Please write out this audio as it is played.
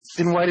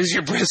Then why does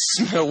your breath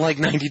smell like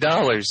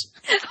 $90?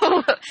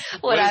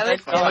 What I would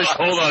do.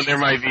 Hold on, there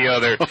might be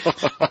other.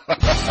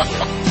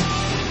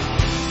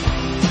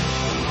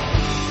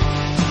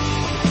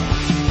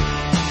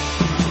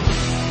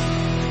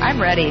 I'm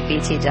ready,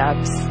 BT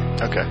Dubs.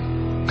 Okay.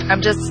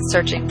 I'm just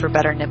searching for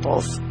better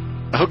nipples.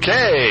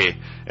 Okay.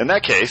 In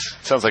that case,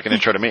 sounds like an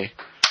intro to me.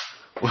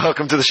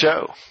 Welcome to the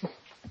show. Is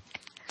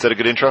that a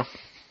good intro?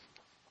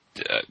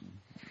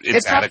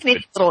 It's adequate.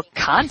 Needs a little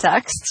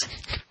context.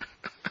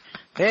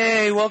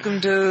 Hey,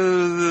 welcome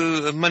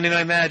to Monday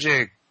Night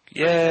Magic.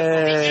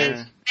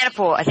 Yay.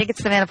 Manipool. I think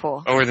it's the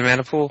Manipool. Oh, we're the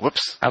Manipool?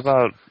 Whoops. How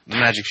about the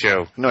Magic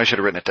Show? No, I should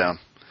have written it down.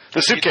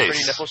 The suitcase. The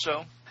Pretty Nipple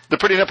Show? The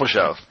Pretty Nipple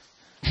Show.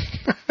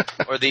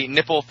 Or the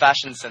Nipple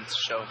Fashion Sense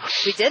Show.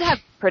 We did have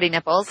pretty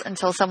nipples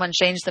until someone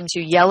changed them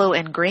to yellow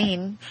and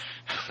green.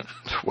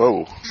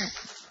 Whoa.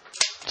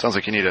 Sounds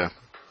like you need a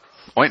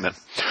ointment.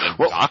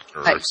 Well,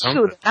 doctor or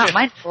something. Dude, not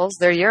my nipples.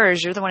 They're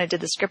yours. You're the one who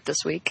did the script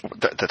this week.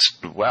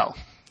 Wow.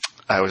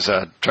 I was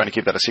trying to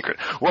keep that a secret.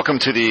 Welcome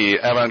to the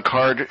Avant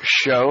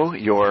Show,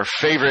 your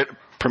favorite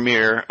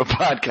premiere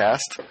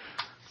podcast.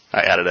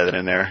 I added that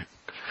in there.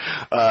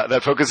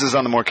 That focuses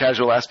on the more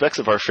casual aspects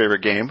of our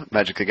favorite game,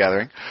 Magic the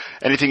Gathering.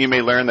 Anything you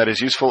may learn that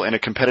is useful in a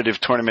competitive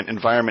tournament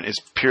environment is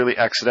purely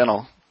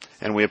accidental,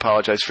 and we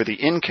apologize for the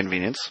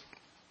inconvenience.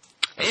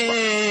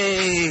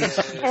 Hey!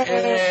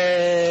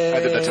 I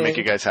did that to make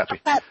you guys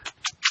happy.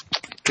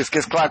 Kiss,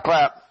 kiss, clap,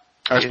 clap.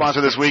 Our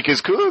sponsor this week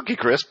is Cookie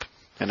Crisp,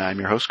 and I'm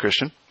your host,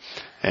 Christian.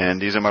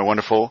 And these are my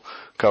wonderful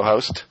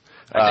co-hosts.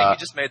 I think you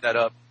just made that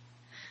up.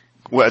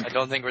 What? I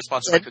don't think we're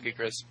sponsored by Cookie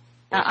Crisp.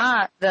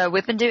 The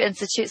Whip and Do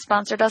Institute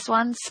sponsored us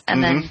once,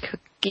 and then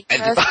Cookie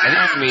Crisp.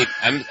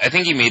 I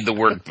think you made the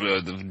word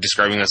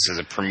describing us as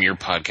a premier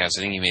podcast.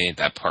 I think you made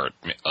that part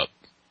up.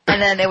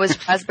 And then it was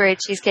raspberry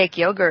cheesecake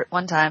yogurt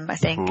one time, I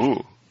think.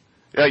 Ooh.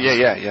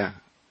 Yeah.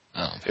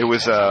 Oh. It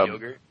was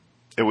Yogurt?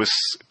 It was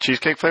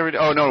cheesecake flavored?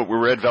 Oh no,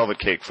 red velvet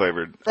cake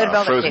flavored. Red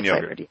velvet frozen cake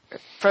yogurt. flavored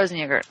yogurt. Frozen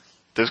yogurt.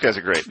 Those guys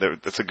are great.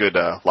 That's a good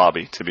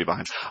lobby to be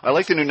behind. I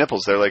like the new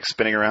nipples. They're like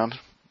spinning around.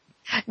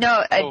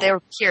 No, they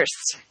were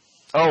pierced.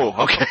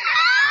 Oh, okay.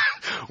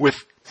 With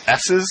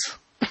S's?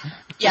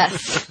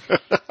 Yes.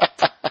 What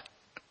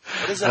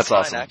is that That's sign,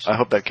 awesome. actually? I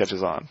hope that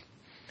catches on.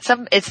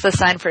 It's the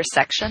sign for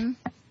section.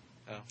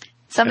 Oh.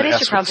 Somebody An S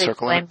should with a probably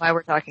circle in explain it? why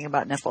we're talking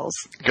about nipples.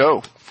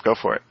 Go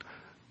for it.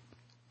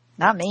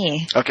 Not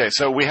me. Okay,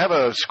 so we have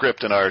a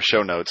script in our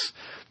show notes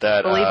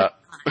that, Believe it.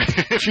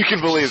 if you can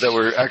believe that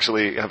we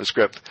actually have a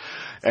script,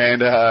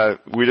 and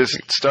we just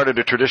started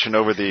a tradition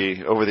over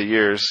the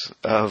years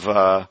of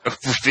Over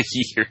the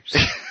years.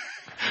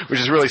 which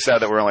is really sad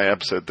that we're only on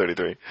episode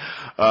 33,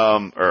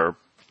 or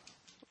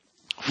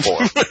 4.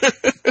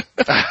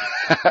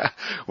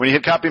 When you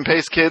hit copy and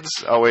paste,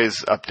 kids,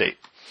 always update.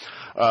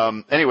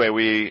 Anyway,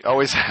 we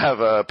always have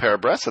a pair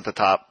of breasts at the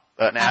top,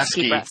 an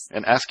ASCII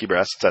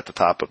breasts at the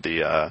top of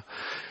the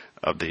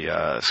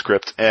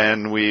script,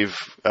 and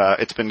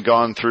it's been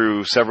gone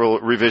through several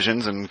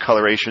revisions and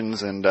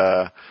colorations and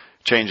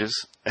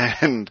changes,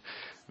 and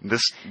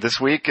this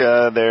week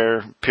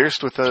they're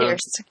pierced with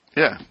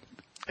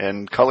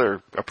and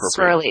color appropriate.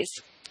 Swirlies.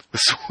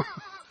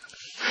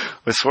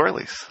 With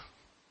swirlies.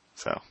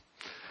 So,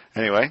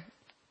 anyway,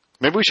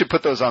 maybe we should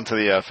put those onto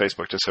the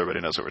Facebook just so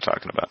everybody knows what we're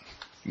talking about.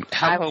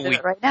 How I about will do we...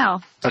 it right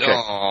now. Okay,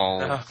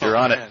 Oh, you're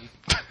on man.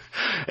 it.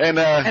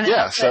 And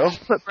yeah, so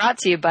Brought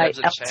to you by There's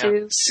a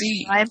L2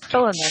 see, Ryan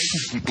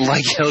Filament.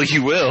 like hell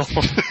you will.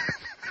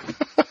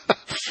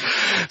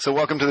 so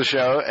welcome to the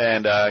show,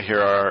 and here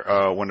are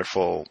our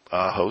wonderful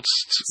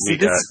hosts. See,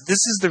 this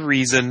is the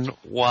reason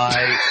why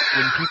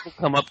when people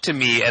come up to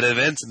me at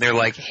events and they're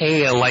like,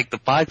 "Hey, I like the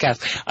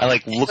podcast," I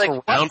look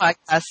around.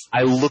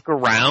 I look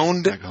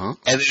around Like, huh?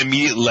 and then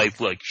immediately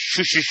like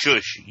shush, shush,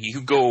 shush,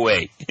 you go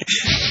away.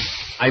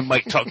 I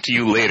might talk to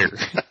you later.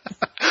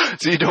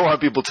 So you don't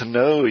want people to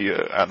know you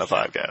on the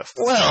podcast.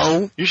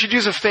 Well, You should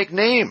use a fake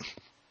name.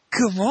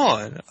 come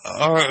on.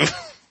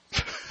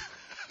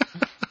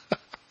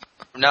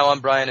 From now on,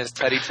 Brian is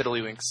Teddy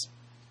Tiddlywinks.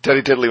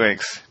 Teddy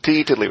Tiddlywinks.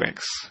 T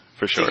Tiddlywinks,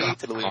 for sure. Teddy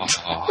Tiddlywinks.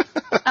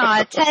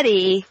 Aw,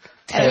 Teddy.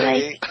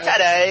 Teddy.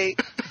 Teddy.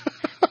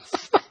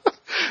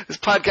 This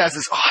podcast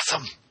is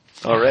awesome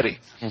already.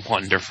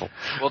 Wonderful.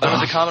 Well, there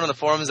was a comment on the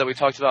forums that we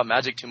talked about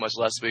magic too much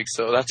last week,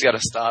 so that's got to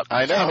stop.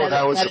 I know,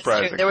 that was is true.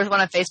 surprising. There was one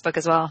on Facebook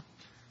as well.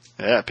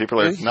 Yeah, people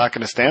are not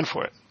going to stand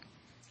for it.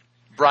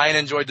 Brian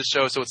enjoyed the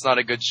show, so it's not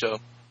a good show.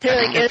 They're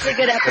like, it's a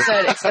good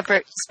episode, except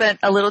for spent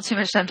a little too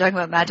much time talking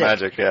about magic.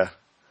 Magic, yeah.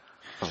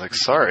 I was like,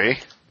 sorry.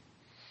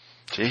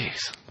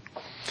 Jeez.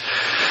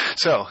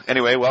 So,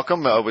 anyway,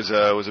 welcome. It was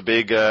a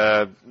big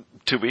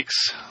 2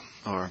 weeks,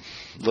 or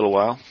a little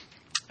while.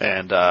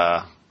 And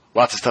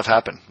lots of stuff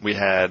happened. We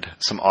had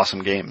some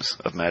awesome games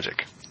of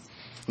Magic.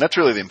 And that's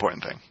really the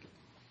important thing.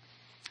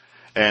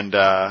 And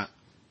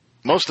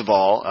most of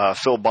all,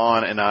 Phil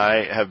Bond and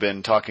I have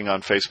been talking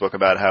on Facebook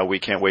about how we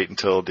can't wait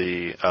until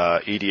the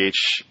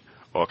EDH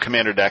or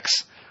Commander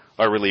decks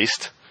are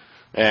released.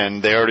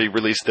 And they already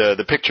released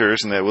the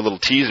pictures and the little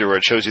teaser where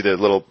it shows you the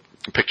little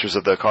pictures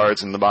of the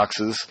cards in the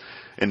boxes.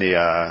 in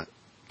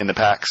the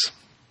packs.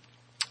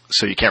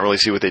 So you can't really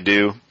see what they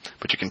do,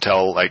 but you can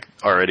tell like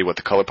already what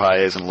the color pie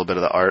is and a little bit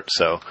of the art.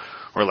 So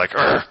we're like,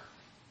 right.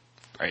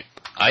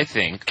 I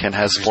think Ken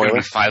has there's going to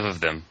be spoiler. 5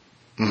 of them.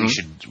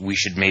 Mm-hmm. We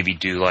should maybe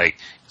do like,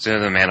 so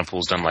the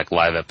Manipool's done like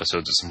live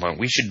episodes at some point.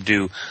 We should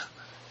do,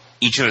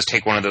 each of us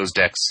take one of those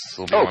decks,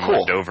 there'll be one cool.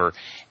 left over,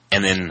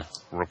 and then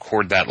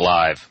record that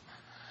live.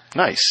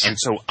 Nice. And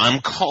so I'm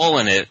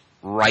calling it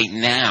right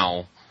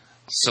now.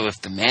 So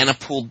if the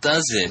Manipool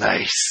does it,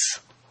 Nice.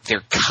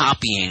 they're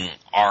copying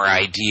our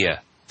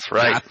idea. That's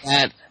right. Got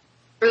that?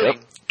 Really?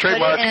 Yep.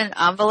 Trademark. Put it in an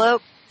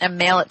envelope and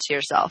mail it to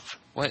yourself.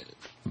 What?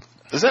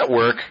 Does that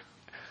work?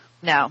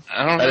 No.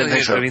 I don't I really didn't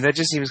think so. I mean, that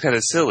just seems kind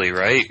of silly,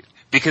 right?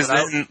 Because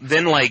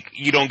then like,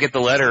 you don't get the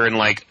letter, and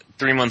like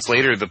 3 months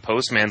later, the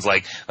postman's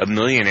like a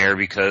millionaire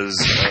because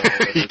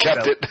He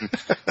kept it.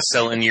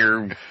 selling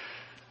your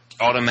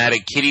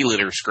automatic kitty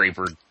litter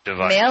scraper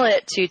device. Mail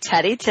it to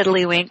Teddy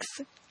Tiddlywinks,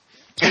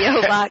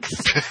 P.O. Box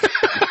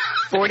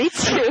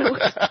 42.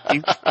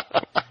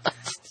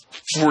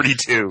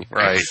 42,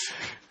 right?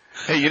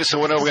 Hey, so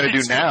what are we going to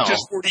do now?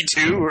 Just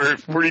 42 or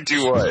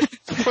 42 what?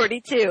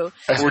 42.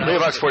 P.O.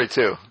 Box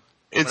 42.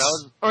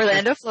 It's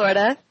Orlando,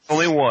 Florida.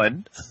 only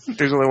one.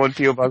 There's only one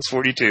P.O. Box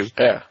 42.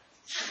 Yeah.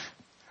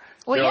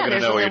 Well, They're all yeah, gonna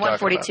there's know what only you're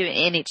talking 142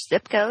 in each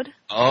zip code.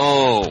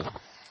 Oh.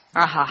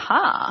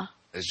 Ha.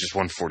 It's just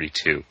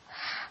 142.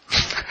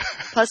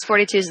 Plus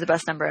 42 is the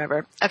best number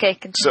ever. Okay, So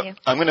continue.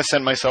 I'm going to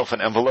send myself an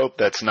envelope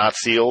that's not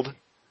sealed,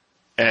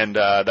 and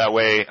that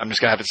way I'm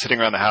just going to have it sitting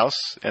around the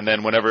house, and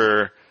then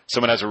whenever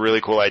someone has a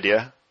really cool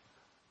idea,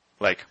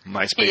 like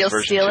MySpace You'll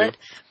version steal 2, it,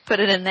 put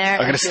it in there.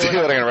 I'm going to steal it,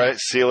 I'm going to write it,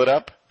 seal it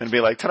up, and be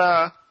like,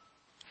 ta-da!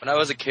 When I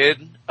was a kid,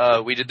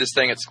 we did this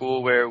thing at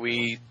school where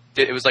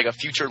it was like a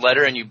future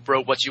letter, and you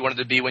wrote what you wanted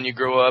to be when you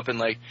grow up and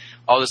like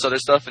all this other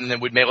stuff, and then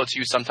we'd mail it to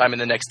you sometime in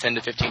the next 10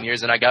 to 15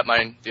 years, and I got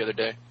mine the other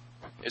day.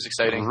 It was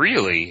exciting.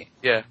 Really?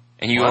 Yeah.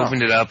 And you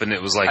opened it up, and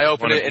it was like I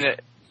opened it, and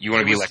you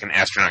want to be like an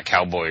astronaut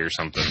cowboy or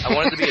something. I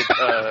wanted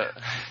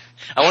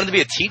to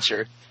be a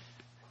teacher.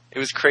 It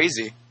was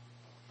crazy.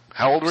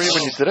 How old were you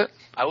when you did it?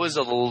 I was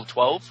a little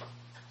 12.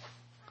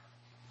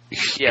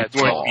 Yeah,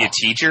 You wanted to be a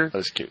teacher? That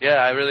was cute.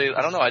 Yeah, I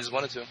don't know, I just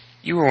wanted to.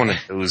 You were one of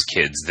those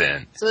kids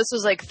then. So this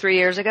was like 3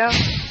 years ago?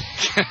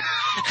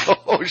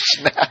 Oh,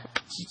 snap.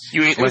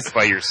 You ate lunch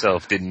by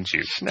yourself, didn't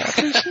you? Snap.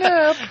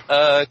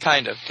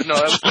 Kind of. No,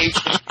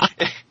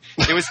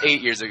 it was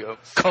 8 years ago.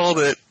 Called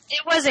it.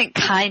 It wasn't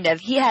kind of.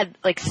 He had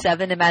like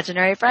 7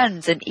 imaginary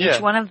friends, and each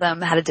one of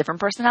them had a different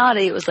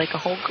personality. It was like a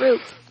whole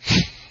group.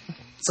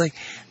 It's like,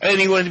 and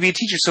he wanted to be a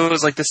teacher, so it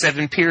was like the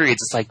 7 periods.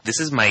 It's like, this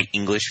is my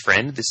English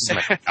friend, this is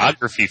my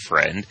geography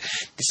friend,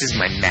 this is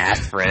my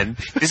math friend,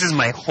 this is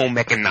my home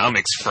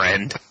economics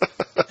friend.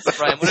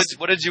 Brian,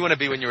 what did you want to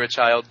be when you were a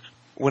child?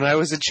 When I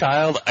was a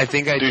child, I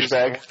think I just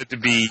Douchebag. wanted to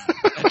be...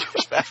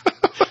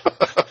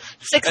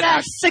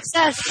 Success.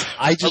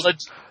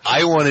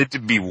 I wanted to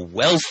be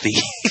wealthy.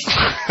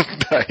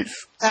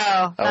 Nice.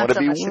 Oh, I want to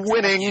be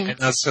winning.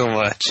 Not so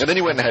much. And then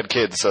you went and had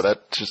kids, so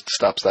that just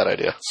stops that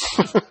idea.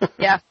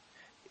 Yeah.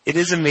 It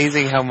is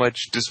amazing how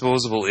much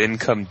disposable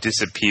income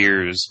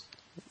disappears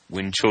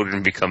when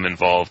children become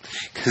involved.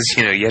 Because,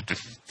 you have to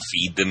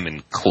feed them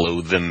and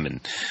clothe them.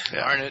 And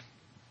Darn it.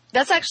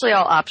 That's actually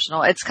all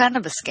optional. It's kind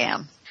of a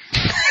scam.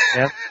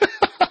 yeah.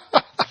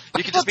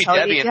 You could just be I'll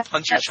tell Debbie you, and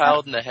punch your that's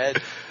child in the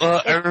head.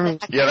 Well, I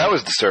remember Yeah, that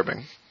was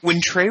disturbing. when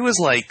Trey was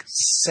like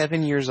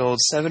 7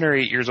 or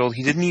 8 years old,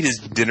 he didn't eat his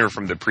dinner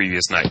from the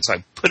previous night. So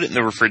I put it in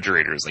the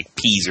refrigerator as like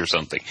peas or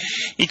something.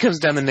 He comes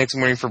down the next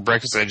morning for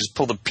breakfast and I just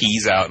pull the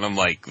peas out and I'm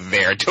like,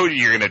 there, I told you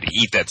you're going to have to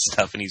eat that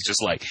stuff. And he's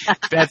just like,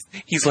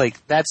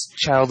 that's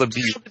child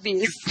abuse.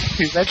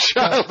 That's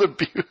Child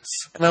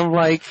abuse. And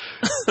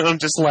I'm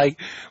just like,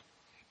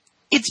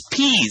 it's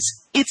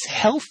peas. It's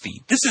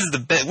healthy. This is the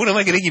best. What am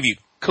I going to give you?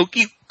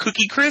 Cookie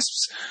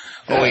Crisps?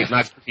 Oh wait,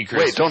 not Cookie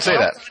Crisps. Wait, don't say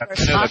that.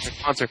 No, that's a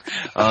sponsor.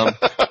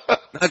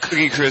 Not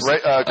Cookie Crisps.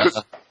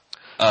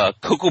 Right,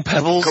 Cocoa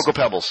Pebbles. Cocoa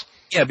Pebbles.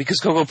 Yeah, because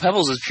Cocoa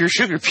Pebbles is pure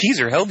sugar. Peas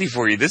are healthy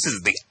for you. This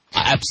is the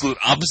absolute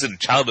opposite of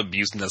child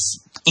abuseness.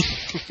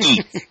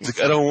 It's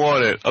like, I don't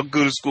want it. I'll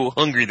go to school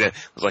hungry then.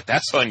 I was like,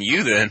 that's on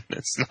you then.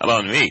 That's not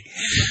on me.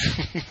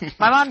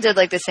 My mom did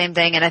like the same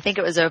thing, and I think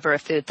it was over a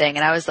food thing,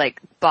 and I was like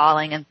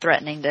bawling and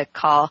threatening to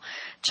call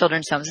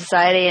Children's Home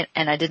Society,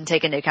 and I didn't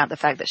take into account the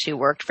fact that she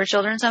worked for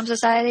Children's Home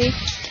Society,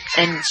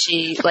 and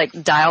she like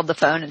dialed the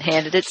phone and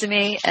handed it to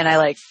me, and I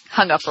like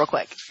hung up real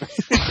quick.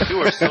 You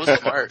are so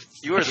smart.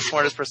 You are the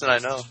smartest person I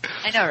know.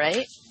 I know,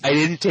 right? I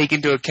didn't take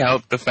into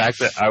account the fact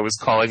that I was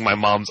calling my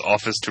mom's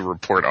office to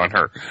report on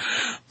her.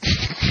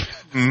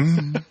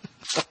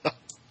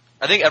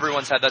 I think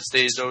everyone's had that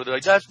stage over. They're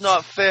like, that's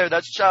not fair.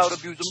 That's child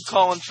abuse. I'm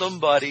calling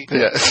somebody.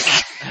 Yeah.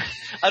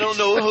 I don't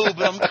know who,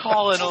 but I'm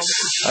calling them.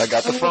 I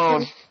got the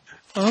phone.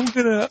 I'm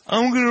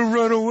gonna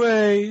run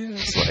away.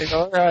 It's like,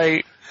 all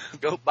right,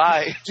 Go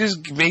bye.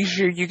 just make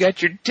sure you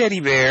got your teddy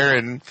bear,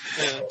 and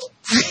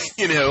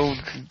Yeah.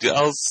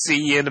 I'll see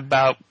you in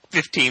about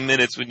 15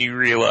 minutes when you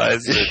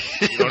realize that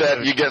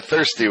that you get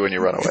thirsty when you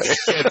run away.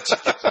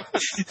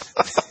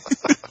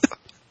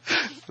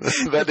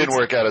 That didn't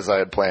work out as I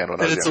had planned when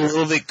I was it's younger. a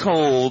little bit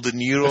cold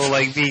and you don't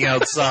like being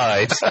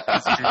outside.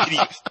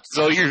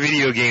 So all your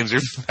video games are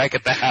back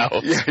at the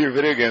house. Yeah, your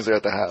video games are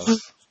at the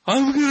house.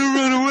 I'm gonna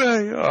run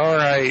away. All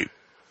right.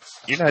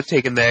 You're not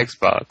taking the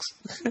Xbox.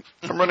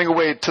 I'm running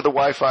away to the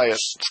Wi-Fi at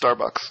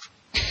Starbucks.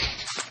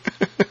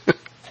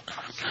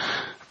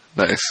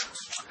 Nice.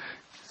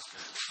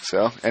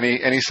 So,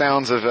 any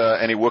sounds of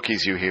any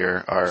Wookiees you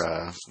hear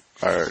are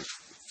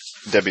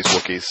Debbie's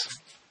Wookiees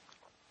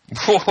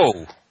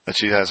Whoa. that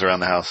she has around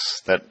the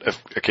house that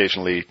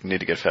occasionally need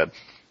to get fed.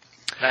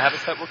 Can I have a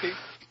pet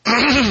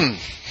Wookiee?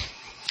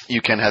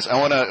 You can have.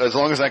 as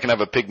long as I can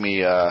have a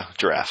pygmy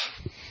giraffe,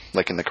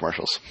 like in the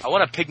commercials. I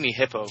want a pygmy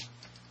hippo.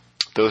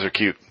 Those are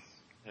cute.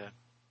 Yeah.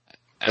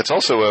 It's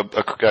also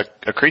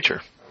a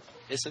creature.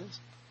 Yes, it is.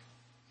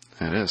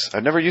 It is.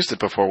 I've never used it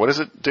before. What does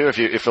it do? If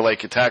it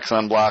like attacks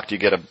unblocked, you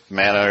get a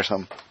mana or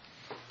something?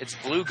 It's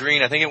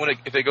blue-green. I think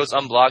if it goes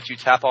unblocked, you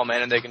tap all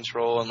mana they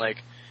control and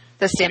like...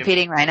 The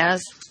stampeding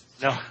rhinos.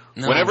 No.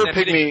 Whenever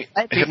Pygmy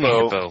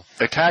Hippo Hippo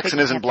attacks and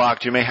isn't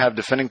blocked, you may have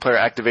defending player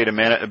activate a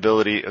mana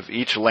ability of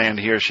each land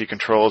he or she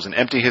controls and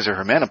empty his or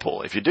her mana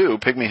pool. If you do,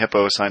 Pygmy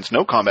Hippo assigns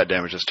no combat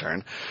damage this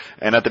turn,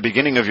 and at the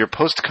beginning of your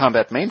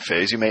post-combat main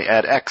phase, you may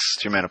add X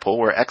to your mana pool,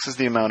 where X is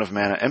the amount of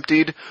mana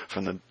emptied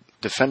from the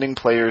defending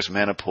player's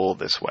mana pool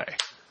this way.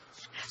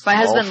 My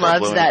husband for loves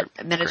blowing that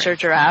your miniature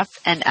giraffe,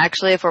 and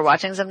actually if we're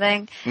watching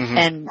something,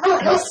 and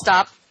he'll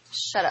stop,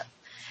 shut up.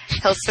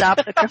 He'll stop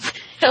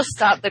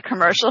the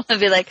commercial and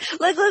be like,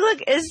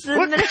 look, it's the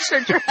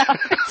miniature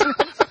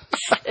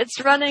giraffe. It's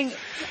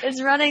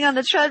running on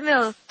the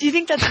treadmill. Do you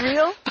think that's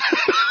real?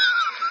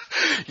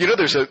 You know,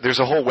 there's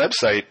a whole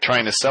website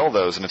trying to sell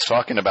those, and it's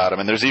talking about them.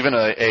 And there's even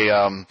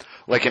a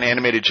like an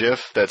animated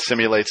GIF that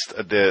simulates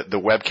the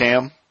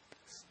webcam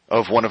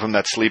of one of them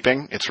that's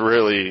sleeping. It's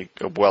really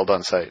a well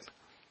done site.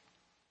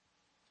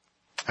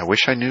 I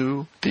wish I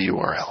knew the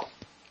URL.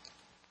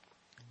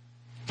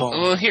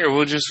 Well, here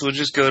we'll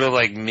just go to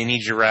like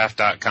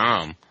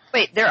minigiraffe.com.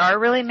 Wait, there are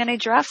really mini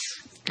giraffes?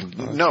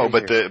 No,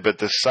 but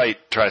the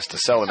site tries to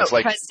sell them. It's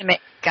like tries to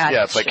make, gotcha.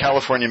 yeah, it's like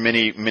California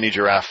mini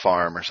giraffe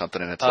farm or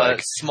something, and it's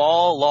like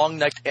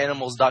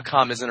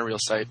Smalllongnecked-animals.com isn't a real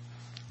site.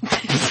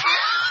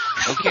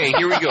 Okay,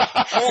 here we go.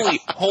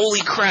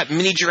 Holy crap!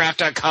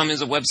 Minigiraffe.com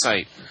is a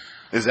website.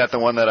 Is that the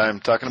one that I'm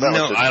talking about?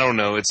 No, I don't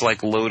know. It's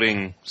like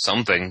loading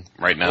something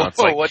right now. Whoa, It's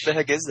like, what the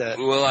heck is that?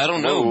 well, I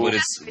don't know, but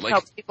it's We like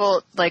help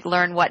people like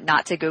learn what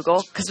not to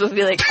Google, because we'll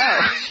be like,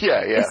 oh,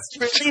 yeah. it's a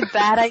really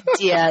bad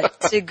idea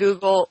to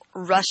Google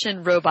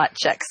Russian robot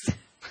chicks.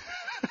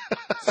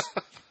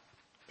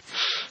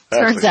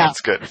 Turns out.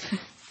 That's good.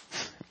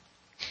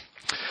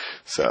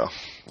 So,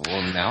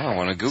 well, now I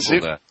want to Google see,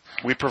 that.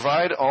 we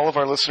provide all of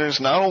our listeners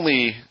not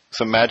only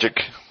some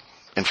magic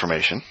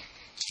information,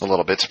 a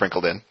little bit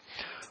sprinkled in,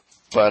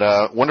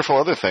 but wonderful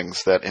other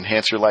things that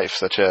enhance your life,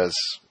 such as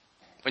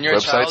When you're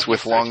websites a child,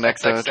 with you long necked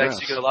search XXX,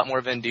 giraffes. you get a lot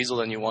more Vin Diesel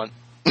than you want.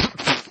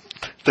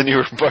 than you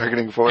were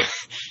bargaining for.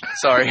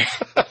 Sorry.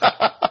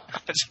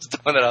 Just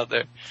throwing it out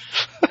there.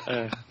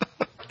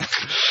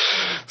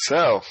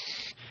 So,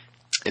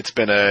 it's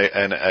been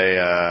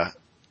a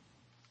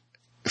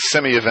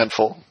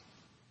semi-eventful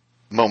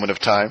moment of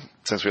time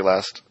since we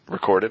last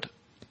recorded.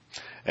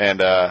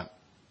 And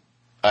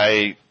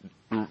I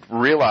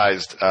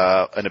realized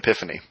an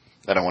epiphany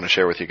that I want to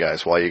share with you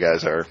guys while you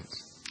guys are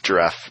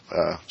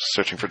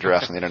searching for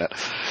giraffes on the internet.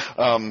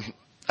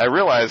 I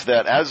realized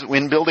that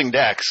when building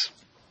decks,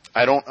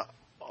 I don't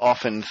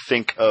often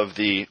think of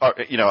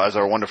as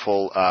our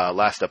wonderful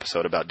last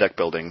episode about deck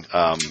building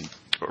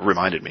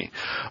reminded me,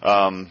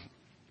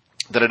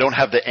 that I don't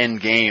have the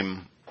end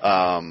game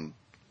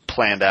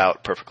planned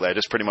out perfectly. I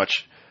just pretty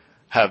much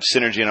have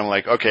synergy, and I'm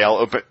like, okay,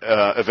 I'll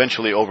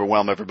eventually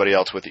overwhelm everybody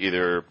else with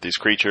either these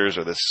creatures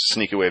or this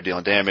sneaky way of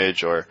dealing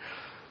damage or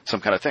some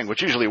kind of thing,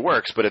 which usually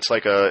works, but it's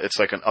like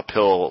an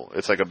uphill,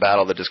 it's like a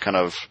battle that just kind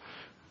of,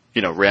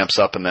 ramps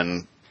up and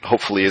then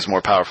hopefully is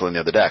more powerful than the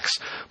other decks.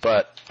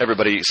 But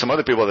some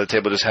other people at the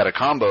table just had a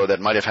combo that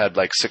might have had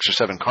like 6 or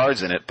 7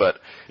 cards in it, but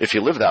if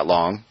you live that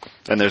long,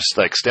 and there's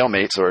like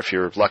stalemates, or if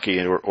you're lucky,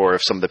 or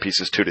if some of the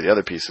pieces two to the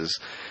other pieces,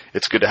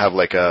 it's good to have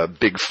like a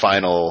big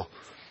final,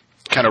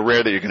 kind of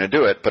rare that you're going to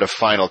do it, but a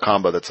final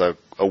combo that's a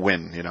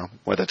win,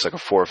 whether it's like a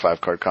 4 or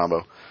 5 card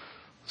combo.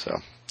 So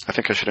I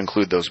think I should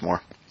include those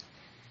more.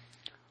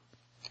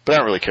 But I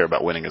don't really care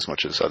about winning as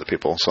much as other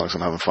people, as long as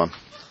I'm having fun.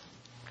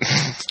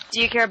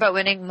 Do you care about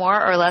winning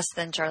more or less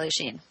than Charlie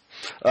Sheen?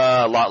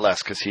 A lot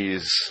less, because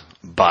he's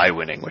by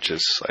winning, which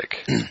is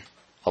like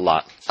a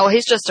lot. Oh,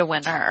 he's just a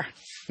winner,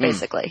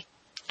 basically.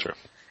 True.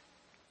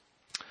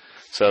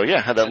 So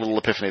yeah, had that little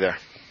epiphany there.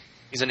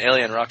 He's an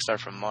alien rock star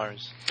from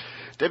Mars.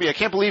 Debbie, I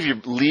can't believe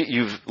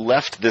you've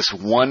left this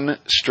one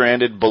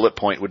stranded bullet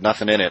point with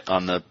nothing in it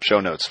on the show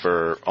notes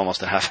for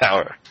almost a half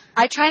hour.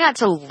 I try not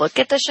to look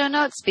at the show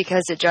notes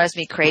because it drives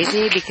me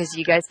crazy because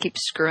you guys keep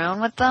screwing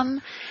with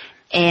them.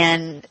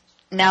 And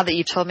now that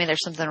you told me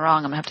there's something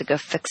wrong, I'm going to have to go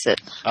fix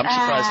it. I'm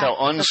surprised how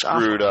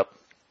unscrewed up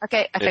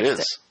Okay, I it fixed is.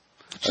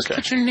 it. Just Okay.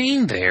 put your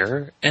name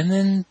there, and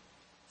then...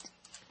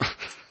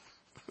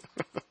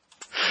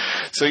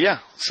 So yeah,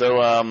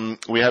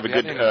 we have a We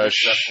good. haven't even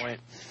reached that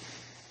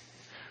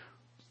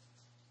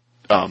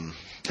point.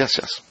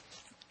 Yes.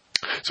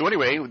 So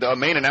anyway, the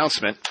main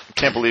announcement.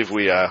 Can't believe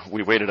we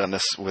waited on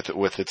this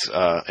with its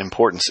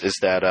importance. Is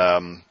that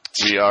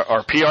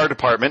our PR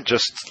department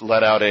just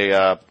let out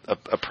a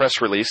press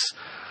release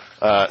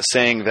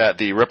saying that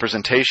the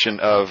representation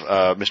of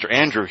Mr.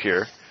 Andrew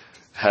here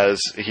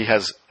has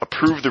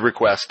approved the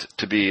request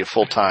to be a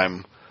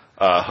full-time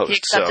host. He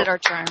accepted our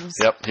terms.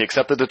 Yep, he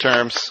accepted the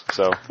terms.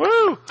 So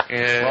woo!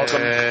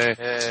 Welcome.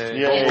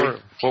 Yay.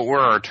 What were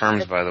our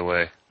terms, by the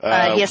way?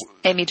 He has to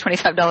pay me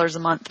 $25 a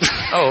month.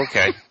 Oh,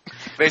 okay.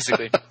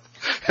 Basically.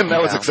 And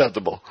that was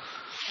acceptable.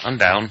 I'm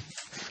down.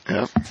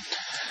 Yep.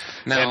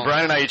 Now, And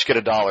Brian and I each get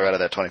 $1 out of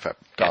that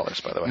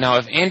 $25, by the way. Now,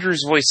 if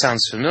Andrew's voice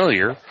sounds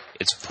familiar,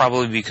 it's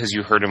probably because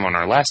you heard him on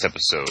our last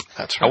episode.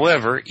 That's right.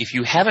 However, if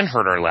you haven't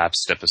heard our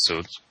last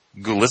episode,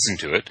 go listen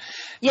to it.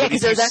 Yeah,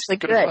 because it was actually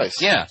good.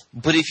 advice. Yeah,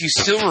 but if you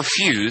still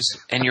refuse,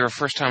 and you're a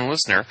first-time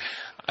listener,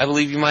 I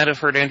believe you might have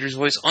heard Andrew's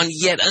voice on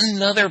yet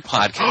another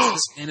podcast,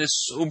 and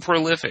is so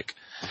prolific.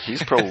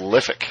 He's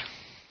prolific.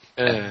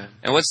 And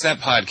what's that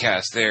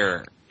podcast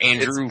there,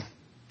 Andrew?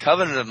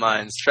 Covenant of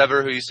Minds.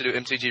 Trevor, who used to do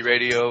MTG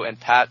Radio, and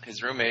Pat,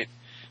 his roommate,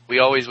 we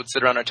always would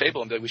sit around our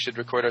table and be like, we should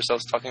record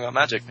ourselves talking about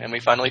Magic, and we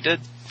finally did.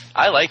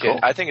 I like it.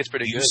 I think it's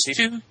pretty good.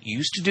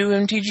 Used to do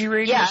MTG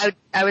Radio? Yeah,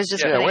 I was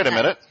just Yeah, putting wait a that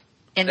minute.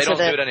 They into don't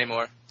do the it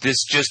anymore.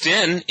 This just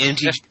in,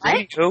 MTG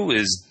Radio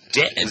is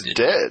dead. He's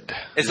dead.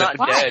 It's not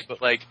Why? dead,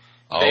 but like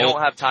they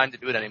don't have time to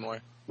do it anymore.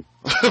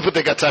 But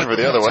they got time for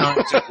the other one.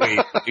 Wait,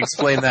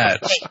 explain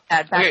that.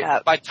 back Okay,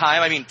 up. by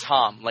time I mean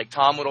Tom. Like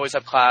Tom would always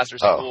have class or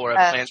school or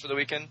have plans for the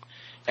weekend,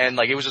 and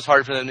like it was just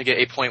hard for them to get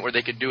a point where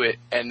they could do it,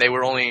 and they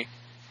were only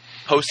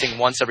posting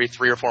once every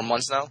 3 or 4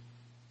 months now.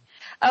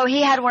 Oh,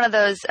 he had one of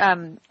those.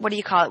 What do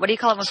you call it? What do you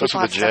call it when Starts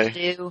people have with a stuff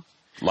J. to do?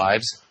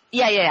 Lives?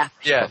 Yeah.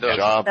 Yeah, those.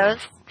 Job, Those?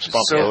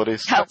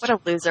 responsibilities. Oh, what a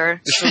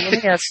loser.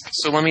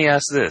 So let me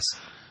ask this.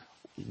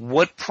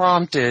 What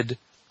prompted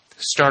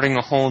starting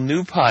a whole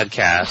new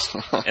podcast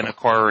and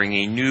acquiring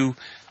a new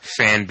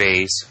fan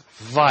base,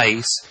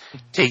 Vice,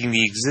 taking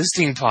the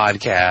existing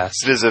podcast,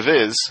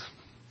 Vis-a-vis.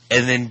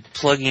 and then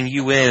plugging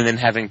you in and then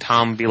having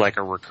Tom be like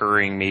a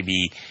recurring,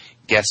 maybe,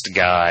 guest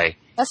guy?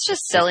 That's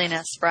just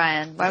silliness,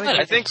 Brian. Why would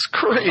you? I think It's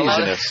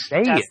craziness.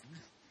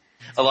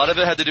 a lot of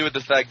it had to do with the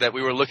fact that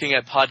we were looking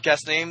at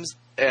podcast names,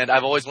 and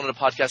I've always wanted a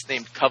podcast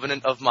named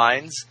Covenant of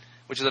Minds,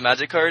 which is a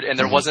Magic card, and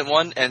there wasn't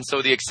one, and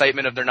so the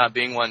excitement of there not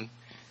being one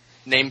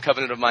named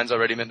Covenant of Minds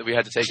already meant that we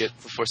had to take it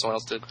before someone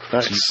else did, You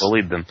Nice.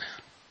 bullied them.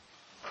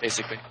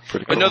 basically.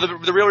 Pretty But cool. no,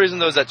 the real reason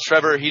though is that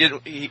Trevor,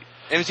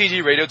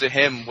 MTG Radio to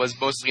him was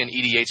mostly an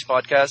EDH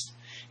podcast,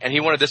 and he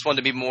wanted this one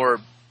to be more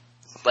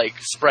like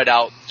spread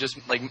out. Just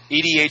like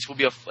EDH will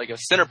be a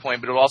center point,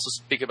 but it will also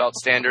speak about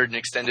standard and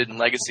extended and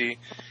legacy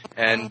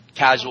and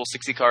casual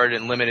 60 card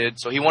and limited.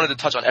 So he wanted to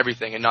touch on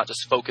everything and not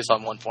just focus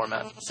on one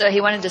format. So he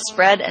wanted to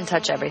spread and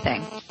touch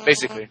everything.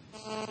 Basically,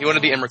 he wanted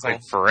to be It's Emrakul.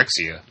 like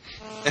Phyrexia.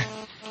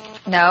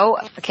 No.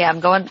 Okay, I'm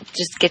going.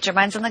 Just get your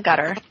minds in the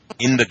gutter.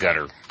 In the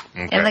gutter.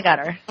 Okay. In the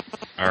gutter.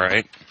 All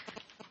right.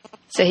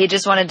 So he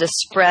just wanted to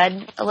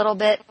spread a little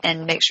bit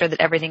and make sure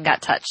that everything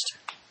got touched.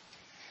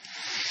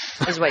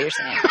 Is what you're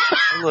saying.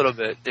 A little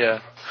bit, yeah.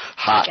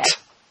 Hot. Okay.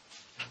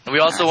 And we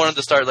also wanted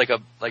to start like a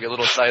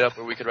little site up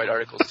where we could write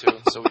articles too,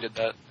 so we did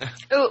that.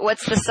 Ooh,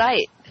 what's the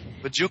site?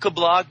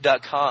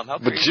 Bajukablog.com. How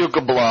creative.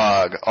 Bajuka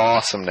Blog.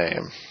 Awesome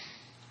name.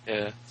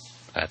 Yeah.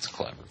 That's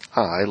clever.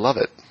 Huh, I love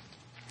it.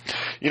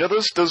 You know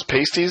those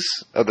pasties?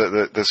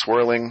 The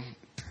swirling...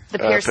 The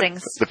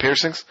piercings. The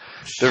piercings?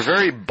 They're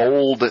very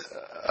bold,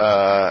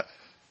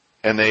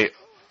 and they're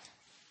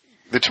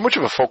too much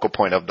of a focal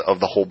point of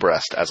the whole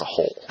breast as a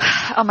whole.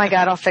 Oh my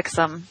God, I'll fix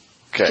them.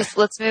 Okay. Just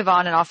let's move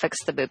on and I'll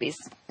fix the boobies.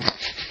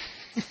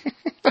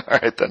 All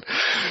right, then.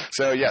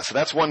 So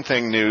that's one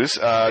thing, news.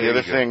 The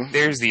other thing...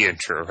 There's the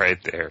intro right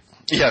there.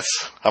 Yes,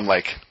 I'm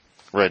like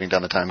writing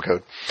down the time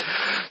code.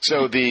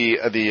 So the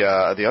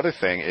other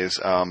thing is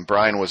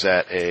Brian was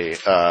at a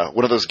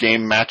one of those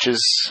game matches.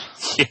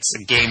 It's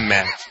a game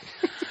match.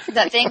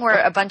 That thing where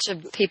a bunch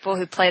of people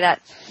who play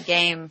that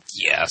game,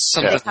 Yeah, they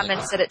something. come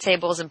and sit at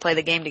tables and play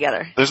the game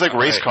together. There's like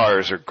race Right.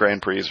 cars or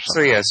Grand Prix or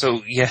something.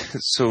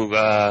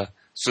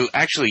 So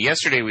actually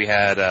yesterday we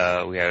had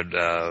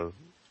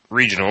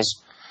regionals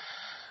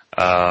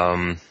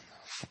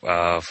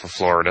for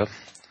Florida.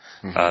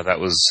 That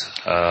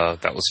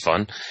was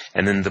fun.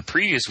 And then the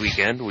previous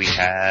weekend we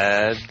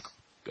had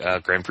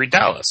Grand Prix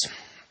Dallas.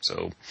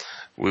 So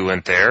we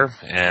went there,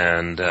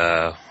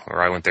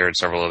 or I went there, and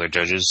several other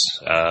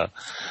judges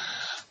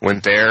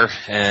went there,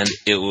 and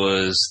it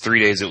was 3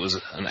 days. It was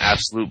an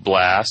absolute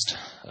blast.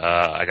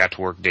 I got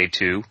to work day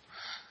 2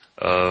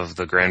 of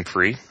the Grand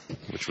Prix,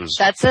 which was...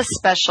 That's a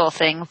special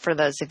thing for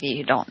those of you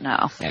who don't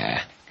know.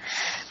 Yeah.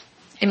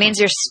 It means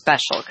you're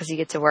special because you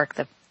get to work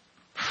the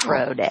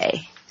pro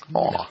day.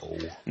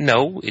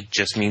 No, it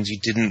just means you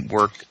didn't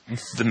work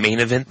the main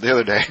event the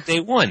other day. Day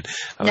one.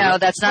 No,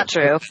 that's not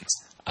true.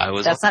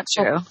 That's not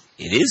true.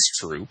 It is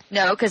true.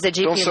 No, because at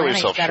GP Atlanta,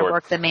 you got to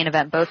work the main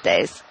event both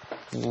days.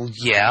 Well,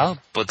 yeah,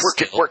 but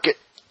work it.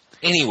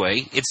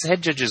 Anyway, it's the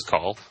head judge's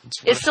call.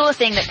 It's still a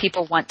thing that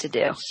people want to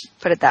do.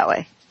 Put it that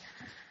way.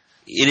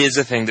 It is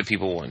a thing that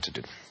people want to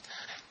do.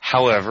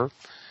 However,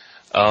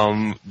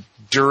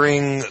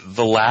 during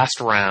the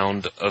last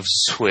round of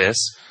Swiss,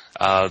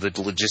 the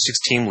logistics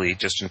team lead,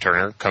 Justin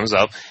Turner, comes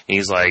up and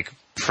he's like,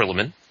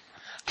 Prilliman,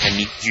 I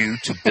need you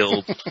to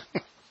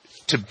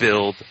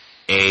build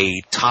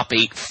a top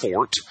 8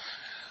 fort.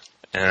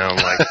 And I'm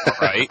like, all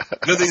right.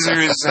 No, these are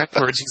his exact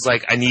words. He's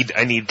like, I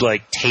need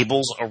like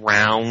tables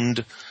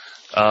around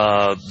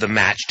the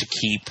match to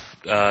keep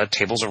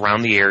tables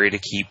around the area to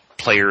keep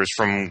players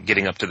from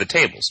getting up to the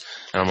tables.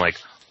 And I'm like,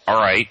 all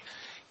right.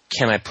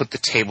 Can I put the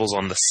tables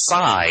on the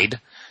side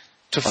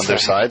to on their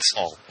sides?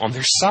 On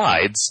their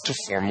sides to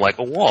form like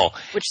a wall.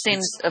 Which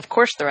seems, of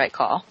course, the right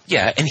call.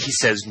 Yeah, and he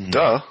says no.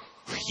 Duh.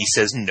 He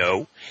says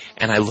no,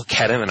 and I look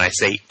at him and I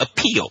say,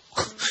 appeal.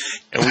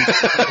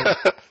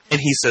 And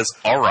he says,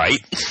 all right.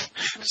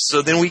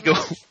 So then we go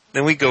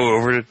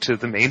over to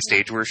the main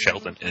stage where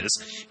Sheldon is,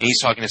 and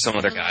he's talking to some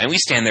other guy, and we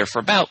stand there for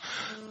about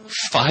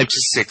 5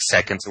 to 6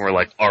 seconds, and we're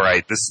like, all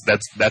right,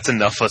 that's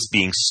enough us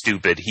being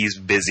stupid. He's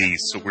busy,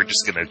 so we're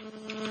just gonna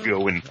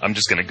go and I'm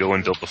just gonna go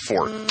and build the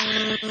fort.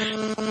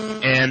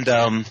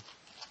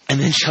 And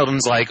then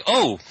Sheldon's like,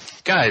 oh,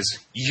 guys,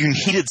 you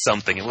needed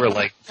something. And we're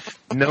like,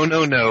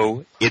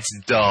 no, it's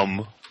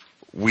dumb.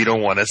 We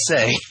don't want to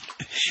say.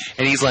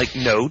 And he's like,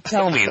 no,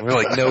 tell me. And we're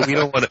like, no, we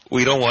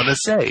don't want to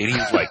say. And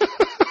he's like,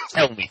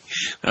 tell me.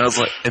 And I was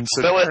like, and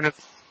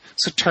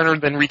so Turner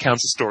then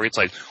recounts the story. It's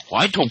like,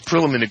 well, I told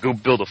Prilliman to go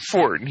build a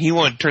fort, and he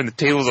wanted to turn the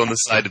tables on the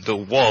side to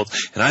build walls,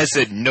 and I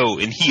said no,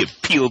 and he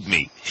appealed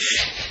me.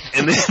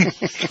 And then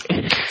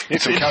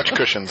need some couch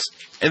cushions.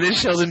 And then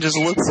Sheldon just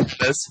looks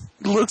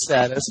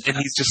at us, and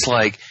he's just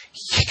like,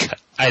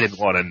 I didn't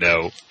want to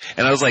know.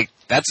 And I was like,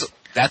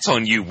 that's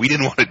on you. We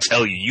didn't want to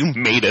tell you. You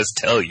made us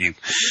tell you.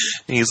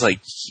 And he's like,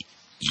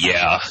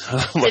 yeah.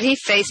 Did he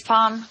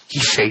facepalm?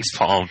 He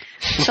facepalmed.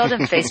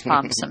 Sheldon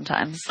facepalms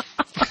sometimes.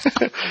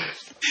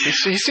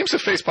 He seems to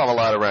facepalm a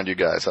lot around you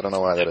guys. I don't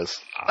know why that is.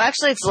 Well,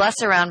 actually, it's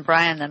less around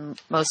Brian than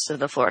most of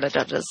the Florida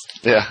judges.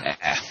 Yeah.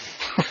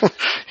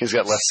 He's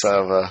got less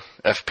of a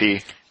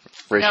FP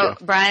ratio. No,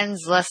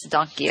 Brian's less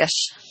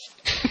donkeyish.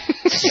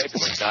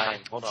 We're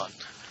dying. Hold on.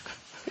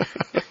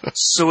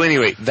 So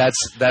anyway,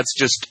 that's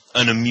just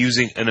an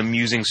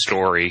amusing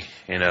story.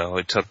 You know,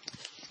 it took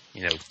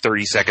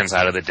 30 seconds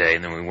out of the day,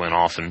 and then we went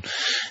off and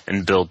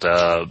built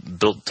a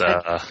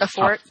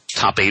fort,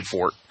 top 8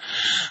 fort.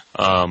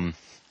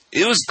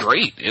 It was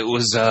great. It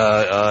was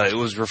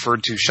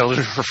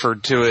Sheldon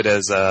referred to it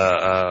as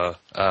the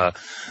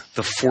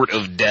Fort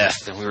of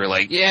Death, and we were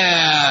like,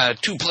 yeah,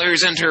 2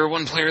 players enter,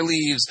 1 player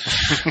leaves.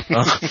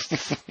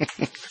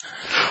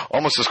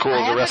 Almost as cool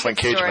as a wrestling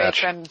cage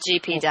match. From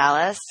GP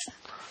Dallas.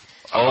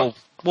 Oh,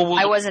 well,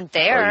 I wasn't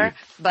there,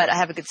 but I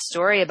have a good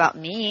story about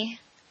me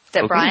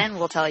that Brian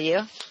will tell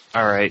you.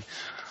 All right.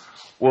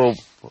 Well,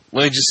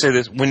 let me just say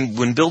this: when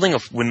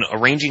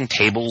arranging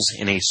tables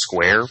in a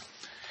square,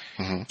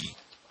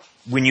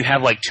 when you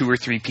have like 2 or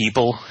 3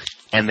 people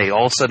and they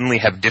all suddenly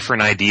have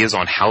different ideas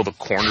on how the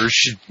corners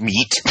should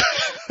meet.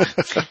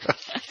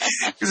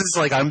 Because it's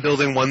like I'm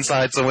building one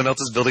side, someone else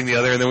is building the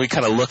other, and then we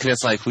kind of look and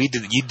it's like you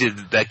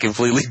did that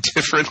completely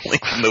differently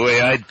from the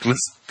way I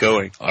was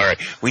going. All right,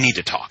 we need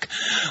to talk.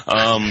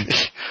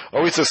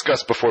 Always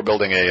discuss before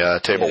building a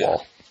table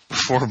wall.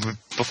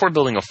 Before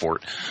building a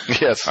fort.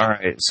 Yes. All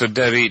right. So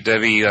Debbie,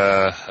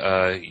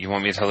 you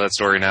want me to tell that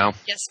story now?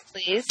 Yes,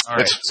 please. All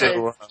right.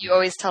 So you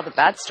always tell the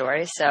bad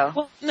story, so.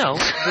 Well, no.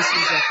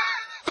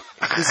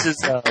 This is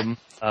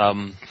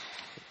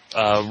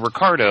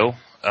Ricardo.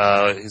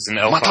 Is an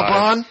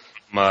L5.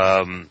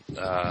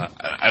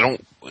 I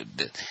don't.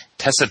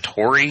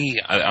 Tessatori.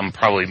 I'm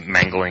probably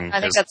mangling.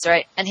 I think that's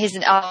right. And he's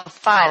an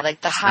L5,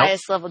 like the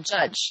highest level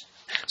judge.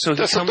 So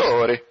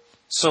Tessatori.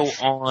 So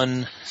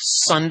on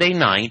Sunday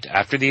night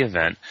after the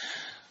event,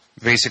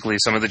 basically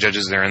some of the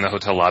judges there in the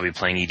hotel lobby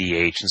playing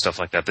EDH and stuff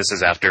like that. This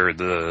is after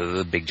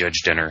the big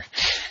judge dinner.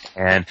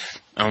 And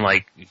I'm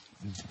like, do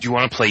you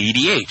want to play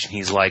EDH? And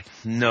he's like,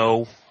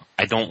 no,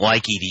 I don't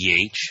like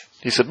EDH.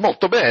 He said,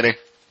 molto bene.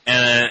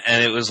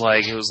 And it was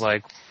like,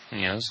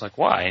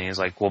 why? And he was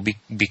like, well,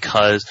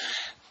 because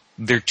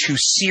they're too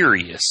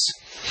serious.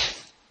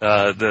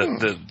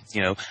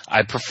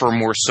 I prefer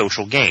more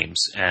social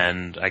games,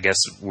 and I guess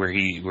where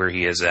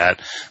he is at,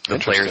 the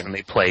players when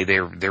they play,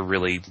 they're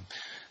really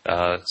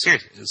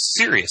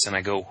serious. And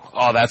I go,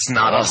 oh, that's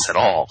not us at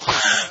all.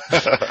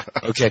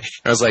 Okay.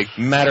 And I was like,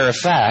 matter of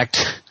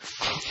fact,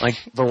 like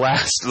the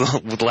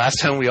last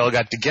time we all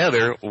got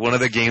together, one of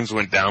the games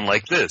went down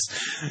like this.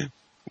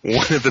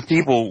 One of the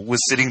people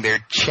was sitting there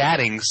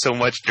chatting so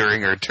much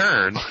during her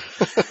turn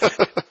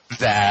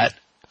that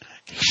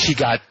she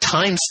got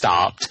time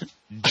stopped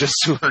just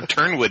so her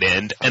turn would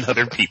end and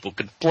other people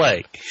could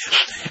play.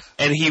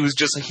 and he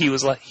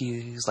was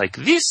like,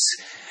 this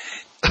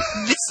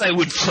I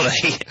would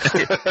play.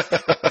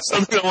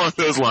 Something along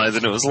those lines,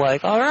 and it was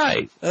like, all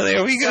right,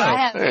 there we go. So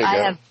I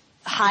have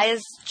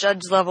highest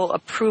judge level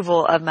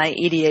approval of my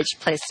EDH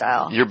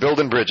playstyle. You're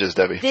building bridges,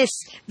 Debbie. This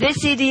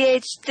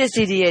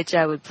EDH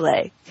I would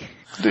play.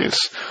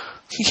 This.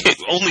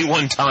 Only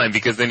one time,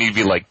 because then he'd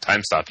be like,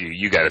 time stop you.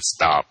 You gotta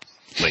stop,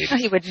 lady. No,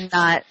 he would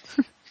not.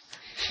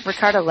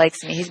 Ricardo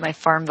likes me. He's my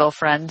Farmville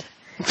friend.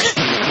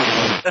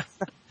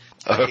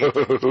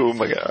 Oh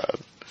my god.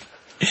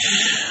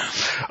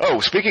 Oh,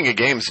 speaking of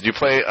games, did you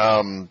play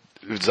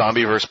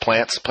Zombie vs.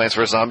 Plants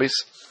vs. Zombies?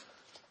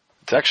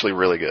 It's actually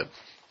really good.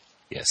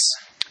 Yes.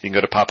 You can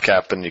go to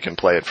PopCap and you can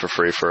play it for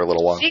free for a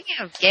little while. Speaking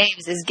of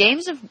games, is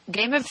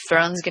Game of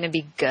Thrones going to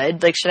be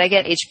good? Like, should I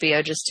get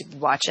HBO just to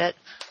watch it?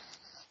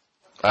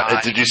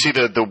 Did you see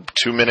the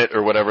 2-minute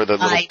or whatever, the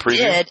little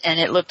preview? I did, and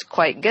it looked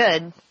quite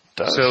good.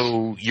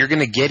 So you're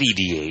going to get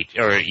EDH,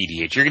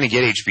 you're going to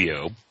get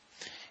HBO,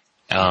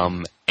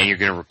 and you're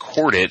going to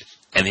record it,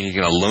 and then you're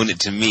going to loan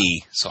it to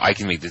me so I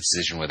can make the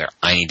decision whether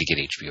I need to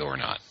get HBO or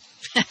not.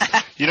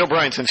 You know,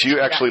 Brian, since you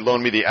actually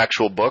loaned me the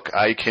actual book,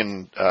 I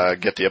can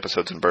get the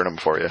episodes and burn them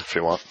for you if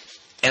you want.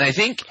 And I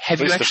think,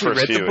 have you actually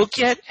read the book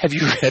yet? Have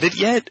you read it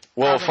yet?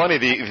 Well, funny,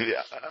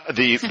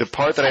 the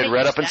part that I had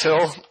read up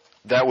until,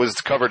 that was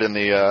covered in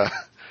the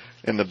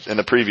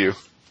preview.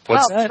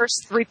 What's that? The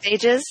first 3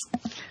 pages?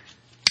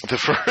 The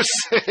first,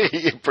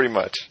 pretty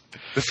much.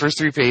 The first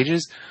 3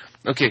 pages?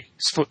 Okay,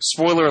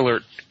 spoiler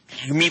alert.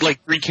 You meet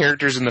like 3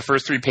 characters in the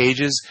first 3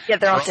 pages. Yeah,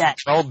 they're all dead.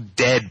 They're all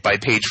dead by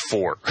page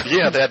 4.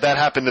 Yeah, that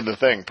happened in the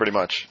thing, pretty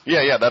much.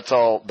 Yeah, that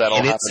all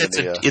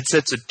happened it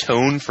sets a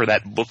tone for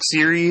that book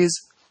series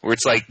where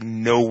it's like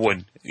no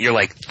one. You're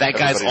like, that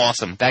guy's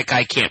awesome. That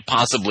guy can't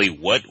possibly.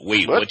 What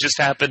just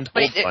happened?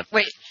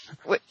 Wait.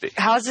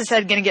 How is his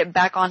head going to get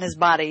back on his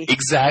body?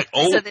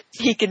 Oh. So that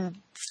he can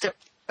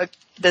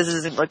this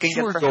isn't looking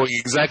good for him. Going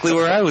exactly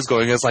where I was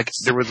going. It's like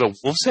there was a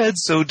wolf's head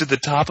sewed to the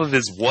top of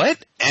his what?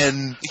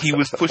 And he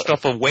was pushed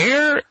off of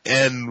where?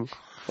 And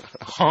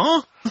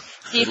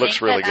It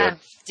looks really good.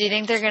 Do you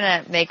think they're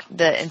going to make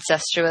the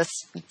incestuous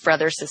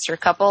brother-sister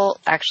couple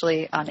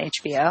actually on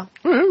HBO?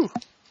 Woohoo!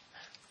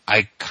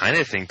 I kind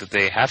of think that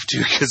they have to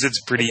because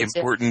it's pretty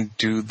important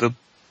to the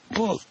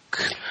book.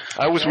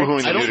 I was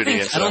woohooing the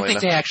nudity. I don't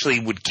think they actually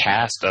would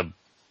cast a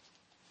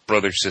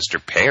brother-sister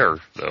pair,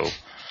 though.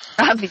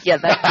 Yeah,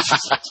 that's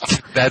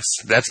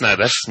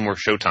more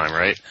Showtime,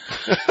 right?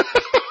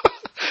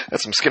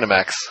 That's some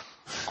Skinamax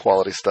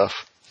quality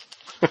stuff.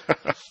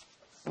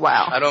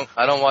 Wow. I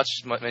don't watch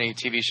many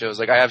TV shows.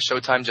 Like, I have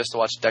Showtime just to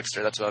watch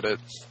Dexter. That's about it.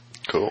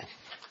 Cool.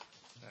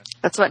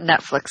 That's what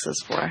Netflix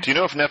is for. Do you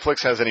know if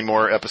Netflix has any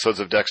more episodes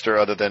of Dexter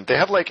other than they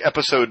have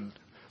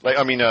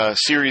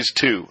series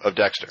 2 of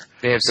Dexter?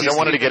 Because I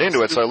wanted to get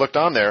into it, so I looked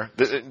on there.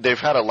 They've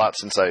had a lot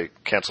since I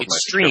canceled my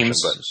subscription.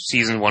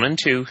 Season 1 and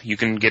 2, you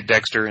can get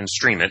Dexter and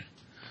stream it.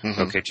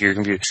 Mm-hmm. Okay, to your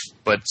computer.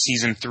 But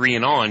season 3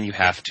 and on, you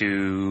have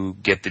to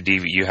get the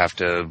DVD. You have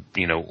to,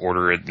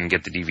 order it and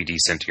get the DVD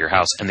sent to your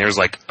house. And there's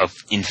like a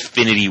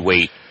infinity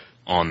wait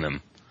on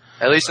them.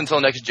 At least until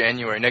next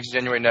January. Next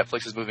January,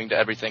 Netflix is moving to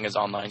everything as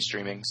online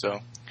streaming. So,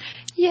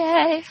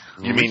 yay!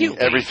 You mean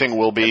everything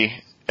will be?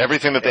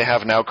 Everything that they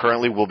have now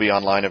currently will be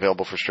online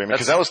available for streaming?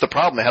 Because that was the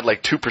problem. They had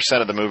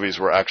 2% of the movies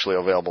were actually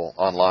available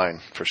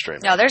online for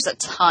streaming. No, there's a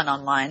ton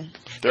online.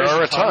 There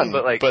are a ton,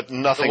 but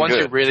nothing good. The ones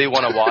you really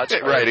want to watch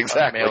right,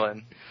 exactly. Mail in.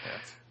 Yeah.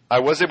 I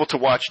was able to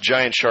watch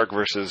Giant Shark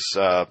versus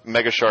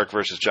Mega Shark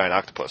versus Giant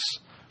Octopus.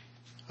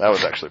 That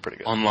was actually pretty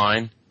good.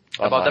 Online?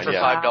 I bought that for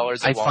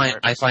 $5 at Walmart.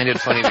 I find it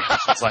funny because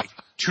it's like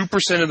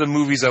 2% of the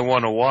movies I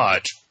want to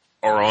watch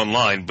are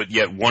online, but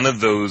yet one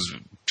of those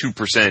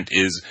 2%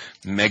 is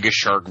Mega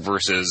Shark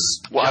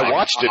versus. Well, I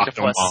watched it.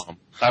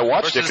 I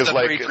watched it because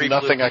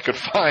nothing blue. I could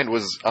find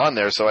was on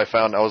there, so I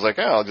was like,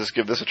 I'll just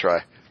give this a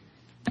try.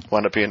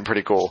 Wound up being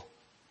pretty cool.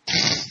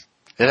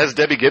 It has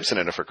Debbie Gibson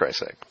in it, for Christ's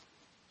sake.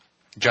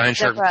 Giant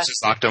Shark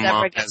versus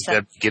Octomom has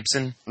Debbie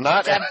Gibson.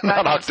 Not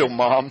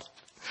Octomom.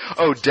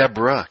 Oh,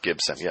 Deborah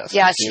Gibson. Yes.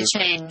 Yeah, she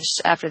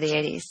changed after the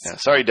 80s. Yeah,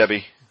 sorry,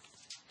 Debbie.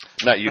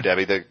 Not you,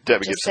 Debbie. Debbie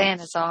Just Gibson. saying,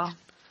 it's all.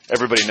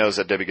 Everybody knows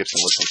that Deborah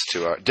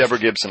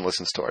Gibson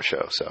listens to our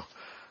show, so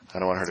I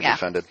don't want her to be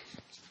offended.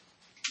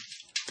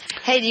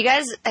 Hey,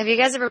 have you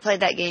guys ever played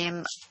that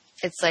game?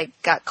 It's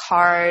got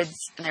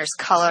cards and there's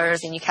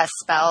colors and you cast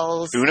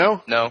spells.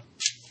 Uno? No.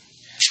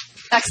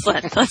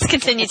 Excellent. Let's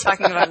continue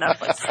talking about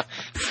Netflix.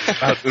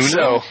 About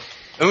Uno?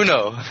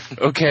 Uno.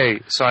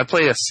 Okay, so I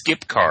play a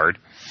skip card.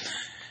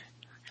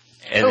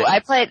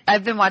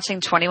 I've been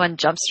watching 21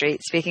 Jump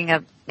Street, speaking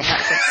of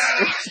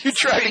Netflix. You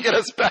tried to get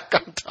us back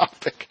on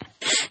topic.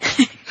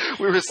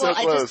 We were so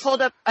close.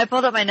 I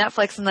pulled up my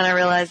Netflix and then I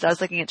realized I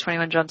was looking at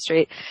 21 Jump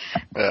Street.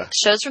 Yeah.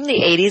 Shows from the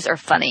 80s are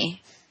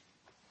funny.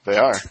 They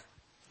are.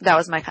 That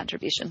was my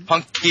contribution.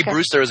 Punky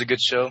Brewster is a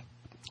good show.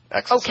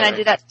 Access, Oh, can I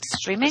do that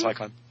streaming? That's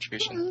my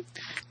contribution.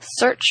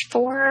 Search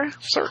for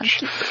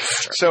Search.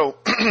 So,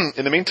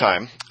 in the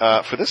meantime,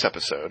 for this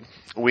episode,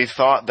 we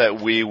thought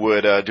that we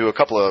would do a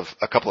couple of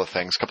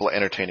things, a couple of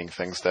entertaining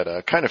things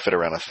that kind of fit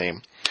around a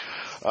theme.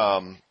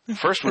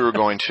 First, we were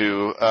going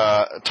to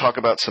talk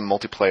about some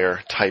multiplayer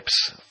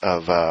types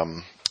of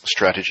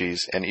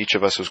strategies, and each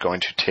of us was going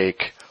to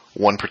take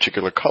one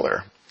particular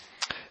color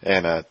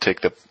and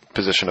take the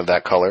position of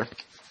that color.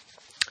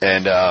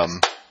 And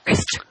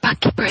Mr.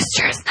 Bucky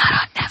Brewster is not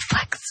on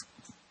Netflix.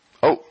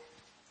 oh,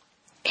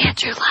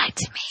 Andrew lied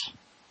to me.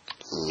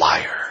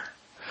 liar!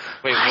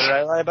 Wait, what did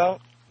I lie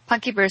about?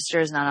 Punky Brewster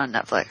is not on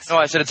Netflix. No,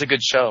 I said it's a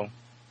good show.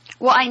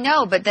 Well, I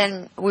know, but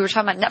then we were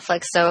talking about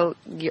Netflix, so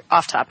you're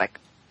off topic.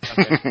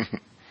 Okay.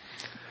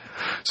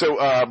 So,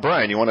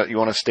 Brian, you want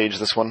to stage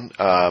this one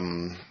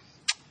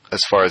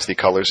as far as the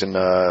colors in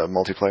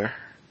multiplayer?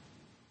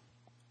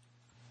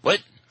 What?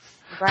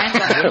 Brian's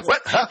on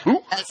What? Huh?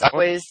 Who? as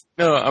always.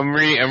 No, I'm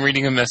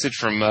reading a message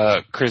from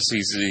Chris.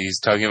 He's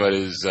talking about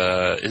his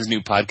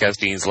new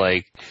podcasting. He's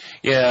like,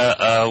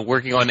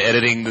 working on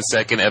editing the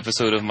second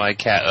episode of my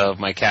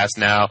cast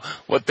now.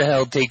 What the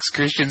hell takes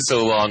Christian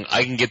so long?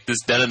 I can get this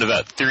done in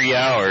about 3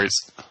 hours.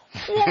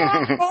 He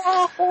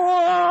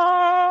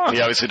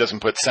obviously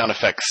doesn't put sound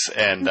effects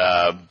and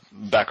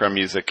background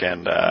music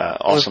and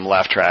awesome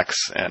laugh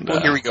tracks. And Well,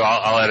 here we go.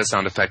 I'll add a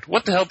sound effect.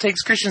 What the hell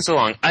takes Christian so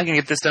long? I can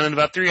get this done in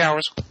about 3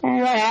 hours.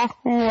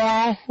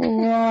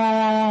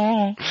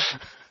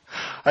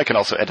 I can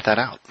also edit that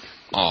out.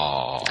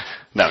 Aww.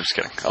 No, I'm just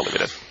kidding. I'll leave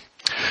it in.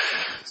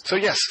 So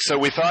yes, so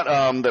we thought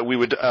that we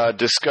would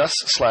discuss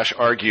 /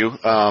 argue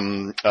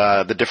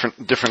the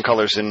different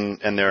colors and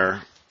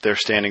their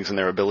standings and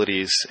their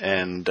abilities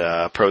and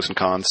pros and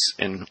cons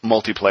in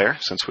multiplayer,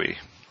 since we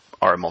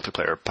are a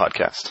multiplayer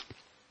podcast.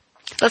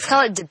 Let's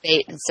call it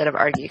debate instead of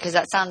argue, because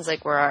that sounds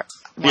like we're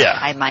more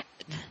high-minded.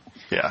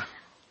 Yeah.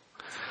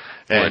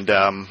 And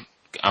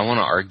I want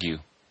to argue.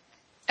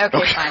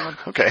 Okay, fine. We'll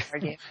okay.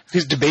 argue.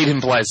 Because debate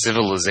implies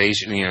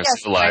civilization,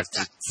 civilized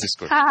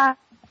discourse.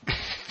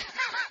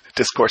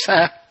 Discourse,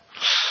 huh?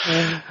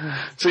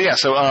 So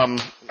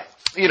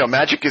yeah,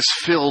 Magic is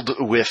filled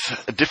with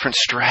different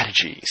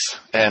strategies,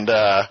 and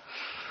a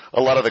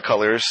lot of the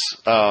colors,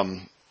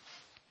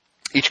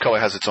 each color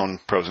has its own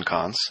pros and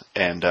cons,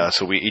 and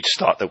so we each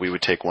thought that we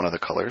would take one of the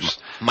colors.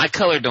 My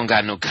color don't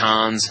got no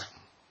cons.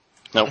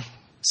 Nope.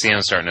 See,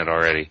 I'm starting it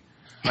already.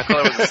 My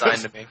color was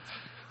assigned to me.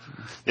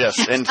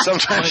 Yes, and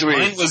sometimes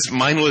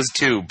mine was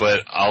too,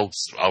 but I'll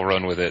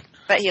run with it.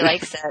 But he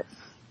likes it.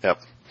 Yep.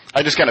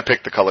 I just kind of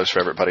picked the colors for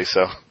everybody,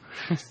 so.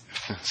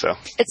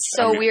 It's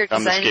so weird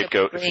I'm because the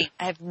scapegoat.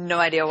 I have no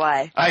idea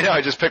why. I know,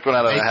 I just picked one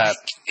out of the hat.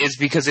 It's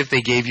because if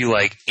they gave you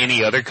like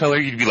any other color,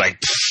 you'd be like,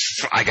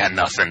 I got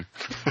nothing.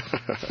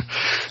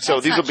 So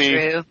That's these will not be.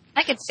 true.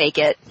 I can fake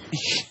it.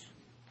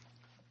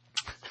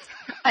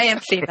 I am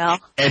female.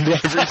 And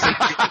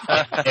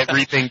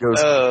everything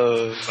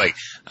goes. It's like,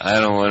 I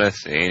don't want to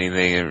say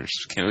anything.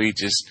 Can we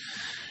just?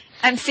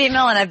 I'm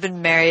female and I've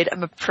been married.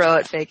 I'm a pro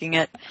at faking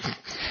it.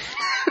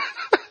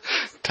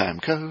 Time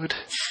code.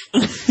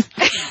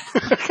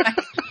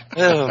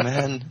 Oh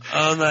man,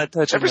 I'm not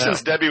touching Ever that.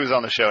 since Debbie was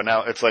on the show,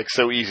 now it's like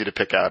so easy to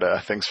pick out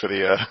things for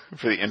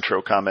the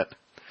intro comment.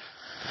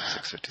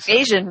 657.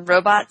 Asian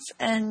robots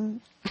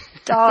and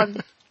dog.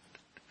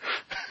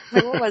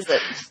 Wait, what was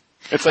it?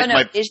 It's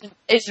like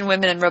Asian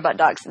women and robot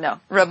dogs. No,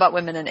 robot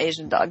women and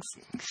Asian dogs.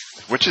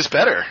 which is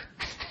better?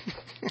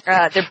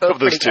 They're both Of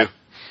those pretty two,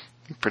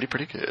 good.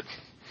 pretty good.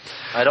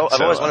 I've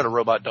So, always wanted a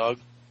robot dog.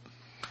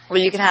 Well,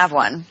 you can have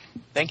one.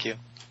 Thank you.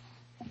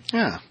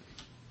 Yeah,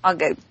 I'll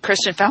go.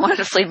 Christian found one at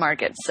a flea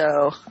market,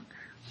 so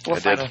we'll I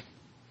find did.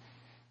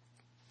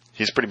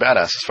 He's pretty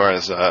badass as far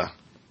as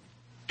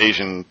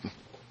Asian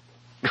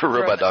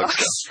robot dogs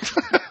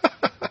go.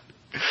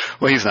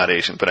 Well, he's not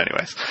Asian, but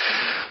anyways.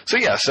 So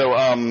yeah,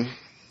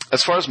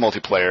 as far as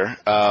multiplayer,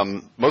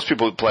 most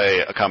people play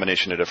a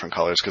combination of different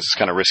colors because it's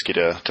kind of risky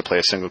to play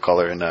a single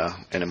color in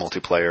a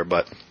multiplayer.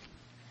 But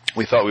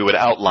we thought we would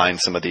outline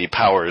some of the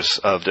powers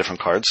of different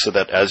cards so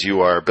that as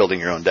you are building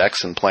your own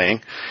decks and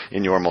playing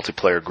in your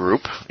multiplayer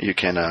group, you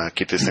can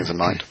keep these things in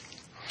mind.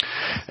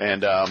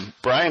 And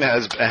Brian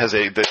has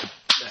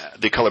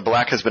the color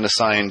black has been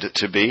assigned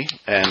to B,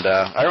 and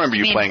I remember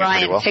you playing Brian it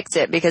pretty well. picked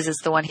it because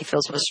it's the one he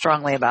feels most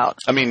strongly about.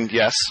 I mean,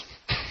 yes.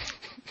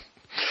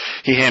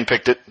 He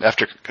handpicked it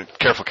after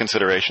careful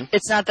consideration.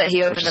 It's not that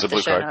he opened is up a the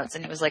blue show card. notes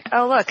and he was like,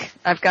 "Oh look,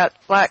 I've got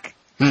black."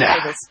 Nah.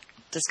 For this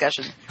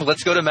discussion.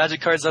 Let's go to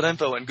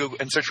magiccards.info and Google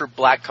and search for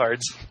black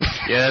cards.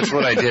 Yeah, that's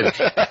what I did.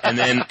 And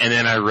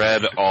then I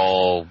read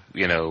all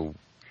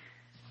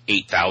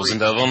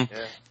 8,000 of them,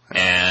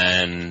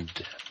 and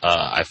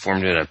I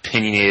formed an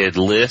opinionated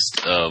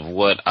list of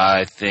what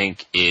I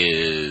think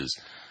is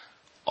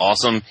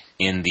awesome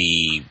in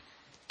the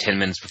 10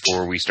 minutes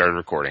before we started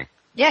recording.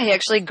 Yeah, he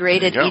actually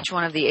graded There you go. each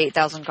one of the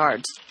 8,000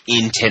 cards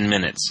In 10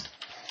 minutes.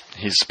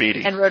 He's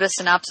speedy. and wrote a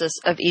synopsis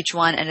of each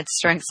one and its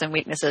strengths and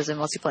weaknesses in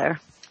multiplayer.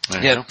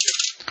 There you Yeah. go.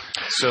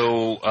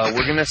 So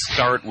we're going to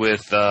start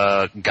with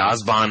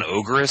Gazban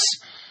Ogress.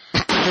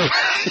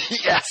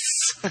 Yes.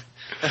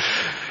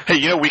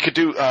 Hey, we could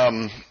do.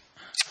 I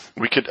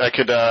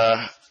could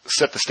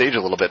set the stage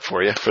a little bit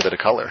for you for the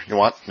color. You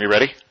want? You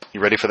ready?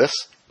 You ready for this?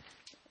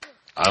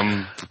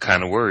 I'm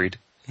kind of worried.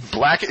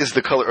 Black is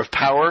the color of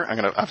power. I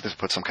have to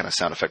put some kind of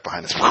sound effect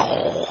behind this.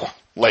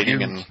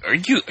 Lightning and. Are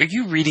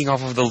you reading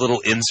off of the little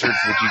inserts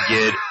that you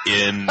get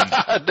in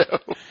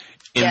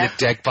No. the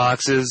deck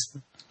boxes?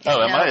 Oh,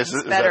 am I? It's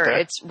Is better. that there?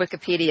 It's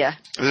Wikipedia.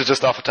 This is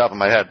just off the top of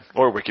my head,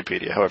 or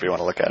Wikipedia, however you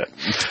want to look at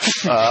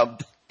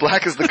it.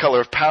 Black is the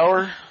color of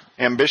power,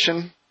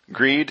 ambition,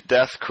 greed,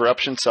 death,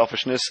 corruption,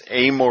 selfishness,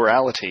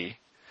 amorality.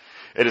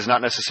 It is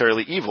not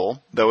necessarily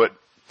evil, though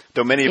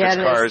many of its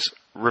cards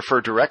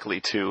refer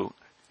directly to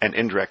and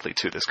indirectly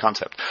to this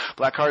concept.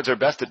 Black cards are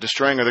best at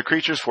destroying other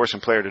creatures, forcing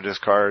player to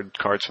discard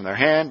cards from their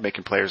hand,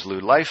 making players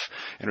lose life,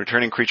 and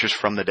returning creatures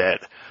from the dead.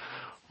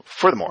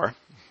 Furthermore,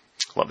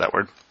 love that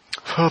word.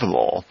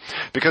 Furthermore,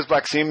 because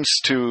black seeks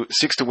to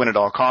win at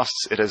all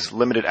costs, it has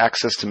limited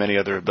access to many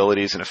other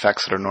abilities and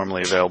effects that are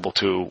normally available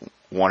to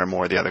one or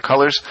more of the other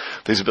colors.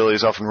 These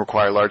abilities often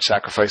require large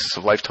sacrifices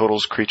of life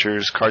totals,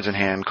 creatures, cards in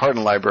hand, card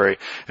in library,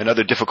 and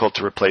other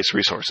difficult-to-replace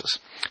resources.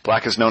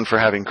 Black is known for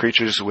having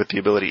creatures with the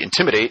ability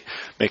Intimidate,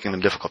 making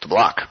them difficult to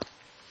block.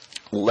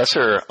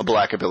 Lesser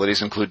black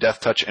abilities include Death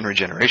Touch and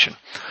Regeneration.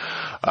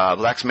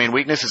 Black's main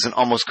weakness is an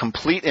almost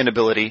complete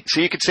inability.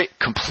 See, you could say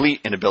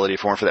complete inability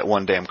if it weren't for that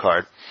one damn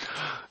card.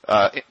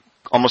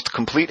 Almost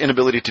complete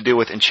inability to deal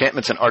with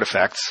enchantments and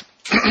artifacts.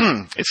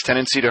 Its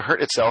tendency to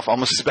hurt itself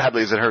almost as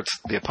badly as it hurts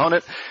the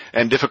opponent,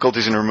 and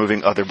difficulties in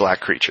removing other black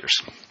creatures.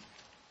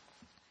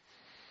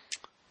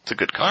 It's a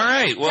good card. All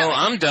right, well,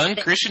 I'm done.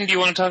 Christian, do you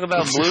want to talk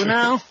about blue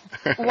now?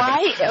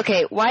 Why?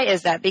 Okay, why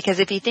is that? Because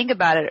if you think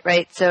about it,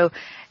 right, so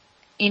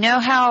you know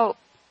how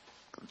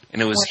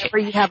And it was whenever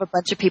you have a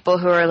bunch of people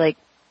who are like...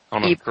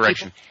 Hold on,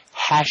 correction.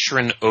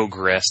 Hashran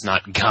Ogress,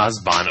 not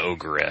Gazban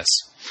Ogress.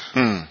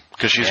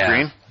 Because she's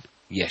green?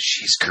 Yes,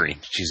 she's green.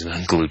 She's an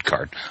unglued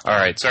card. All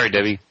right, sorry,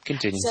 Debbie.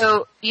 Continue.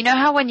 So, you know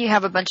how when you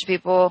have a bunch of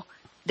people,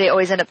 they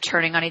always end up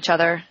turning on each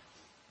other,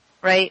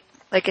 right?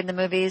 Like in the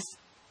movies?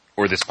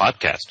 Or this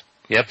podcast.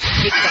 Yep.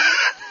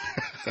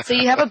 So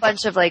you have a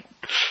bunch of like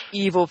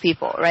evil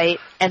people, right?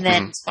 And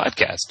then...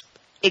 Podcast.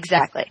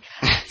 Exactly.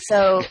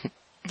 So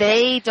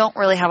they don't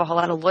really have a whole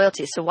lot of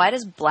loyalty. So why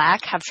does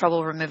black have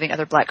trouble removing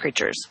other black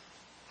creatures?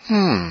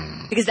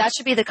 Because that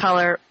should be the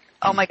color...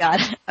 Oh my god,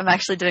 I'm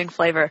actually doing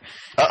flavor.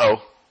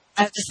 Uh-oh.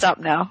 I have to stop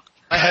now.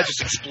 My head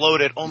just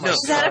exploded. Oh my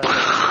god.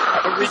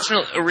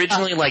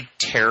 Originally, like,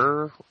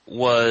 terror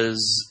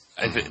was...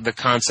 the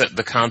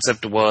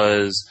concept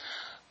was...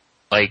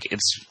 Like,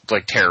 it's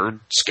like terror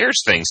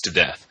scares things to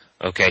death,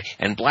 okay?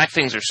 And black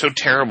things are so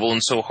terrible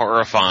and so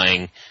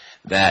horrifying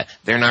that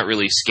they're not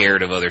really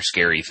scared of other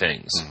scary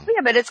things.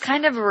 Yeah, but it's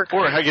kind of a Or how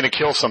are you going to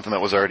kill something that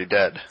was already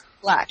dead?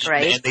 black,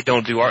 right? And they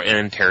don't do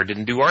and terror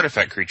didn't do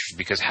artifact creatures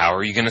because how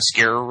are you going to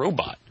scare a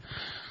robot?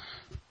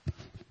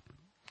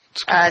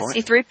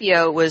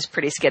 C-3PO was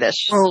pretty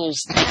skittish.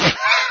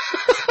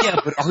 Yeah,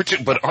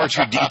 but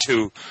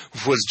R2-D2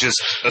 was just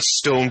a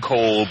stone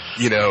cold,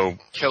 Killer. You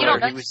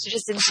don't know, you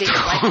just didn't see it.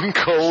 Stone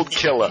cold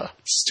killer.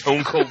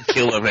 Stone cold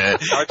killer, man.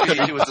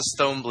 R2-D2 was a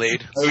stone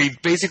blade. I mean,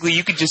 basically,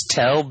 you could just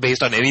tell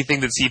based on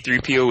anything that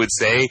C-3PO would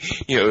say,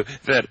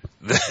 that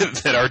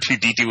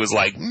R2-D2 was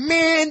like,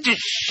 man,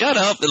 just shut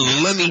up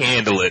and let me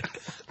handle it.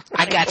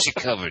 I got you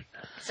covered.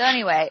 So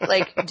anyway,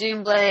 like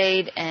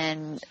Doomblade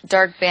and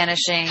Dark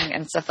Banishing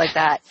and stuff like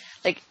that,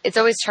 like it's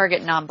always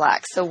target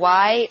non-black. So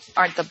why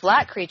aren't the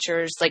black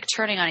creatures like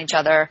turning on each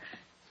other?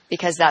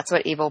 Because that's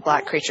what evil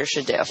black creatures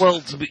should do.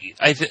 Well,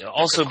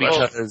 also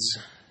because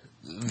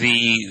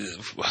the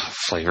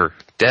flavor,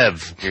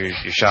 Dev, you're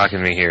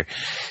shocking me here.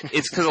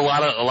 It's because a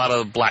lot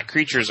of black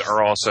creatures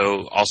are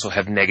also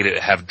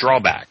have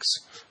drawbacks.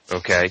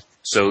 Okay,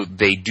 so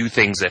they do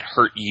things that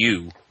hurt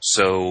you.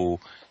 So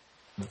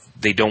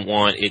they don't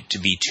want it to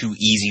be too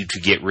easy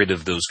to get rid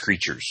of those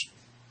creatures.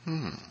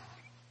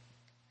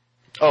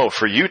 Oh,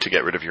 for you to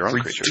get rid of your own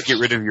creatures. To get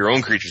rid of your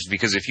own creatures,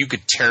 because if you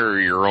could terror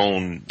your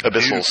own...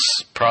 Abyssal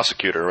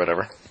prosecutor or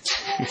whatever.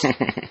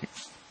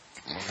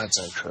 That's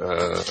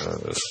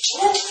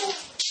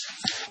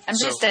I'm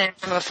just saying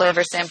from a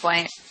flavor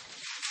standpoint.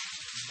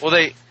 Well,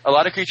 a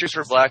lot of creatures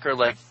for black are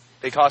like,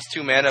 they cost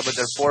 2 mana, but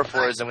they're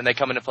 4/4s, and when they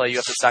come into play, you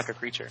have to sack a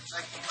creature.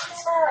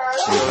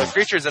 So the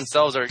creatures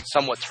themselves are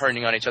somewhat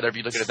turning on each other if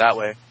you look at it that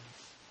way.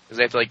 Because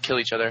they have to, like, kill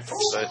each other.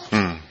 But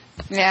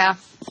Yeah.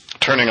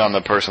 Turning on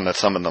the person that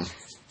summoned them.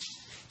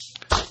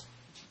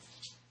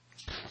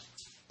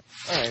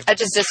 Alright. I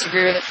just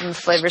disagree with it from a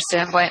flavor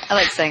standpoint. I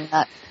like saying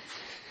that.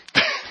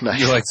 Nice.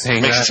 You like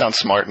saying Makes that? it sound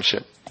smart and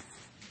shit.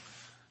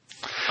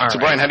 All So, right.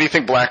 Brian, how do you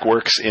think black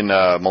works in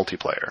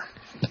multiplayer?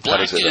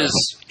 Black is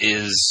it?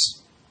 is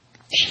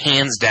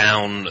hands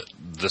down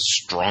the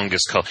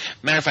strongest color.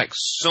 Matter of fact,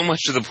 so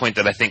much to the point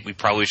that I think we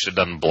probably should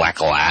have done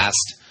black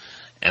last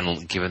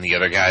and given the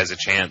other guys a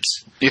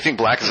chance. Do you think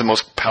black is the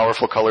most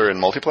powerful color in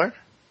multiplayer?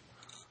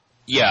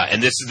 Yeah,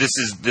 and this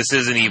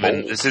isn't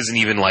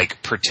even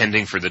like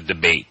pretending for the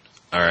debate.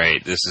 All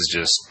right, this is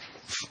just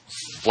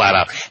flat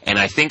out. And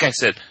I think I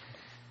said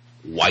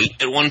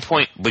white at one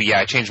point, but yeah,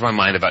 I changed my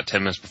mind about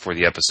 10 minutes before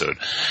the episode.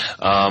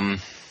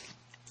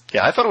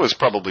 Yeah, I thought it was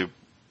probably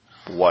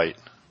white.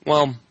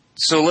 Well,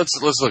 so let's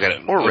look at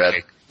it. Or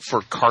red.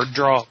 For card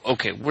draw,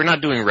 okay, we're not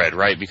doing red,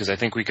 right? Because I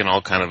think we can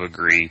all kind of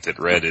agree that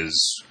red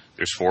is,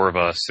 there's 4 of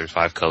us, there's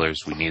 5 colors,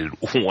 we needed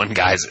one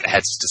guy that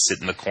has to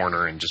sit in the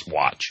corner and just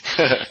watch.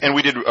 And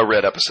we did a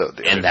red episode.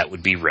 And that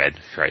would be red,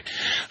 right?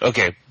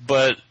 Okay,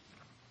 but,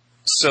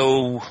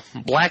 so,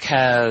 black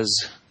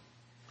has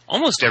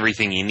almost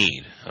everything you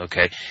need,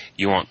 okay?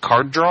 You want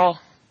card draw?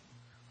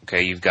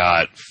 Okay, you've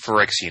got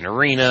Phyrexian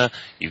Arena,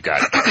 you've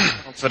got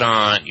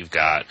Confidant, you've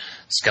got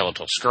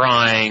Skeletal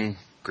Scrying,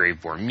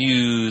 Graveborn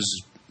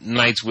Muse,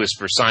 Knight's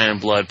Whisper, Sign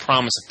and Blood,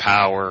 Promise of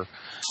Power.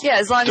 Yeah,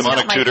 as long as Demonic you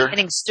don't mind Tutor.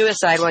 committing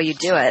suicide while you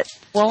do it.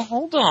 Well,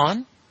 hold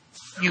on.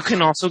 You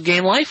can also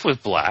gain life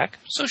with black.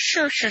 So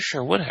sure,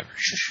 whatever.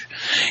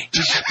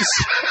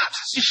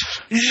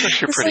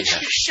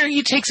 Sure,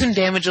 you take some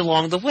damage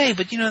along the way,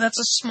 but that's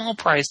a small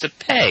price to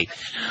pay.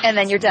 And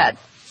then you're dead.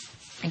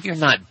 You're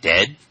not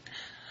dead.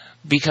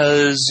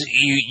 Because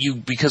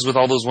because with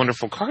all those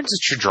wonderful cards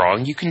that you're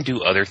drawing, you can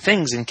do other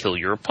things and kill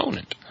your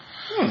opponent.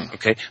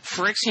 Okay,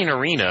 Phyrexian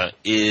Arena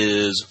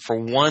is for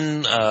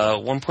one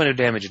point of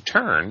damage a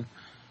turn.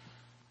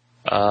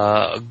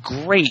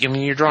 Great. I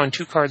mean, you're drawing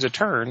 2 cards a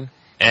turn,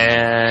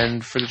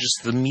 and for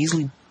just the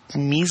measly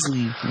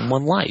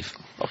 1 life.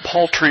 A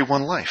paltry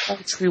 1 life.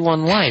 Paltry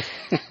 1 life.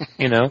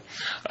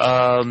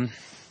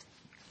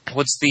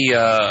 What's the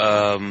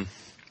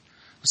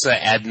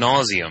ad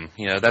nauseum?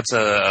 That's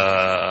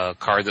a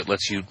card that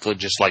lets you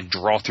just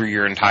draw through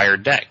your entire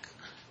deck.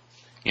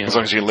 As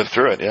long as you can live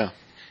through it, yeah.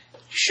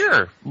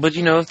 Sure, but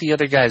if the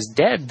other guy's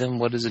dead, then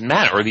what does it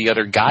matter? Or the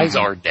other guys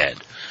are dead.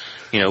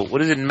 What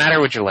does it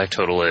matter what your life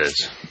total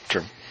is?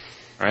 True.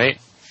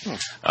 Right?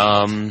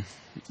 So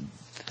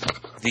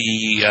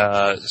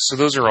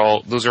those are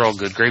all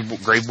good.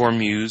 Graveborn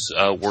Muse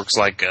works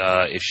like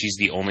if she's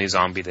the only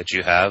zombie that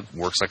you have,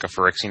 works like a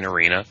Phyrexian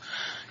Arena.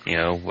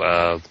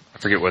 I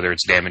forget whether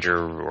it's damage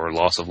or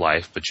loss of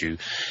life, but you're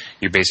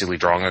basically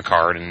drawing a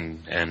card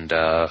and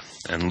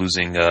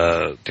losing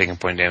taking a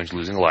point of damage,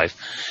 losing a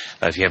life.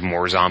 If you have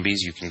more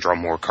zombies, you can draw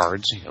more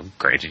cards.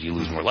 Granted, you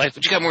lose more life,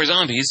 but you got more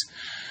zombies,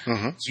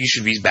 so you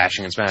should be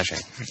bashing and smashing.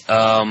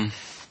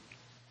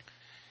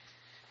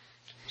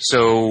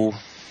 So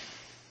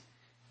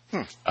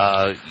you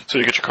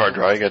get your card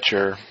draw, you get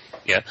your...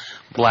 Yeah.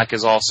 Black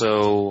is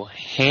also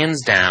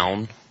hands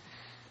down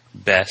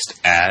best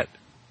at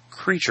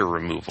creature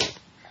removal.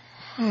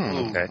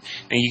 Okay. And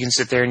you can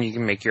sit there and you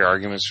can make your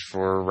arguments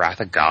for Wrath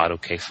of God.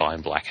 Okay,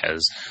 fine. Black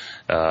has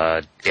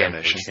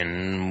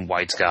Damnation.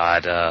 White's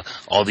got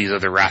all these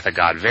other Wrath of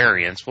God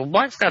variants. Well,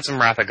 Black's got some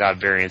Wrath of God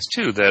variants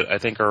too that I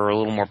think are a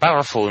little more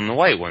powerful than the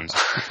white ones.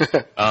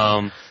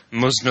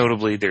 Most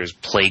notably, there's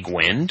Plague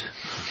Wind.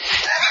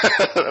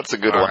 That's a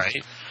good one.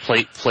 Right.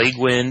 Plague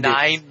Wind.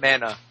 9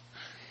 mana.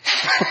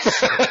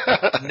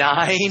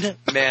 9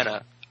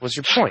 mana. What's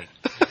your point?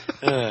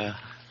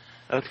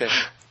 Okay.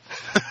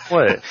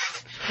 What?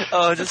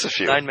 Oh, just a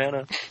few. 9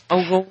 mana.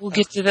 Oh, well, we'll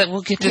get to that.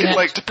 You'd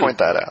like to point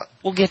that out.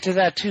 We'll get to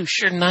that too.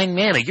 Sure, 9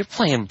 mana. You're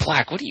playing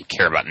black. What do you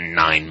care about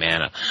 9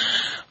 mana?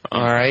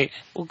 All right,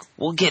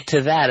 we'll get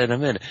to that in a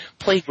minute.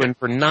 Plague Wind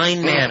for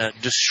 9 mana.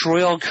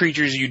 Destroy all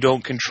creatures you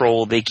don't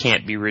control. They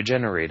can't be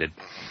regenerated.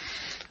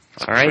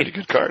 All right, pretty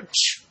good card.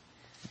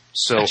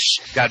 So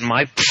I've got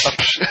my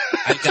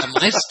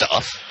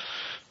stuff.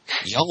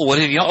 Y'all, what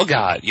have y'all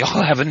got?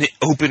 Y'all have an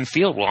open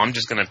field. Well, I'm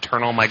just going to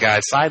turn all my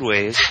guys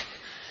sideways,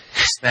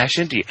 smash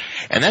into you,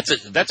 and that's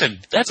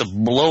a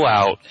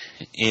blowout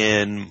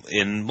in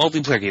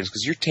multiplayer games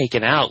because you're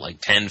taking out like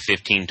 10,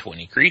 15,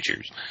 20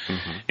 creatures,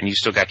 and you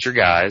still got your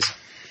guys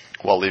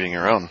while leaving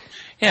your own.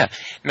 Yeah.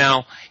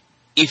 Now,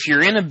 if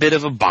you're in a bit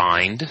of a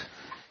bind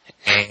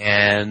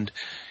and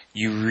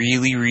you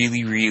really,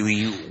 really,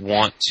 really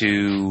want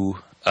to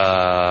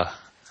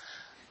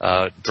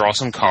draw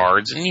some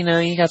cards, and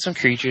you got some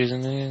creatures,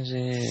 and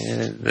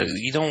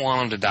you don't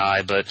want them to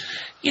die, but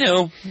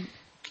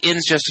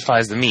ends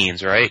justifies the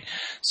means, right?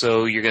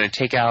 So you're going to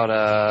take out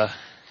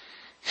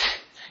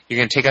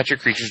your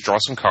creatures, draw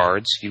some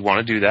cards. You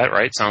want to do that,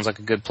 right? Sounds like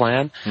a good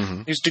plan.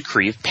 There's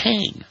Decree of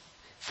Pain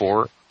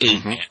for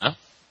 8 mana,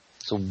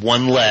 so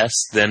 1 less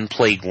than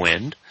Plague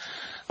Wind.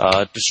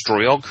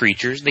 Destroy all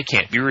creatures; they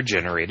can't be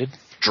regenerated.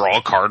 Draw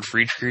a card for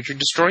each creature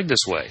destroyed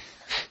this way.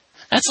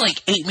 That's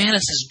like 8 mana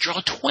says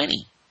draw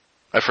 20.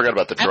 I forgot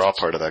about the draw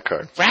part of that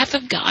card. Wrath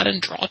of God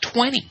and draw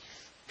 20.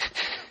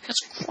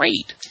 That's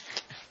great.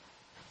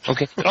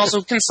 Okay. It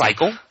also can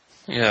cycle,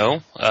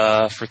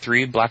 for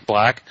 3,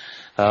 black.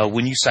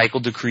 When you cycle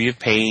Decree of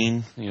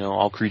Pain,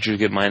 all creatures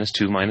get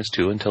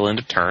 -2 until end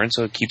of turn,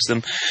 so it keeps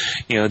them,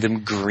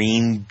 them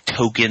green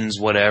tokens,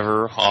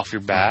 whatever, off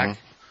your back.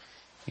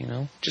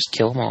 Just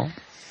kill them all.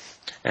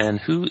 And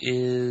who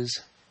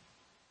is...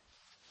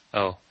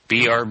 Oh,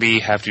 BRB,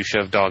 have to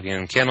shove dog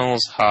in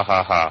kennels, ha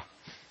ha ha.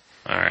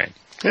 Alright.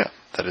 Yeah,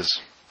 that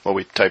is what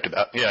we typed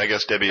about. Yeah, I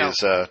guess Debbie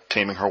is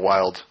taming her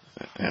wild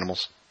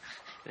animals.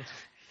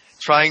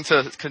 trying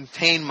to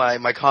contain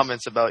my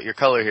comments about your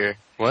color here.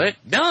 What?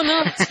 No.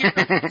 No,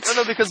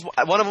 because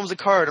one of them's a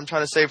card I'm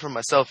trying to save for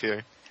myself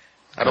here.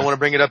 I don't want to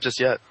bring it up just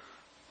yet.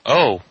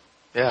 Oh.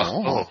 Yeah.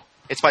 Oh.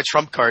 It's my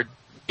trump card.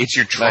 It's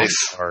your trump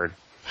card.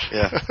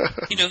 Yeah.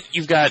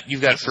 You've got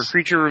for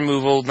creature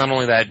removal, not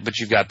only that, but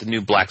you've got the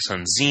new Black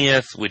Sun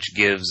Zenith, which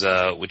gives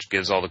all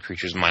the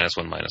creatures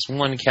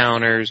 -1/-1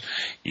 counters.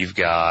 You've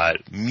got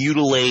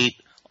Mutilate.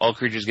 All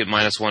creatures get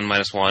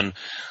 -1/-1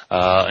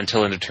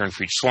 until end of turn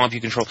for each swamp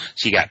you control.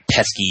 So you got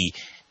pesky,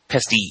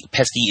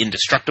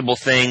 indestructible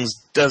things.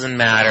 Doesn't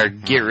matter.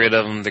 Get rid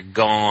of them. They're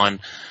gone.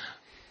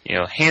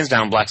 Hands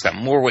down, Black's got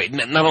more weight.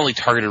 Not only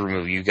targeted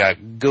removal, you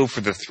got Go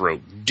for the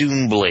Throat,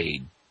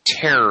 Doomblade,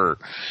 Terror,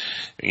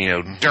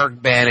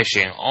 Dark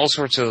Banishing, all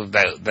sorts of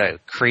that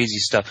crazy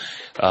stuff.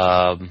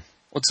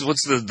 What's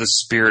the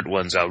spirit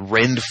ones?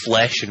 Rend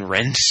Flesh and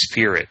Rend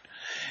Spirit.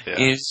 Yeah.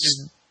 It's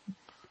just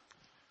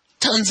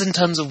tons and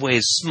tons of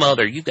ways.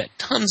 Smother. You've got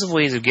tons of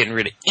ways of getting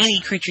rid of any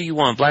creature you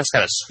want. Black's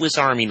got a Swiss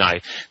Army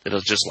knife that'll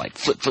just like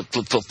flip,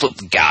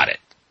 got it.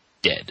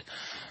 Dead.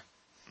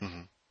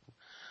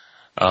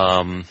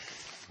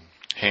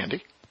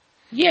 Handy.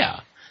 Yeah.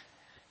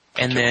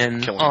 And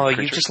then, you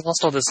creatures. just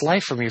lost all this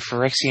life from your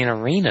Phyrexian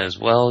arenas.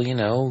 Well, you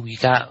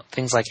got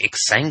things like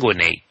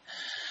Exsanguinate,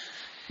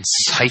 and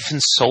Siphon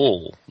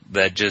Soul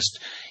that just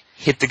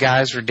hit the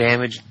guys for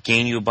damage,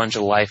 gain you a bunch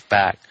of life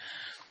back.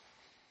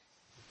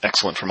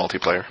 Excellent for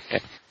multiplayer. Yeah.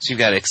 So you've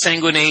got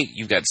Exsanguinate,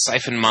 you've got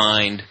Siphon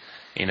Mind.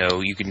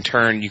 You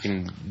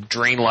can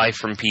drain life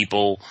from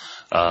people.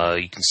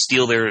 You can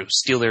steal their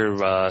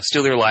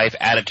life,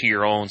 add it to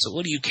your own. So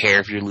what do you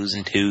care if you're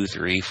losing 2,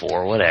 3,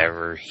 4,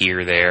 whatever,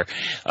 here, there.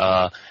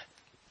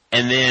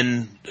 And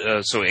then,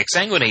 so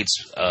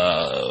Exsanguinate's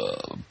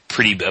a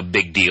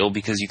big deal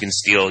because you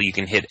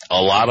can hit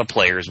a lot of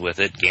players with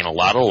it, gain a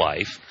lot of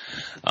life.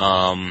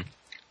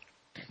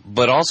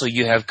 But also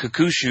you have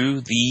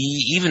Kakushu, the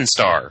Evening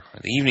Star.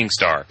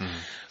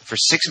 For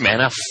 6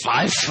 mana,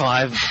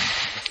 5/5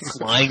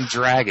 flying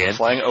dragon.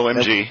 Flying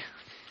OMG.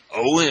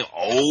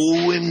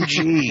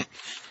 OMG.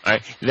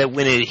 Alright, that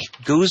when it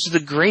goes to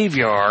the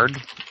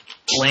graveyard,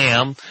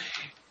 blam,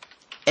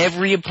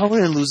 every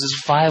opponent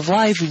loses 5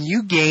 life and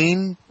you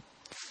gain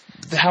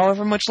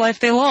however much life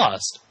they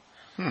lost.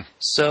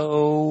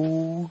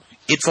 So,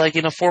 it's like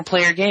in a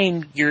 4-player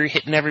game, you're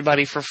hitting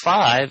everybody for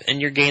 5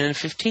 and you're gaining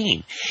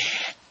 15.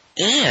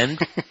 And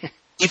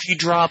if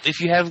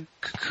you have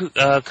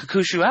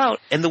Kakushu out,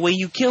 and the way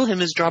you kill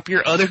him is drop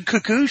your other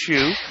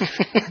Kakushu,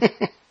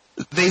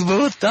 they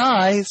both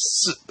die,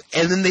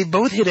 and then they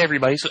both hit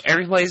everybody, so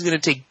everybody's going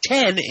to take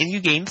 10, and you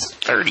gain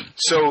 30.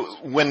 So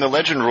when the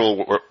legend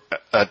rule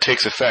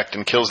takes effect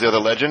and kills the other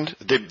legend,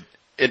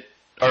 it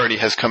already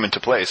has come into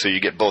play, so you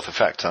get both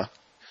effects, huh?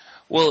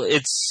 Well,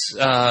 it's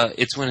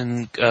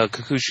when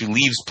Kakushu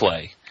leaves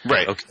play.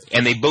 Right. Okay.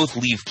 And they both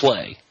leave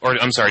play. Or,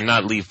 I'm sorry,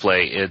 not leave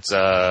play. It's,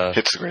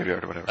 hits the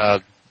graveyard or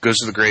whatever. Goes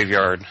to the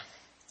graveyard.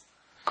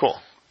 Cool.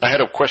 I had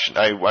a question.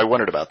 I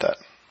wondered about that.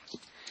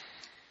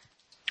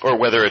 Or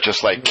whether it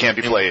just, can't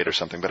be played or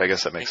something, but I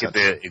guess that makes sense.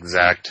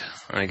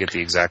 I get the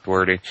exact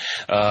wording.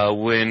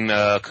 When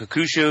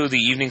Kakushu, the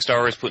Evening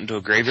Star, is put into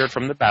a graveyard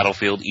from the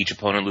battlefield, each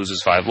opponent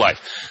loses 5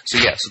 life. So,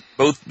 yes,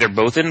 they're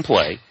both in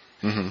play.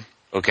 Mm-hmm.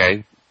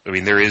 Okay?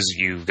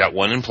 You've got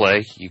one in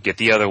play, you get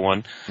the other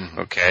one,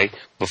 okay?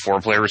 Before a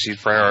player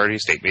receives priority,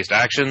 state-based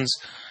actions.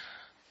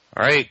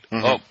 Alright,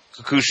 both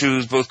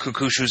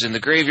Kakushus in the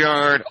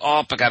graveyard.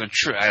 I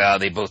got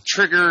they both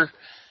trigger,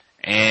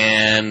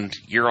 and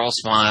you're all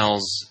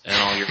smiles,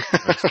 and all your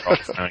friends are all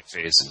frowning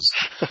faces.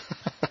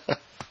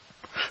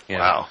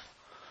 Wow.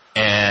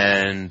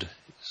 And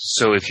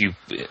so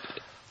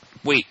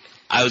wait,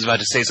 I was about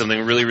to say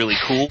something really, really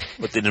cool,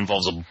 but it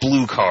involves a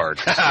blue card.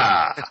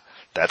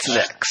 That's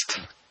next.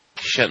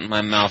 Shutting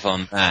my mouth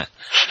on that.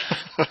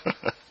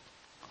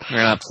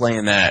 We're not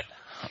playing that.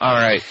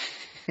 Alright.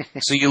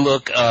 So you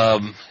look,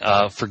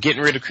 for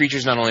getting rid of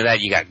creatures, not only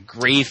that, you got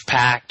Grave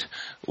Pact,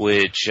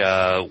 which,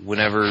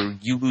 whenever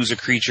you lose a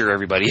creature,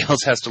 everybody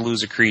else has to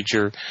lose a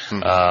creature.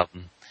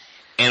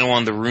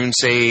 Anawan the Rune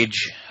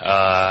Sage,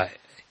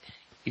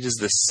 he does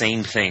the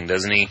same thing,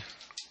 doesn't he?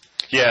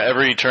 Yeah,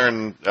 every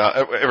turn,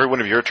 every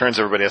one of your turns,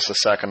 everybody has to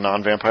sack a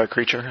non-vampire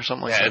creature or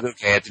something like that.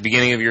 Okay. At the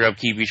beginning of your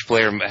upkeep, each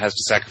player has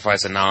to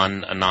sacrifice a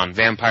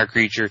non-vampire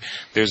creature.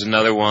 There's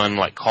another one,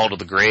 like Call to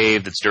the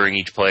Grave, that's during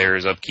each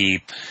player's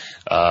upkeep.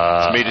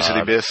 Mages of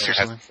the Abyss or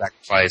something?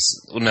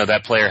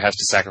 That player has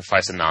to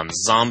sacrifice a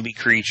non-zombie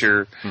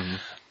creature.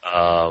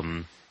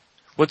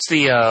 What's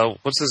the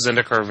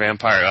Zendikar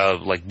vampire,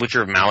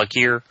 Butcher of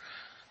Malakir,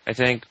 I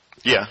think?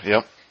 Yeah,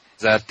 yep.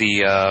 Is that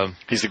the,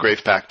 he's the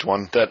Grave Pact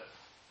one that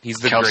he's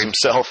the counts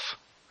himself.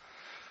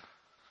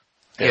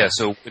 Yeah,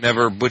 so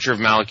whenever Butcher of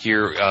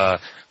Malakir,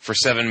 for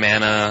 7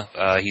 mana,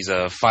 he's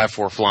a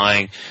 5/4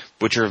 flying.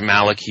 Butcher of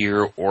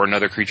Malakir or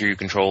another creature you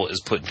control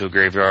is put into a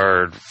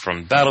graveyard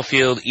from the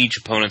battlefield. Each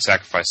opponent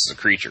sacrifices a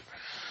creature.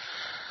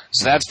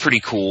 So that's pretty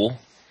cool.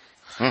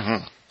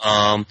 Now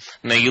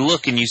you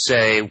look and you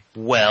say,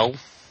 well,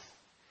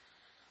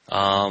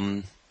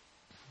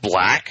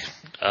 black.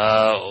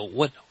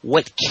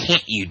 What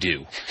can't you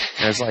do?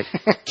 And I was like,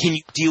 can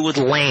you deal with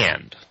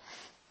land?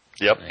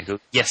 Yep. And I go,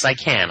 yes, I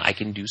can. I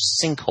can do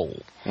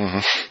sinkhole.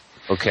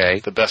 Mm-hmm. Okay.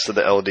 The best of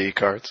the LD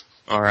cards.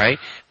 All right.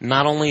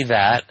 Not only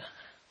that,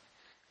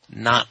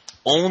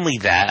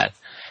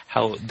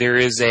 how there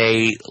is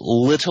a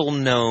little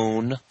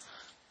known,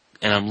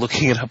 and I'm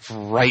looking it up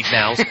right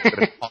now, so I'm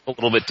going to talk a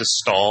little bit to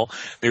stall.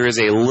 There is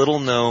a little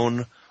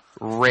known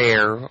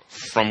rare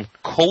from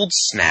Cold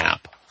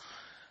Snap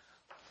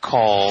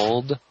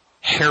called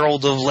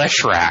Herald of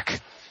Leshrac.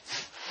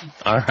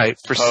 All right,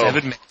 for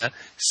 7 mana,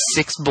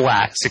 6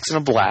 black, 6 and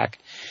a black.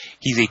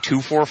 He's a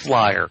 2/4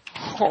 flyer.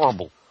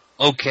 Horrible.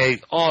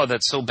 Okay. Oh,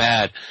 that's so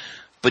bad.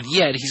 But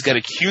yet, he's got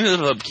a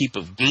cumulative upkeep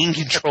of gain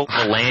control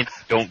of the land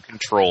you don't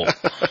control.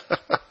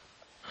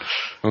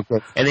 Okay.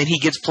 And then he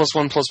gets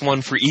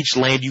 +1/+1 for each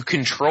land you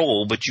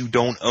control, but you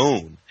don't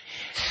own.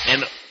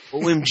 And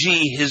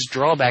OMG, his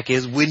drawback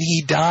is when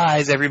he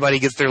dies, everybody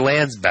gets their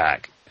lands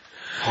back.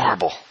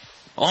 Horrible.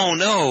 Oh,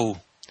 no.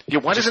 Yeah,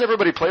 why doesn't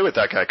everybody play with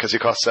that guy? Because he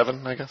costs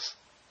 7, I guess?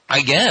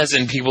 I guess,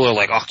 and people are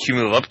like, oh,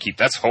 cumulative upkeep,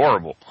 that's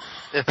horrible.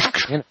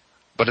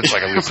 But it's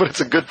like but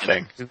it's a good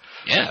thing.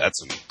 Yeah,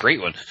 that's a great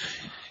one.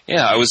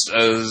 Yeah, I was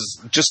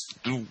just,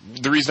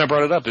 the reason I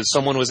brought it up is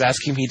someone was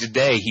asking me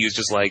today, he was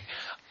just like,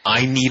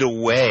 I need a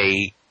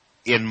way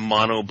in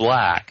mono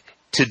black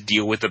to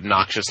deal with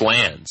obnoxious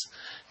lands.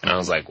 And I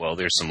was like, well,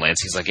 there's some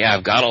lands. He's like, yeah,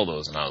 I've got all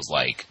those. And I was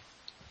like,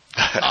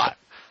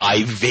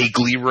 I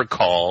vaguely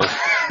recall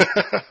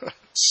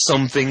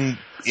something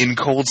in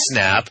Cold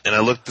Snap, and I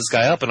looked this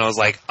guy up, and I was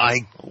like, I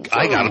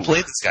gotta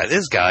play this guy.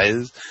 This guy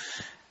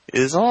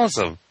is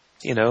awesome.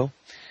 You know,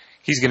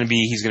 he's gonna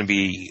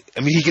be. I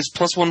mean, he gets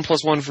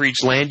 +1/+1 for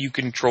each land you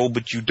control,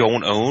 but you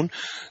don't own.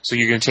 So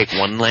you're gonna take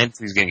one land,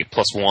 he's gonna get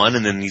 +1,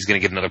 and then he's gonna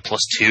get another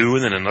 +2,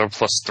 and then another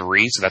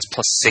 +3. So that's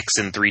 +6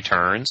 in 3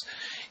 turns.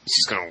 He's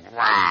just gonna.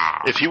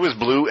 Rah. If he was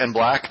blue and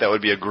black, that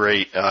would be a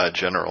great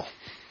general.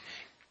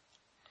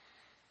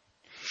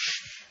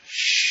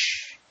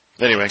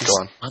 Anyway, go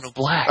on. Mono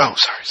black. Oh,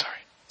 sorry.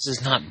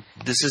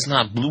 This is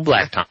not blue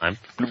black time.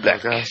 Blue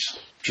black.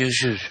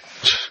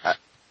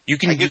 You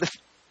can get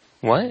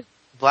what?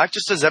 Black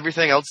just does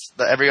everything else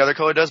that every other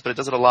color does, but it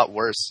does it a lot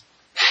worse.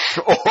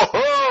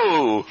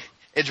 Oh!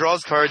 It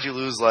draws cards, you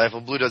lose life.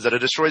 Well, blue does that. It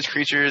destroys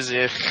creatures.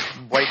 If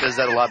white does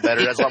that a lot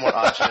better. It has a lot more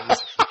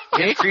options.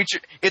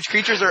 Its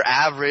creatures are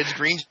average.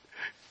 Green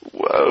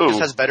just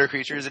has better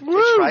creatures. It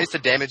tries to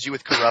damage you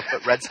with corrupt,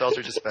 but red spells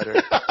are just better.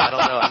 I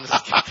don't know.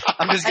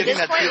 I'm just getting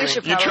that feeling.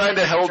 You're trying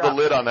to hold the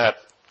lid on that.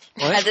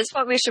 What? At this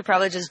point, we should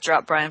probably just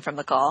drop Brian from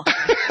the call.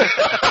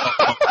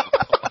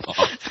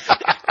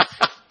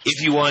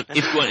 If you want, and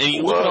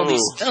you look at all these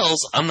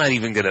spells, I'm not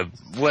even gonna.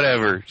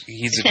 Whatever.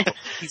 He's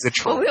a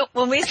troll.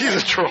 When we said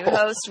new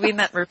host, we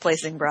meant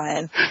replacing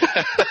Brian.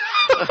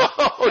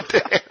 Oh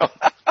damn!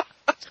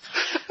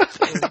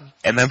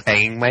 And I'm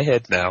hanging my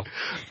head now.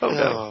 Oh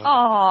no!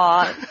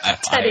 Aw,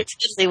 Teddy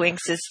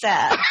Tiddlywinks is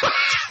sad.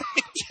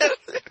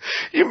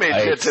 You made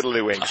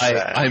Tiddlywinks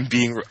sad.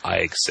 I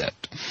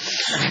accept.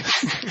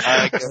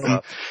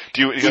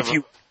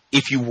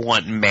 If you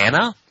want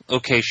mana.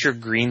 Okay, sure.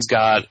 Green's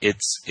got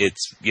it's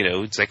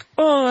like,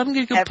 oh, I'm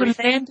gonna go put a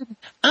land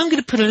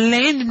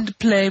into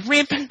play.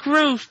 Rampant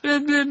growth. Blah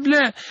blah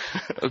blah.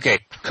 Okay,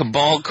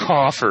 Cabal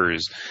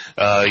Coffers.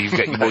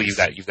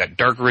 You've got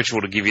Dark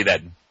Ritual to give you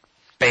that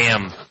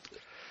bam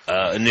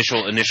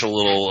initial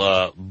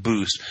little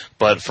boost.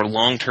 But for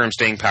long-term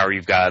staying power,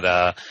 you've got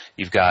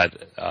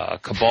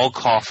Cabal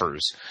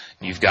Coffers.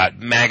 You've got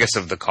Magus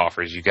of the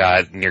Coffers. You've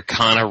got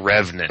Nirkana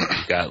Revenant.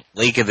 You've got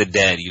Lake of the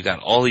Dead. You've got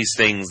all these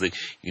things that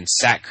you can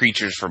sack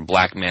creatures for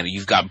black mana.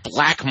 You've got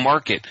Black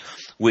Market,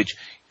 which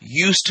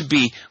used to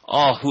be,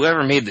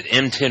 whoever made the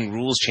M10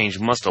 rules change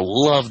must have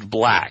loved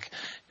black.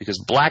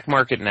 Because Black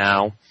Market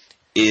now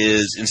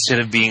is, instead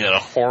of being a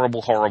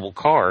horrible, horrible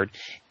card,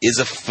 is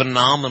a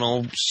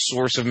phenomenal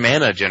source of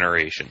mana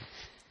generation.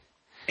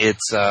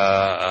 It's,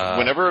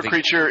 whenever a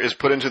creature is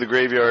put into the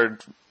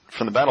graveyard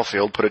from the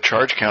battlefield, put a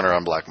charge counter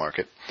on Black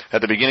Market.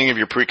 At the beginning of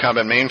your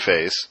pre-combat main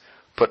phase,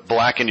 put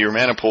black into your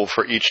mana pool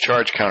for each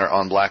charge counter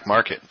on Black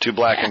Market. 2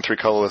 black and 3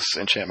 colorless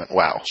enchantment.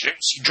 Wow. Sure.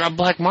 So you drop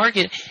Black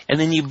Market, and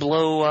then you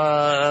blow,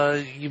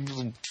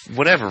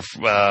 whatever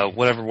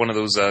one of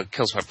those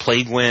kills,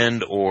 Plague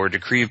Wind or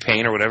Decree of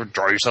Pain or whatever,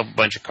 draw yourself a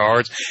bunch of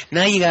cards.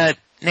 Now you got,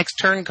 next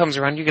turn comes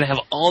around, you're going to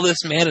have all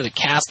this mana to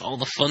cast all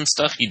the fun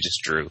stuff you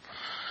just drew.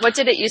 What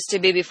did it used to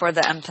be before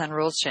the M10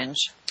 rules change?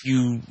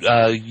 You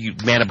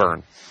mana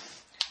burn.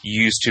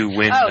 You used to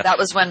win. Oh, that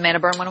was when mana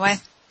burn went away?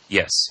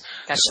 Yes.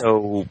 Gotcha.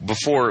 So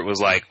before it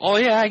was like, oh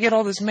yeah, I get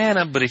all this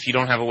mana, but if you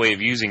don't have a way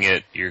of using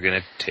it, you're going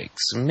to take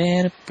some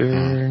mana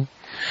burn.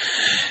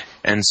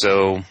 And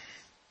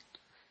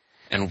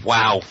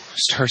wow,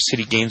 Star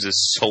City Games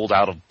is sold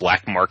out of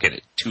Black Market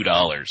at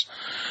 $2.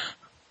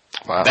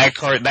 Wow. That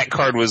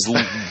card was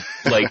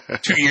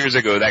like 2 years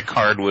ago. That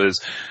card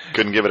was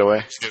couldn't give it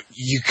away.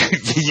 You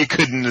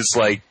couldn't just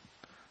like,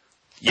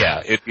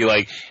 yeah, it'd be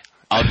like,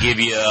 I'll give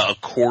you a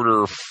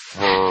quarter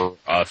for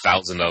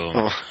 1,000 of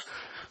them.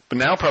 But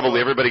now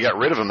probably everybody got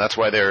rid of them. That's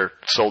why they're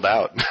sold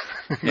out.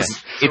 Yeah.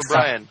 So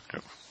Brian,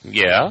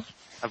 Yeah.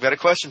 I've got a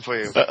question for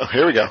you.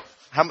 Here we go.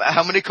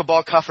 How many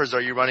Cabal coffers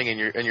are you running in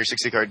your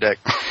 60-card deck?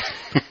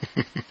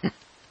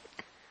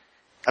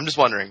 I'm just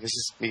wondering. This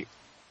is me.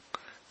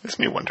 It's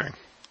me wondering.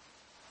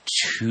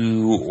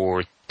 2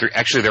 or 3.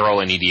 Actually, they're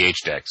all in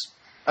EDH decks.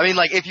 I mean,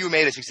 like, if you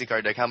made a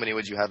 60-card deck, how many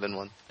would you have in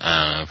one?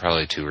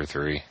 Probably 2 or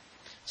 3.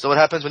 So what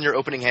happens when your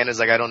opening hand is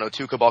like, I don't know,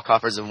 2 Cabal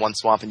coffers and 1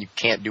 swamp and you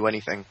can't do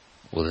anything?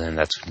 Well, then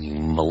that's when you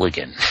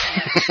mulligan.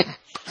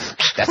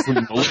 That's what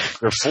mulligans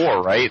are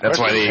for, right? That's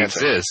why they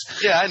exist.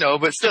 Yeah, I know,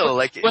 but still,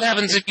 like... What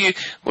happens if you...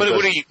 What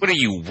are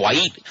you,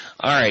 white?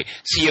 Alright,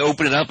 so you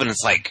open it up and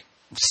it's like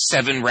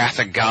 7 Wrath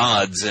of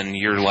Gods and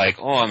you're like,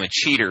 oh, I'm a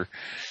cheater.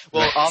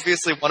 Well,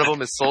 obviously one of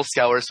them is Soul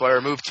Scour, so I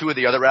remove 2 of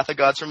the other Wrath of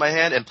Gods from my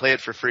hand and play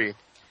it for free.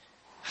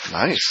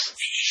 Nice.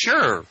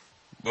 Sure.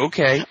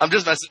 Okay. I'm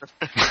just messing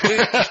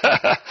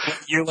around.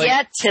 You're like...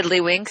 Yeah,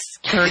 tiddlywinks.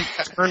 Turn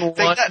Take 1.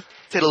 that,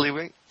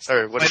 tiddlywink.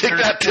 Or what? Take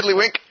that,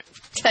 tiddlywink.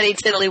 Teddy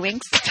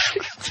tiddlywinks.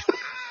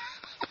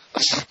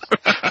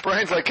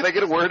 Brian's like, can I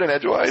get a word in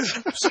edgewise?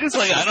 She's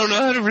like, I don't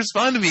know how to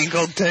respond to being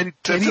called Teddy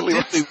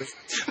Tiddlywink.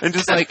 I'm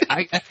just like,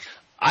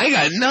 I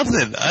got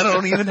nothing. I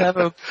don't even have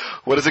a...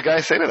 What does a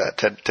guy say to that,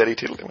 Teddy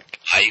Tiddlywink?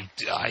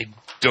 I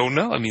don't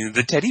know. I mean,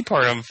 the Teddy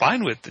part I'm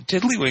fine with. The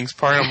Tiddlywinks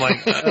part I'm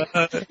like...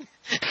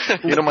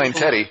 You don't mind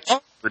Teddy?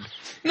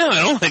 No,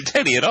 I don't mind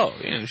Teddy at all.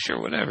 Yeah, sure,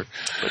 whatever.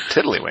 But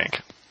Tiddlywink.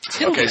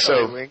 Okay, so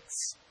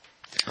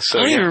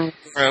I don't even remember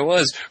where I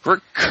was.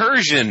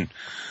 Recursion.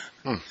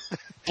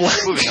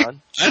 Moving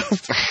on.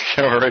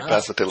 Go right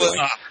past the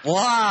Tiddlywink.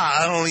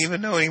 I don't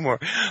even know anymore.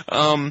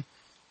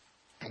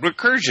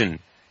 Recursion.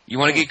 You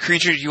want to get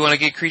creatures? You want to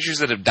get creatures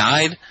that have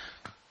died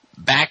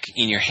back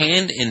in your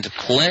hand into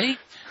play?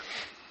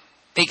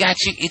 They got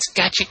you. It's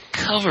got you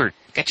covered.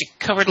 Got you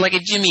covered like a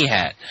Jimmy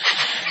hat.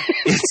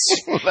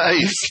 It's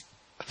nice.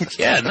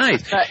 Yeah,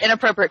 nice.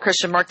 Inappropriate,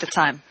 Christian. Mark the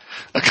time.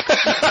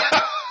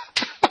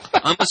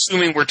 I'm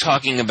assuming we're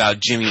talking about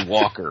Jimmy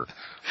Walker,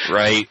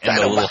 right? And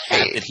the little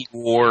hat that he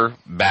wore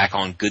back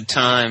on Good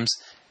Times.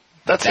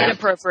 That's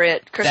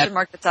inappropriate. Christian,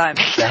 mark the time.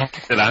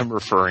 That I'm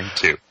referring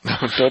to.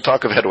 Don't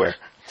talk of headwear.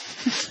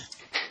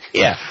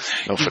 Yeah.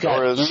 No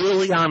fedoras.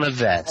 Liliana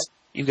Vest.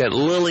 You've got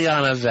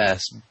Liliana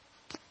Vest.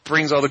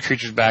 Brings all the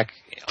creatures back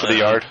to the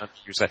yard.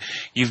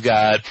 You've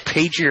got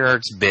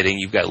Patriarch's Bidding.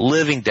 You've got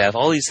Living Death.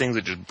 All these things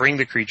that just bring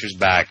the creatures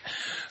back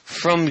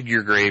from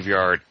your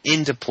graveyard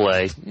into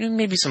play.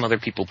 Maybe some other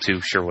people too,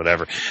 sure,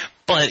 whatever.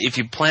 But if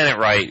you plan it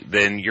right,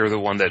 then you're the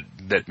one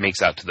that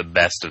makes out to the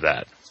best of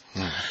that.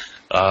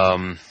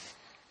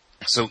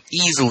 So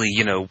easily,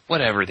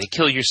 whatever, they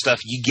kill your stuff,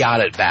 you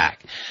got it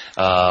back.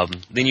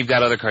 Then you've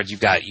got other cards.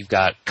 You've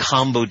got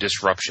Combo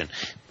Disruption.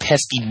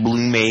 Pesky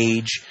Blue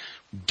Mage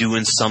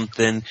doing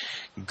something.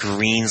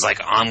 Green's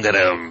like, I'm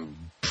gonna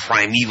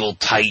Primeval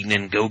Titan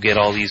and go get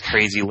all these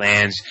crazy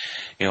lands.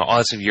 All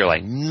that stuff. You're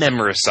like,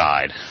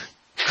 Memoricide.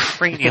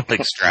 Cranial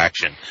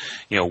Extraction.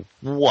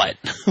 What?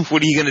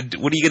 What are you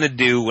gonna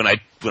do when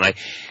I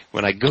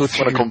go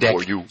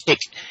through your deck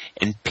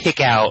and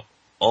pick out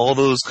all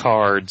those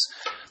cards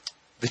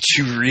that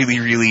you really,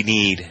 really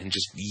need and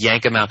just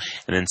yank them out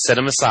and then set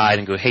them aside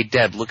and go, hey,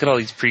 Deb, look at all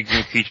these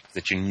pre-green creatures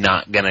that you're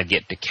not going to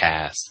get to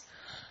cast.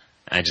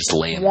 And I just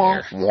lay them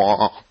there.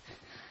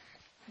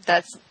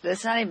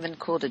 That's not even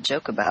cool to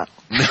joke about.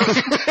 No,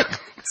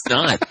 it's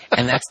not.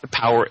 And that's the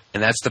power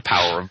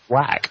of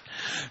black.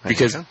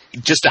 Because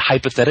just a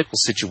hypothetical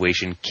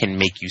situation can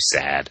make you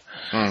sad.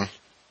 I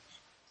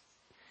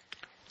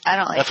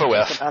don't like FOF,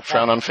 to think about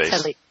frown that. on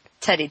face.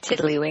 Teddy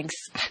Tiddlywinks.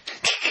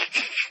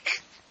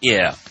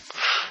 Yeah.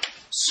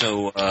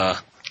 So, I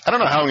don't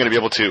know how I'm going to be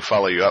able to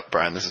follow you up,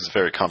 Brian. This is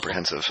very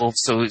comprehensive. Well,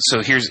 so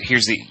here's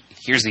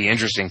the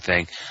interesting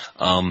thing.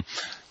 My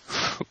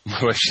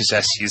wife just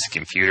asked to use the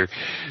computer,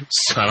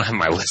 so I don't have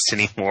my list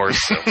anymore.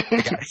 So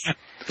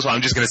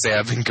I'm just going to say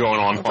I've been going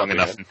on long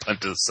enough and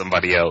punt to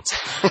somebody else.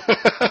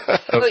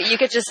 Well, you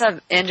could just have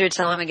Andrew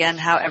tell him again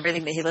how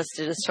everything that he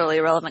listed is totally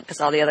irrelevant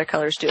because all the other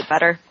colors do it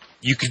better.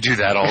 You could do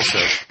that also.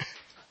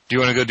 Do you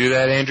want to go do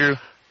that, Andrew?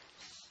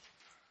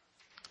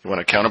 You want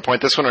to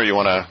counterpoint this one, or you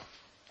want to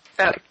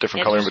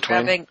different color in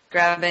between?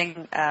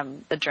 Grabbing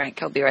the drink.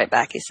 He'll be right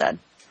back, he said.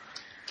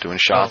 Doing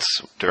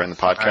shots during the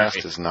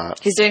podcast is not...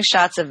 He's doing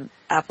shots of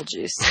apple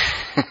juice.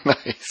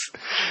 Nice.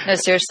 No,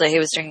 seriously, he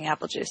was drinking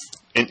apple juice.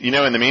 And,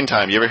 in the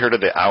meantime, you ever heard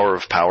of the Hour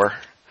of Power?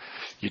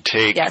 You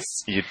take... Yes.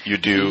 You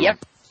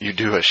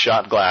do a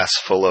shot glass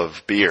full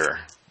of beer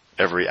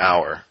every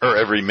hour, or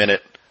every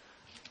minute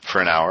for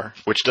an hour,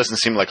 which doesn't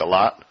seem like a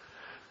lot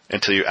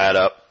until you add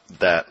up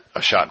that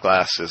a shot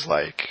glass is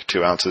like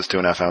 2 ounces,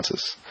 2.5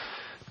 ounces,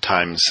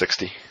 times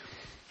 60.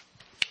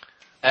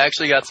 I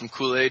actually got some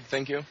Kool-Aid,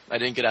 thank you. I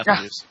didn't get apple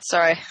juice.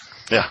 Sorry.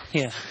 Yeah.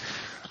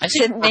 I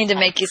didn't mean to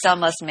make you sound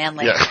less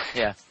manly.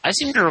 Yeah. I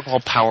seem to recall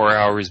Power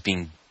Hour as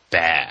being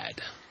bad.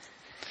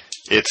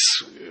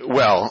 It's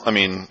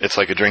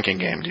like a drinking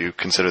game. Do you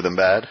consider them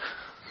bad?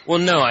 Well,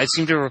 no. I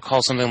seem to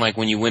recall something like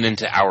when you went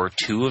into hour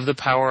 2 of the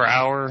Power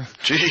Hour.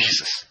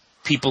 Jesus.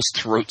 people's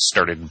throats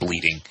started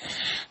bleeding.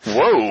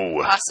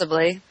 Whoa!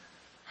 Possibly.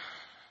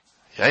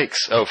 Yikes!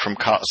 Oh, from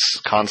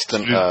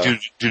constant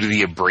Due to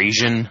the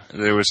abrasion,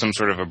 there was some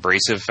sort of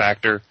abrasive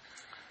factor.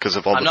 Because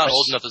of all. I'm not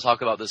old enough to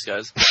talk about this,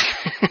 guys.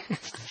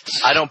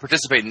 I don't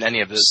participate in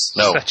any of this.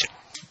 No.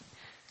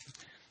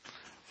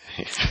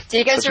 Do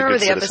you guys Such a remember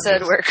good the citizen,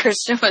 episode where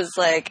Christian was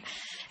like,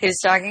 he was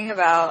talking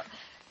about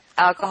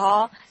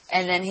alcohol,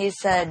 and then he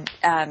said,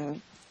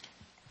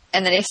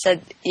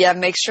 yeah,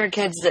 make sure,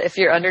 kids, that if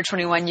you're under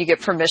 21, you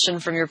get permission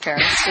from your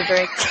parents to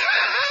drink.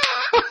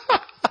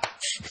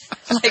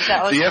 Like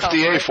that was the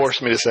FDA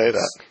forced me to say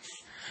that.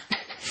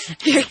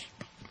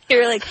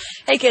 You're like,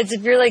 hey kids,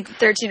 if you're like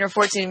 13 or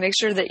 14, make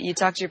sure that you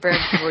talk to your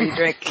parents before you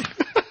drink.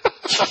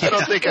 I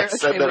don't think I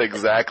said that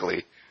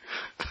exactly.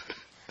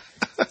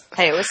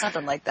 Hey, it was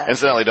something like that.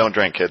 Incidentally, don't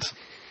drink, kids.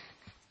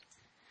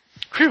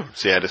 Phew.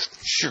 See, I just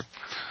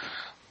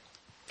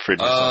freed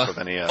myself of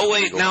any.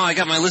 Wait, now I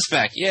got my list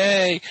back.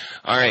 Yay!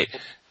 All right.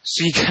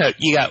 So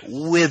you got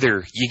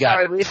wither, you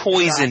got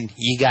poison,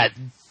 you got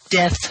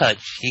death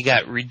touch, you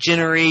got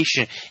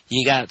regeneration,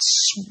 you got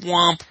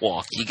swamp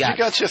walk, you got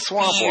your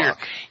swamp walk,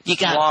 you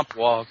got swamp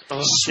walk,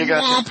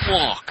 swamp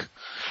walk.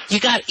 You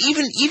got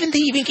even they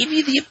even give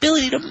you the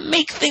ability to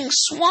make things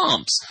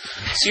swamps.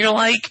 So you're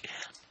like,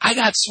 I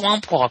got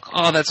swamp walk.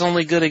 Oh, that's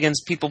only good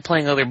against people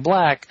playing other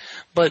black.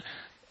 But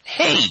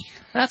hey,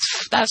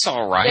 that's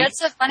all right. Yeah, it's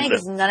so funny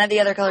because none of the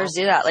other colors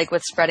do that. Like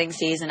with spreading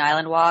seas and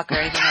island walk or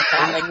anything like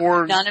that.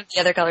 Like none of the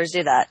other colors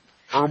do that.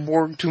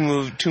 Urborg to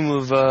move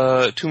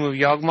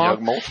Yawgmoth.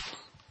 Yawgmoth?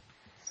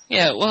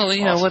 Yeah, well,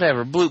 Awesome.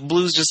 whatever.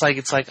 Blue's just like,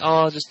 it's like,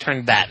 oh, I'll just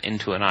turn that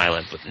into an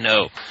island. But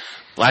no,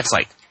 black's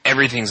like,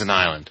 everything's an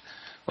island.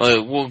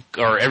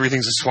 Or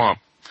everything's a swamp.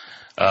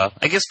 I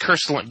guess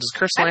Cursed Land, does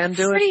Cursed Land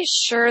do it? I'm pretty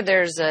sure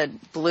there's a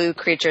blue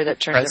creature that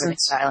turns everything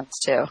to islands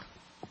too.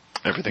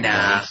 Everything.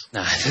 Nah,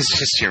 that's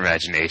just your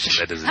imagination.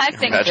 That doesn't. I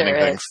think imagining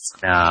there things. is.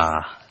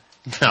 Nah.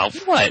 No,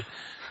 what?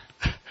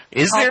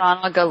 Is Hold there? on,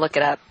 I'll go look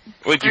it up.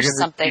 What, There's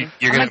something.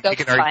 You're I'm gonna gonna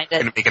go find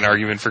it. make an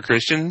argument for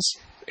Christians?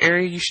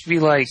 Ari, you should be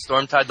like,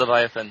 Stormtide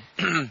Leviathan.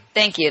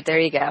 Thank you. There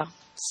you go.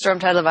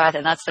 Stormtide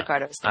Leviathan. That's the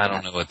card I was thinking I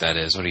don't know what that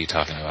is. What are you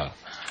talking about?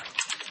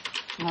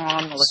 Oh,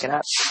 I'm gonna look it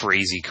up.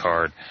 Crazy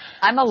card.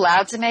 I'm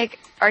allowed to make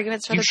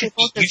arguments for You the should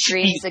people be-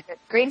 you because should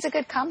green's a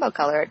good combo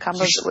color. It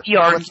combos with be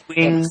arguing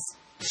things.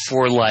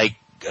 for like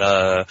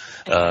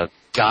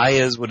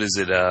Gaia's. What is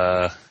it?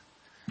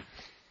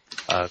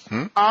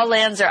 All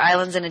lands are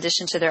islands in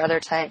addition to their other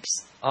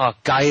types.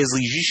 Gaia's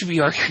Liege. You should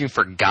be arguing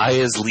for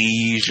Gaia's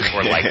Liege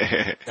or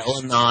like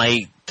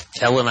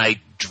Telenite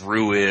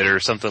Druid or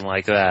something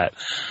like that.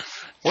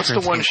 What's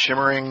the one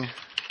shimmering?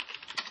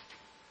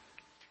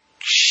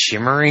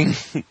 Shimmering?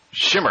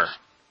 Shimmer.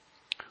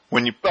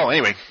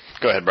 Anyway,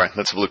 go ahead, Brian.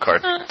 That's a blue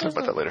card. Talk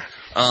about that later.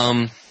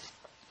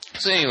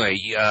 So anyway,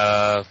 you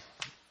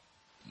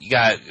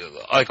got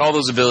like all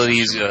those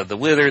abilities, the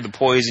Wither, the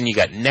Poison, you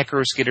got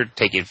Necroskitter to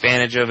take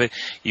advantage of it.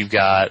 You've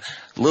got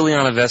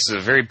Liliana Vesta,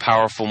 a very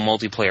powerful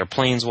multiplayer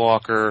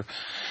planeswalker.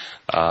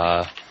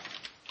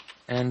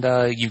 And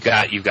you've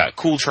got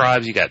cool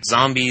tribes, you got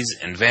zombies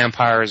and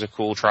vampires are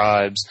cool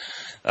tribes.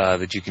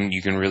 That you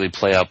can really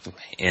play up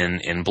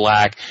in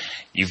black.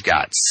 You've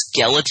got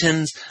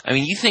skeletons. I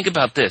mean, you think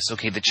about this.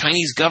 Okay, the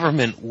Chinese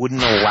government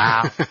wouldn't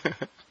allow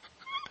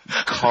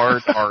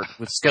card art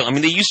with skeleton. I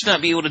mean, they used to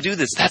not be able to do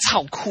this. That's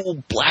how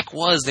cool black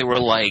was. They were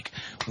like,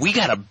 we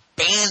gotta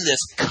ban this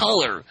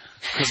color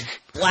because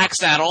black's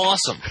that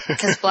awesome.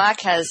 Because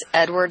black has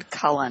Edward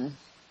Cullen.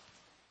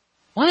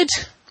 What?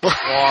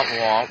 Womp,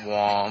 womp,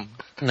 womp.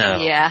 No.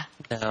 Yeah.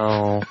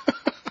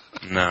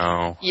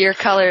 No. Your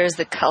color is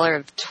the color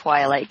of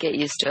Twilight. Get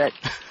used to it.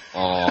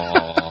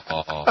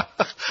 Oh.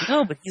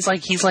 No, but he's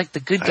like the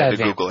good guy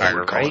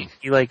vampire, right?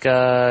 He's like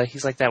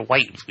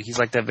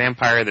that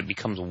vampire that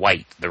becomes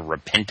white, the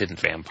repentant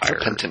vampire.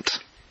 Repentant.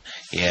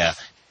 Yeah.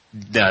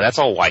 No, that's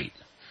all white.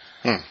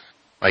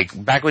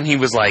 Like back when he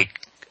was like,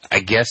 I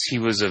guess he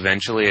was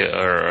eventually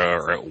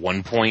or at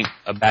one point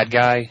a bad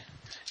guy,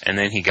 and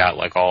then he got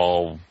like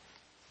all.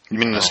 You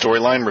mean the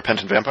storyline,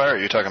 Repentant Vampire? Or are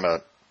you talking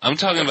about? I'm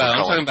talking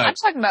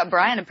about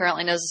Brian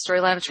apparently knows the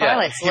storyline of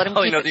Twilight, so let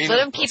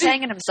him keep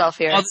hanging himself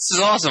here. Oh, this is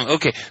awesome.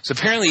 Okay, so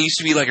apparently he used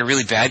to be like a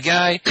really bad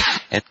guy,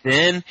 and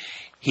then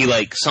he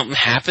like something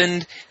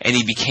happened, and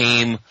he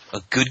became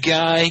a good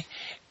guy,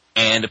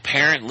 and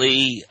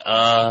apparently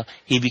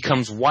he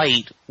becomes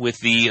white with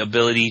the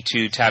ability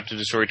to tap to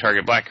destroy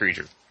target black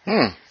creature.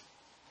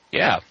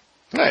 Yeah.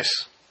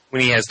 Nice.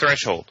 When he has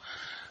Threshold.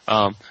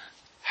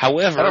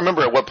 However, I don't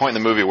remember at what point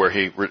in the movie where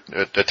he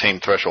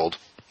attained Threshold.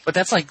 But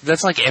that's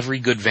like every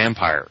good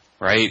vampire,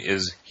 right?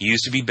 Is he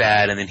used to be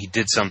bad and then he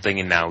did something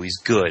and now he's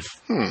good.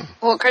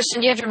 Well,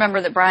 Christian, you have to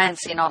remember that Brian's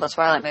seen all the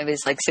Twilight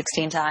movies like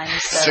 16 times.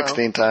 So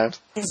 16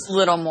 times? He's a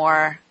little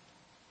more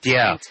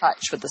in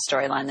touch with the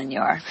storyline than you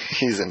are.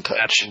 He's in touch.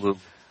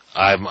 Absolutely.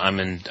 I'm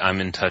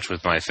in touch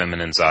with my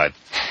feminine side.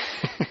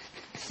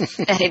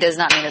 And he does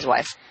not mean his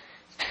wife.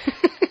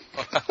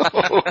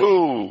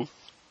 Oh,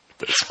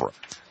 that's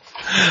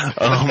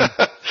right.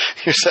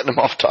 You're setting him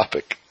off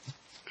topic.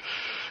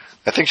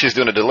 I think she's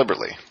doing it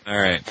deliberately. All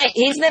right. Hey,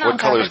 he's been What on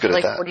color's camera for good at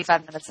like that?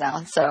 45 minutes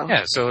now, so.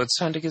 Yeah, so it's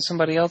time to give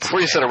somebody else.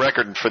 Before you set a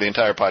record for the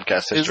entire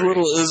podcast It was history.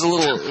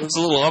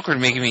 a little awkward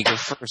making me go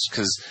first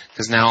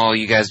because now all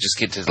you guys just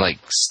get to like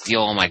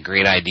steal all my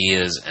great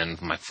ideas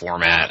and my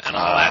format and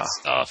all that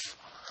stuff.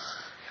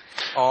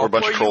 Oh, We're a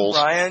bunch poor of you, trolls.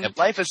 Brian. Yep.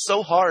 Life is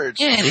so hard.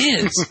 Yeah, it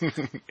is.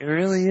 It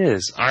really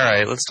is. All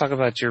right, let's talk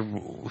about your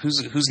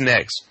who's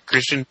next,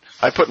 Christian.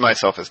 I put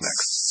myself as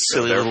next. So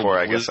Silly little therefore,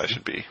 I blue- guess I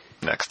should be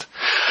next.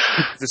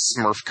 The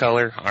Smurf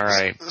color. All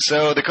right.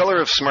 So the color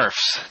of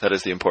Smurfs, that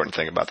is the important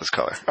thing about this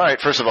color. All right,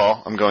 first of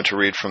all, I'm going to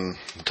read from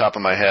the top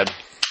of my head,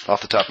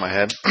 off the top of my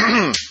head,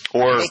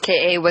 or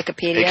AKA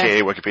Wikipedia.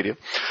 AKA Wikipedia.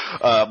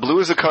 Blue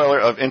is the color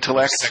of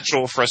intellect,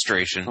 Sexual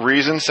frustration.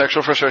 reason,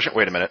 sexual frustration.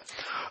 Wait a minute.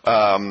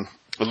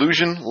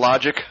 Illusion,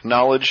 logic,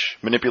 knowledge,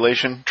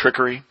 manipulation,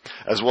 trickery,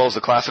 as well as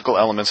the classical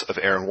elements of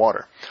air and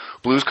water.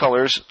 Blue's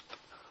cards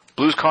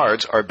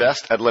are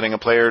best at letting a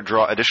player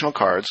draw additional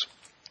cards,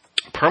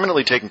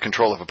 permanently taking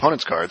control of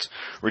opponent's cards,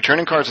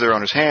 returning cards to their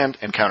owner's hand,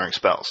 and countering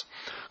spells,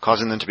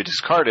 causing them to be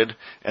discarded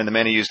and the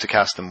mana used to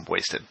cast them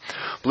wasted.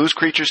 Blue's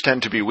creatures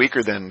tend to be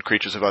weaker than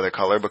creatures of other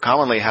color, but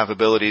commonly have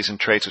abilities and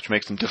traits which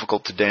make them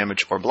difficult to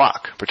damage or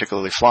block,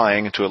 particularly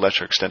flying and to a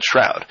lesser extent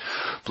shroud.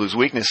 Blue's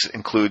weakness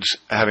includes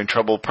having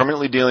trouble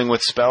permanently dealing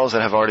with spells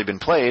that have already been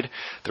played,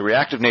 the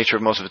reactive nature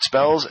of most of its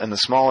spells, and the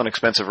small and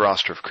expensive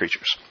roster of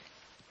creatures.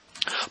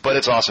 But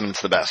it's awesome and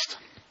it's the best.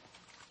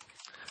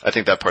 I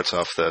think that part's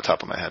off the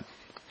top of my head.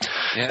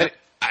 Yeah.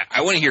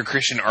 I want to hear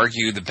Christian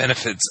argue the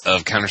benefits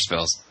of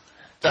counterspells.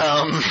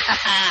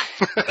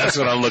 That's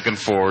what I'm looking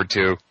forward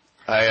to.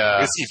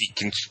 Let's see if he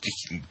can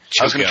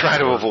I was going to try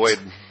to words.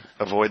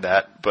 avoid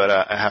that, but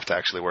I have to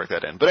actually work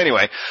that in. But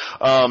anyway,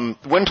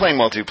 when playing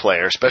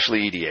multiplayer,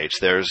 especially EDH,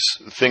 there's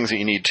things that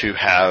you need to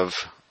have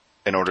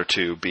in order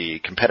to be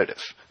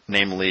competitive,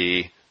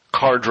 namely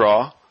card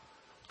draw,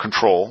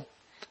 control,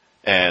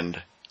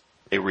 and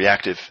a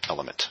reactive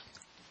element.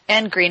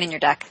 And green in your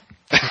deck.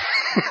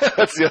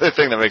 That's the other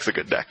thing that makes a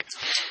good deck.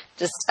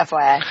 Just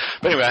FYI.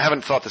 But anyway, I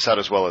haven't thought this out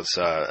as well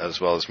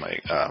as my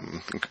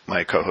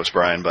my co-host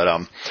Brian, but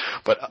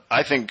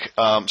I think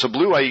so.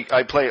 Blue,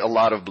 I play a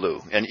lot of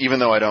blue, and even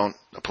though I don't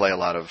play a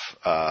lot of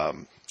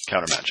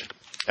counter magic,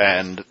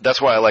 and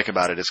that's why I like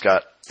about it.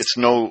 It's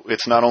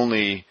not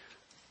only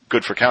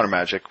good for counter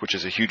magic, which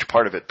is a huge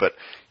part of it, but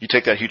you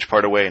take that huge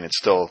part away and it's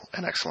still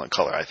an excellent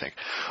color, I think.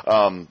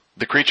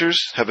 The creatures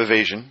have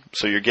evasion,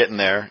 so you're getting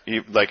there.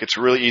 It's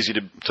really easy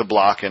to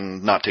block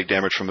and not take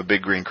damage from a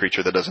big green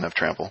creature that doesn't have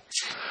trample.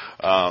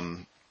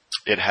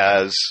 It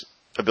has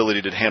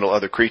ability to handle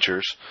other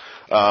creatures.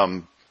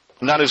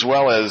 Not as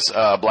well as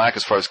black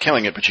as far as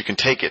killing it, but you can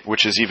take it,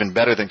 which is even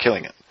better than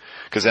killing it.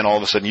 Because then all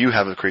of a sudden you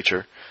have a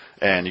creature,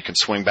 and you can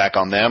swing back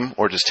on them,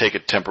 or just take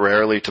it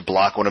temporarily to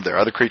block one of their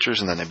other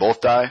creatures, and then they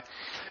both die.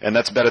 And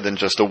that's better than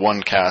just a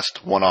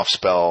one-cast, one-off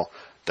spell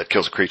that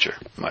kills a creature,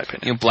 in my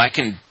opinion. You know, black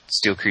can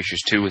steal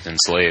creatures too with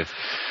Enslave.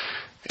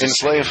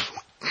 Enslave,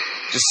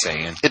 Just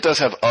saying. it does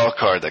have a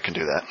card that can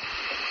do that.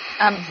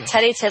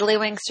 Teddy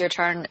Tiddlywinks, your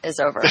turn is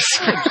over.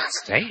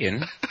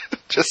 Saying.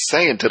 Just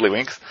saying,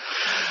 Tiddlywinks.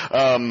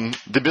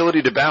 The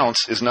ability to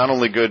bounce is not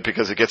only good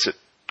because it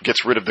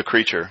gets rid of the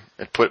creature,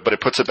 but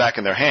it puts it back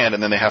in their hand,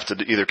 and then they have to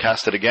either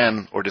cast it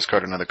again or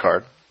discard another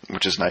card,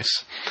 which is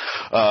nice.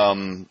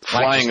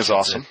 Flying is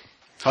awesome.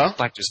 Huh?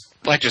 Black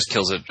just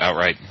kills it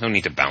outright. No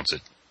need to bounce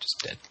it. Just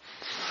dead.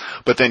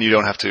 But then you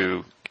don't have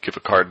to give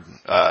a card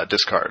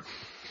discard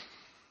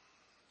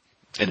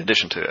in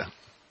addition to.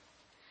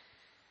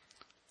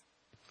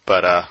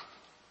 But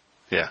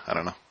yeah, I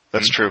don't know.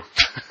 That's true.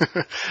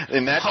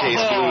 In that case,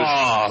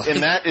 blue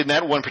in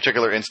that one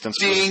particular instance,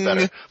 blue is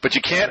better. But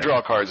you can't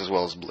draw cards as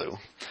well as blue.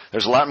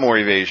 There's a lot more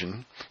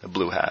evasion that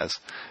blue has,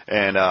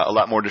 and a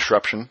lot more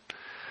disruption.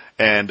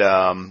 And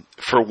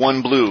for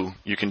one blue,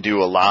 you can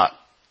do a lot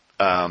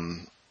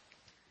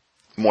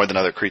more than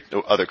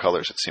other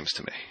colors. It seems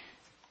to me,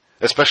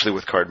 especially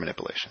with card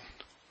manipulation.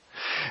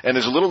 And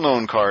there's a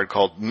little-known card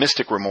called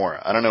Mystic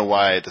Remora. I don't know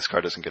why this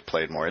card doesn't get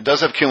played more. It does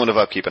have cumulative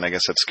upkeep, and I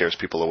guess that scares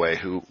people away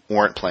who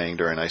weren't playing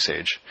during Ice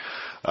Age.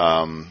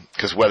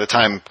 Because by the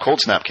time Cold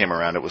Snap came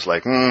around, it was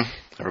like,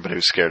 everybody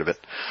was scared of it.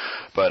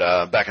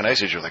 But back in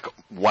Ice Age, you're like,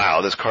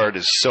 wow, this card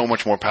is so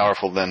much more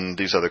powerful than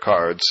these other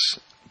cards,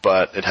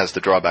 but it has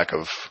the drawback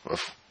of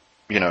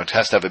it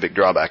has to have a big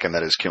drawback, and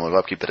that is cumulative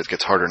upkeep, that it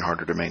gets harder and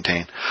harder to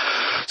maintain.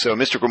 So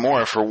Mystic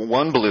Remora, for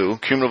one blue,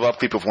 cumulative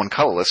upkeep of one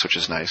colorless, which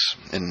is nice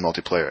in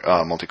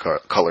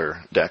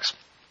multicolor decks.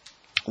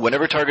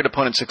 Whenever target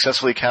opponent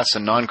successfully casts a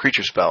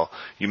non-creature spell,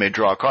 you may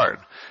draw a card.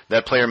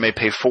 That player may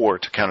pay 4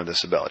 to counter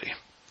this ability.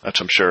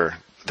 Which I'm sure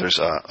there's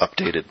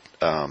updated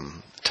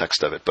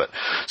text of it. But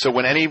so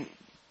when any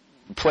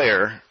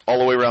player, all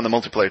the way around the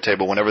multiplayer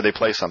table, whenever they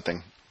play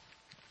something,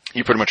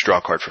 you pretty much draw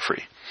a card for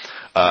free.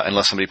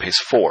 Unless somebody pays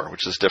 4,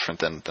 which is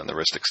different than the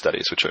Ristic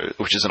Studies,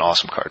 which is an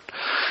awesome card.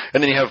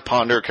 And then you have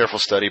Ponder, Careful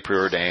Study,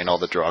 Preordain, all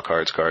the draw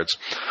cards.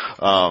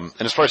 And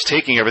as far as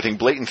taking everything,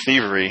 Blatant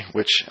Thievery,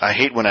 which I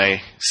hate when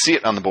I see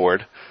it on the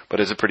board, but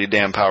is a pretty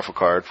damn powerful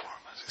card.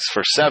 It's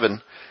for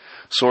 7.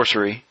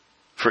 sorcery.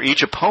 For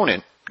each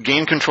opponent,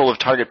 gain control of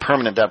target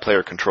permanent that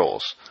player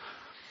controls.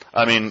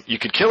 I mean, you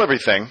could kill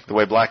everything the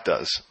way black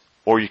does,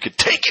 or you could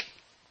take it.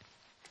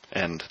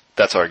 And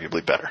that's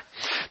arguably better.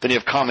 Then you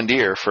have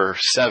Commandeer for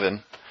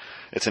 7.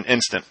 It's an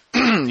instant.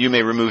 You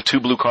may remove 2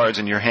 blue cards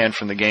in your hand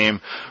from the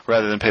game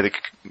rather than pay the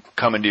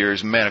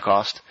Commandeer's mana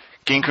cost.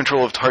 Gain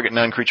control of target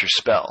non-creature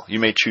spell. You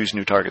may choose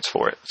new targets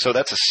for it. So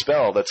that's a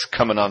spell that's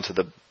coming onto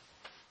the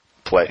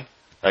play,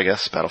 I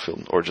guess,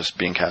 battlefield, or just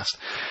being cast.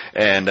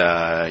 And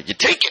you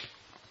take it.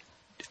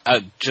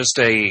 Just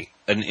an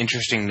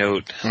interesting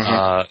note.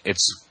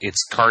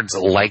 It's cards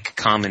like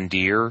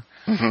Commandeer,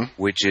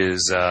 which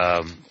is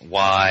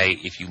why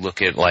if you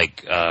look at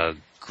like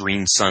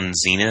Green Sun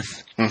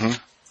Zenith,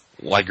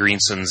 why Green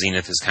Sun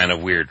Zenith is kind of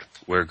weird.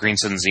 Where Green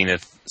Sun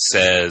Zenith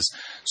says,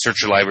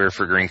 search your library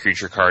for a green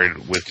creature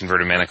card with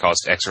converted mana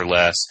cost X or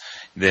less,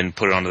 then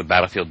put it onto the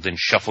battlefield, then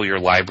shuffle your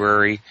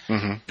library,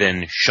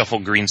 then shuffle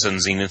Green Sun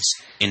Zenith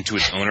into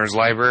its owner's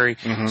library.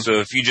 So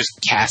if you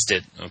just cast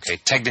it, okay,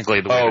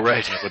 technically the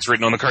way what's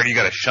written on the card, you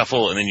gotta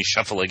shuffle and then you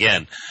shuffle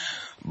again.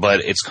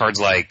 But it's cards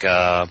like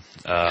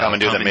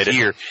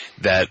Commandeer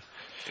that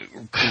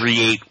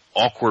create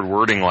awkward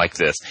wording like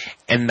this,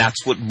 and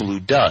that's what blue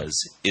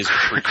does, is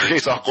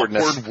creates awkward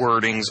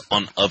wordings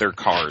on other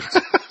cards.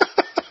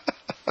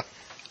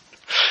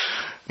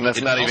 And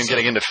that's not even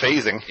getting into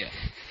phasing.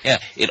 Yeah,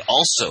 it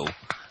also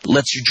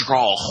lets you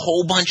draw a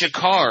whole bunch of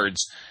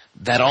cards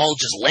that all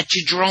just let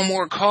you draw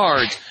more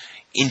cards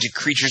into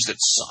creatures that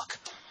suck.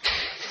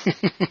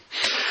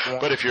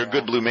 But if you're a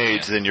good blue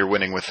mage, then you're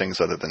winning with things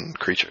other than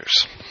creatures.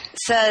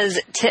 Says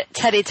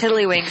Teddy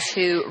Tiddlywinks,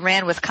 who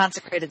ran with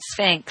Consecrated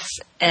Sphinx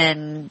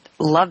and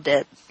loved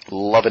it.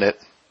 Loving it.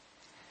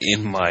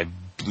 In my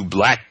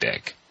blue-black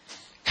deck.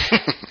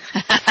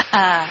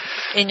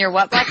 In your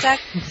what black deck?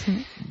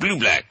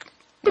 Blue-black.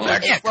 What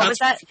was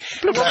that?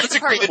 What was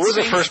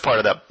the first part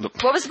of that?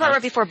 What was the part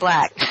right before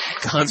black?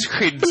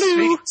 Consecrated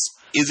Sphinx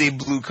is a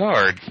blue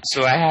card,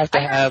 so I have to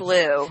have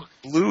blue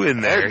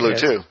in there. Blue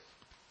too.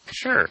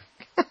 Sure.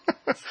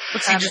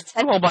 See, just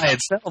all by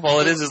itself,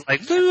 all it is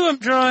like, blue, I'm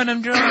drawing.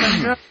 Sitting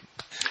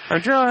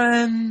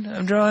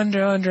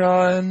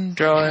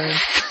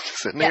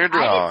there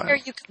drawing. I didn't hear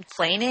you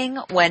complaining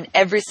when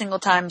every single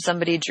time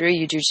somebody drew,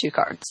 you drew 2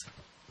 cards.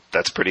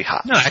 That's pretty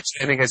hot. No,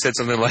 actually, I think I said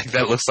something like,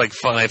 that looks like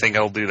fun, I think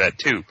I'll do that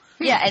too.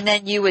 Yeah, and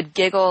then you would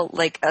giggle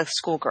like a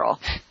schoolgirl.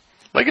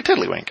 Like a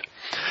tiddlywink.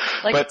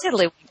 Like a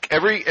tiddlywink.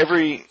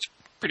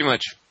 Pretty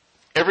much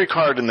every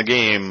card in the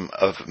game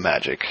of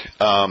Magic,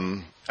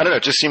 I don't know,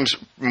 it just seems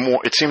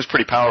it seems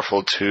pretty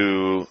powerful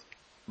to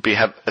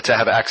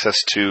have access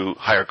to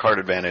higher card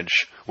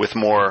advantage with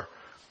more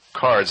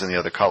cards than the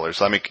other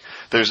colors. I mean,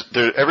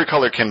 every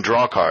color can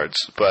draw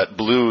cards, but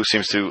blue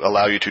seems to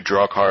allow you to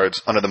draw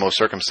cards under the most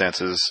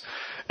circumstances.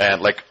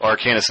 And like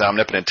Arcanist and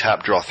Omnipotent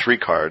tap, draw 3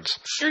 cards.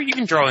 Sure, you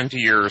can draw into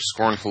your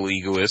Scornful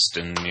Egoist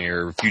and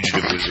your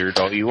Fugitive Wizard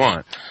all you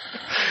want.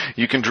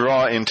 You can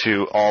draw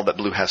into all that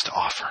blue has to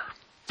offer.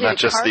 Dude, not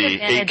just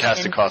the 8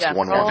 casting cost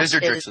 1/1.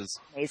 Vizardrixes.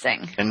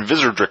 Amazing. And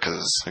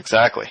Vizardrixes,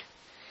 exactly.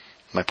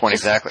 My point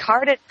exactly.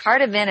 Card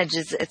advantage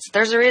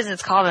there's a reason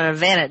it's called an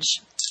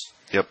advantage.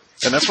 Yep.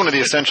 And that's one of the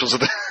essentials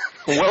of the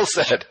well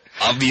said.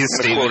 Obvious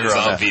statement is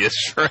obvious,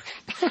 right?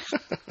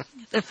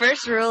 The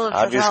first rule of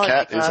Obvious Tautology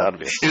cat Club is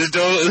obvious.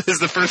 Is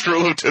the first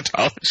rule of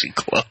Tautology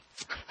Club.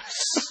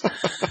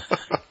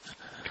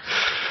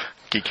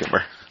 Geek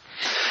humor.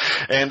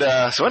 And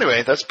so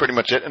anyway, that's pretty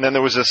much it. And then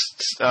there was this,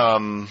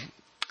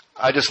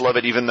 I just love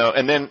it even though,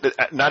 and then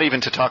not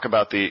even to talk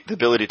about the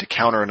ability to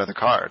counter another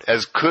card.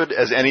 As good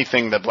as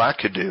anything that black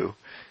could do,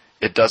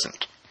 it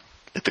doesn't.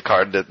 The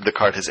card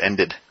has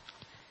ended.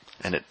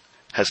 And it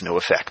has no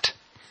effect.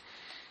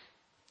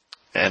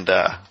 And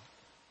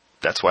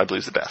that's why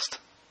blue's the best.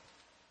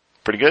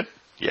 Pretty good?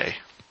 Yay.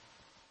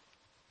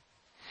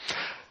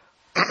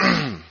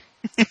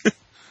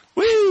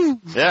 Woo!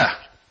 Yeah.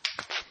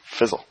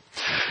 Fizzle.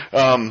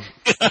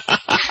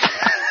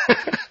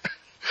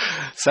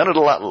 Sounded a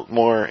lot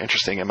more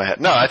interesting in my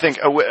head. No, I think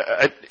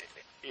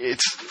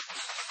it's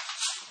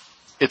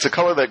a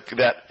color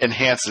that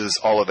enhances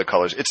all of the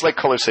colors. It's like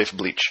color safe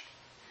bleach.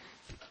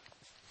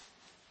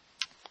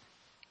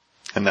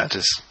 And that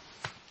is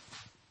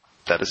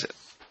it.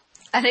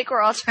 I think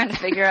we're all trying to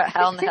figure out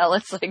how in the hell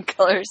it's like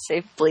color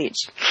safe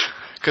bleach.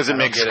 Because it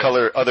makes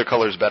other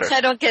colors better. I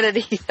don't get it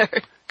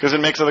either. Because it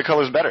makes other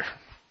colors better.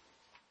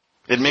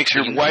 It makes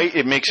your your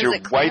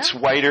whites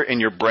whiter and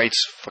your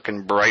brights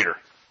fucking brighter.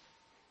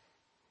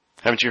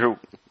 Haven't you heard?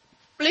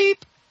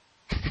 Bleep.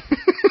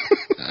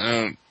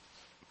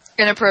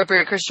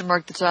 Inappropriate Christian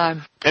mark the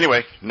time.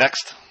 Anyway,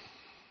 next.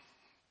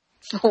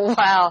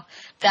 Wow,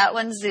 that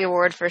one's the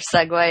award for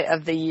segue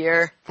of the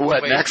year.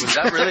 What, Wait, next? Was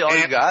that really all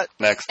you got?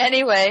 Next.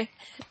 Anyway,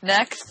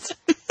 next.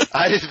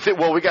 I didn't think,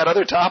 well, we got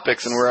other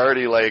topics and we're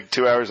already like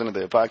 2 hours into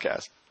the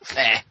podcast.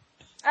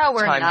 Oh,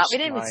 we're not. We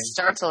didn't even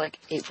start till like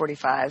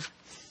 8:45.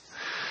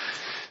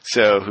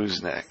 So,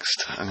 who's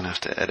next? I'm going to have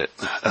to edit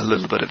a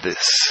little bit of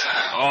this.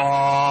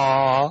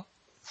 Aww.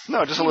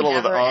 No, just a little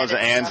of the ahs and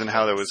ands and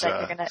how there was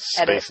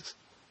spaces.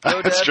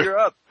 Go, That's Dad, true. you're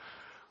up.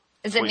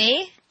 Is it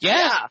me?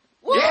 Yeah.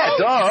 Yeah,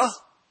 duh.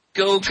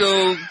 Go,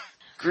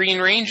 Green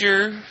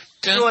Ranger.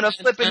 Doing a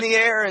flip in the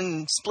air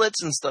and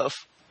splits and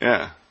stuff.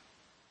 Yeah.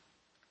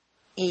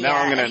 Yeah. Now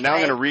I'm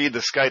anyway. gonna read the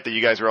Skype that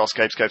you guys were all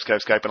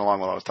Skyping along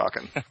while I was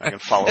talking. I can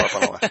follow up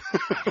on all that.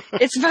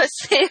 It's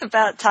mostly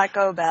about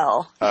Taco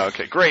Bell.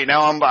 Okay, great.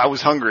 Now I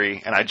was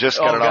hungry and I just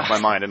got it off God.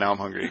 my mind and now I'm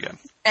hungry again.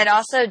 And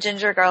also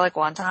ginger garlic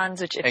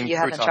wontons, which if And you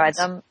haven't croutons. tried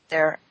them,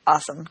 they're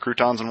awesome.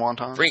 Croutons and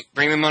wontons.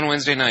 Bring them on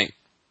Wednesday night.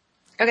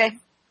 Okay.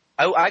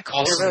 I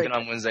called They're really something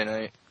on Wednesday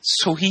night.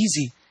 So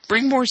easy.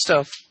 Bring more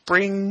stuff.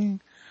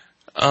 Bring,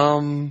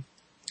 I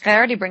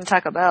already bring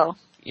Taco Bell.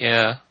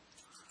 yeah.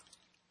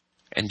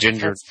 And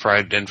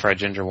fried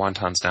ginger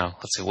wontons now.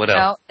 Let's see, what else?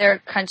 No, they're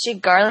crunchy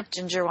garlic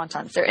ginger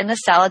wontons. They're in the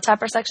salad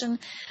topper section.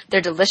 They're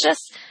delicious.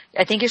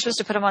 I think you're supposed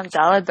to put them on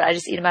salad, but I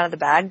just eat them out of the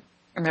bag,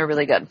 and they're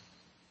really good.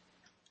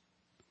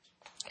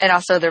 And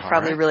also, they're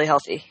probably right. really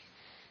healthy.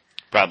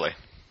 Probably.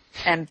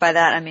 And by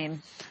that, I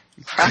mean,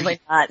 probably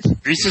not.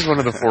 Grease is one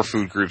of the 4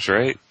 food groups,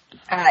 right?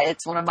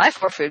 It's one of my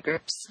 4 food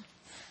groups.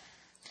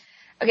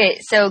 Okay,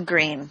 so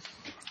green.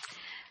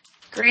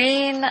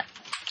 Green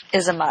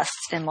is a must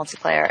in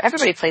multiplayer.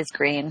 Everybody plays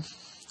green.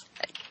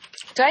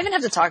 Do I even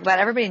have to talk about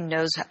it? Everybody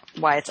knows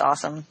why it's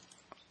awesome.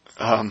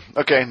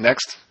 Okay,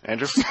 next.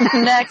 Andrew?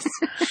 Next.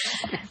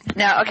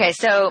 No, okay,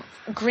 so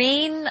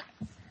green,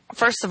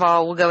 first of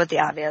all, we'll go with the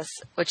obvious,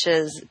 which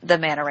is the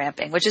mana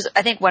ramping, which is,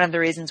 I think, one of the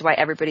reasons why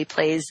everybody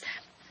plays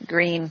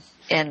green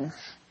in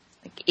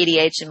like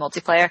EDH and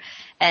multiplayer.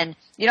 And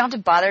you don't have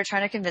to bother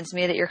trying to convince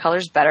me that your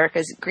color's better,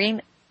 because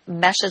green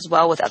meshes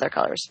well with other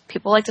colors.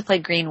 People like to play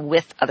green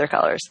with other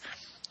colors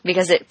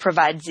because it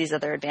provides these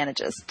other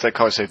advantages. It's like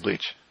color safe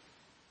bleach.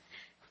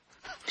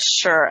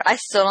 Sure. I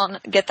still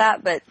don't get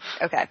that, but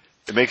okay.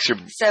 It makes your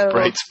So-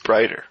 brights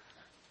brighter.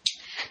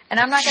 And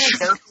I'm not going to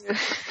go through,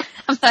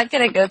 I'm not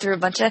going to go through a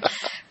bunch of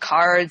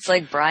cards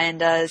like Brian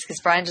does,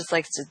 because Brian just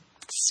likes to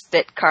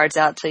spit cards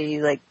out till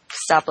you like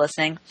stop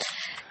listening.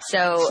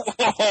 So,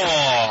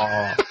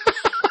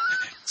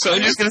 So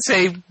I'm just gonna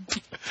say,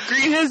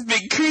 green has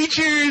big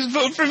creatures,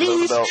 vote for me,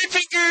 Roosevelt.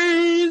 Spirit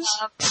Fingers!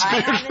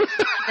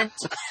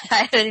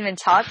 I haven't even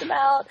talked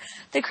about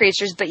the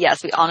creatures, but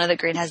yes, we all know that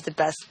green has the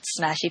best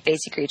smashy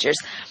facey creatures.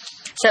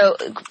 So,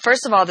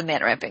 first of all, the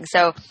mana ramping.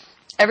 So,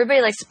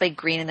 everybody likes to play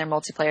green in their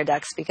multiplayer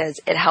decks because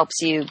it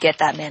helps you get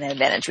that mana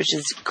advantage, which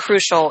is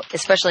crucial,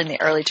 especially in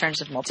the early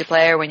turns of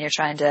multiplayer when you're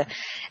trying to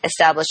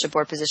establish a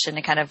board position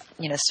and kind of,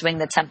 swing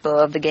the tempo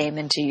of the game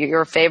into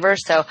your favor.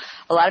 So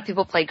a lot of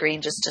people play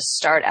green just to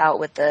start out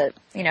with the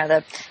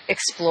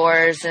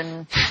explorers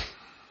and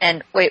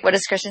wait, what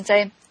does Christian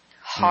say?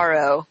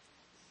 Harrow.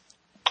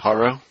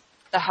 Harrow?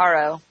 The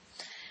Harrow.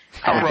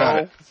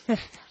 Harrow.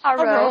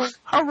 Harrow.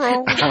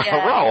 Harrow.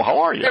 Harrow,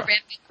 how are you? The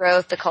ramping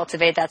growth, the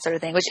cultivate, that sort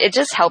of thing, which it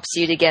just helps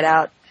you to get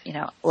out,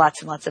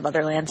 lots and lots of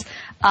other lands.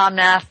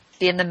 Omnath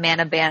being the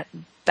mana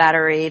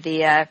battery,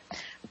 the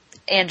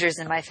Andrew's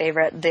in my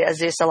favorite, the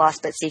Azusa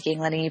Lost But Seeking,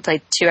 letting you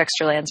play 2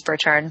 extra lands per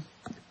turn.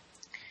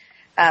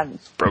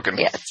 Broken.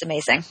 Yeah, it's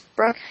amazing.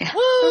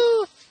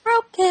 Woo!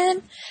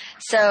 Broken.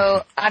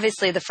 So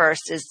obviously the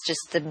first is just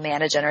the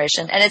mana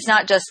generation, and it's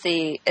not just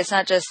the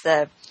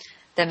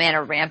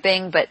mana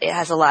ramping, but it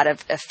has a lot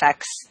of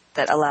effects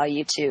that allow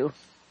you to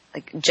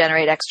like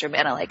generate extra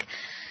mana. Like,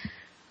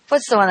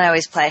 what's the one I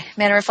always play?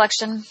 Mana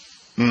Reflection.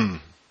 Mm.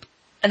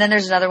 And then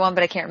there's another one,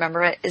 but I can't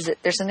remember it.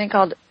 There's something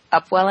called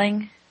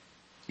Upwelling?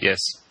 Yes.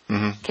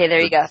 Mm-hmm. Okay, there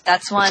you go.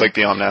 That's one. It's like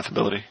the Omnath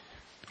ability.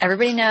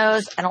 Everybody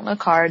knows. I don't know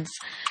cards.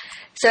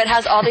 So it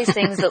has all these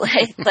things that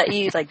let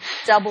you like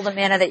double the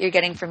mana that you're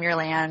getting from your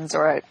lands,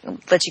 or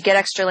let you get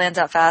extra lands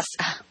out fast.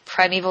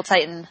 Primeval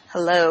Titan.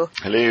 Hello.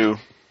 Hello.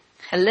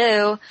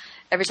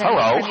 Every time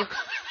Hello.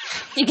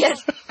 you get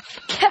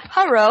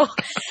hello.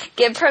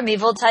 Get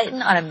Primeval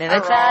Titan on a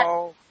Mimic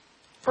Vat.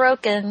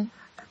 Broken.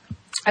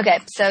 Okay,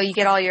 so you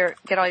get all your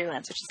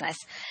lands, which is nice.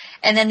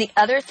 And then the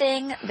other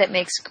thing that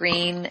makes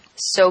green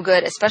so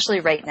good, especially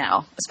right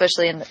now,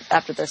 especially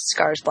after the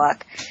Scars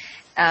block,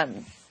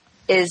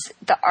 is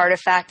the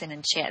artifact and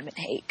enchantment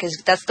hate.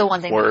 Because that's the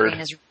one thing that green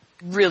is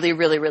really,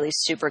 really, really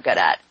super good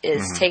at,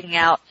 is taking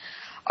out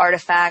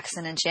artifacts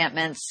and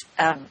enchantments.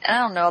 And I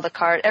don't know all the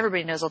cards.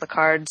 Everybody knows all the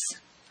cards.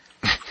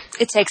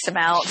 It takes them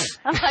out.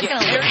 I'm not going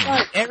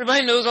to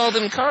Everybody knows all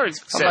them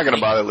cards. I'm not going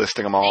to bother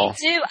listing them all.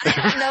 I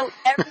don't know.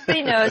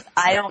 Everybody knows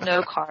I don't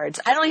know cards.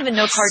 I don't even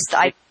know cards that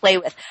I play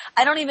with.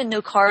 I don't even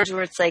know cards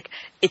where it's like,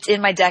 it's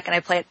in my deck and I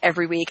play it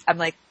every week. I'm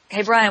like,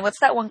 hey, Brian, what's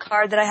that one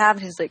card that I have?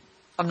 And he's like,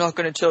 I'm not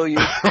going to tell you.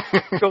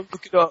 Go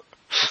look it up.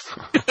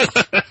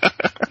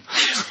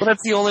 Well,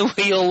 that's the only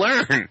way you'll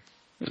learn.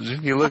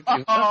 You look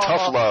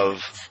Tough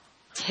love.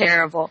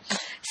 Terrible.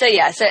 So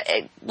yeah,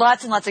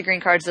 lots and lots of green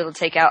cards that'll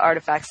take out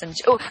artifacts. And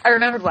I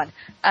remembered one.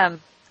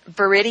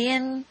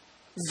 Viridian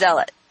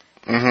Zealot.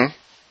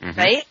 Mm-hmm.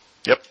 Right?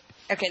 Yep.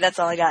 Okay, that's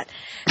all I got.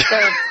 So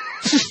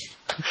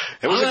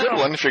It was a good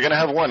one. If you're going to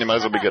have one, you might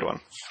as well be a good one.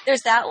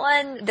 there's that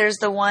one. There's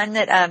the one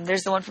that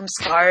there's the one from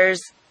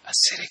Scars.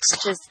 Acidic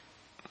Which is,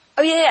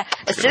 Oh yeah.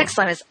 Acidic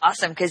slime is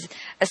awesome because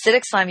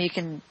acidic slime you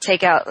can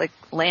take out like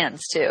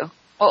lands too.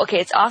 Well, okay,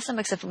 it's awesome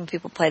except when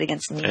people play it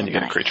against me, And you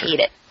get a creature. I hate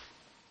it.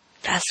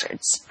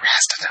 Bastards.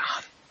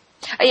 Mastodon.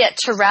 Oh yeah,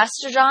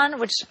 Terastrodon,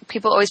 which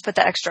people always put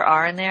that extra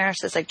R in there,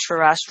 so it's like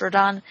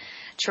Terastrodon.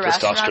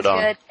 Terastrodon's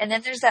Testosterone. good. And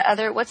then there's that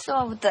other. What's the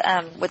one with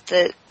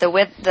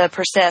the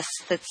persist?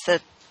 That's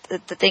the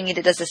thingy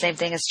that does the same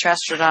thing as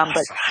Terastrodon,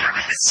 but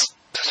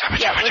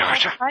yeah,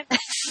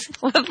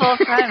 Whipple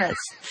Primus.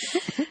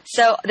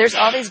 So there's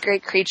all these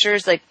great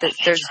creatures. Like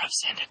there's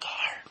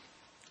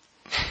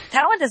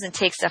that one doesn't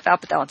take stuff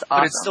out, but that one's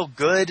awesome. But it's still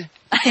good.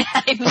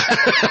 I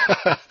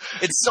know.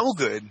 It's so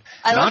good.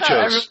 I love how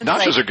everyone's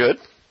Nachos are good.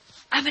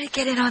 I'm gonna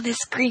get in on this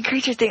green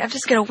creature thing. I'm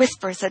just gonna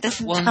whisper so it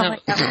doesn't sound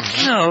like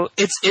that. No,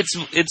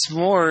 it's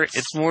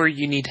more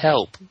you need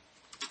help.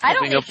 I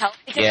don't need help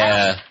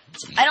because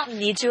I don't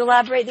need to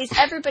elaborate these.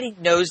 Everybody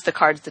knows the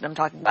cards that I'm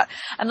talking about.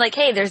 I'm like,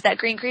 hey, there's that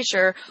green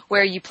creature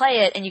where you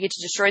play it and you get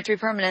to destroy 3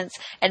 permanents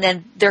and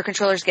then their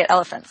controllers get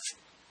elephants.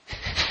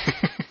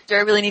 Do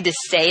I really need to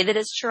say that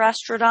it's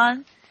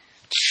Terastrodon?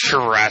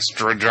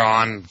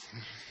 Terastrodon.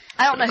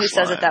 I don't know who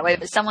says it that way,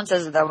 but someone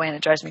says it that way and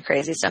it drives me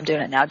crazy, so I'm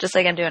doing it now, just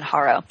like I'm doing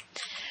Haro.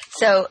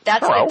 So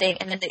that's one thing.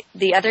 And then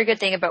the other good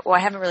thing about, well, I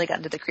haven't really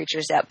gotten to the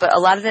creatures yet, but a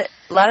lot of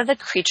the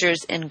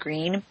creatures in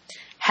green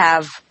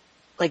have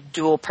like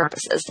dual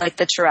purposes, like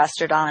the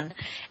Terastrodon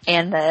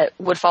and the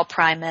Woodfall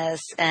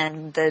Primus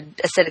and the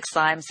Acidic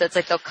Slime. So it's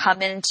like they'll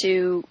come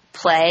into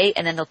play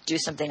and then they'll do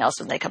something else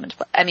when they come into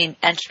play. I mean,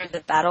 enter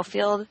the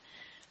battlefield.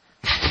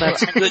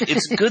 That's good.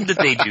 It's good that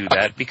they do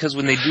that because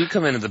when they do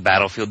come into the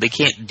battlefield, they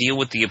can't deal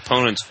with the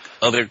opponent's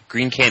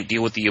green can't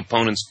deal with the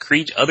opponent's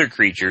other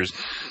creatures.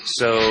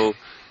 So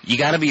you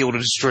got to be able to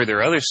destroy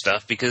their other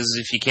stuff because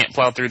if you can't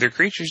plow through their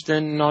creatures,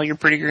 then all your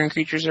pretty green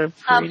creatures are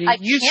pretty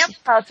useless. I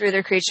can't plow through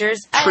their creatures.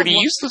 Pretty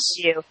useless.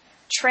 You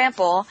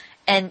trample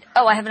and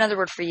I have another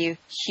word for you.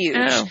 Huge.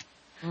 Oh.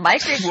 My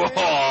creatures.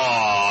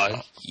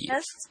 Whoa.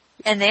 Yes.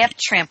 And they have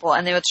trample,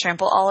 and they will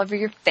trample all over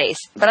your face.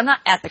 But I'm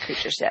not at the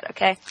creatures yet,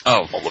 okay?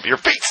 Oh, All over your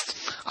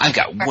face. I've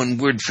got one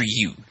word for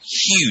you.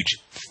 Huge.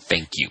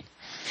 Thank you.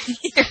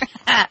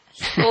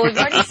 Well, we've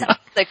already said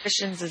that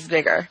Christians is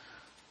bigger.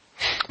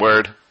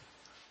 Word.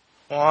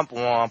 Womp,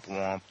 womp,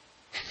 womp.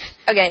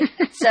 Okay,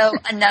 so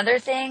another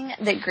thing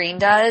that green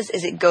does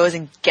is it goes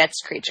and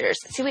gets creatures.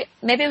 See,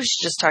 maybe we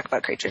should just talk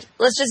about creatures.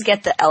 Let's just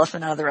get the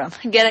elephant out of the room.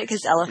 Get it?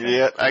 Because elephant.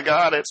 Yeah, I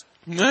got it.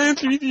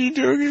 3D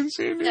tokens.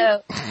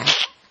 No.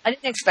 I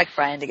didn't expect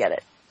Brian to get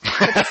it.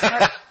 But the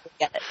smart people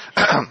get it.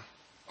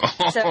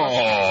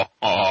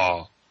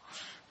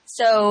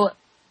 So,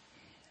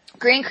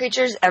 green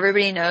creatures,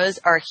 everybody knows,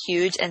 are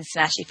huge and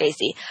smashy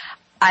facey.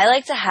 I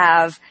like to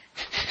have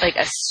like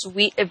a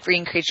suite of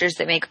green creatures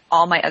that make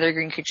all my other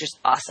green creatures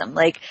awesome.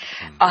 Like,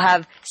 I'll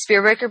have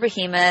Spearbreaker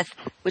Behemoth,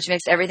 which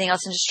makes everything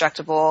else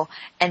indestructible,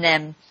 and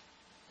then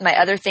my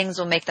other things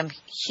will make them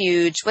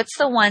huge. What's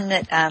the one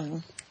that,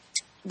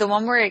 the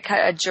one where it cut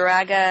a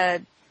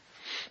Jiraga,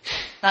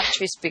 not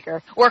Tree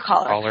Speaker,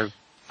 Warcaller.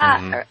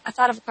 I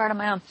thought of a card on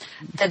my own.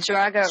 The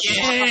Jiraga.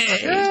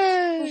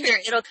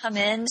 It'll come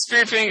in.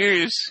 Spirit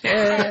Fingers.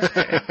 Yeah.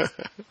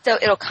 So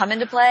it'll come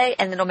into play,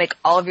 and it'll make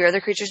all of your other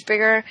creatures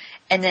bigger,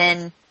 and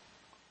then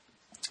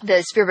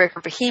the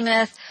Spearbreaker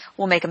Behemoth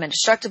will make them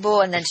indestructible,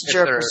 and then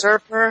Tajura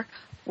Preserver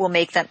will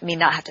make me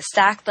not have to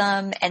stack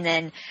them, and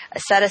then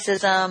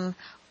Asceticism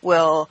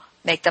will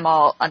make them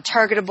all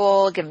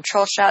untargetable, give them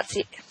troll shots.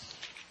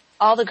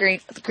 All the green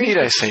Need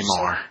I say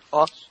more?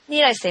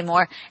 Need I say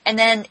more? And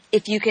then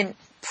if you can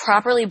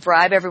properly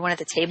bribe everyone at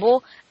the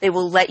table, they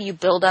will let you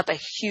build up a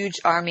huge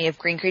army of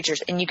green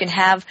creatures. And you can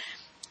have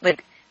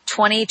like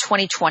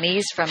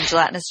 20/20/20s from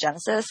Gelatinous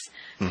Genesis,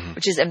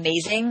 which is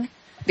amazing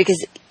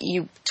because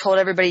you told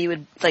everybody you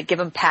would like give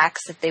them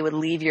packs if they would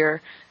leave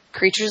your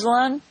creatures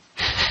alone.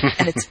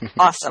 And it's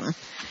awesome.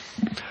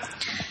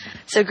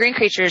 So green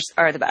creatures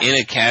are the best. In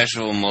a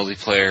casual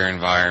multiplayer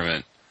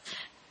environment.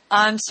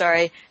 I'm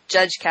sorry.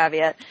 Judge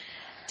caveat.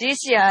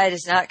 DCI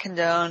does not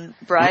condone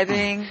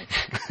bribing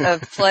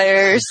of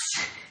players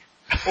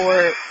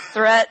or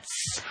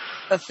threats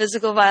of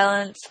physical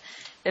violence.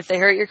 If they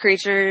hurt your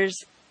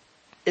creatures,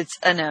 it's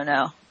a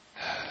no-no.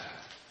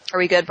 Are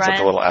we good, Brian? It's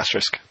like a little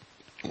asterisk.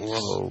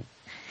 Whoa.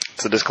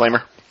 It's a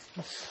disclaimer.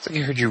 It's like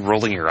I heard you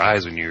rolling your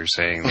eyes when you were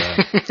saying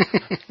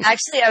that.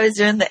 Actually, I was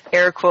doing the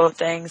air quote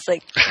things,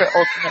 like for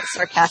ultimate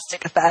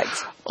sarcastic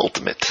effect.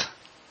 Ultimate.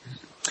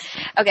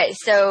 Okay,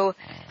 so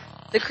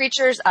the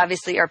creatures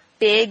obviously are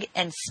big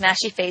and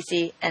smashy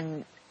facey,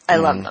 and I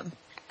love them.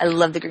 I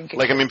love the green creatures.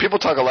 Like, I mean, people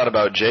talk a lot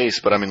about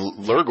Jace, but I mean,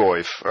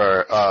 Lurgoyf,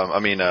 or,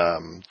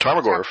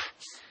 Tarmogoyf.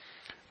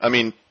 I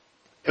mean,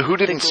 who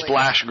didn't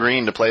splash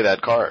green to play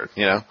that card,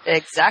 you know?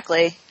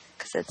 Exactly.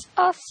 Because it's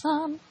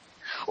awesome.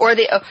 Or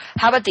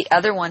how about the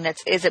other one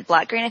is it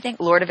black green, I think?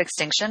 Lord of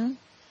Extinction?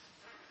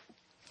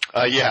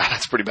 Yeah,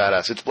 that's pretty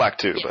badass. It's black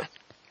too, but.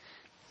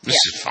 This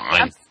is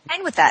fine. I'm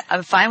fine with that.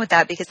 I'm fine with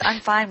that because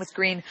I'm fine with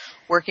green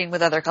working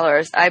with other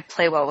colors. I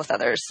play well with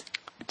others.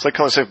 It's like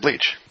color safe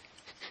bleach.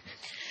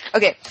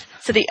 Okay,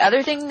 so the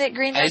other thing that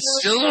green does... I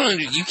still don't...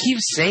 You keep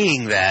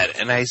saying that,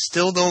 and I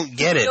still don't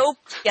get it. Nope,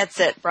 gets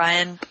it,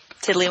 Brian.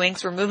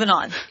 Tiddlywinks, we're moving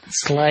on.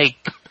 It's like...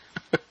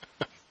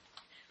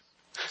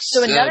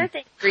 So another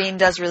thing green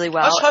does really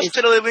well Hush,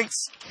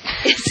 Tiddlywinks.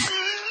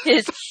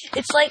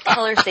 it's like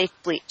color safe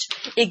bleach.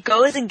 It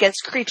goes and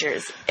gets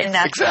creatures, and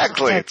that's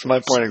exactly. It's my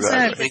point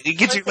exactly. It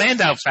gets your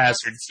land out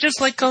faster. It's just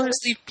like color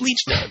safe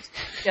bleach does.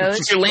 It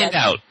gets your land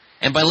out,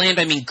 and by land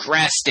I mean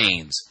grass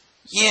stains.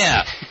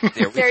 Yeah,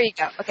 there you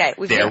go. Okay,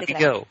 there we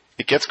go.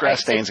 It gets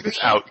grass stains. It gets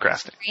out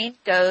grass stains. Green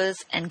goes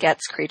and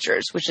gets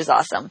creatures, which is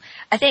awesome.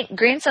 I think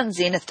Green Sun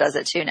Zenith does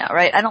it too now,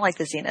 right? I don't like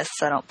the Zenith,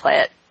 so I don't play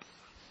it.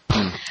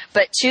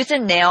 But Tooth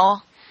and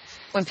Nail,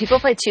 when people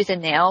play Tooth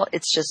and Nail,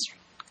 it's just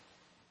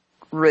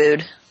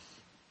rude.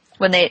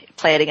 When they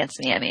play it against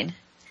me, I mean.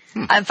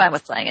 I'm fine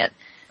with playing it.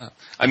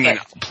 I mean,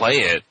 I'll play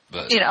it,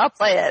 but... I'll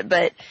play it,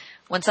 but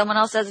when someone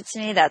else does it to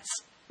me, that's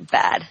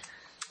bad.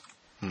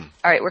 All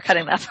right, we're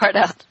cutting that part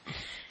out.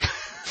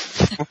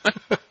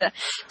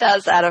 That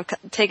was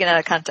taken out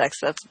of context.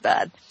 That's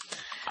bad.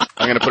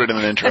 I'm going to put it in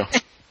the intro.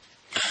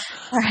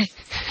 All right.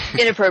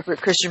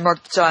 Inappropriate, Christian.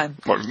 Mark the time.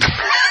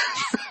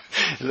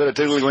 Is that a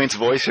Tiddlywinks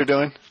voice you're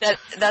doing?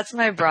 That's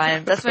my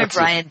Brian. That's my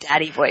Brian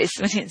daddy voice.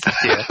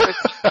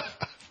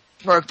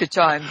 Mark the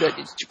time that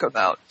needs to come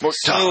out.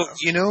 So,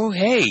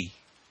 hey.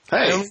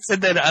 I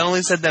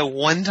only said that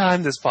one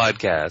time this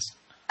podcast.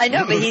 I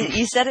know, but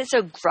you said it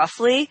so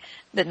gruffly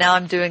that now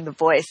I'm doing the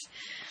voice.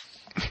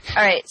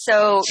 All right,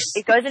 so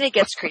it goes and it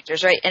gets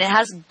creatures, right? And it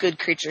has good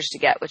creatures to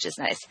get, which is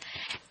nice.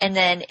 And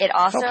then it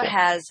also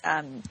has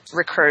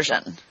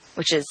recursion,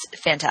 which is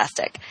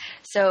fantastic.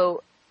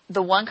 So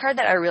the one card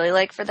that I really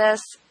like for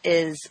this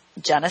is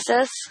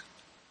Genesis.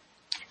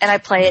 And I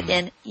play it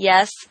in,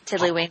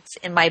 Tiddlywinks,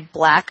 in my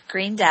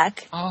black-green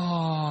deck.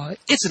 Oh,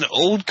 it's an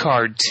old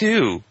card,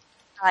 too.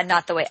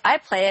 Not the way I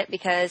play it,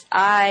 because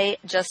I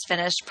just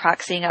finished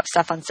proxying up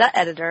stuff on Set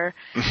Editor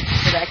so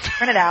that I can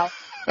print it out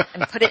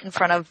and put it in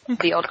front of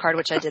the old card,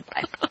 which I did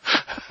buy.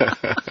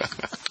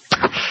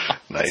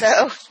 Nice.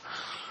 So,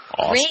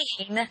 awesome.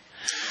 Green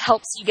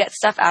helps you get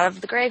stuff out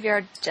of the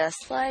graveyard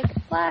just like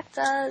black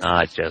does.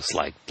 Not just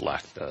like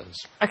black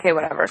does. Okay,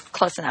 whatever.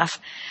 Close enough.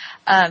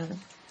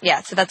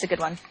 So that's a good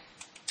one.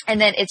 And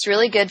then it's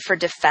really good for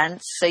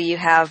defense. So you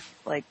have,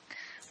 like,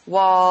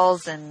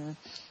 walls and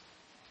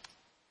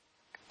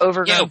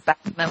overgrown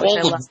battlement, which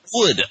I love. Wall of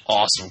Wood,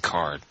 awesome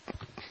card.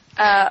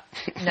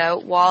 No,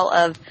 Wall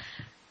of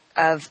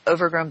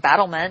Overgrown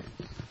Battlement,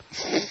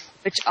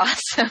 which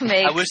also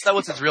makes... I wish that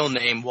was his real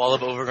name, Wall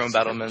of Overgrown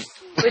Battlement.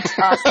 Which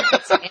also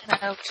makes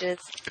mana, which is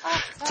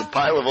awesome. It's a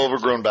pile of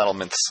overgrown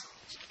battlements.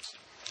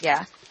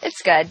 Yeah,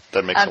 it's good.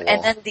 That makes a wall.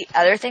 And then the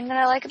other thing that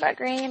I like about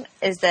green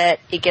is that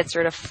it gets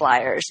rid of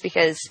flyers,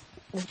 because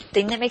the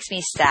thing that makes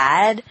me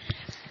sad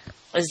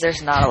is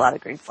there's not a lot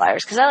of green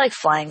flyers, because I like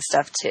flying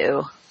stuff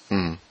too.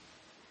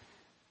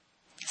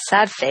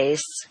 Sad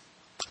face.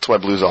 That's why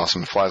blue's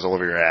awesome. It flies all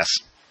over your ass.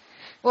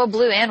 Well,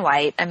 blue and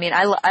white. I mean,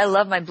 I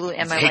love my blue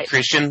and my white. Hey,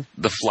 Christian,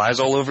 the flies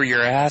all over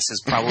your ass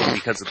is probably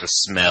because of the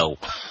smell.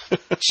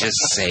 Just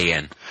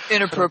saying.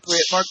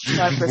 Inappropriate. Mark the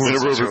time.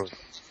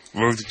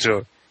 Move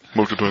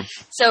the time.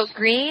 So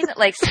green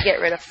likes to get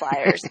rid of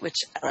flyers, which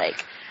I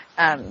like.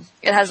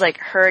 It has like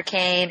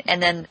Hurricane,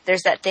 and then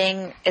there's that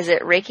thing. Is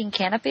it Raking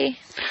Canopy?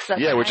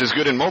 Yeah, which is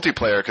good in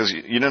multiplayer, because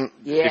you don't.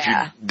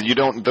 Yeah. If you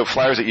don't, the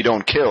flyers that you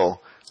don't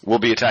kill will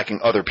be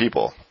attacking other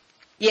people.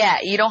 Yeah,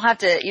 you don't have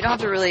to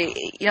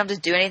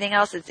do anything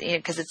else. It's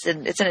because it's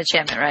an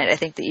enchantment, right? I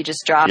think that you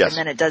just drop and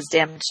then it does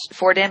damage,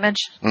 4 damage.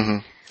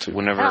 Mm-hmm. So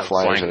whenever a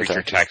flying creature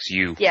attacks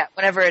you. Yeah,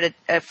 whenever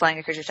a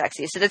flying creature attacks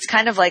you. So that's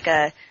kind of like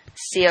a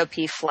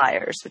COP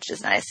flyers, which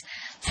is nice.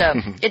 So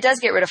it does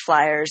get rid of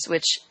flyers,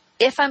 which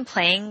if I'm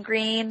playing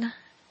green,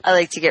 I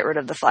like to get rid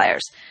of the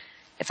flyers.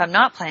 If I'm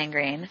not playing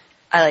green,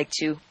 I like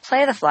to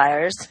play the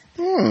flyers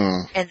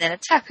and then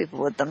attack people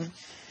with them.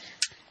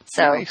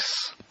 So,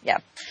 yeah.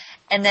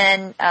 And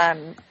then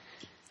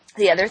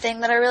the other thing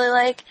that I really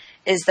like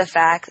is the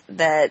fact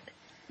that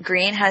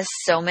green has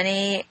so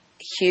many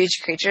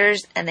huge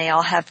creatures and they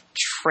all have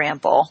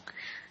trample.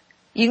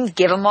 You can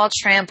give them all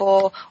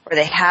trample, or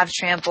they have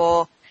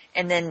trample,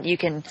 and then you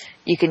can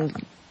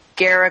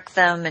Garruk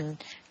them,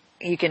 and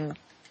you can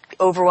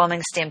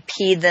overwhelming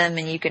stampede them,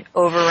 and you can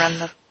overrun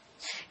them.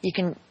 You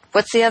can.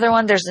 What's the other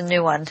one? There's a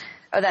new one.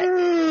 Oh, that.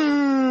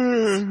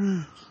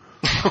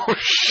 Oh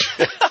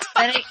shit!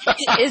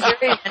 Is there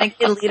a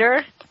renegade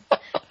leader?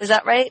 Is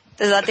that right?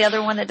 Is that the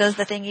other one that does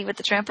the thingy with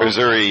the trample?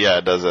 Missouri,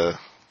 does a...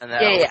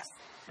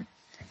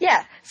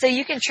 Yeah, so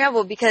you can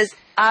trample, because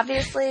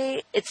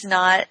obviously it's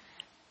not...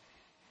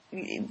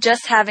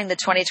 Just having the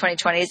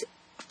 20/20/20s,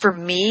 for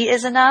me,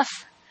 is enough.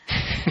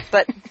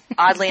 But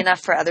oddly enough,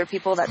 for other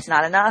people, that's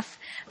not enough.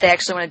 They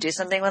actually want to do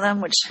something with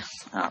them, which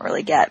I don't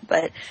really get.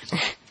 But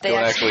they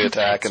don't actually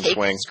attack and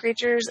swing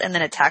creatures and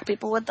then attack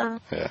people with them.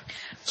 Yeah.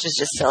 Which is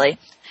just silly.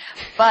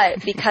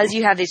 But because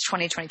you have these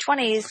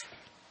 20/20/20s,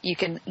 you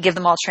can give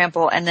them all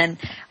trample. And then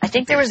I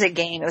think there was a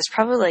game, it was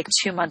probably like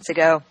 2 months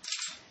ago,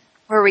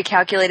 where we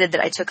calculated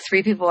that I took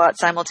 3 people out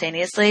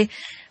simultaneously.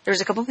 There was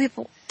a couple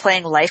people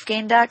playing life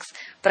gain decks,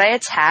 but I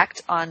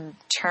attacked on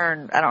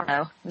turn,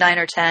 9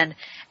 or 10,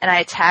 and I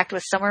attacked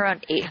with somewhere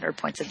around 800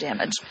 points of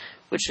damage,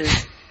 which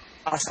is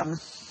awesome.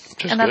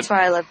 And that's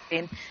why I love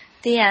green.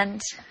 The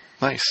end.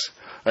 Nice.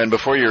 And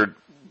before you're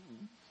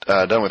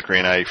done with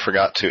green, I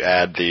forgot to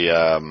add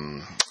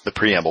the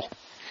preamble.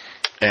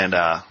 And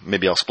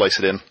maybe I'll splice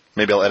it in.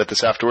 Maybe I'll edit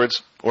this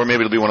afterwards. Or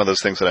maybe it'll be one of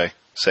those things that I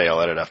say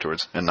I'll edit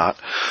afterwards and not.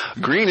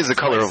 Green is the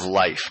color of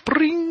life.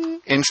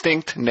 Bring.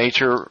 Instinct,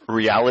 nature,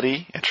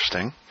 reality.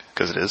 Interesting,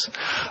 because it is.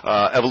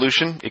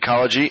 Evolution,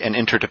 ecology, and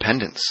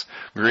interdependence.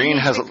 Green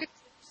has...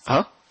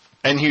 Huh?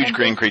 And huge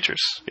green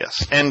creatures.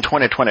 Yes. And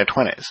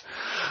 2020s.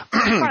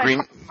 Green...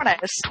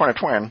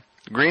 2020.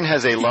 Green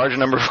has a large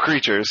number of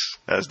creatures,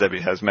 as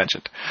Debbie has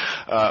mentioned,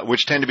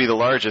 which tend to be the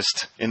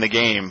largest in the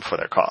game for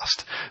their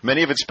cost.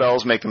 Many of its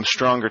spells make them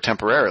stronger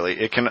temporarily.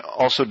 It can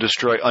also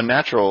destroy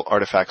unnatural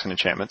artifacts and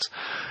enchantments,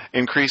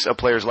 increase a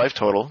player's life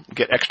total,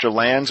 get extra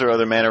lands or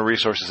other mana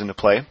resources into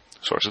play,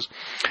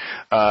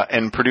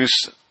 and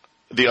produce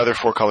the other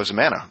 4 colors of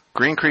mana.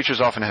 Green creatures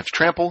often have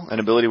trample, an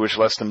ability which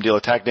lets them deal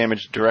attack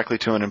damage directly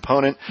to an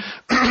opponent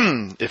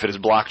if it is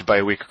blocked by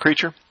a weaker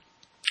creature.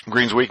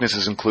 Green's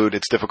weaknesses include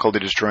its difficulty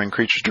destroying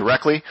creatures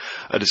directly,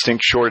 a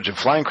distinct shortage of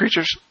flying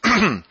creatures,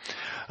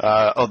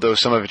 although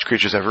some of its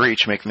creatures have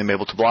reach, making them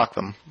able to block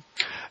them,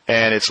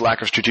 and its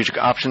lack of strategic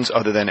options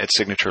other than its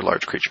signature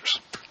large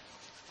creatures.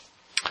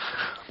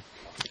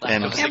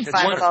 And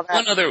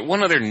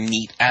one other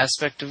neat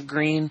aspect of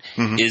green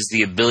is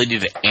the ability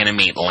to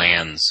animate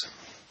lands.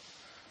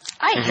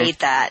 I hate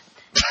that.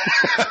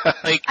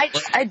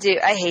 I do.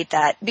 I hate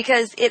that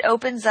because it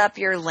opens up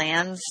your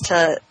lands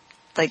to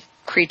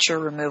creature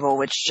removal,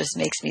 which just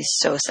makes me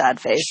so sad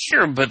face.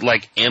 Sure, but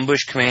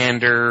Ambush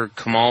Commander,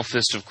 Kamal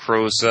Fist of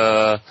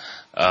Krosa,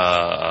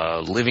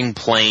 Living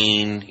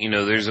Plain,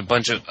 there's a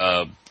bunch of,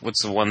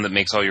 what's the one that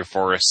makes all your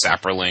forest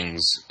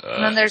saprolings?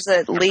 And then there's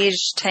a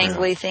Liege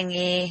Tangly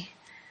thingy.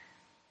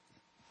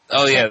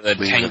 Oh yeah, the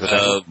Liege.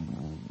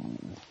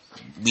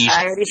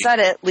 I already said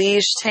it.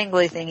 Liege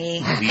Tangly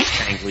thingy. Liege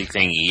Tangly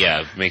thingy,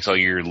 yeah. Makes all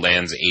your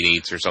lands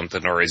 8/8s or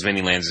something, or as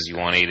many lands as you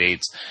want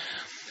 8/8s.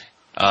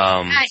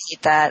 I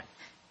hate that.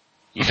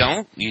 You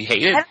don't? You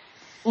hate it?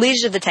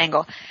 Liege of the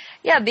Tangle.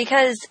 Yeah,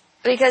 because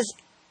do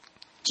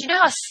you know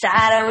how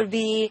sad I would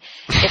be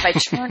if I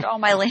turned all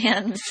my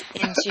lands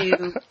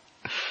into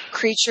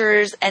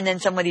creatures and then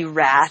somebody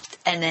wrathed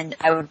and then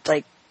I would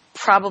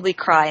probably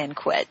cry and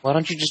quit. Why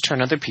don't you just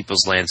turn other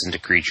people's lands into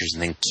creatures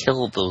and then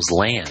kill those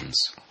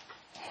lands?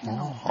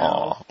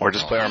 Or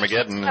just play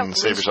Armageddon and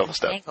save yourself a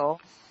step. Tangle.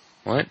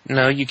 What?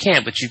 No, you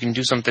can't, but you can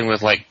do something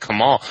with,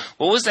 Kamal.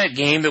 What was that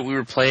game that we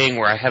were playing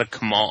where I had a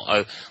Kamal,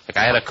 I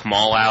had a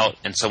Kamal out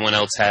and someone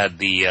else had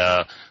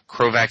the,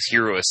 Krovax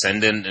Hero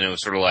Ascendant, and it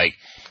was sort of hey,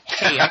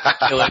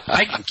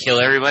 I can kill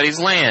everybody's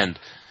land.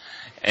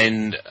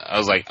 And I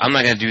was I'm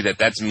not gonna do that,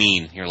 that's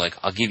mean. You're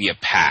I'll give you a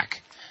pack.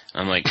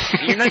 I'm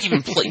you're not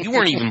even you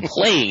weren't even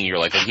playing. You're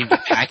I'll give you a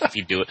pack if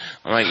you do it.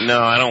 I'm no,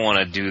 I don't want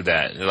to do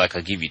that. They're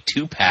I'll give you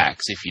 2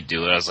 packs if you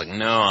do it. I was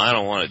no, I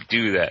don't want to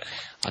do that.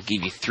 I'll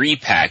give you 3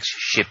 packs,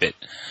 ship it.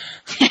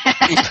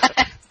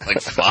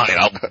 Fine,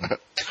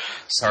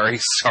 sorry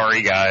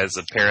guys,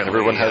 apparently.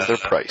 Everyone has their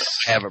price.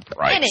 Have a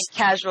price. In a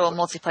casual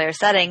multiplayer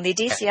setting, the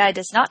DCI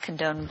does not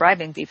condone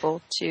bribing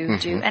people to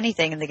do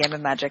anything in the game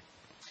of Magic.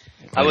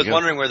 I was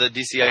wondering where the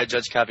DCI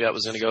judge caveat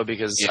was going to go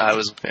because I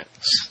was... Yes.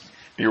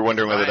 You were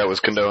wondering whether that was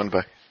condoned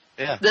by...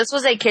 Yeah. This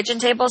was a kitchen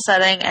table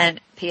setting, and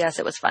P.S.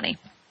 it was funny.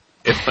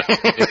 It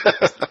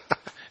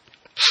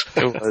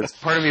was.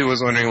 Part of me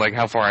was wondering,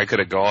 how far I could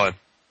have gone.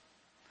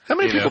 How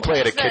many people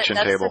play at a kitchen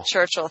that's table? That's the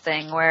Churchill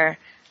thing where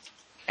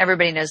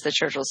everybody knows the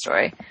Churchill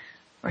story.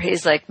 Where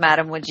he's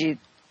Madam, would you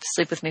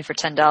sleep with me for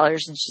 $10?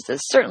 And she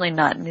says, certainly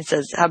not. And he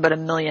says, how about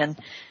 $1 million?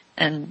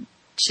 And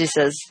she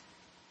says,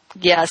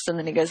 yes. And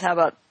then he goes, how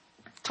about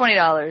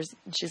 $20?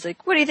 And she's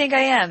like, what do you think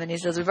I am? And he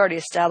says, we've already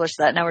established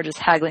that. Now we're just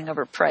haggling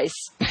over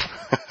price.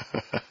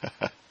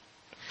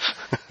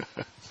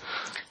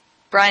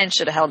 Brian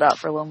should have held out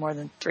for a little more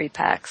than 3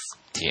 packs.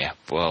 Yeah,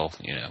 well,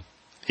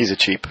 He's a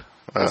cheap.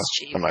 He's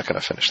cheap. I'm not going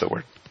to finish the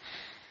word.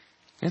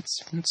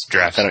 It's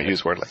draft. I don't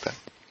use word like that.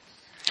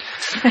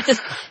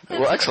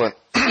 Well, excellent.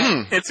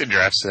 It's a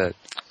draft set.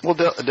 Well,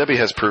 Debbie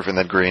has proven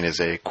that green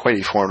is quite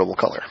a formidable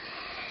color.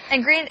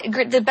 And green,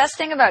 the best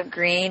thing about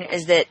green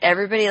is that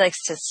everybody likes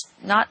to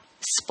not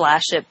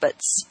splash it, but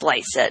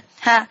splice it.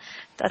 Ha!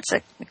 That's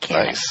a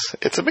mechanic. Nice.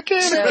 It's a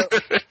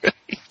mechanic.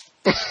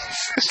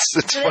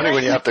 It's funny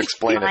when you have to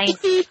explain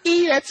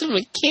it. That's a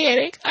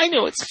mechanic. I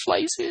know what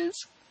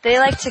splices. They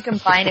like to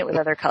combine it with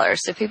other colors.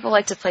 So people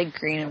like to play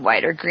green and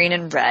white or green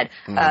and red.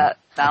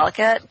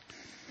 Valakut.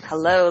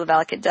 Hello, the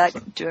Valakut deck.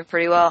 Doing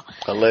pretty well.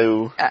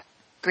 Hello.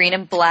 Green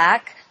and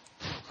black.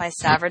 My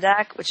Savra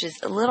deck, which is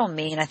a little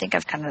mean. I think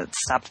I've kind of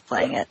stopped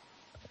playing it.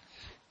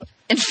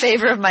 In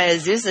favor of my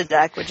Azusa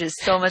deck, which is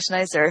so much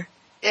nicer.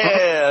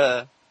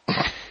 Yeah.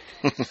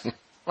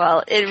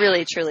 Well, it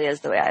really truly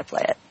is the way I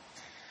play it.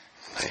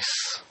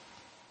 Nice.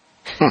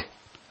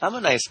 I'm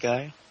a nice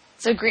guy.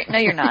 So green, no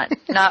you're not.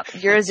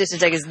 Your Zeus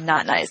deck is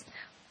not nice.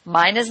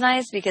 Mine is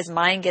nice because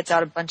mine gets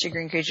out a bunch of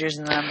green creatures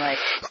and then I'm like,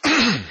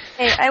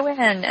 hey, I win.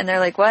 And they're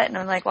like, what? And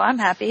I'm like, well, I'm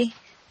happy.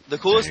 The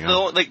coolest,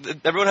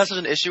 everyone has such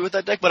an issue with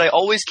that deck, but I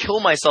always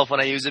kill myself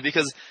when I use it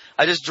because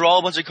I just draw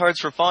a bunch of cards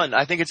for fun.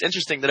 I think it's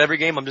interesting that every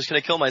game I'm just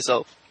going to kill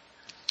myself.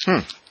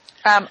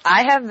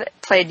 I have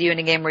played you in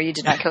a game where you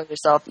did not kill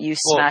yourself. You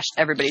smashed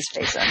everybody's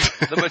face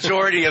in. The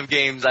majority of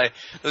games I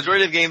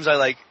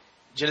like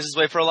Genesis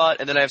Wave for a lot,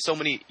 and then I have so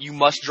many, you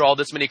must draw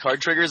this many card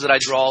triggers that I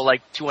draw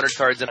like 200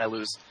 cards and I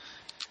lose.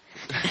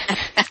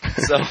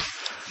 So.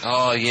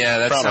 Oh yeah,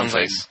 that Problem sounds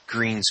like face.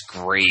 green's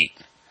great.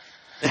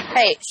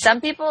 Hey,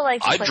 some people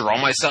like to I play-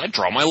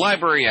 draw my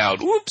library out.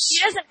 Whoops.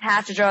 He doesn't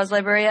have to draw his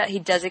library out. He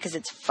does it because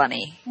it's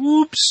funny.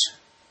 Whoops.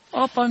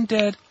 Up, I'm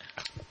dead.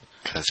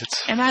 'Cause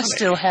it's And I funny.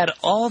 still had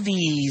all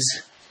these.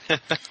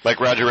 Like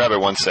Roger Rabbit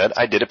once said,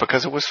 I did it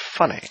because it was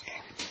funny.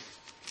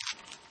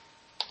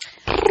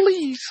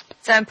 Please.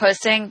 So I'm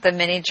posting the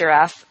mini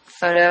giraffe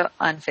photo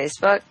on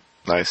Facebook.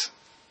 Nice.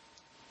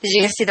 Did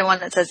you guys see the one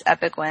that says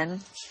epic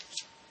win?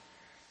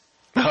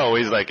 Oh,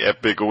 he's like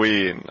epic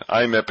ween.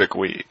 I'm epic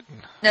ween.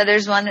 No,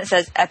 there's one that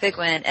says epic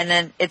win, and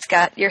then it's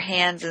got your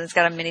hands, and it's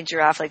got a mini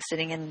giraffe like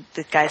sitting in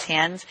the guy's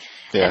hands.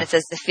 Yeah. And it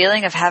says the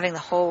feeling of having the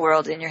whole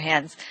world in your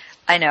hands.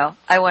 I know.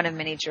 I want a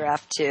mini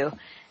giraffe too,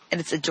 and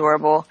it's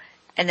adorable.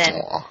 And then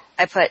Aw.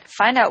 I put,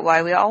 find out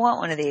why we all want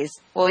one of these.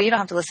 Well, you don't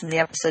have to listen to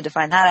the episode to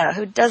find that out.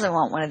 Who doesn't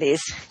want one of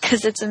these?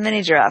 Because it's a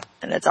mini giraffe,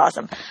 and it's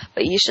awesome.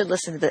 But you should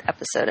listen to the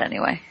episode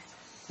anyway.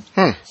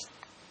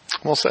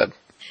 Well said.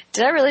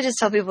 Did I really just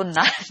tell people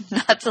not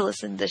to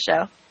listen to the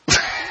show?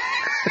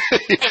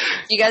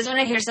 You guys want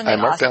to hear something I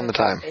marked awesome down the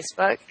time.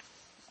 about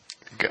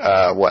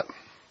Facebook? What?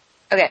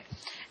 Okay.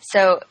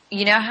 So,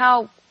 you know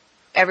how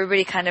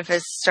everybody kind of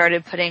has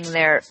started putting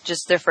their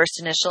first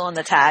initial in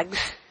the tags?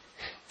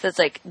 So it's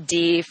like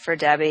D for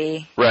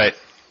Debbie. Right.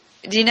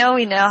 Do you know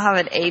we now have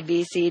an A,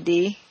 B, C,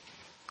 D?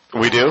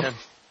 We do?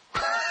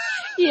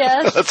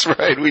 Yes. That's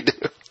right, we do.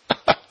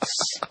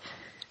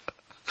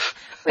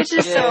 Which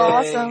is so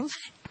awesome.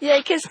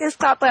 Yay, kiss, kiss,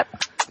 clap, clap.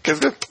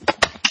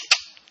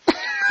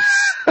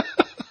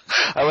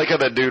 I like how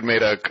that dude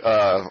made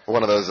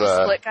one of those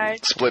Split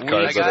cards. split That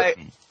cards. guy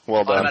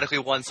Well done. automatically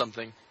won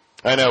something.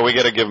 I know, we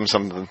gotta give him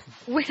something.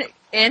 Winning.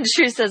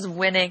 Andrew says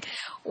winning.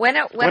 When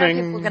are Winning.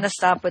 people going to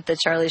stop with the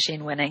Charlie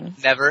Sheen winning?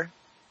 Never.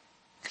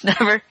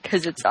 Never,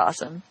 because it's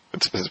awesome.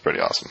 It's pretty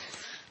awesome.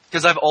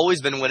 Because I've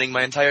always been winning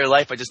my entire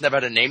life. I just never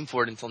had a name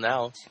for it until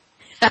now.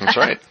 That's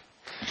right.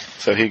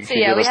 So he So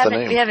gave yeah, us the we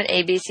name. have an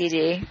A, B, C,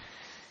 D.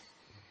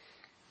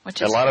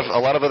 Which A is lot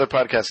great. of other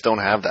podcasts don't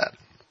have that.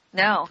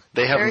 No.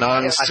 They have Very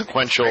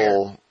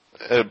non-sequential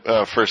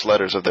first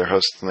letters of their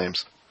hosts'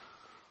 names.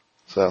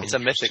 So It's a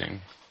mythic.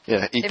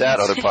 yeah, eat It that,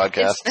 means- other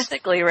podcasts. It's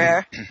mythically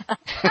rare.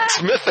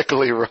 It's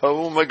mythically rare.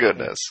 Oh my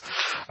goodness!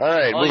 All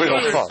right, All you moving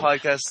other on.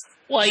 podcasts.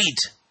 White.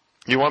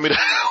 You want me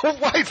to?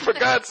 White, for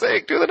God's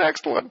sake, do the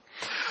next one.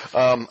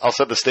 I'll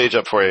set the stage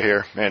up for you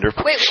here, Andrew.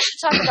 Wait, we should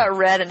talk about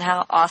red and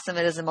how awesome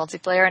it is in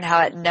multiplayer and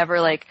how it never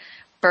like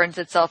burns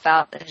itself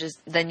out and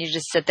then you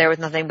just sit there with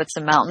nothing but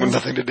some With mountains.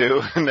 nothing to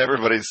do, and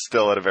everybody's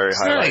still at a very It's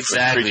high not level.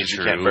 exactly Creatures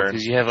true, you can't burn.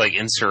 because you have like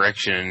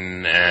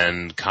Insurrection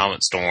and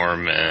Comet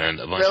Storm and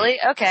a bunch Really?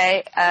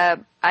 Okay.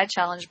 I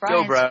challenge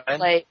Brian, Brian. to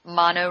play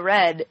mono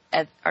red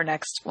at our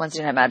next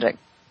Wednesday Night Magic.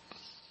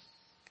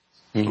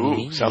 of...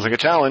 Ooh, sounds like a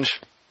challenge.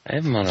 I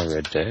have mono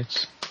red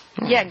decks.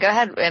 Yeah, go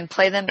ahead and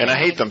play them. And I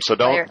hate them, so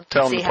don't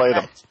tell them to play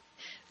them.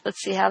 Let's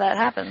see how that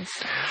happens.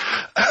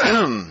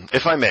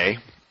 If I may,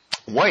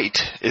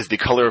 white is the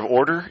color of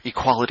order,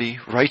 equality,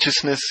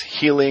 righteousness,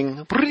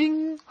 healing,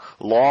 bring,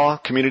 law,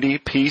 community,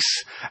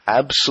 peace,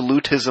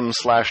 absolutism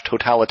 /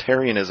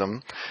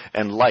 totalitarianism,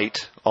 and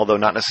light, although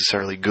not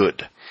necessarily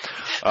good.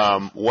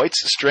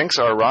 White's strengths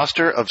are a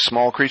roster of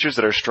small creatures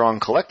that are strong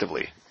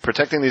collectively,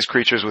 protecting these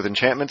creatures with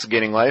enchantments,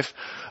 gaining life,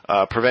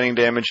 preventing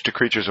damage to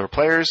creatures or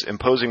players,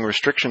 imposing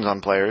restrictions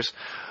on players,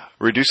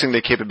 reducing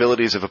the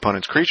capabilities of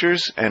opponents'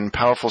 creatures, and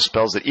powerful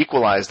spells that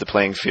equalize the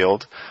playing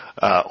field,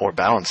 or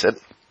balance it.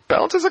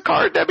 Balance is a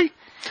card, Debbie.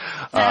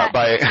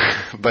 By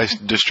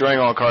destroying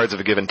all cards of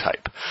a given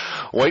type.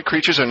 White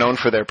creatures are known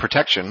for their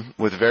protection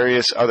with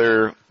various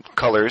other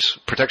colors,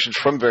 protections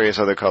from various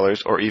other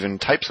colors, or even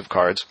types of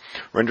cards,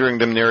 rendering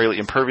them nearly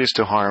impervious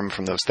to harm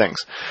from those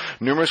things.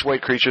 Numerous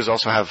white creatures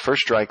also have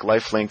first strike,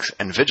 lifelinks,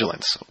 and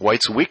vigilance.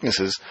 White's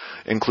weaknesses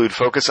include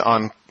focus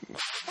on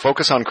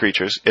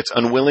creatures, its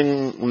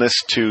unwillingness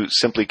to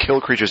simply kill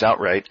creatures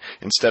outright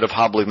instead of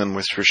hobbling them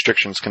with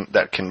restrictions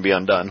that can be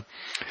undone,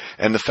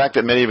 and the fact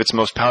that many of its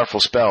most powerful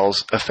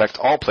spells affect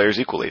all players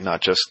equally, not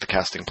just the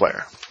casting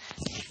player.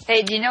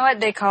 Hey, do you know what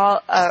they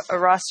call a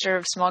roster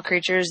of small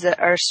creatures that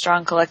are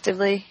strong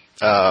collectively?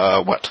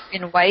 What?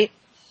 In white?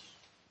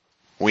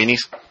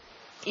 Weenies?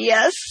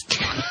 Yes.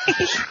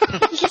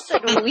 You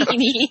said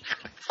weenie.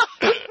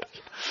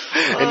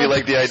 And you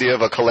like the idea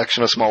of a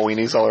collection of small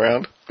weenies all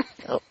around?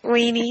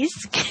 Weenies.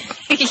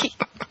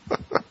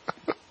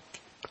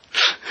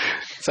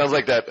 Sounds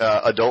like that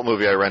adult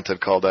movie I rented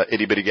called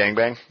Itty Bitty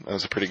Gangbang. That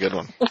was a pretty good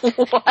one.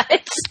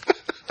 What?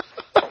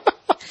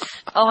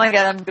 Oh my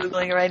god, I'm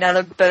Googling it right now.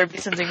 That better be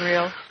something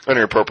real.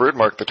 Inappropriate,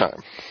 mark the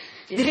time.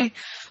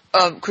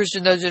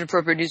 Christian, that's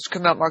inappropriate. It needs to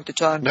come out, mark the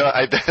time. No,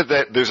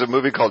 there's a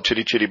movie called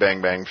Chitty Chitty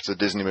Bang Bang. It's a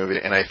Disney movie,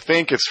 and I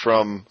think it's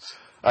from,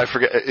 I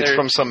forget, it's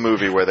from some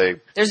movie where they...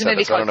 There's a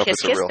movie called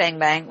Kiss Kiss Bang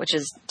Bang, which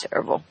is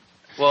terrible.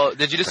 Well,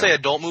 did you just say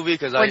adult movie?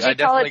 Because I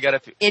definitely got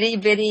a... Itty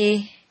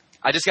Bitty...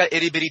 I just got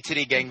Itty Bitty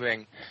Titty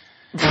Gangbang.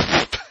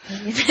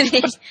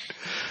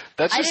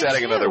 That's just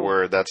adding another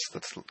word. That's...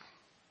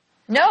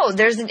 No,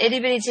 there's an Itty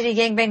Bitty Titty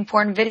Gangbang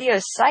porn video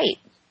site.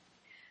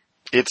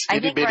 It's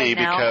itty bitty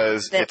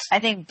because it's... I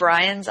think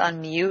Brian's on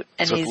mute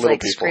and so he's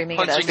like people. screaming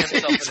at us.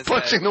 He's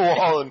punching the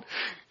wall and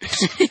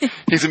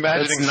he's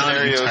imagining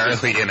scenarios. Not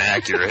entirely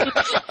inaccurate.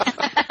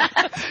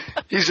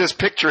 He's just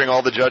picturing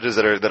all the judges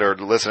that are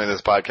listening to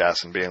this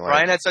podcast and being like...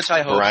 Brian had such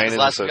high hopes. Brian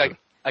Last week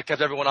I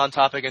kept everyone on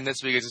topic, and this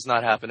week it's just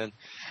not happening.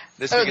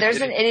 There's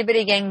an Itty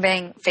Bitty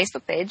Gangbang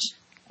Facebook page.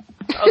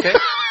 Okay.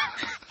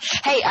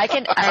 Hey,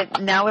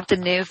 now with the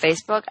new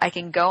Facebook, I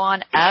can go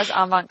on as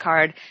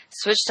Avant-Card,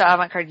 switch to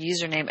Avant-Card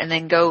username, and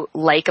then go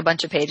like a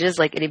bunch of pages,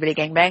 like Itty Bitty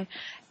Gangbang,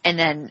 and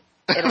then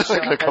it'll show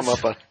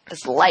up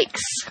as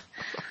likes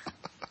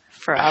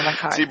for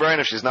Avant-Card. See, Brian,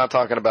 if she's not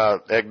talking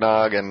about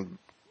eggnog and...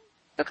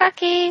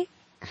 Bukaki.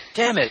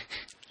 Damn it.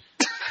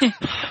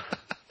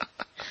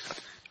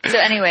 So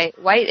anyway,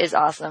 white is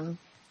awesome.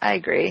 I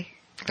agree.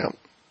 Yep.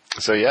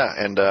 So yeah,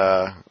 and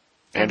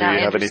Andrew, you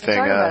have anything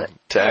to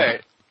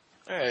add?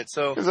 All right,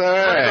 so I'm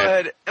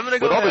gonna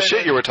go with all the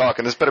shit you were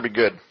talking, this better be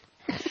good.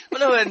 I'm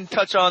gonna go ahead and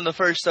touch on the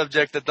first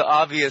subject, that the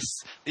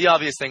obvious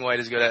thing White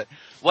is good at.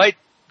 White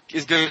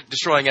is good at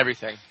destroying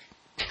everything,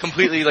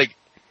 completely, like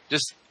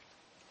just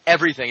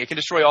everything. It can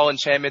destroy all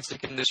enchantments.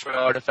 It can destroy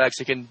all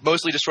artifacts. It can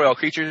mostly destroy all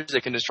creatures.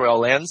 It can destroy all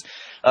lands.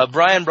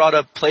 Brian brought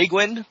up Plague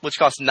Wind, which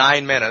costs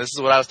 9 mana. This is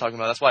what I was talking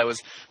about. That's why I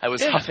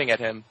was huffing at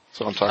him.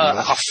 That's what I'm talking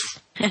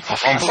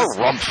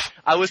about.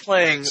 I was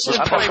playing.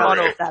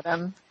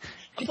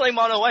 I'm playing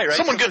mono white, right?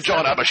 Someone get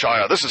John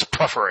Abishire. This is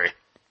puffery.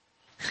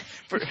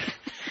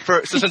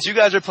 So since you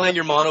guys are playing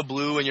your mono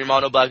blue and your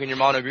mono black and your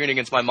mono green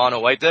against my mono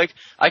white deck,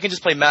 I can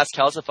just play Mass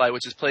Calcify,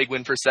 which is Plague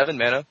Wind for 7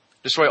 mana,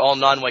 destroy all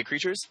non-white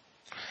creatures.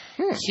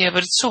 Yeah,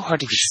 but it's so hard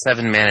to get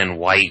 7 mana in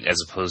white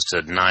as opposed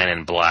to 9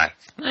 in black.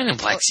 9 in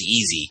black's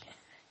easy.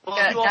 Well,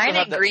 9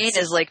 in green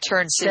is like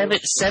turn 2.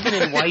 7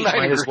 in white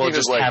might as well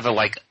just have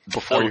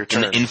before your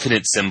turn. An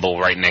infinite symbol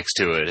right next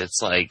to it.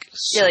 It's like...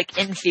 Yeah, like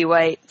Infi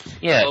white.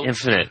 Yeah,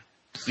 infinite.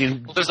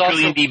 There's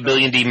also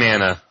billion D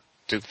mana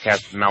to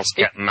cast mouse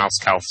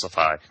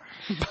calcify.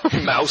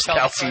 Mouse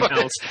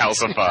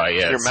calcify,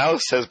 yes. Your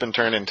mouse has been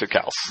turned into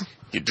calc.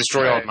 You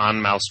destroy all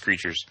non-mouse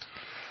creatures.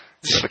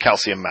 The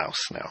calcium mouse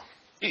now.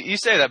 You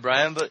say that,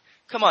 Brian, but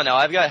come on now.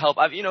 I've got help.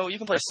 You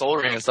can play Soul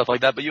Ring and stuff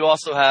like that, but you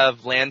also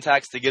have land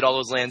tax to get all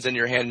those lands in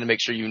your hand and make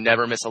sure you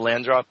never miss a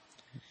land drop.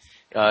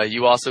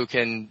 You also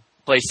can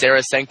play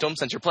Sarah's Sanctum.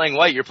 Since you're playing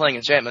white, you're playing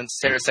enchantments.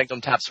 Sarah's Sanctum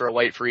taps for a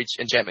white for each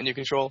enchantment you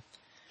control.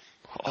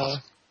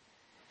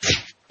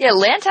 Yeah,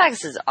 land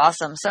tax is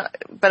awesome. So,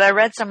 but I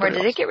read somewhere,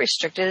 did it get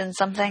restricted in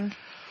something?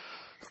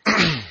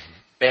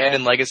 Banned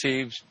in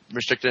Legacy,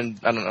 restricted,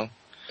 I don't know.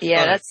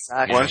 Yeah, that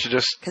sucks. Why don't you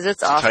just Cause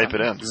it's awesome. type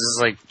it in? This is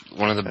like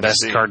one of the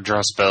best card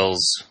draw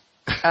spells.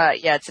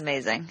 Yeah, it's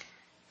amazing.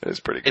 It is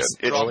pretty good. It's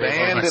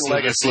banned in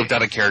Legacy. I slipped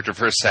out of character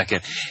for a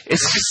second.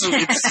 It's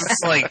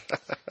just like,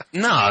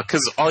 nah,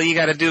 because all you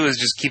got to do is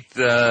just keep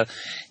the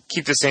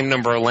same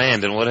number of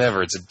land and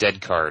whatever. It's a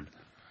dead card.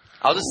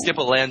 I'll just skip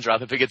a land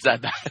drop if it gets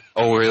that bad.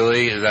 Oh,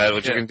 really? Is that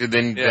what you can do?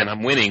 Then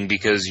I'm winning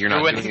because you're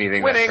not doing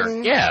anything that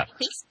turn. Yeah.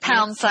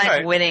 Pound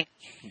sign winning.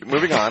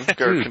 Moving on.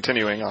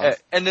 Continuing on.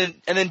 And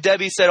then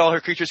Debbie said all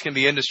her creatures can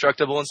be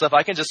indestructible and stuff.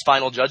 I can just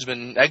Final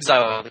Judgment and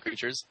exile all the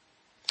creatures.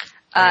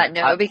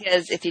 No,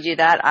 because if you do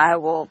that, I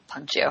will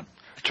punch you.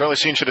 Charlie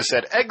Sheen should have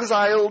said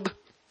exiled.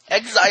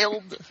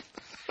 Exiled.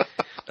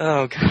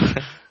 Oh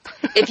god.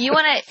 If you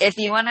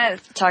wanna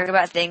talk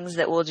about things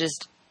that will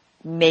just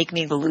make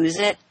me lose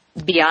it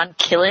beyond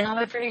killing all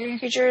my pretty green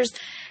creatures,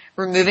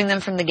 removing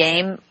them from the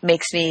game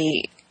makes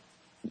me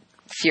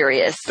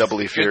furious.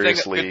 Doubly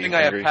furiously. Good thing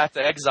I have Path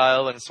to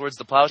Exile and Swords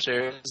to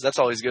Plowshares. That's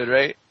always good,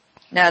 right?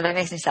 No, that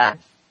makes me sad.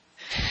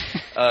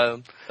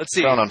 Let's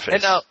see. Frown on face.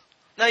 And now,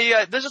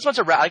 yeah, there's just a bunch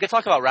of I could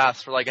talk about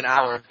wraths for like an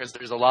hour because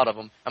there's a lot of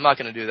them. I'm not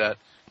going to do that.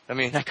 I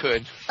mean, I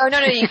could. Oh,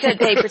 no, you could.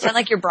 Hey, pretend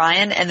like you're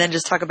Brian and then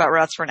just talk about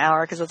wraths for an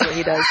hour because that's what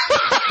he does.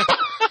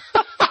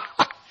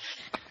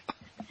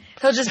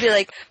 He'll just be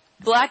like,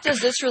 Black does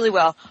this really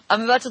well.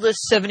 I'm about to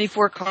list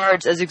 74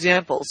 cards as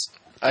examples.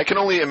 I can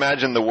only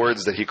imagine the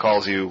words that he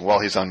calls you while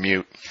he's on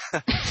mute.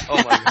 Oh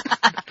my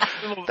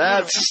god.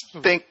 That's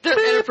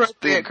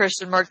inappropriate,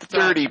 Christian. Mark the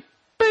dirty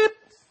beep.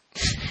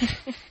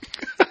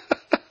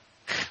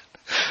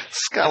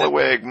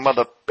 Scallywag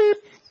mother beep.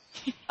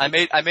 I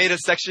made a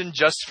section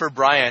just for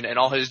Brian and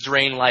all his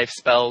drain life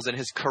spells and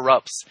his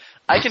corrupts.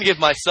 I can give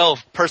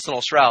myself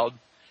Personal Shroud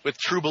with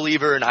True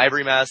Believer and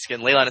Ivory Mask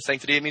and Leyline of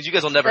Sanctity. It means you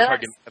guys will never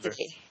target me ever.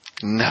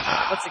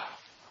 Never.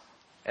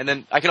 And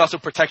then I can also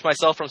protect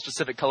myself from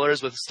specific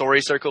colors with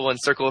story circle and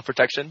circle of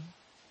protection.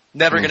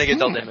 Never going to get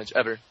dealt damage,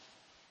 ever.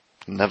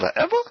 Never,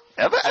 ever?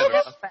 Ever?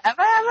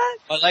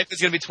 My life is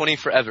going to be 20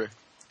 forever.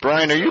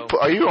 Brian,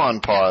 are you on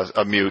pause,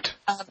 mute?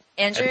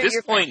 Andrew, At this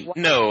point,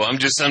 no. I'm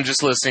just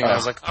listening. I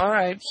was like, all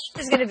right.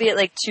 He's going to be at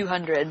like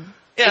 200.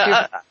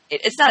 Yeah,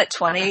 It's not at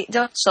 20.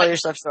 Don't sell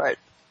yourself short.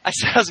 I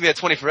said I was going to be at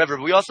 20 forever,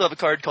 but we also have a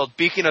card called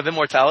Beacon of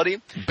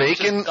Immortality.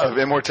 Bacon of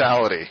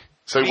Immortality.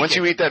 So once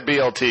you eat that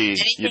BLT,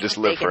 you just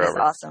live forever. Is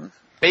awesome.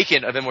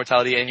 Bacon of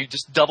Immortality, and you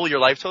just double your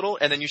life total,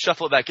 and then you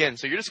shuffle it back in.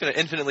 So you're just going to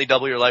infinitely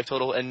double your life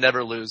total and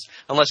never lose.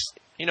 Unless,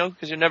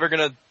 because you're never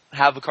going to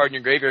have a card in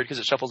your graveyard because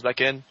it shuffles back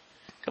in.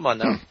 Come on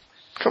now.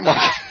 Come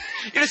on.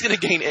 You're just going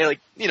to gain,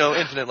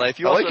 infinite life.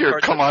 I like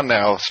your come on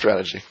now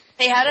strategy.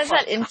 Hey, how does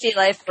that NC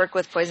life work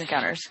with poison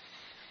counters?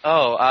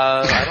 Oh,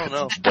 I don't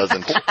know.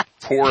 Doesn't.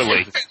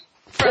 Poorly.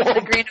 From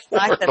the green and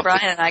black that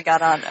Brian and I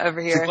got on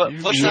over here.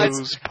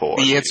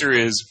 The answer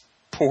is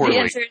poorly. The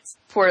answer is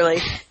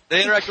poorly.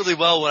 They interact really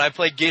well when I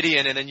play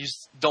Gideon, and then you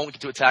just don't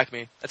get to attack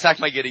me. Attack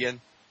my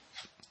Gideon.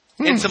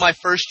 Into my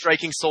first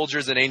striking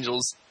soldiers and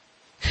angels.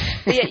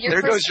 Yeah,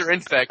 there goes your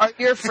infect. Are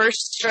your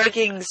first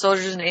striking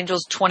soldiers and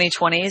angels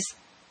 2020s?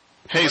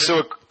 Hey,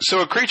 so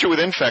a creature with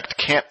infect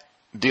can't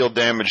deal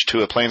damage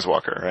to a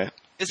planeswalker, right?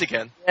 Yes, it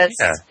can. Yes,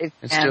 Yeah, it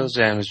it can. deals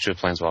damage to a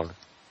planeswalker.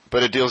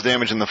 But it deals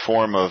damage in the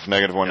form of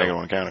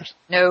 -1/-1 counters.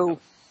 No.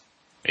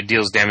 It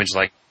deals damage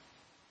like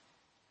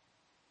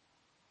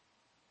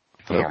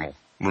normal.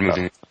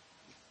 Removing.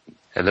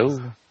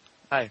 Hello.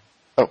 Hi.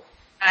 Oh.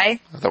 Hi.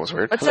 That was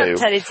weird. What's Hello. up,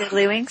 Teddy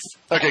Tiddlywinks?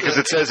 Okay, because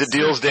it says it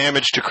deals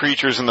damage to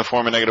creatures in the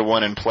form of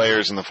 -1 and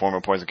players in the form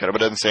of poison counter,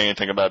 but it doesn't say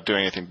anything about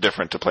doing anything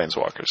different to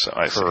planeswalkers. So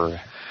I see.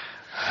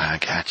 I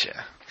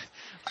gotcha.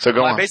 So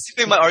go on.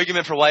 Basically, my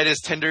argument for why it is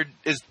tendered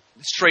is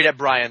straight at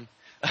Brian.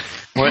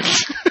 What?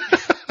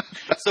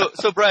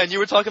 So Brian, you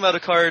were talking about a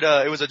card.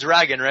 It was a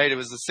dragon, right? It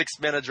was a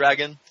 6-mana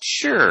dragon.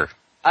 Sure.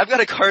 I've got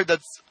a card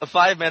that's a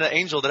 5-mana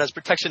angel that has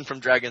protection from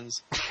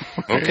dragons.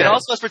 Okay. It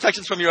also has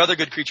protections from your other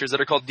good creatures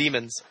that are called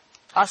demons.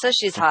 Also,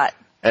 she's hot.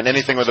 And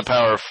anything with a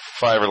power of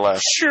 5 or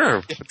less.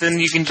 Sure, but then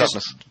you can just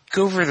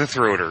go for the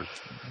Throater,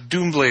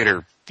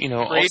 Doomblader,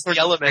 all Create sorts the of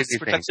elements, crazy things.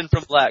 protection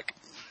from black.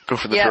 Go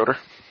for the Yeah. throater.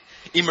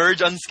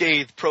 Emerge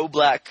unscathed, pro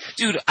black.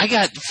 Dude,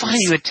 fine,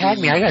 you attack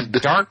me. I got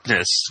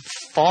darkness.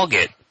 Fog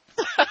it.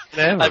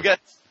 Whatever. I've got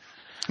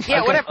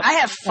Yeah, whatever. I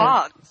have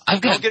fog.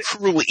 I've got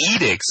cruel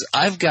edicts.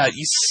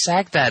 You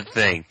sack that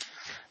thing.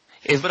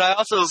 But I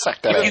also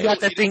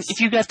If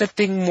you got that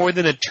thing more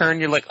than a turn,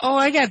 you're like, oh,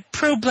 I got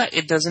pro black.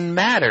 It doesn't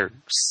matter.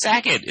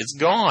 Sack it. It's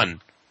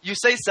gone. You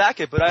say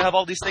sack it, but I have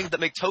all these things that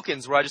make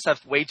tokens where I just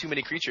have way too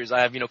many creatures. I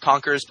have,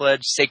 Conqueror's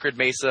Pledge, Sacred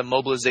Mesa,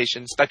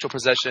 Mobilization, Spectral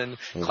Possession,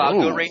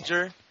 Cloudgo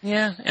Ranger.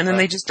 Yeah, and then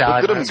they just die.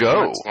 Look at them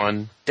go.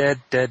 One.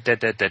 Dead. Dead,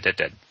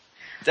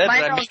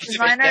 Mine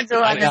are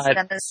Villainous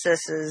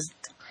Nemesis,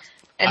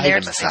 and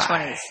they're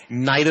 20s.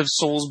 Night of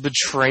Souls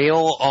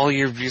Betrayal. All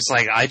you're just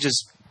like, I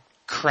just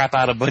crap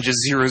out a bunch of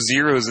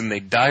 0/0s and they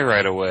die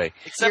right away.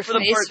 Except for the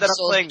part that I'm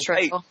playing.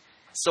 Hey,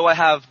 so I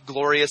have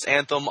Glorious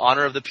Anthem,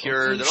 Honor of the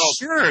Pure.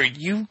 Sure,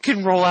 you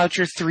can roll out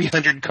your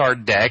 300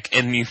 card deck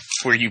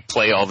where you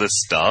play all this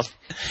stuff.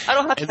 I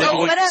don't have to. Well,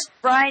 what up,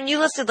 Brian? You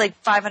listed like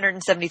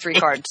 573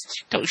 cards.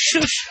 Don't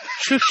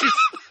shush.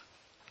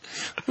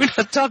 We're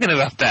not talking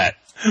about that.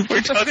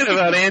 We're talking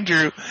about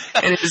Andrew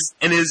and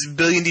his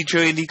billion D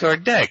trillion D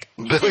card deck.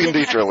 Billion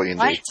D trillion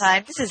D. My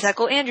time. This is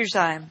Heckle Andrew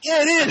time.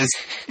 Yeah, it is.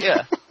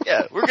 Yeah.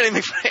 We're going to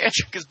make fun of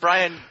Andrew because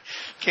Brian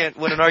can't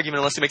win an argument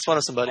unless he makes fun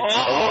of somebody.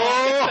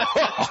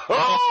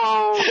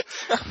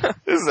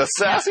 This is a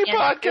sassy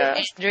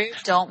podcast. Andrew,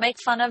 don't make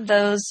fun of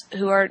those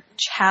who are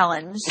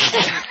challenged.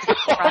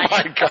 Oh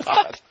my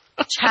God.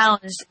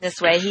 Challenged this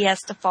way, he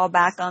has to fall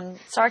back on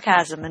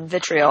sarcasm and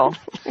vitriol.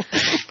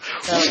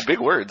 Those are big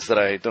words that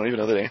I don't even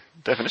know the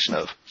definition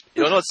of.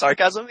 You don't know what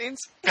sarcasm means?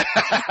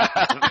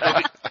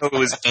 It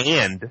was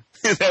and.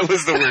 That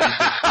was the word.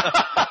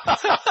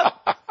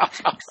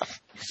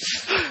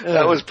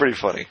 That was pretty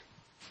funny.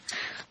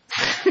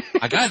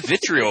 I got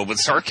vitriol, but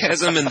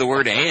sarcasm and the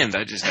word and,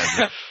 I just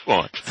had to go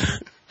on.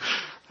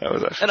 That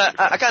was actually. And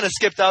I kind of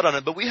skipped out on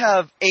it, but we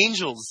have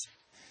angels.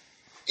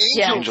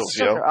 Angels,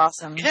 yo. Super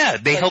awesome. Yeah,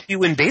 they help you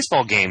win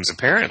baseball games,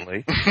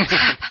 apparently.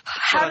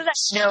 How did I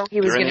know he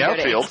was You're in going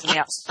to the go to outfield. something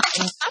else?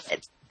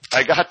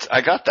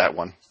 I got that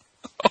one.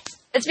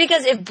 It's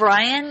because if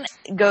Brian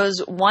goes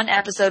one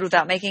episode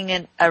without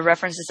making a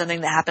reference to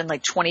something that happened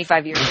like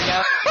 25 years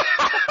ago,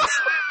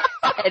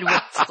 it would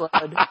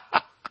explode.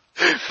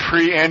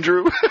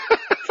 Pre-Andrew.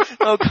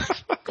 Oh,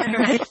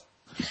 Right?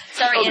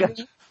 Sorry, Andrew,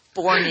 you weren't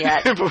born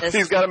yet.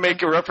 He's got to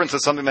make a reference to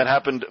something that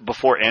happened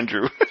before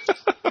Andrew.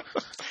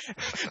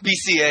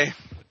 BCA.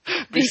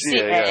 BCA.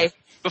 yeah.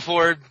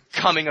 Before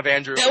coming of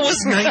Andrew. That was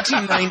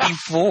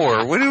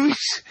 1994. What do we... All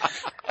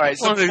right,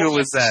 How long ago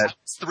was that?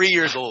 It's 3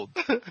 years old.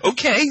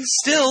 Okay,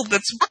 still,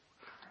 that's...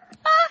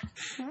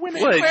 What?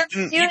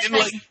 You didn't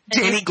like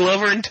Danny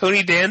Glover and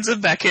Tony Danza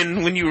back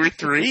in when you were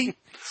 3?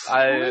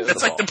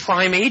 That's like the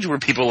prime age where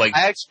people like.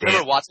 I actually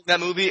remember watching that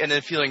movie and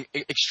then feeling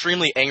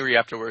extremely angry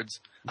afterwards.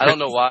 I don't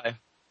know why.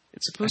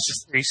 It's supposed to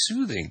be very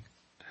soothing.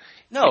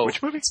 No.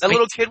 Which movie? That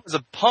little kid was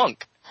a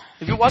punk.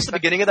 Have you watched the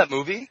beginning of that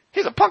movie?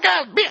 He's a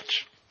punk-ass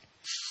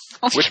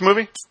bitch. Which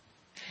movie?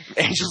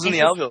 Angels in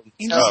the Outfield.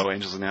 Oh,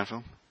 Angels in the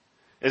Outfield.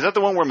 Is that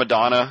the one where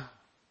Madonna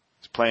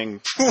is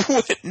playing?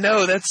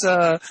 No, that's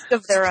Of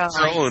their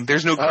own.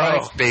 There's no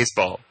crying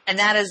baseball. And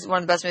that is one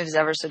of the best movies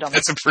ever, so don't.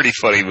 That's a pretty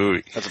funny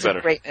movie. That's It's better.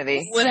 a great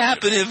movie. What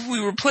happened if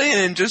we were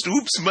playing and just,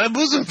 oops, my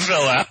bosom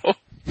fell out?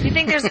 You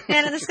think there's a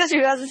man in this country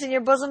who hasn't seen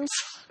your bosoms?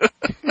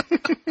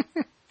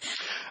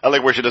 I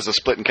like where she does a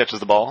split and catches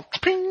the ball.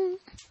 Ping.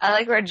 I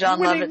like where John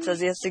Lovett says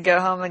he has to go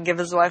home and give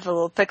his wife a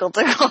little pickle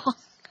tickle.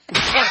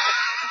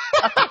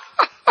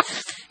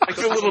 Like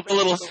a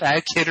little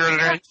fat kid running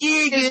around.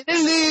 You're gonna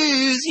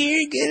lose.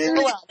 You're gonna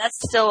lose. Well, that's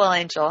still Will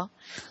Angel.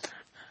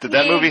 Did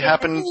that movie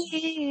happen,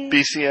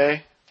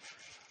 BCA?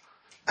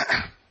 All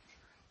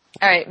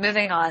right,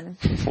 moving on.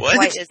 What?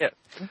 White is it?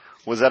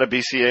 Was that a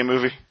BCA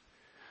movie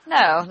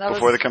No, that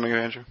before was. The Coming of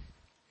Andrew?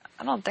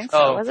 I don't think so.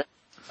 Oh. Was it?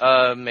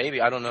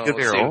 Maybe. I don't know. Could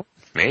be Let's see. wrong.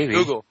 Maybe.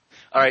 Google.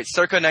 All right,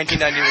 circa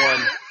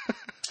 1991.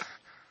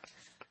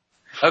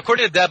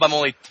 According to Deb, I'm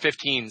only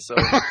 15, so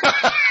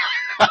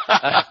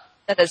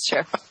That is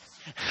true.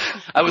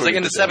 I was like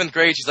in the 7th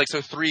grade. She's like,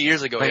 so 3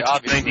 years ago, yeah,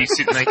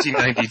 obviously.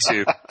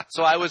 1992.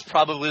 So I was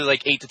probably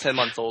like 8 to 10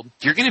 months old.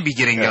 You're going to be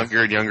getting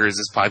younger and younger as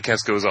this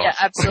podcast goes on. Yeah,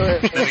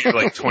 absolutely. Then you're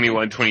like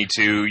 21,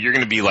 22. You're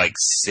going to be like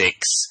 6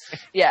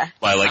 Yeah.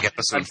 by like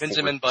episode I'm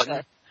Benjamin 4.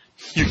 Button.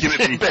 You're going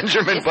to be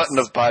Benjamin Button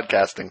of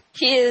podcasting.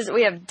 He is.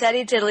 We have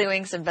Teddy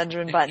Tiddlywinks and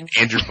Benjamin Button.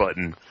 Andrew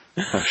Button.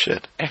 Oh,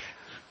 shit.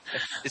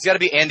 It's got to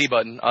be Andy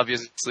Button,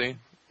 obviously.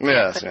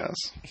 Yes,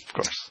 of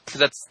course. Because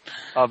that's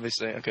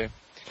obviously okay.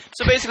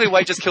 So basically,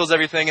 White just kills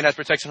everything and has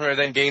protection from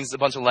everything, gains a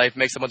bunch of life,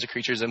 makes a bunch of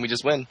creatures, and we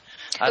just win.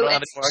 I don't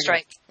have any more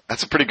Strike.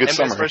 That's a pretty good And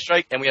we have summary. first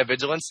strike, and we have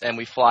vigilance, and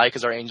we fly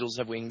because our angels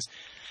have wings.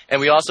 And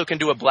we also can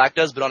do what Black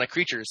does, but on a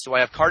creature. So I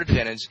have card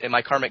advantage in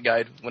my Karmic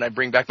Guide when I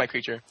bring back my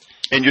creature.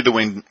 And you're the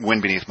wind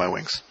beneath my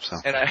wings. So.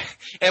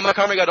 And my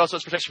Karmic Guide also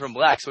has protection from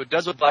Black, so it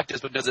does what Black does,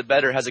 but does it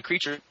better. Has a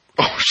creature,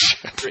 Oh,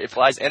 shit. it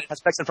flies, and it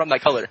has protection from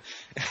that color.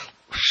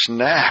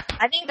 Snap.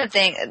 I think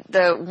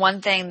the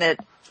one thing that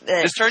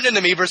This turned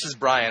into me versus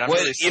Brian. I'm Well,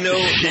 really you know,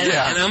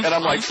 Yeah. and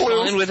I'm like,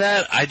 fine with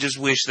that. I just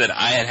wish that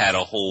I had had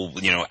a whole,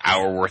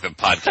 hour worth of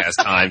podcast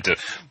time to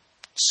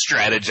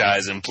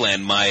strategize and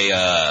plan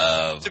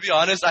my, To be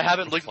honest, I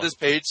haven't looked at this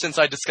page since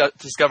I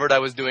discovered I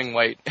was doing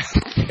White.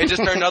 It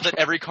just turned out that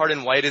every card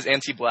in White is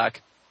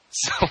anti-Black.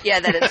 So yeah,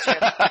 that is true.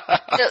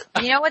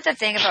 So, you know what the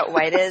thing about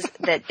White is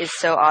that is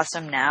so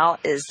awesome now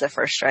is the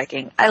first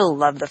striking. I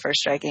love the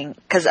first striking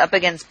because up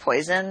against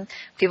poison,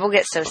 people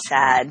get so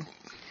sad.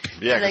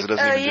 Yeah, They're because like, it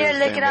doesn't oh even do yeah, the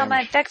look damn at all my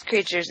damage. effects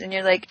creatures, and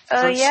you're like,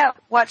 oh First- yeah,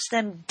 watch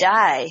them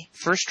die.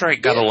 First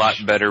Strike got a lot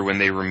better when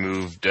they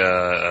removed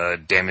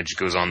damage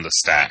goes on the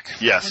stack.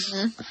 Yes.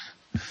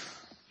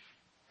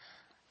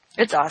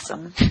 It's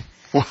awesome.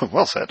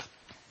 Well said.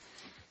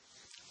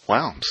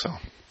 Wow.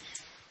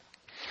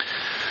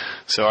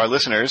 So our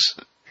listeners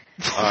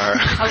are.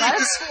 A lot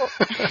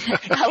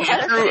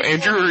of people.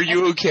 Andrew, are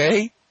you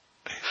okay?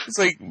 It's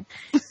like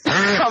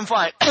I'm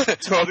fine.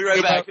 I'll be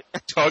right back.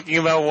 Talking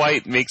about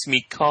White makes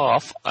me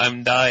cough.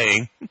 I'm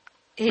dying.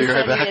 He Be said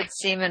right he back. had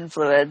semen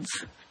fluids.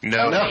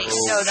 No. No,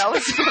 that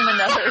was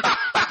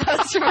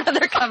from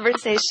another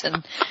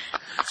conversation.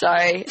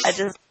 Sorry, I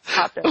just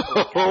popped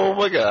over. Oh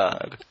my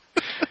God.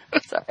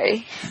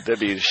 Sorry. That'd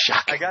be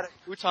shocking. I got a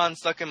crouton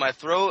stuck in my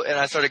throat, and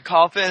I started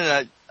coughing,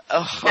 and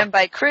And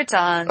by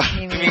crouton,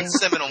 you I mean mean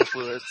seminal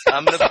fluids.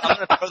 I'm gonna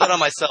throw that on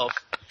myself.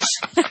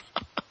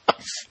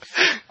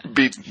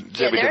 Beat yeah,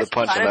 Jimmy to there's the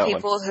punch a on lot that of one.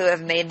 people who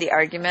have made the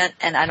argument,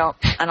 and I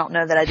don't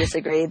know that I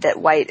disagree that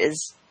white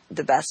is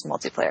the best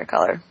multiplayer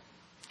color.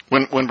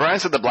 When Brian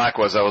said the black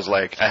was, I was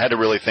like, I had to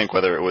really think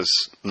whether it was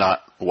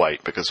not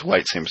white, because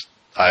white seems,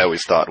 I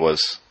always thought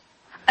was.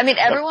 I mean,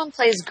 everyone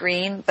plays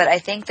green, but I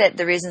think that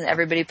the reason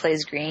everybody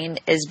plays green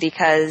is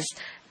because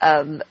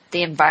of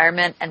the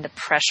environment and the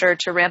pressure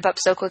to ramp up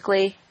so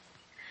quickly.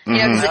 You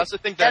know, 'cause I also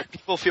think that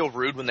people feel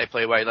rude when they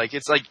play white. Like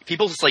it's like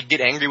people just like get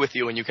angry with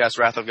you when you cast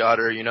Wrath of God,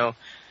 or yeah,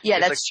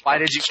 it's that's like, why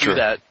did you true. do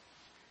that?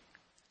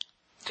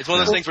 It's one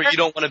of those things where you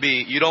don't want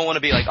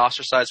to be like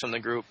ostracized from the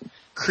group.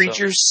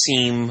 Creatures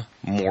seem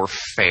more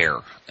fair,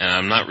 and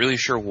I'm not really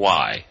sure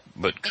why,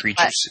 but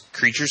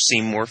creatures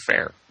seem more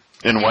fair.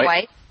 In in white?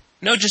 white.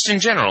 No, just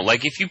in general.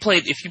 Like if you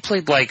played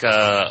like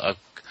a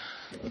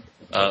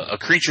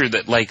creature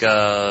that like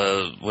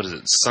what is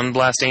it?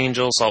 Sunblast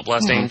Angel,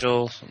 Saltblast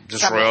Angel,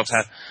 just Sunblast. Royal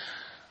Tap.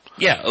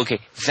 Yeah, okay.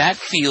 That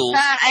feels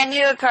I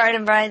knew a card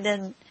and Brian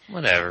didn't.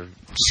 whatever.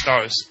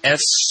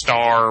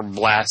 Star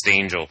Blast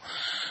Angel.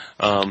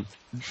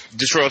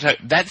 Just Royal Tap.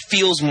 That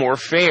feels more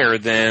fair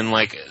than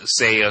like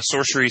say a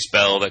sorcery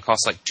spell that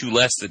costs like 2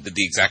 less that did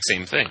the exact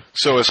same thing.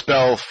 So a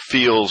spell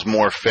feels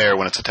more fair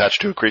when it's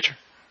attached to a creature?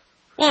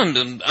 Well,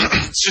 and,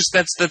 it's just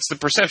that's the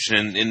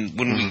perception. And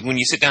when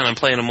you sit down and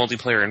play in a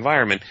multiplayer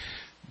environment,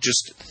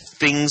 just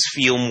things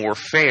feel more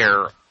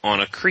fair on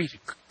a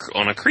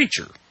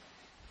creature.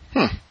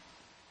 That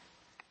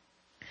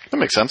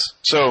makes sense.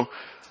 So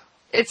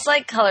it's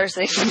like color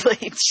safe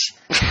bleach.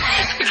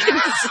 I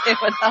can say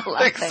without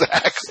laughing.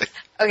 exactly.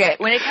 Okay,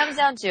 when it comes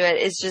down to it,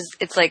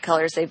 it's like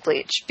color safe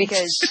bleach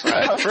because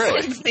color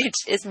safe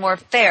bleach is more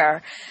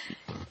fair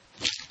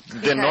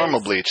than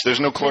normal bleach. There's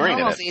no chlorine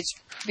in it.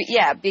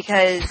 Yeah,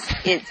 because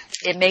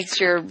it makes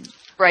your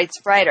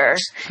brights brighter.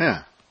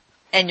 Yeah.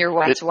 And your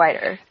whites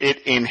whiter.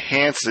 It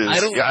enhances. I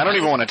don't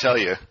even want to tell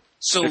you.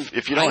 So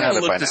if you don't have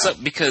it by now. I looked this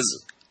up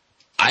because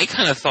I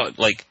kind of thought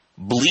like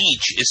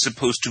bleach is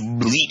supposed to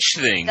bleach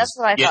things. That's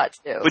what I thought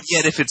too. But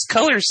yet, if it's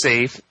color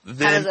safe,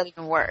 then how does that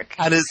even work?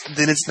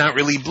 Then it's not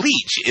really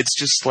bleach. It's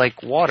just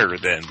like water.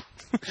 Then.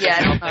 Yeah,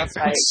 I don't know. If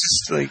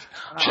it's just like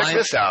check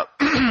this out.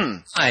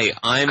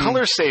 I'm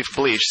color safe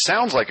bleach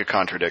sounds like a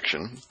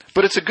contradiction,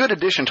 but it's a good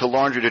addition to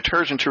laundry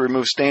detergent to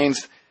remove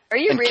stains. Are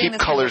you and keep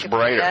colors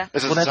brighter.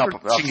 This is that's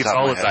where she gets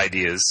all its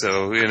ideas,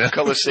 so, you know.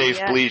 Color safe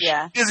bleach.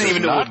 Yeah. He doesn't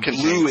even know what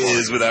blue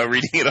is without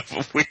reading it off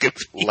of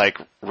Wikipedia. Like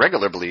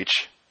regular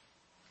bleach,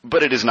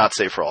 but it is not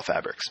safe for all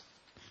fabrics.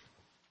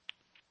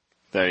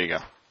 There you go.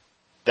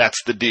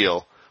 That's the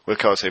deal with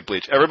color safe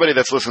bleach. Everybody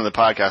that's listening to the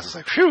podcast is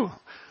like, phew,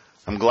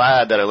 I'm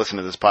glad that I listened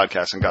to this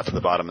podcast and got to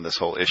the bottom of this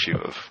whole issue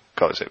of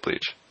color safe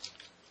bleach.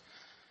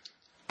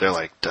 They're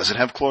like, does it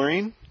have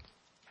chlorine?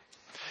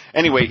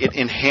 Anyway, it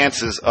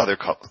enhances other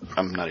colors.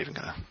 I'm not even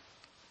gonna.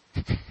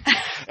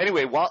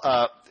 Anyway,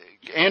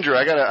 Andrew,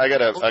 I got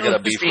a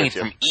beef with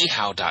you. From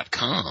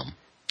ehow.com.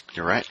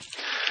 You're right.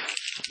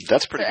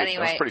 That's pretty. So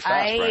anyway, that's pretty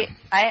fast, Brian.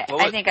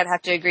 I think I'd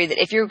have to agree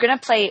that if you're gonna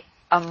play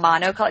a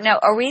monocolor, now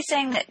are we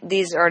saying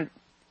that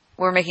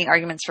we're making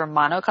arguments for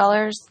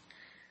monocolors?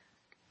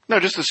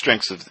 No, just the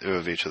strengths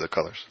of each of the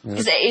colors.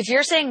 Because if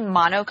you're saying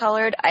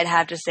monocolored, I'd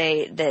have to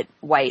say that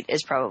white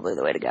is probably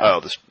the way to go. Oh,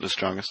 the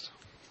strongest.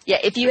 Yeah,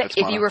 if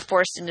you were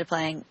forced into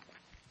playing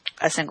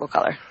a single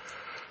color.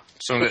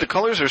 But the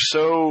colors are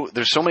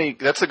there's so many.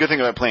 That's the good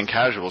thing about playing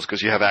casuals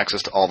because you have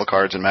access to all the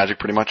cards in Magic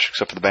pretty much,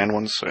 except for the banned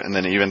ones, and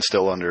then even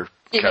still under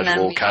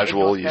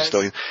casual, you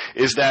still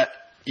is that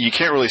you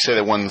can't really say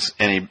that one's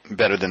any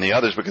better than the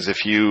others because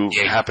if you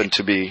happen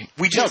to be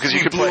we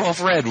blew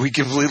off red. We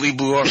completely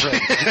blew off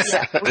red.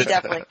 Yeah, we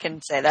definitely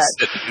can say that.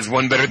 Is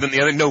one better than the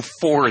other? No,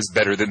 4 is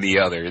better than the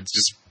other. It's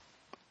just.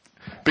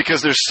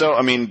 Because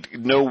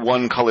no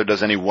one color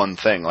does any one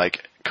thing.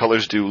 Like,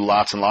 colors do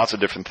lots and lots of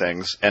different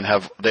things, and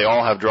they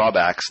all have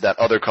drawbacks that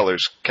other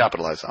colors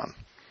capitalize on.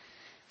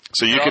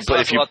 So you could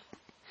play, Go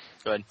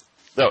ahead.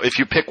 No, if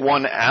you pick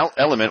one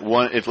element,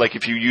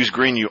 if you use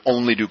green, you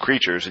only do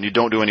creatures, and you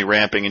don't do any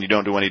ramping, and you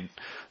don't do any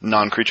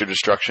non-creature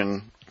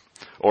destruction,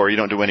 or you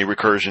don't do any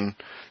recursion,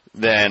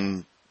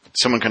 then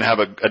someone can have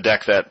a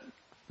deck that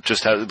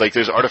just has, like,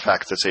 there's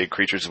artifacts that say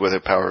creatures with a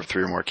power of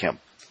 3 or more can't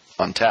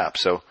untap,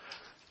 so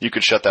you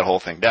could shut that whole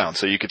thing down.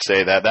 So you could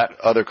say that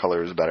other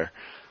color is better.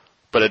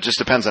 But it just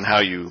depends on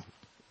how you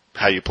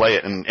play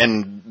it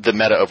and the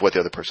meta of what the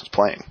other person's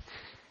playing.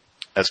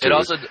 It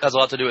also has a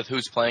lot to do with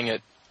who's playing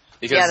it.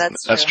 Because yeah,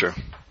 that's true.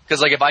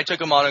 Because, like, if I took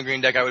a mono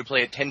green deck, I would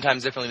play it 10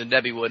 times differently than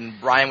Debbie would, and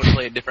Brian would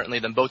play it differently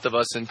than both of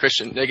us and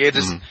Christian. Like,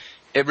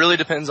 it really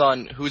depends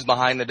on who's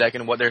behind the deck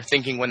and what they're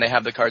thinking when they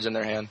have the cards in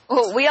their hand.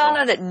 Well, we all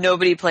know that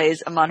nobody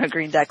plays a mono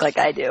green deck like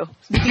I do.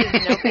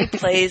 Nobody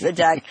plays a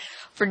deck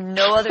for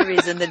no other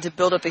reason than to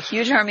build up a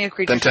huge army of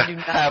creatures than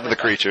to have the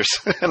creatures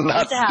and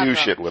not do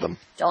shit with them.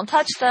 Don't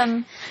touch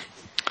them.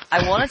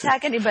 I won't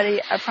attack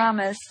anybody. I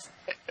promise.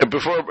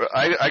 Before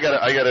I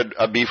got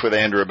a beef with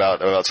Andrew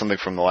about something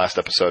from the last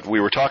episode. We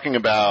were talking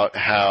about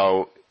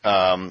how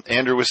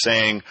Andrew was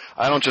saying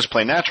I don't just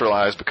play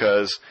naturalize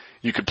because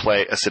you could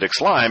play acidic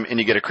slime and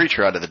you get a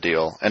creature out of the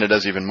deal and it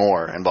does even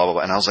more and blah blah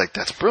blah. And I was like,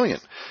 that's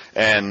brilliant.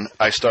 And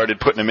I started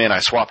putting them in. I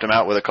swapped them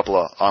out with a couple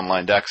of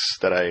online decks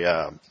that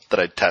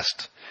I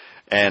test,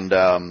 and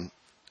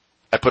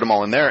I put them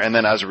all in there. And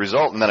then as a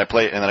result, and then I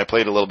played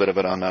a little bit of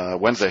it on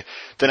Wednesday.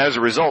 Then as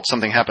a result,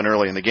 something happened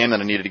early in the game that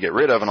I needed to get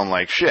rid of, and I'm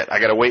like, shit, I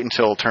got to wait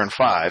until turn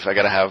 5. I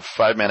got to have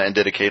 5 mana and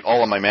dedicate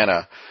all of my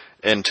mana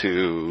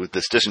into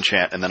this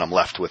disenchant, and then I'm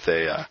left with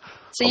a.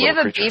 So you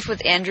have a beef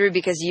with Andrew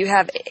because you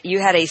had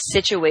a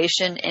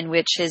situation in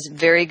which his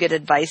very good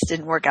advice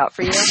didn't work out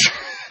for you.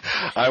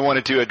 I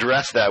wanted to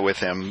address that with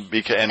him,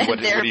 and what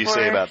do you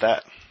say about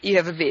that? You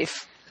have a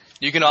beef.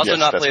 You can also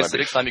not play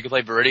Acidic Slime. You can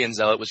play Viridian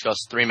Zealot, which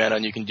costs 3 mana,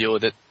 and you can deal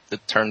with it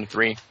at turn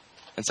 3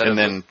 instead and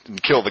then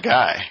kill the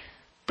guy.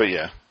 But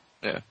yeah.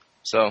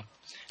 So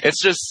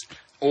it's just.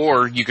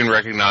 Or you can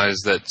recognize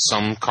that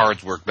some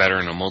cards work better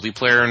in a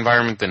multiplayer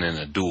environment than in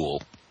a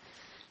duel.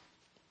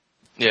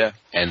 Yeah.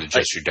 And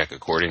adjust your deck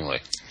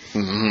accordingly.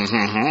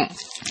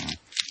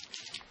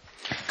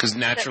 Because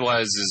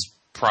Naturalize is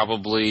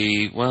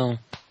probably, well,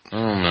 I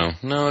don't know.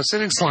 No,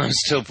 Acidic Slime's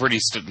still pretty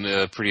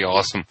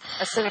awesome.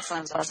 Acidic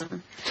Slime's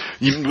awesome.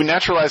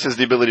 Naturalize has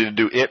the ability to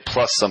do it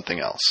plus something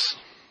else.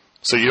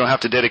 So you don't have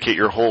to dedicate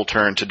your whole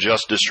turn to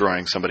just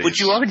destroying somebody. But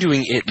you are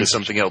doing it and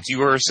something else.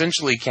 You are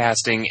essentially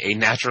casting a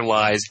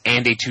Naturalize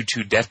and a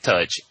 2/2 Death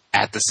Touch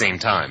at the same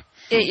time.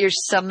 You're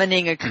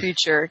summoning a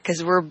creature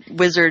because we're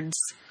wizards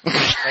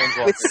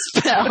with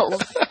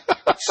spells.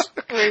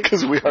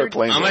 Because we are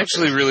playing. I'm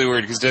actually really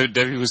worried because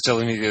Debbie was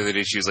telling me the other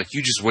day, she was like,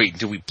 you just wait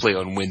until we play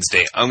on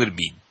Wednesday. I'm going to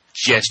be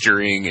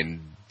gesturing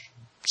and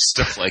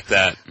stuff like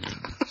that.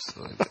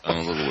 So I'm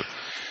a little...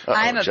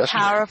 I'm a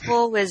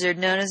powerful wizard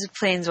known as a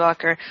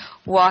planeswalker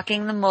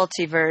walking the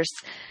multiverse.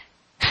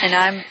 And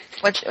I'm...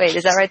 Wait,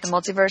 is that right? The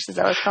multiverse? Is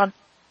that what it's called?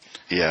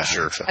 Yeah.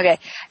 Sure. Okay.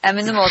 I'm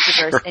in the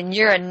multiverse, and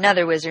you're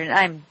another wizard, and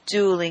I'm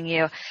dueling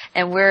you.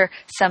 And we're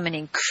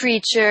summoning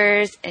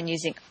creatures and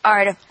using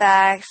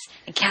artifacts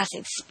and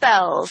casting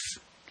spells.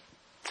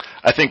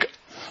 I think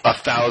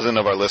 1,000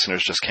 of our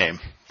listeners just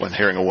came when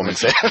hearing a woman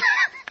say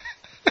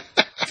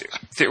that.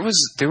 There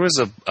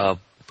was a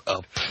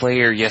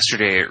player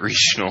yesterday at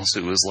regionals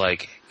who was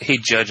like, hey,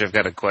 Judge, I've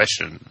got a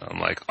question. I'm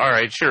like, all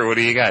right, sure, what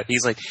do you got?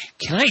 He's like,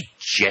 can I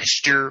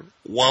gesture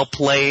while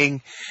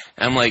playing?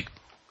 And I'm like,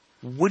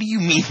 what do you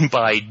mean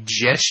by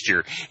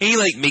gesture? And he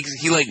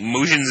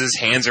motions his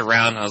hands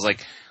around. I was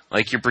like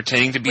you're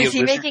pretending to be Was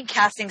he making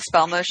casting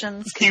spell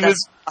motions? He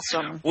that's was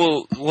awesome.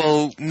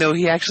 Well, no,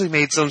 he actually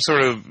made some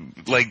sort of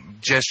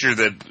gesture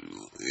that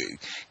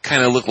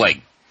kind of looked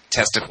like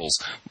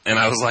testicles, and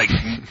I was like,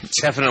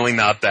 definitely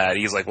not that.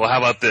 He's like, well, how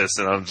about this?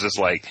 And I'm just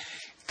like,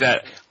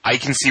 that I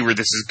can see where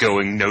this is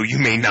going. No, you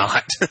may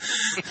not.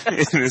 And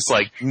it's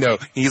like, no.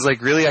 He's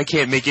like, really? I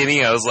can't make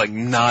any? I was like,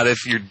 not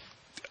if you're.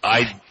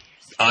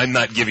 I'm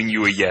not giving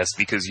you a yes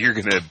because you're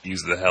going to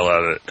abuse the hell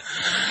out of it.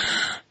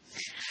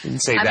 Didn't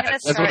say that.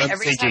 That's what I'm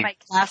every thinking. time I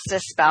cast a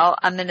spell,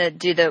 I'm going to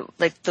do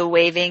the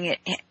waving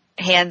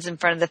hands in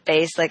front of the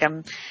face, like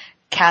I'm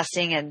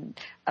casting and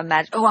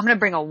imagine. Oh, I'm going to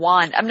bring a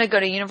wand. I'm going to go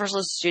to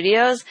Universal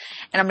Studios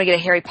and I'm going to get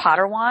a Harry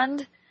Potter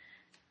wand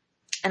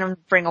and I'm going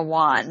to bring a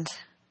wand.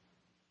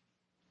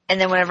 And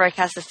then whenever I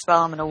cast a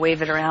spell, I'm going to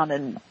wave it around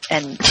and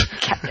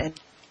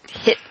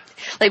hit.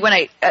 Like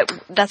when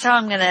that's how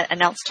I'm going to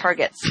announce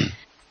targets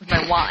with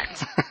my wand.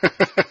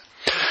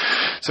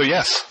 So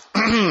yes,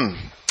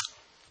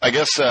 I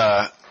guess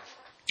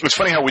it's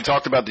funny how we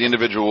talked about the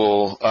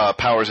individual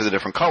powers of the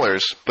different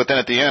colors, but then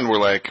at the end we're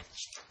like,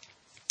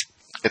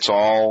 it's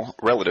all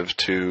relative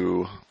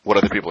to what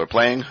other people are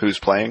playing, who's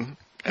playing,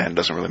 and it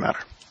doesn't really matter.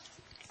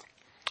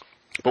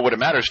 But what it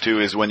matters to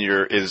is when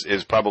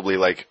is probably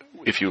like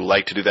if you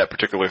like to do that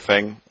particular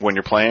thing when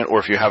you're playing, or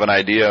if you have an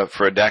idea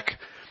for a deck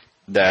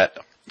that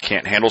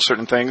can't handle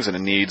certain things and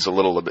it needs a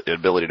little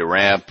ability to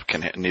ramp,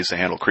 needs to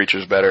handle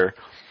creatures better,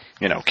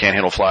 can't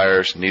handle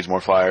flyers, needs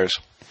more flyers.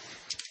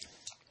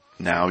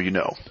 Now you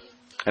know.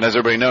 And as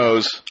everybody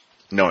knows,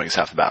 knowing is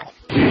half the battle.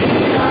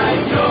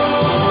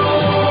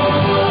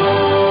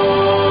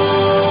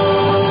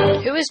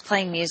 Who is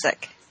playing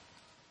music?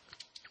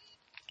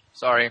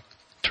 Sorry.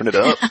 Turn it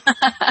up.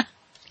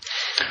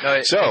 No,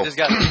 it just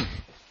got...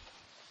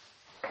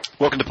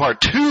 Welcome to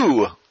part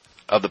 2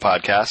 of the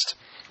podcast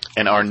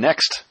and our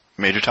next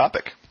major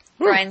topic.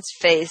 Brian's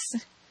face.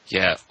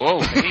 Yeah. Whoa.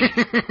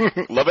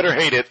 Love it or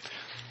hate it,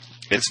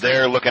 it's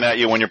there looking at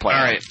you when you're playing.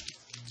 All right.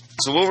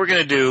 So what we're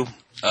going to do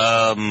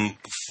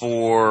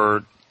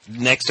for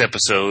next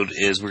episode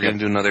is we're going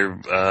to do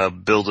another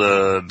build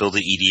a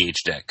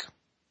EDH deck.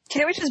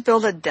 Can't we just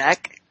build a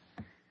deck?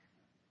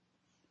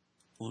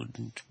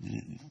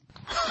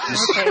 This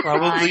is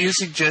probably a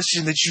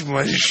suggestion that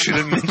you should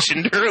have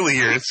mentioned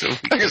earlier. So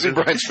I can see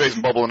Brian's face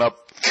bubbling up.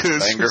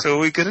 So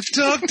we could have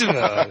talked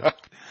about it.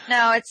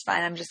 No, it's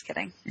fine. I'm just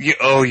kidding. You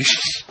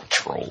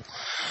troll.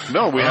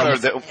 No, we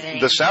had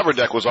the Saber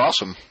deck was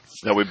awesome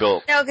that we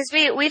built. No, because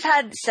we've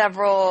had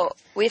several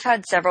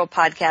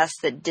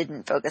podcasts that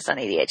didn't focus on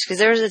EDH. Because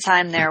there was a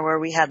time there where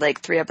we had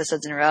 3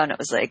 episodes in a row, and it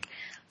was like,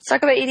 let's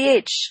talk about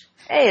EDH.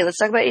 Hey, let's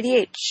talk about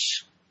EDH.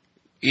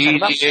 Talk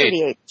about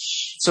EDH.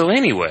 So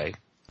anyway,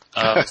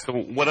 so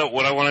what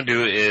I want to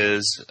do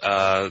is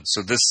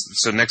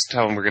so next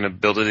time we're going to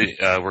build it.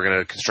 We're going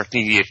to construct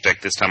an EDH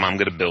deck. This time I'm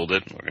going to build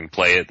it. We're going to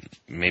play it.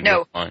 Maybe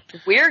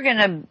we're going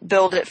to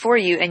build it for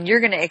you, and you're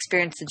going to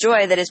experience the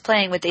joy that is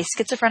playing with a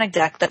schizophrenic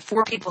deck that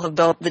 4 people have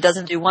built that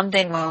doesn't do one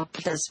thing well,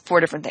 but does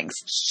 4 different things.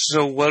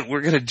 So what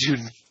we're going to do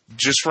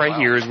just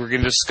here is we're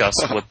going to discuss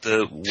who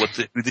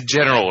the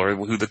general or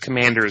who the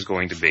commander is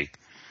going to be.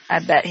 I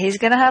bet he's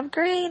going to have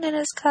green in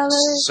his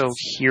colors. So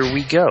here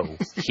we go.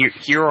 Here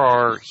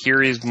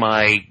is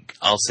my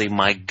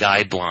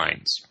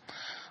guidelines.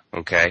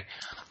 Okay.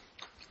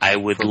 I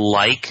would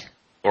like,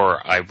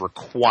 or I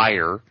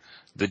require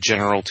the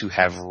general to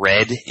have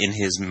red in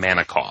his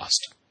mana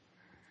cost.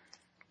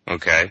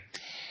 Okay.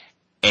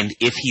 And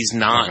if he's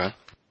not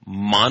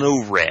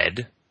mono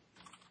red,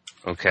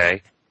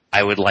 okay,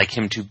 I would like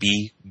him to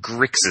be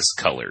Grixis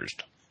colored.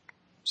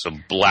 So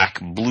black,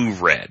 blue,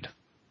 red.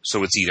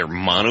 So it's either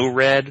mono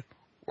red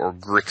or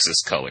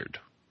Grixis colored.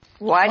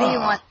 Why do you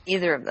want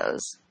either of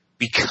those?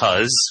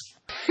 Because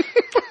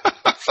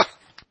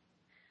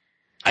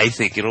I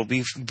think it'll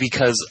be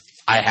because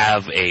I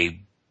have a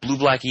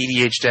blue-black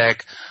EDH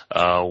deck,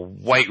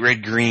 white,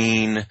 red,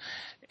 green,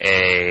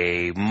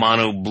 a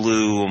mono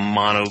blue, a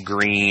mono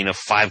green, a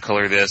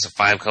 5-color this, a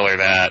 5-color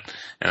that,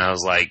 and I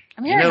was like,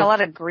 I'm hearing a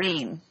lot of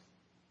green.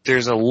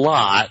 there's a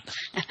lot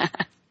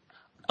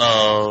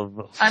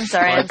of... I'm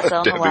sorry, I'm still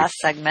in the Debbie. last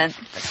segment.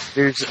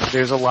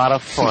 There's a lot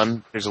of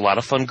fun. There's a lot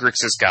of fun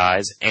Grixis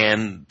guys,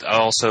 and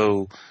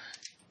also,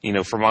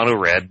 for Mono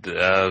Red,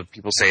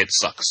 people say it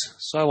sucks,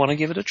 so I want to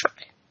give it a try.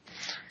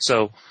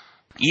 So,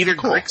 either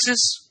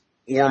Grixis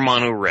or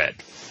Mono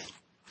Red.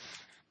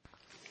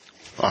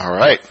 All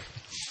right.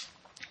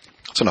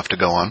 That's enough to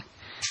go on.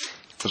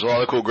 There's a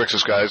lot of cool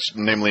Grixis guys,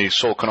 namely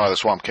Sol Kanar the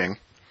Swamp King.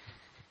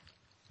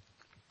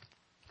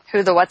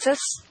 Who the what's this?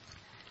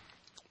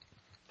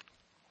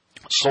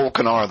 Sol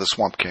Kanar the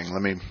Swamp King.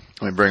 Let me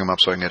bring him up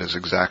so I can get his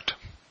exact.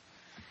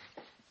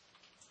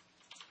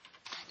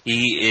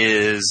 He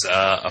is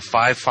a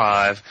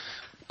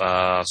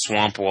 5/5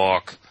 Swamp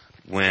Walk.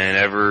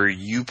 Whenever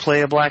you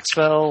play a black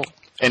spell,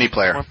 Any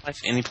player.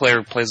 any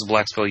player plays a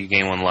black spell, you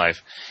gain 1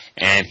 life.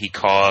 And he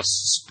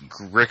costs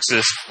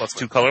Grixis plus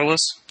 2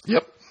 colorless.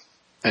 Yep.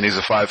 And he's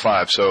a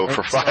 5/5. So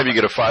for 5, you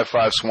get a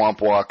 5/5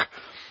 Swamp Walk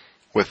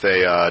with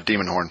a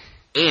Demon Horn.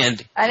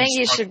 And I think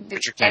you should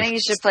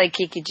play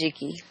Kiki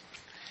Jiki.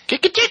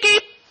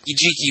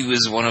 Ijiki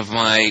is one of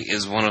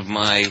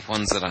my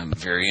ones that I'm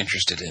very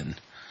interested in.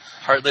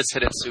 Heartless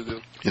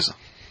Hidetsugu. He's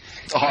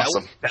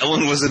awesome. That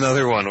one was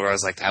another one where I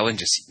was like, that one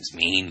just seems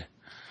mean.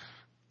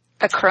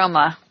 A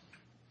Chroma.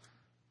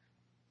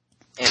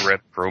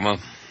 Red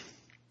Chroma.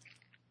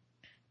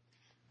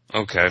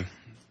 Okay.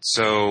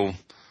 So, are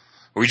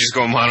we just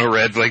going mono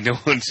red like no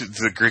one's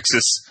the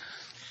Grixis?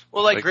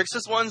 Well,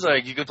 Grixis ones,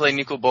 you could play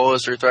Nico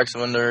Bolas or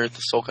Thraxamunder,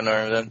 the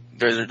Solkanar.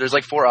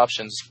 There's 4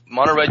 options.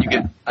 Mono red, you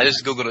get. I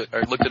just googled it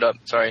or looked it up.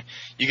 Sorry,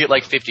 you get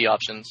 50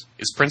 options.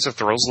 Is Prince of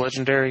Throws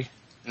legendary?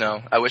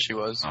 No, I wish he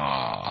was.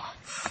 Ah.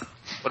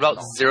 What about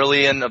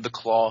Zirlian of the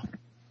Claw?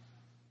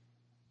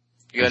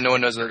 No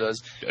one knows what it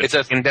does. It's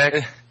a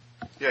deck.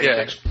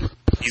 Yeah.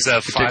 He's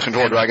a 5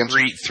 control dragons.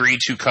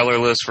 3/2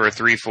 colorless for a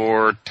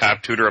 3/4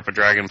 tap tutor up a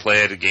dragon,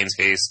 play it, it gains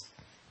haste.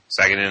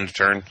 Second end of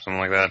turn, something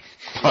like that.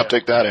 I'll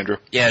take that, Andrew.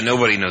 Yeah,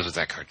 nobody knows what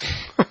that card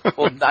does.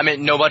 Well, I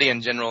mean, nobody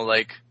in general,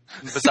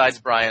 besides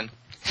Brian.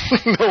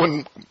 No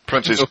one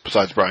Princes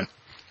besides Brian.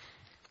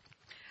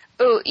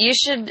 Ooh, you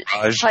should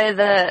play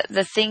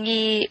the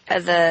thingy,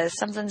 the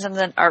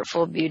something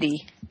Artful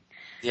Beauty.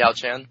 Yao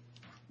Chan.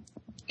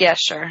 Yeah,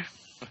 sure.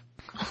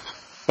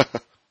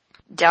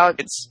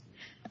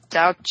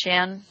 Dao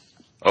Chan.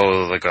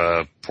 Oh, like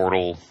a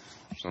portal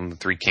from the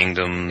 3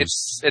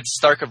 Kingdoms. It's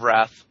Stark of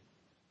Wrath.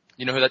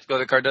 You know what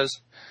the card does?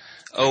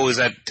 Oh, is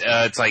that,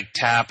 it's like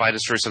tap, I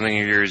destroy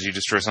something of yours, you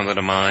destroy something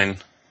of mine.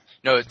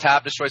 No,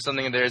 tap, destroy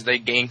something of theirs, they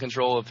gain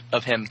control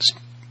of him.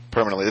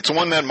 Permanently. It's the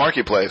one that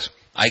Marky plays.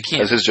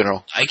 As his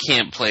general. I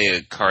can't play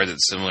a card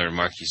that's similar to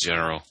Marky's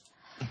general.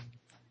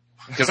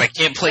 Because I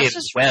can't play it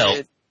as well.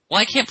 Weird. Well,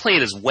 I can't play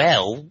it as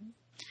well.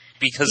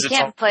 Because you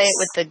can't play it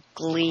with the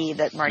glee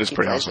that Marky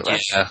plays awesome.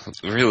 with. Yeah,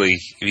 really.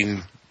 I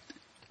mean,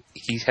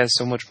 he has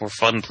so much more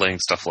fun playing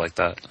stuff like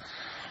that.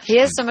 He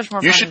has so much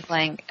more fun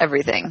playing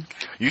everything.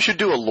 You should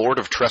do a Lord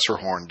of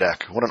Tressorhorn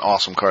deck. What an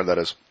awesome card that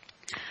is.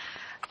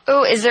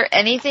 Oh, is there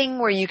anything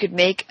where you could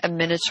make a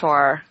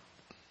Minotaur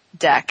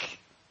deck?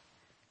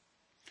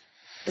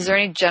 Is there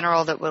any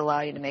general that would allow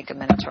you to make a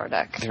Minotaur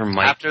deck? There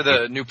might After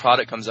the new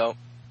product comes out.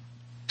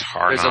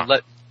 There's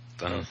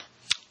Done.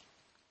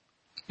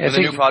 When the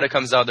new product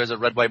comes out, there's a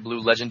red, white, blue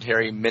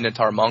legendary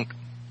Minotaur Monk.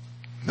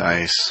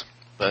 Nice.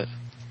 But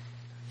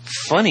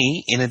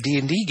funny, in a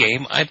D&D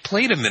game, I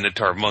played a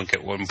Minotaur Monk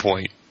at one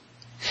point.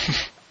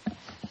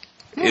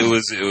 It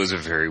was a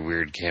very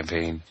weird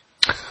campaign.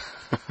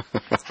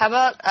 How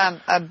about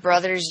a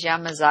Brothers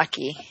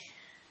Yamazaki?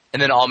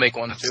 And then I'll make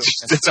one too.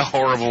 That's a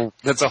horrible.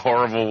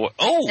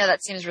 Oh no,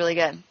 that seems really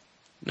good.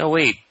 No,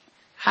 wait.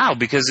 How?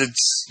 Because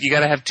you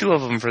got to have 2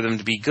 of them for them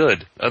to be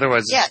good.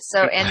 Otherwise,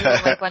 and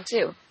you'll make one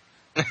too.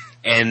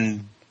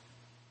 And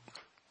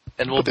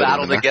we'll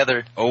battle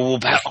together. Oh, we'll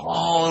battle.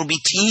 Oh, it'll be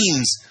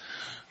teams.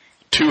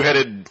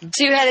 Two-headed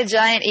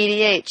giant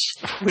EDH.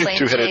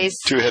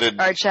 Two-headed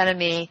arch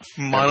enemy.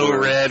 Mono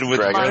red with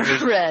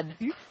mono red.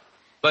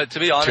 But to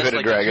be honest,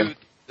 dragon.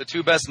 The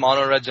 2 best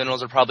mono red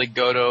generals are probably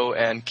Godo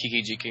and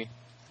Kiki Jiki.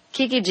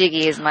 Kiki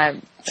Jiki is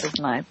my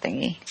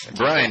thingy.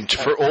 Brian,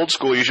 for old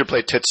school, you should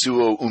play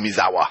Tetsuo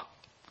Umizawa.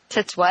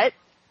 Tits what?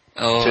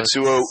 Oh,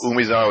 Tetsuo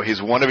Umizawa. He's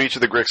one of each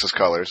of the Grixis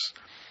colors.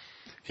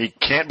 He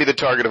can't be the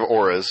target of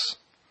auras.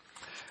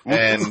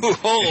 And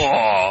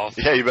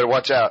yeah, you better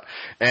watch out.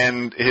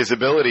 And his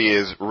ability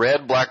is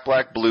red, black,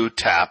 black, blue,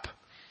 tap,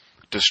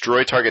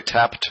 destroy target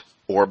tapped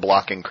or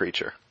blocking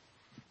creature.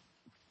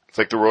 It's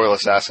like the Royal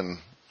Assassin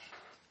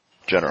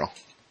general.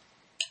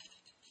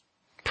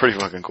 Pretty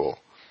fucking cool.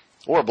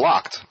 Or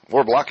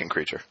blocking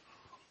creature.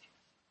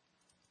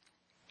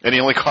 And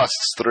he only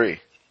costs 3.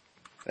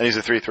 And he's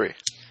a 3/3.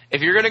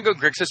 If you're gonna go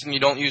Grixis and you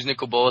don't use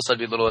Nicol Bolas, I'd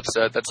be a little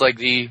upset. That's like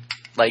the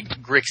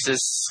Grixis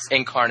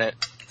incarnate.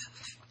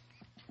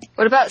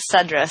 What about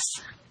Cedrus?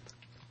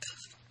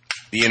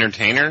 The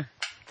Entertainer?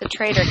 The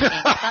Trader King.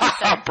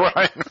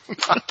 Brian.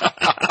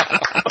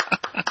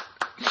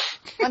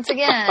 Once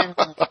again,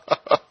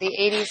 the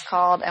 80s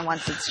called and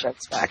once it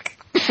strikes back.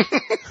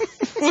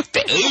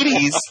 The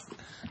 80s?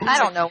 I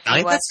don't know.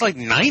 That's like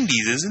 90s,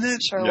 isn't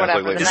it? Sure, Yeah,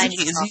 whatever. like- The Is he-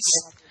 90s is called, he-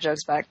 they want their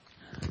jokes back.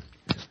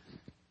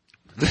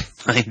 The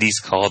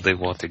 90s called, they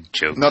want their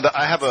joke. No,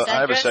 I have a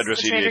Cedrus,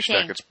 Cedrus the Trader EDH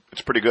deck. King.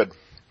 It's pretty good.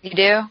 You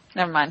do?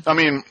 Never mind. I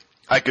mean,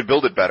 I could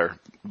build it better,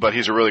 but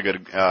he's a really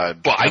good. Well,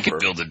 I could emperor.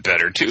 build it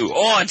better, too.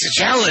 Oh, it's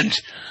a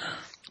challenge!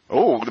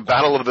 Oh, the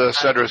battle of the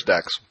Cedrus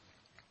decks.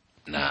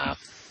 Nah.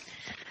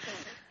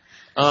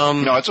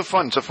 No, it's a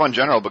fun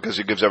general because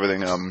it gives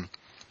everything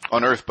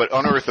unearth, but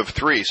unearth of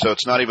 3, so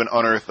it's not even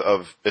unearth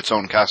of its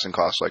own casting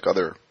cost like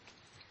other.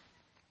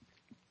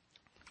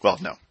 Well,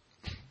 no,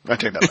 I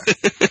take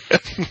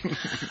that back.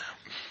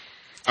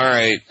 All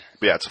right.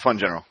 But yeah, it's a fun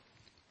general.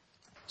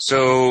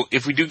 So,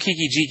 if we do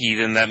Kiki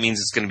Jiki, then that means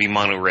it's going to be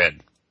mono red.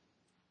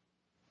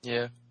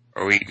 Yeah.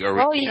 Are we?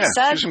 Well, you Yeah,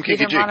 said do some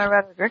either KKG. Mono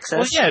Red or Grixis.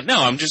 Well, yeah.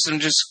 No, I'm just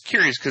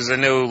curious because I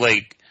know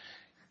like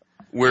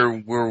we're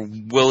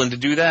willing to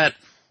do that.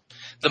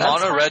 The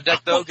mono red deck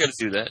though Gets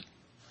do that.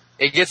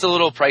 it gets a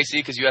little pricey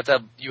because you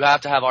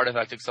have to have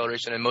artifact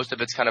acceleration, and most of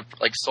it's kind of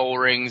like soul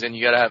rings, and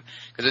you gotta have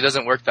because it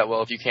doesn't work that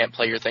well if you can't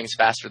play your things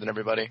faster than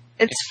everybody.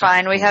 It's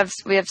fine. We have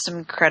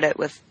some credit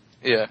with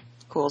Yeah.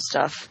 cool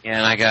stuff.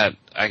 Yeah,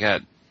 and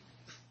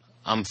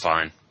I'm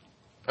fine.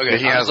 Okay. Yeah,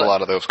 he has a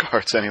lot of those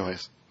cards,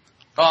 anyways.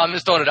 Oh, I'm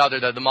just throwing it out there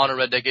that the mono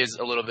red deck is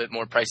a little bit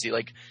more pricey.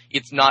 Like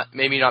it's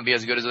maybe not be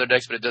as good as other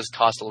decks, but it does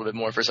cost a little bit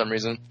more for some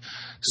reason.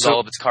 So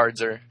all of its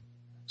cards are.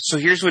 So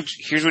here's what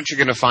you're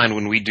going to find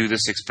when we do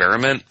this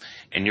experiment,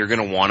 and you're going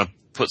to want to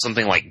put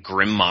something like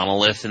Grim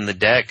Monolith in the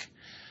deck.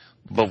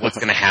 But what's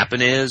going to happen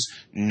is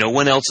no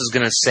one else is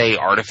going to say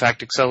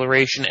artifact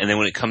acceleration, and then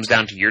when it comes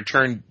down to your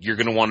turn, you're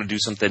going to want to do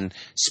something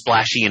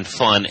splashy and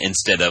fun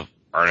instead of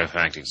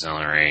artifact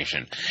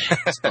acceleration.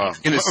 So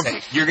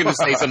you're going to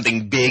say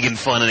something big and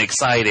fun and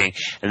exciting,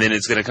 and then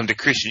it's going to come to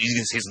Christian. He's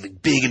going to say something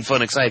big and fun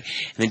and exciting,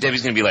 and then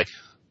Debbie's going to be like,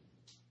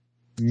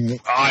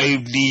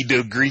 I need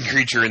a green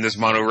creature in this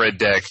mono red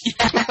deck.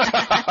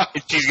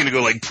 And she's going to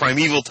go like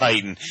Primeval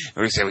Titan. And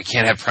we're going to say, we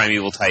can't have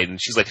Primeval Titan.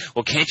 She's like,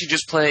 well, can't you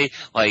just play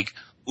like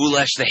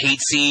Ulash the Hate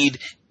Seed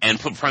and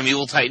put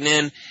Primeval Titan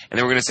in? And then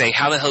we're going to say,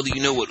 how the hell do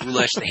you know what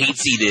Ulash the Hate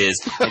Seed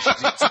is? And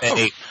she's going to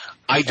say,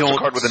 I don't. It's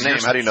a card with a name.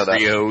 How do you know that?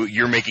 Rio,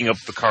 you're making up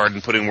the card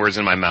and putting words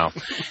in my mouth.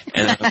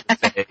 And then I'm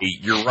gonna say,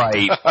 you're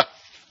right.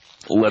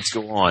 Let's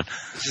go on.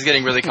 This is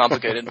getting really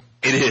complicated.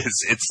 It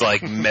is. It's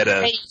like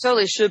meta. Hey, you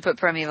totally should put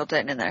Primeval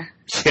Titan in there.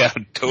 Yeah,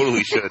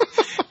 totally should.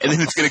 And then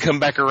it's going to come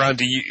back around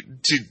to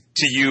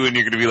you, and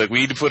you're going to be like, we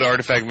need to put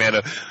artifact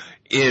mana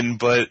in,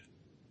 but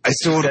I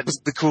still want to put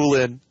the cool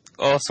in.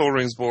 Oh, Soul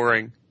Ring's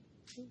boring.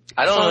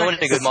 I don't know Ring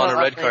any is good mono so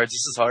red ugly. cards.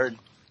 This is hard.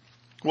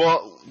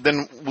 Well,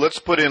 then let's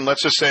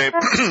just say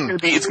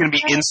It's going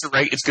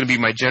to be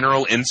my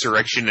general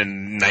insurrection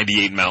in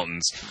 98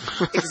 Mountains.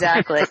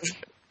 Exactly.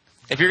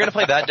 If you're gonna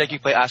play that deck, you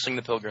play Ashling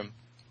the Pilgrim.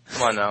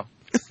 Come on now.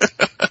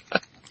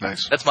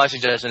 nice. That's my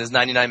suggestion. Is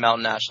 99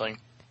 Mountain Ashling.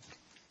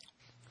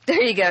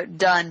 There you go.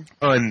 Done.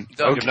 Fun.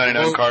 You have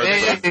 99 cards.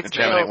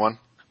 Enchantment 1.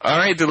 All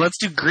right, then let's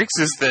do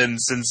Grixis then,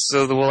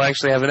 so that we'll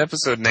actually have an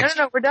episode next.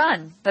 No, we're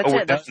done. That's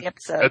we're it. That's done. the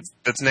episode.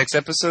 That's next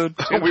episode.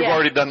 We've Yeah.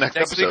 already done next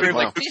Next week episode. we're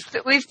Wow.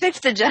 like, We've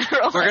picked the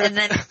general, We're gonna- and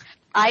then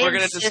I we're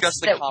gonna insist discuss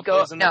the that we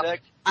go. combos in the No,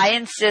 deck. I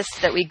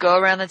insist that we go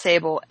around the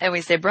table and we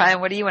say, Brian,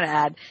 what do you want to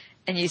add?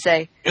 And you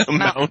say, A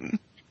mountain.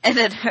 and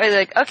then we're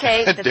like,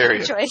 okay, that's a Dare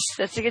good you. choice.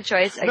 That's a good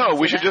choice. I No, can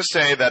we see should that. just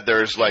say that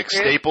there's like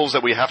staples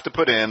that we have to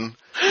put in,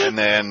 and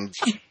then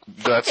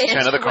that's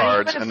 10 of the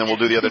cards, and then we'll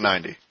do the other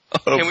 90.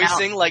 Can we Mount.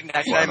 sing like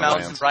 99 Wow,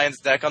 Mountains in lands. Brian's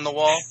deck on the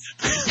wall?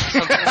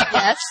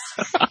 Yes.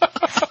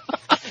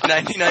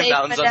 99 Take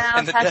Mountains it down,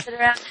 in the pass deck. it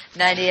around.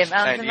 98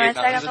 mountains in my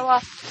 98 stack on the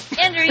wall.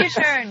 Andrew, your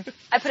turn.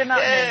 I put a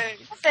mountain Yay.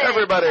 in. That's it.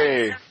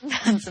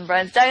 Everybody! Some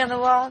Brian's stack on the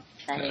wall.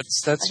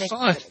 That's I think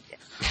fun. that's a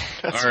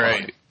good idea. All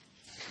right.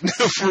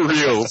 No, for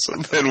real. So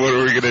then what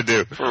are we gonna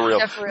do? For real.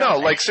 Yeah, for real. No,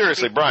 like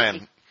seriously,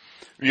 Brian.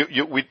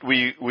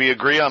 We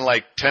agree on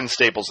like 10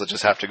 staples that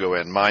just have to go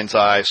in. Mind's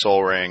Eye,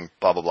 Soul Ring,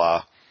 blah, blah,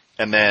 blah.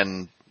 And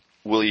then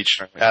we'll each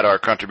add our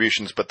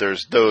contributions, but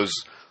there's those,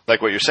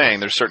 like what you're saying,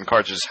 there's certain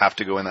cards that just have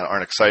to go in that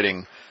aren't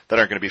exciting, that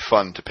aren't going to be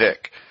fun to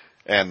pick.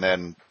 And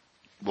then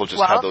we'll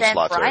just have those then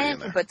slots already Brian in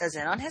there. can put those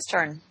in on his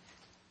turn.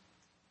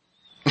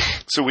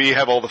 So we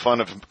have all the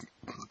fun of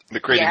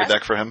creating Yes. a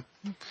deck for him.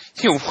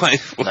 You know, what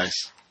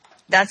Nice.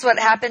 That's what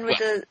happened with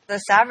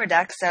the Savra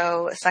deck,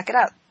 so suck it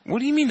up. What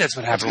do you mean that's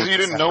what happened? Because with you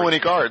the didn't know any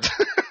cards.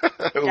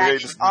 We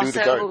That's just knew the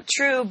also card.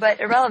 true,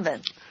 but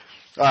irrelevant.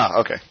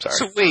 Ah, okay. Sorry.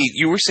 So wait,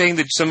 you were saying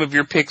that some of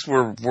your picks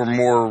were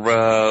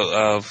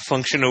more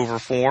function over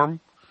form?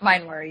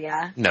 Mine were,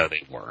 yeah. No,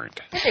 they weren't.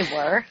 Yes, they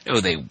were.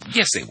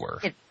 Yes, they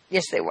were.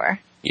 Yes, they were.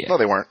 Yeah. No,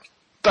 they weren't.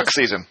 Duck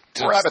season.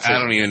 Rabbit I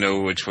season. don't even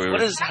know which way.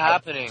 What is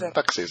happening?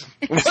 Duck season.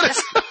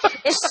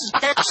 It's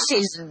that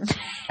season.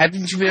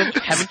 Haven't you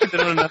been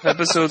on enough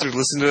episodes or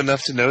listened to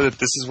enough to know that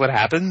this is what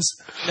happens?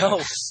 No.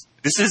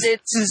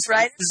 It's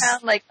right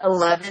around like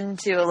 11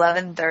 to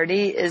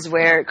 11:30 is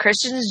where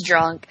Christian's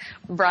drunk.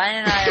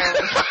 Brian and I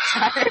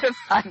are tired of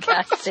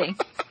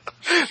podcasting.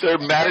 They're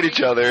mad at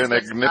each other and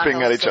they're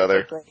nipping at each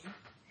other.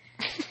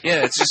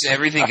 Yeah, it's just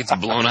everything gets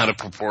blown out of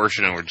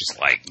proportion, and we're just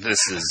like, this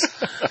is...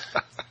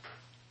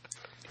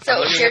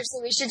 So,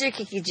 seriously, we should do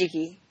Kiki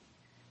Jiki.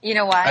 You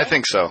know why? I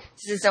think so.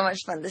 This is so much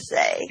fun to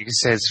say. You can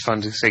say it's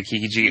fun to say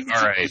Kiki Jiki.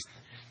 All right.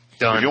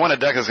 Done. If you want a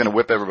deck that's going to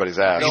whip everybody's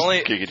ass, The only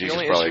Kiki Jiki is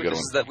issue probably a with good this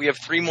one. is that we have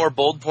 3 more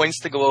bold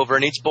points to go over,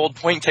 and each bold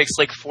point takes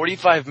like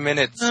 45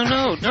 minutes.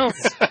 No.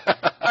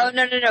 Oh,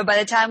 no. By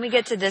the time we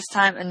get to this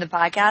time in the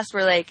podcast,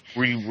 we're like,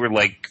 We're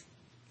like,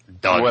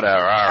 done.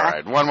 Whatever. All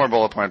right. One more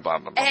bullet point. Blah,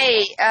 blah, blah.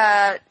 hey,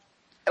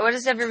 what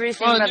does everybody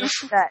think about this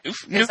set?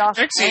 New It's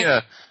awesome.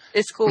 Phyrexia.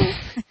 It's cool.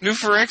 New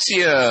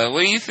Phyrexia. What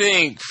do you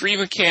think? Free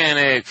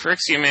mechanic.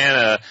 Phyrexia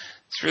mana.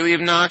 It's really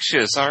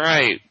obnoxious. All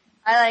right.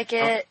 I like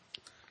it.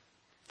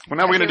 Well,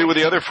 now we're going to do with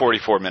the other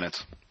 44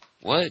 minutes.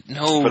 What?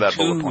 No, For that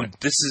bullet dude. point.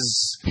 This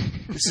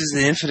is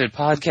the Infinite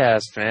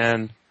Podcast,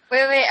 man.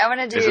 Wait, I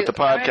want to do... Is it the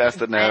I wanna podcast do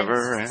that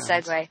never Friends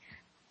ends? segue.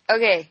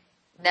 Okay,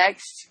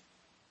 next.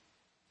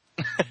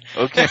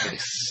 Okay.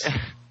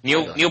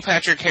 Neil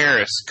Patrick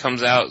Harris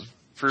comes out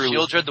for...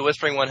 Shieldred, the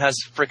Whispering One, has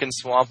frickin'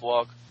 Swamp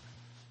Walk.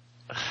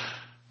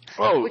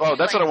 Oh,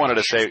 that's what I wanted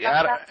to say.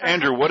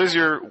 Andrew, what is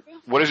your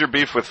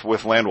beef with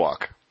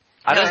Landwalk?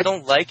 I just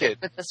don't like it.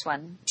 With this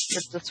one.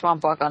 Just the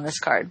Swamp Walk on this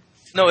card.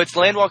 No, it's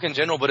Landwalk in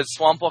general, but it's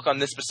Swamp Walk on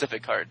this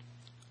specific card.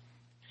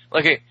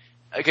 Okay,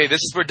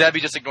 this is where Debbie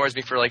just ignores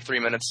me for like 3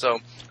 minutes, so,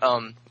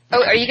 Oh,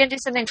 are you going to do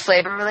something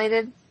flavor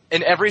related?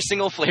 in every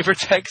single flavor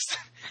text,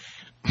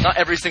 not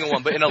every single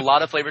one, but in a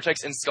lot of flavor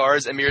texts in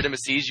Scars and Mirrodin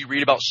Siege, you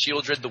read about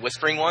Shieldred, the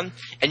Whispering One,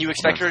 and you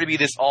expect her to be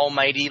this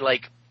almighty,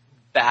 like,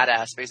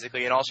 badass,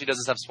 basically, and all she does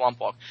is have Swamp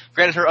Walk.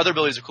 Granted, her other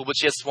abilities are cool, but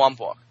she has Swamp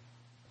Walk.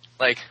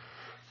 Like,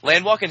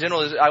 Landwalk in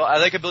general, I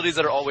like abilities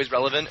that are always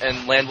relevant,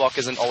 and Landwalk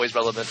isn't always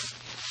relevant.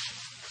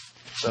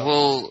 So.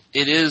 Well,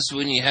 it is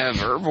when you have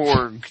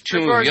Urborg,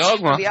 Tomb of Urborg,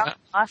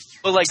 Yawgmoth.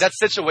 But, like,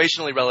 that's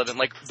situationally relevant.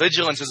 Like,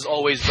 Vigilance is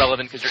always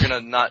relevant because you're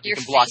gonna not... Your you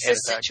can block face hit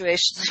is attack.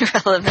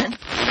 situationally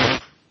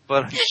relevant.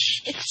 But...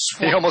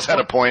 He almost had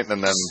a point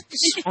and then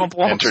Swamp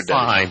Walk's entered it.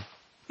 fine.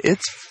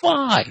 It's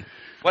fine.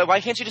 Why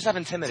can't you just have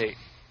Intimidate?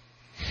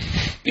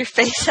 Your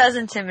face has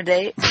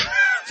Intimidate.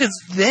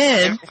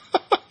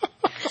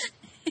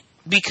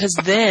 Because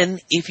then,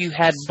 if you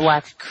had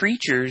black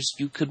creatures,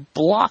 you could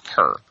block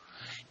her.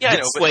 Yeah, I know,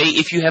 This but... way,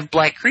 if you have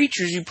black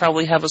creatures, you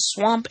probably have a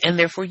swamp, and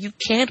therefore you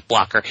can't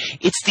block her.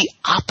 It's the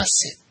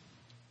opposite.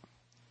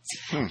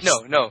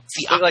 No. It's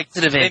the But, like,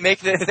 opposite of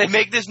it. they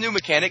make this new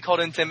mechanic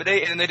called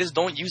Intimidate, and they just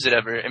don't use it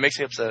ever. It makes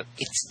me upset.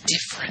 It's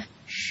different.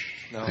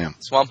 No. Yeah.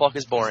 Swamp Walk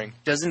is boring.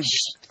 Doesn't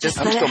I'm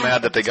still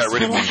mad that they got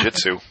rid of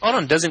ninjutsu. hold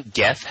on? Doesn't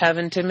Geth have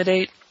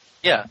Intimidate?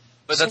 Yeah.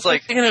 But that's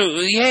like... Yay,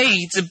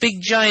 it's a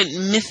big giant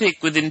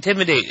mythic with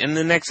Intimidate, and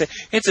the next,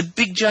 it's a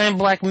big giant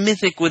black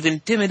mythic with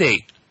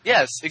Intimidate.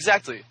 Yes,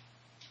 exactly.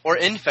 Or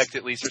Infect,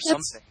 at least, or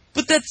something.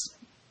 But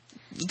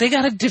they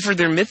gotta differ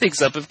their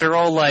mythics up if they're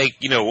all like,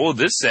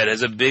 this set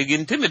has a big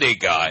Intimidate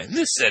guy, and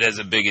this set has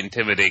a big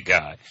Intimidate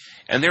guy,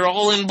 and they're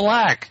all in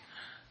black.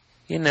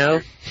 It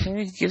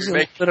gives you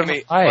a little bit of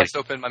a vibe. Let's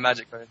open my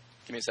magic card.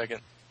 Give me a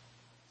second.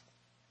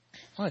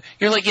 What?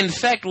 You're like,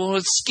 Infect, well,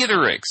 it's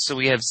Skitterix, so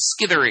we have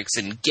Skitterix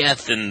and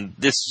Geth and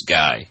this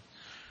guy.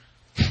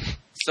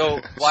 So,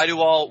 why do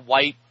all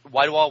white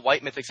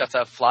mythics have to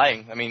have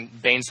flying? I mean,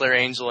 Baneslayer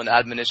Angel and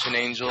Admonition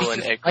Angel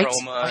and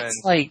Ekroma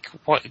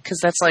and... Because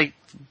that's like...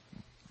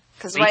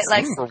 Because white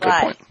likes to Good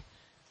fly. point.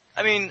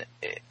 I mean,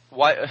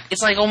 why...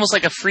 It's like almost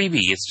like a freebie.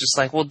 It's just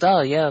like, well,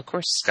 duh, yeah, of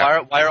course it's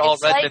got... Why are all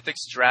It's red like-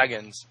 mythics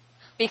dragons?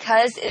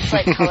 Because it's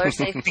like color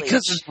safe bleach.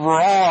 Because it's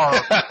raw.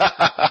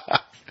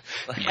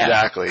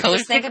 Exactly.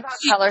 Just think about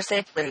color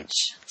safe bleach.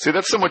 See,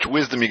 that's so much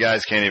wisdom you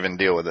guys can't even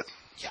deal with it.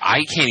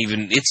 I can't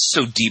even... It's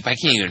so deep, I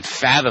can't even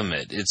fathom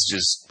it. It's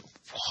just...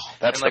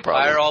 That's And the like,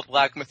 problem. why are all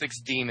black mythics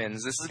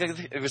demons? This is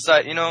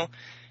besides,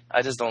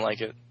 I just don't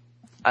like it.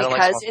 I don't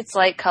Because like it's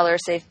like color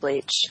safe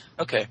bleach.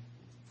 Okay.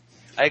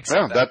 I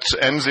accept Yeah, that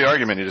ends the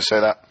argument. You just say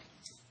that.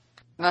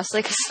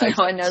 Mostly because no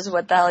one knows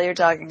what the hell you're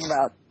talking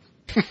about.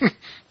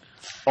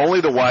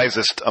 Only the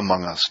wisest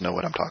among us know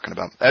what I'm talking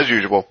about, as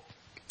usual.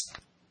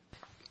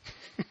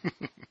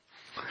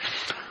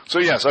 So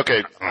yes,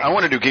 okay. I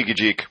want to do Kiki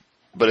Jeek,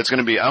 but it's going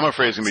to be. I'm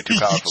afraid it's going to be too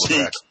powerful. of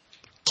a deck.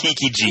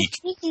 Kiki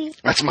Jeek.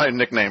 That's my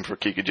nickname for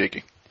Kiki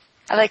Jeeki.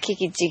 I like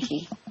Kiki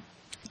Jiki.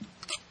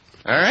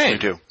 All right. Me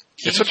too.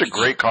 It's such a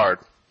great card.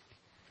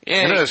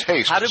 Yeah, And it has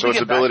haste, How did so we its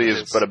get back ability to is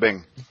this? bada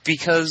bing.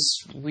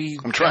 because we...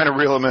 I'm trying to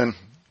reel him in.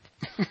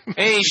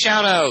 Hey,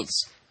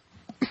 shout-outs.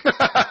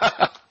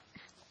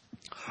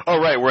 Oh,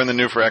 right, we're in the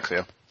new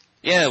Phyrexia.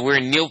 Yeah, we're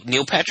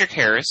Neil Patrick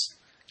Harris.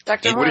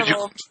 Dr. What did you-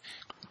 Horrible.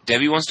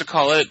 Debbie wants to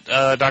call it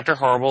Dr.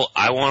 Horrible.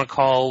 I want to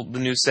call the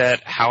new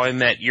set How I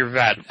Met Your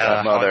Vat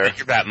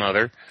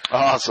Mother.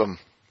 Awesome.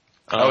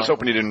 I was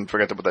hoping you didn't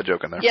forget to put that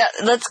joke in there. Yeah,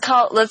 let's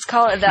call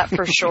it that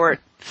for short.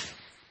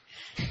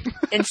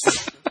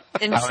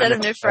 Instead of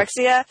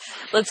Newphyrexia,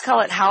 let's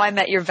call it How I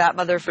Met Your Vat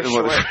Mother for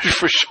short.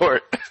 For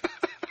short.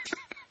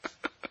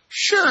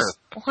 Sure,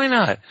 why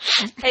not?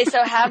 Hey,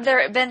 so have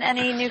there been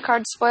any new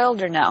cards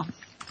spoiled or no?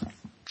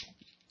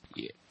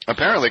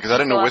 Apparently, because I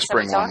didn't know The last time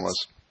Whispering we one talked?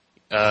 was.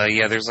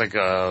 Yeah, there's like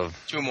a...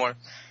 2 more.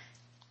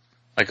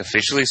 Like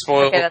officially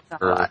spoiled? Okay, that's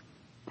not a lot.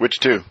 Which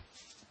 2?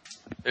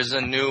 There's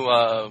a new,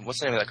 what's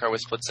the name of that car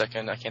with split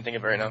second? I can't think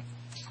of it right now.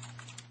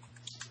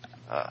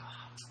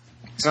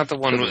 It's not the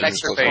one with...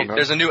 Extirpate.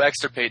 There's a new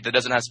Extirpate that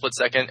doesn't have split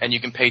second, and you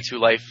can pay 2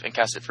 life and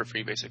cast it for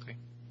free, basically.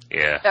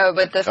 Yeah. Oh,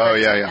 but the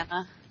first yeah.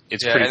 Anna.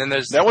 It's Yeah, pretty... and then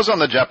there's... That was on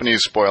the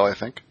Japanese spoil, I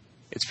think.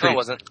 It's pretty No, it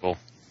wasn't. cool.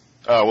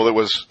 Oh, well, it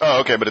was...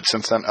 Oh, okay, but it's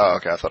since then... Oh,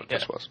 okay, I thought it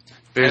just was.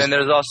 And then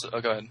there's also... Oh,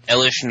 go ahead.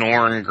 Elish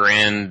Norn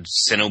Grand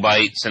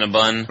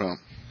Cinnabun. Oh.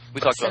 We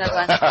talked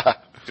about that.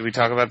 Cinnabon. Did we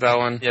talk about that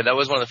one? Yeah, that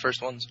was one of the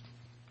first ones.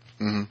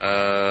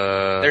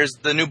 Mm-hmm. There's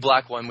the new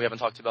black one we haven't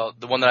talked about.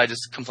 The one that I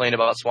just complained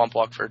about Swamp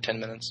Walk for 10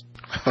 minutes.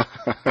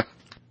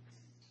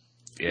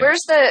 Yeah. Where's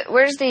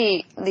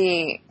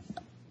the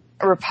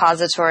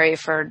repository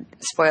for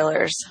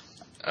spoilers?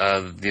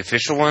 The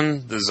official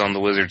one is on the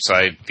Wizard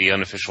site. The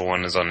unofficial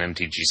one is on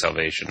MTG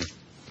Salvation.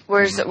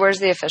 Where's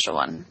the official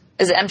one?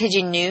 Is it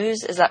MTG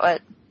News? Is that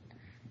what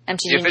MTG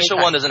The official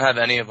News one doesn't have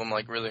any of them,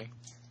 like, really.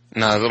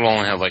 No, they'll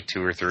only have like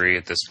 2 or 3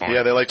 at this point.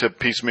 Yeah, they like to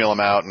piecemeal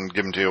them out and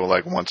give them to you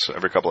like once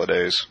every couple of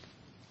days,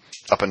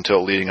 up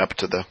until leading up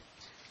to the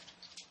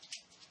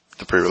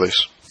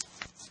pre-release.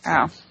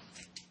 Oh.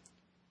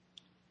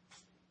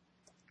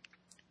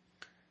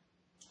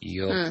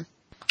 Yup.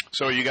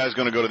 So, are you guys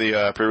going to go to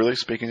the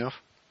pre-release? Speaking of,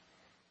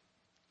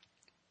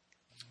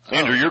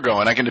 Andrew, you're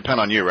going. I can depend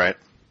on you, right?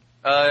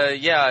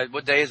 Yeah.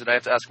 What day is it? I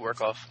have to ask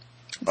work off.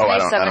 Oh, I May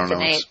don't 7th know.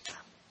 and 8th.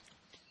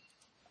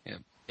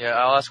 Yeah,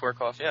 I'll ask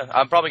work off. Yeah,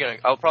 I'll probably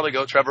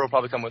go. Trevor will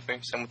probably come with me.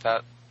 Same with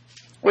that.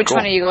 Which Cool.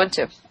 one are you going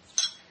to?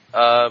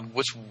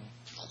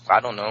 I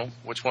don't know.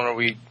 Which one are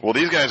we? Well,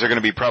 these guys are going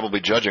to be probably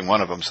judging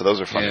one of them, so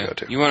those are fun to go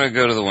to. You want to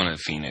go to the one at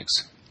Phoenix.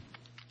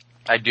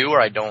 I do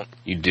or I don't.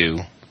 You do.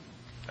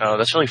 Oh,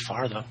 that's really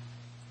far though.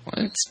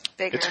 What?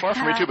 Bigger. It's far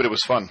from me too, but it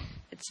was fun.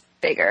 It's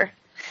bigger.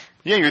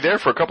 Yeah, you're there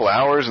for a couple of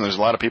hours, and there's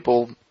a lot of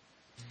people.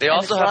 They And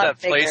also it's a have lot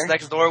that place bigger.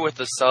 next door with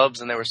the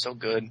subs, and they were so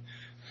good.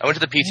 I went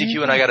to the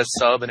PTQ and I got a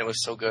sub, and it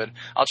was so good.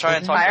 I'll try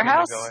and talk to them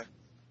Firehouse? into going.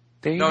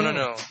 There you No, go.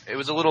 no. It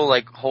was a little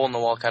like hole in the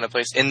wall kind of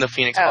place in the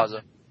Phoenix Oh.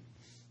 Plaza.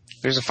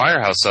 There's a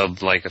Firehouse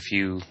sub, like a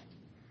few,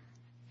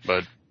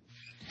 but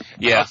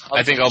yeah,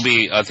 I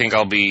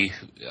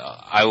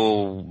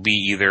will be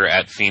either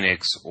at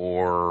Phoenix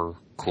or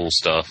Cool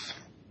Stuff,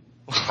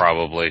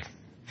 probably.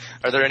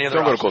 Are there any other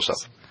Don't go to options? Cool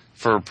Stuff.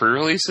 For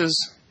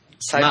pre-releases?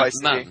 Sci-Fi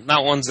City.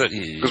 Not ones that...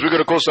 Because we go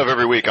to Cool Stuff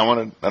every week. I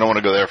don't want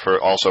to go there for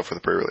the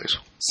pre-release.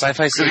 Sci-Fi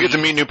Because you City get to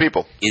meet new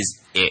people. is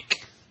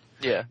ick.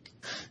 Yeah.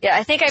 Yeah,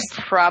 I think I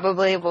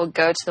probably will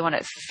go to the one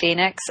at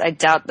Phoenix. I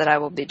doubt that I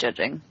will be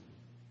judging.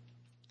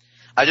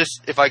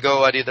 If I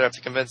go, I'd either have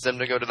to convince them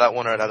to go to that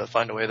one or I'd have to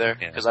find a way there.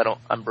 Yeah. Because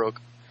I'm broke.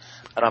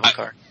 I don't have a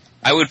car.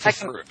 I would I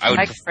can- prefer I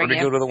can to bring go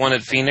you. to the one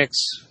at Phoenix.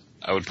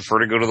 I would prefer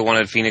to go to the one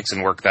at Phoenix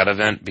and work that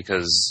event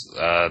because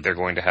they're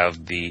going to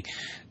have the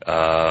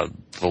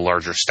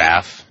larger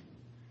staff.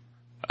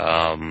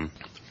 Will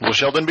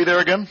Sheldon be there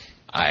again?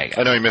 I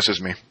know he misses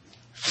me.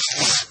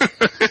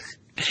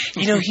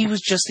 He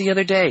was just the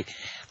other day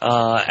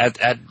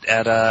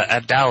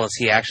at Dallas.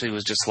 He actually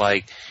was just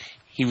like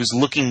he was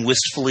looking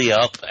wistfully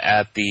up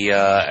at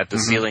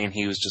the ceiling, and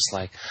he was just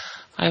like,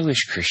 "I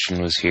wish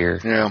Christian was here."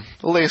 Yeah,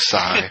 lay a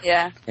sigh.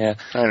 Yeah. Yeah,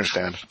 I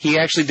understand. he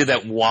actually did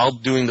that while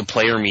doing the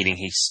player meeting.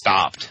 He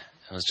stopped.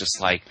 It was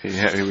just like, He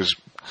was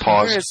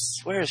paused.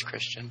 Where is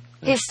Christian?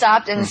 He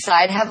stopped and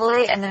sighed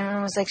heavily, and then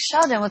everyone was like,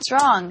 Sheldon, what's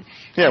wrong?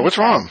 Yeah, what's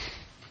wrong?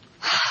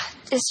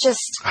 It's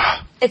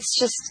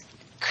just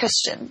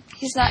Christian.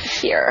 He's not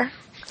here.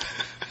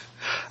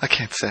 I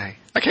can't say.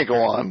 I can't go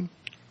on.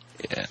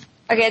 yeah.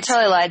 Okay, I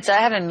totally lied. So I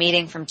have a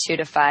meeting from 2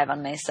 to 5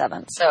 on May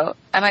 7th. So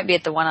I might be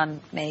at the one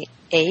on May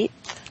 8th.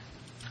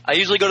 I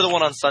usually go to the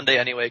one on Sunday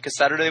anyway, because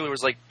Saturday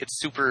was like, it's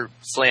super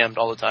slammed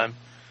all the time.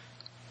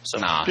 So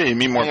Nah, Yeah, you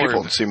meet more Don't worry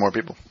people, about see more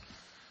people.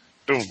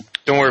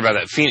 Don't worry about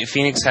that.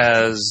 Phoenix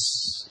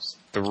has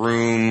the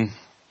room,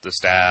 the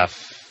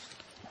staff.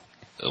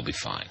 It'll be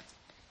fine.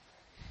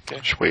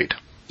 Sweet.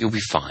 You'll be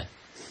fine.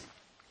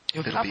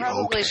 It'll I'll be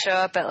probably okay. show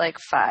up at like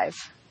 5.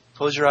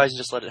 close your eyes and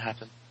just let it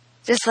happen.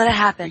 Just let it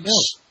happen. No.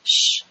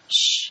 Shh,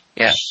 shh.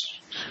 Yeah.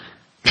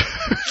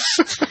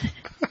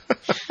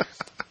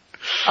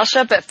 I'll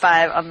show up at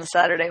 5 on the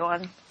Saturday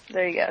one.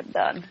 There you go.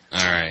 Done.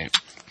 All right.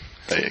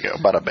 There you go.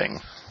 Bada bing.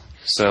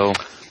 So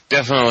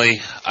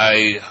definitely,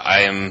 I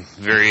am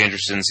very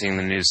interested in seeing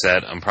the new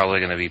set. I'm probably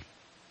going to be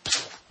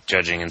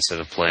judging instead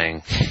of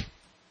playing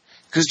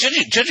because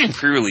judging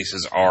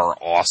pre-releases are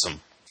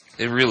awesome.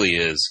 It really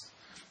is.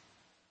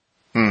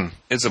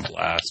 It's a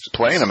blast.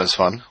 Playing them is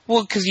fun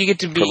Well, because you get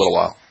to be for a little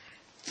while.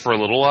 for a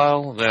little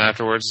while. Then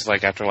afterwards,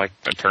 after a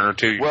turn or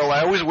two. Well,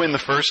 I always win the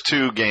first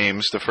 2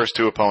 games, the first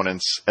 2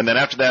 opponents, and then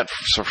after that,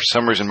 for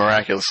some reason,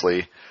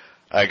 miraculously,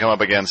 I come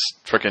up against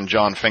frickin'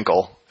 John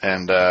Finkel,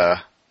 and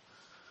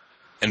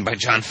And by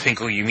John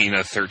Finkel, you mean a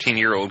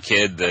 13-year-old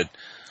kid that...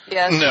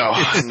 Yes.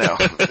 no.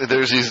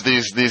 There's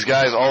these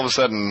guys all of a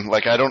sudden,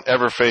 I don't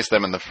ever face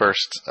them in the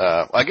first,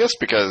 I guess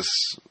because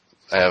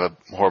I have a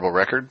horrible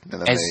record,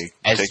 and then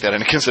they take that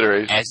into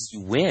consideration. As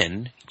you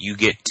win, you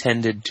get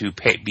tended to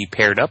be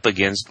paired up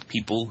against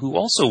people who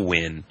also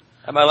win.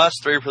 At my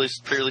last three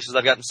pre-releases,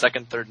 I've gotten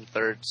second, third, and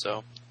third,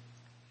 so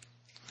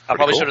I'll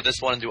probably show to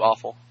this one and do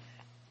awful.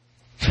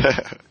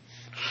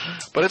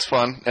 But it's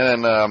fun,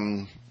 and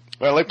then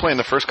I like playing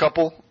the first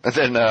couple, and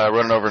then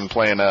running over and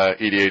playing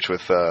EDH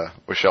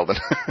with Sheldon.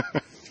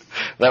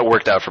 That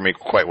worked out for me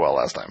quite well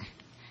last time.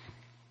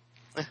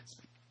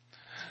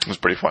 It was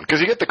pretty fun.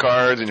 Because you get the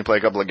cards, and you play a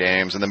couple of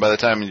games, and then by the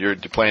time you're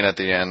playing at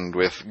the end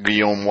with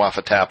Guillaume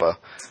Wafatapa,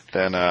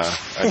 then I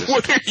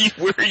just...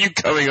 Where are you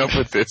coming up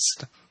with this?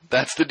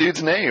 That's the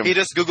dude's name. He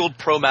just Googled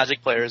pro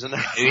Magic players, and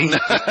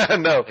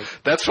no,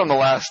 that's from the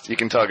last. You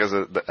can tell because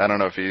I don't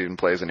know if he even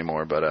plays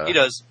anymore, but... He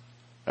does.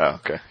 Oh,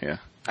 okay, yeah.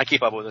 I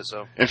keep up with it,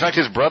 so... In fact,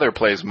 his brother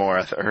plays more.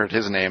 I heard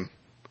his name.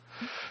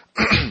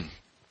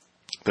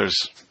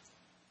 There's...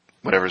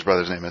 whatever his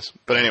brother's name is.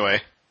 But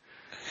anyway,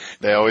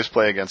 they always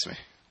play against me.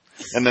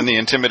 And then the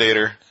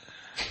Intimidator.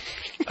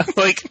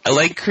 I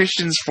like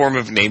Christian's form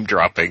of name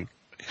dropping.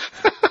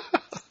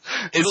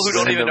 People who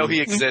don't even know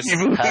he exists.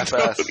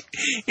 Half-assed.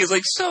 He's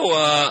like,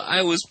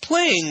 I was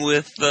playing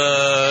with,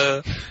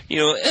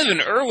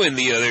 Evan Irwin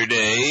the other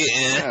day,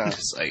 and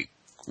it's like,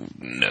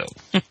 no.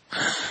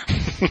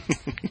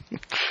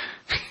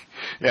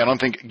 Yeah, I don't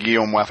think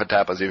Guillaume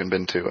Wafatapa's even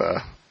been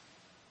to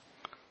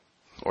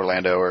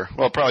Orlando,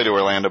 probably to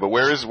Orlando. But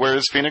where is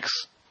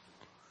Phoenix?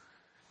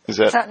 Is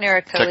that it's out near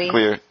a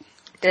technically?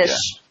 Dish.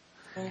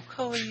 Yeah.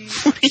 What are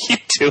you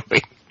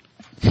doing?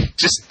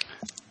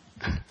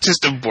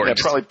 Just abort. Yeah,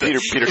 probably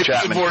Peter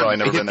Chapman's probably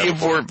never been there. Hit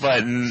the abort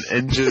button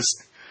and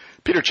just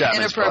Peter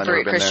Chapman's probably never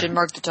Inappropriate, been Christian. there.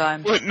 Mark the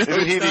time. What? No,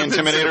 Isn't he the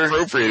Intimidator? It's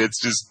inappropriate. It's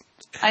just.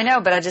 I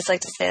know, but I just like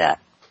to say that.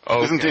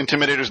 Oh, Isn't the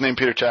Intimidator's name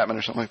Peter Chapman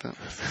or something like that?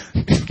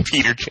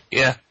 Peter?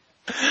 Yeah.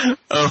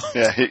 Oh.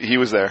 Yeah, he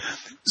was there.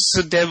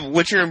 So, Deb,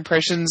 what your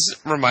impressions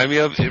remind me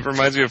of? It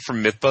reminds me of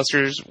from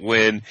MythBusters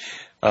when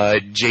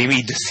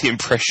Jamie does the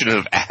impression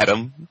of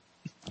Adam.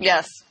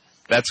 Yes.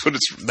 That's what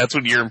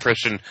your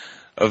impression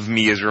of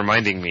me is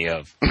reminding me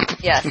of.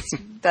 Yes,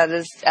 that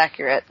is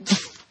accurate.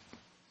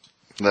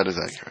 That is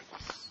accurate.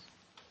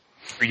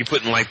 Are you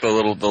putting like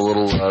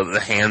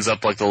the hands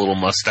up like the little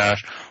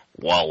mustache?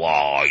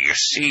 Well, you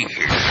see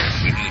here,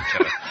 we need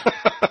to.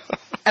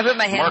 I put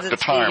my hands Mark the up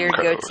to time your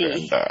code.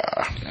 goatee.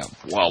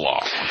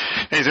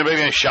 Hey, is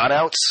anybody any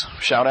shout-outs?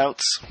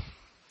 Shout-outs?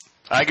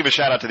 I give a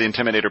shout-out to the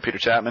Intimidator, Peter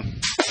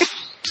Chapman.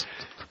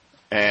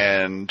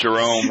 And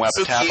Jerome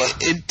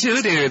Wapatapa. So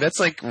Intimidator, that's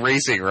like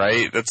racing,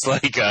 right? That's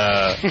like,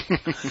 No,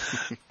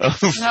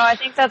 I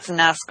think that's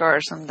NASCAR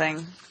or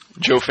something.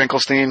 Joe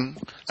Finkelstein.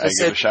 I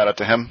give a shout-out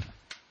to him.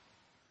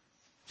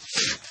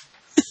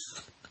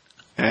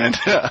 And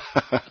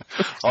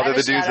all the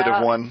dudes that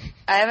have won.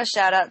 I have a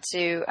shout-out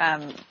to,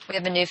 we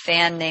have a new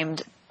fan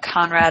named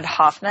Conrad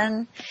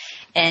Hoffman.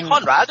 And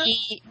Conrad.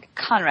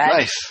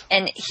 Nice.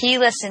 And he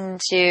listened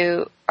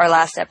to our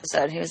last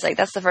episode. He was like,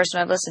 that's the first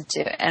one I've listened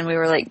to. And we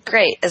were like,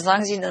 great, as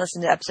long as you didn't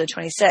listen to episode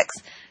 26,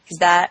 because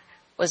that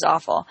was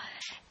awful.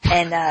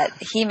 And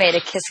he made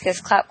a Kiss Kiss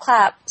Clap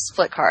Clap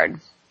split card.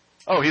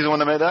 Oh, he's the one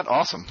that made that?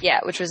 Awesome.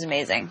 Yeah, which was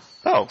amazing.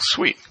 Oh,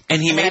 sweet.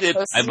 And he made it,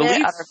 I believe,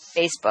 on our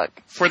Facebook.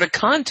 For the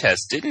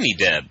contest, didn't he,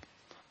 Deb?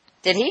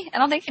 Did he? I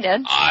don't think he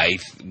did. I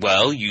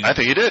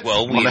think he did.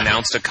 Well, we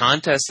announced a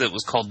contest that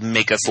was called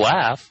Make Us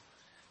Laugh.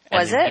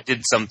 Was it? He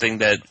did something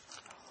that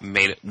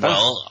made it.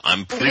 Well,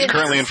 I'm pretty. He's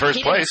currently in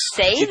first place.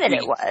 He didn't say that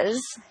it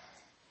was.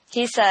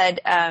 He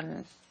said.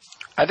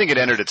 I think it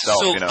entered itself.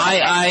 So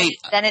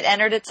then it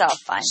entered itself.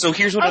 Fine. So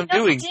here's what I'm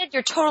doing. It did.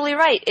 You're totally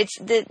right. It's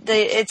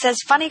it says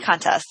funny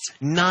contest.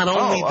 Not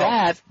only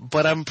that,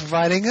 but I'm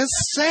providing a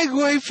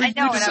segue for you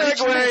to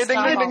segue.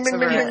 Ding, ding,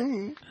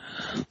 ding.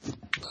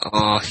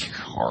 Oh, you're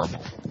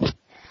horrible.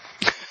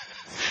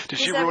 Did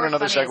she ruin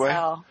another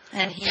segue?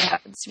 And he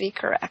happens to be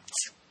correct.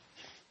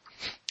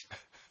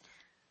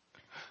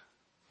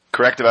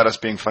 Correct about us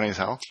being funny as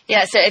hell?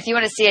 Yeah, so if you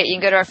want to see it, you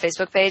can go to our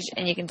Facebook page,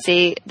 and you can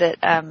see that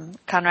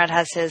Conrad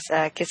has his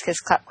Kiss Kiss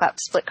Clap Clap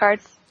split card,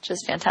 which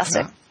is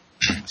fantastic.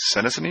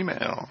 Send us an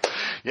email.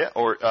 Yeah,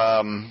 or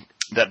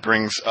that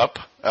brings up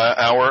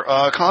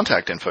our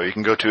contact info. You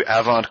can go to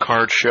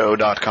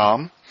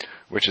avantcardshow.com,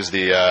 which is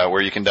the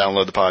where you can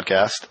download the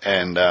podcast,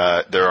 and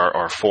there are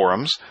our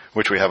forums,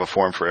 which we have a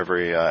forum for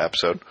every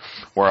episode.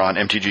 We're on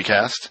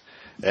MTGcast,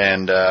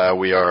 and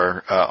we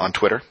are on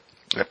Twitter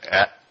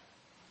at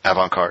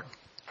Avant-Card.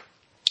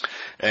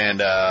 And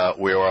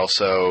we are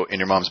also in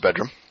your mom's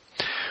bedroom.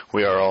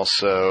 We are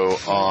also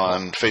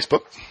on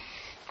Facebook.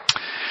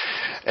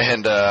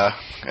 And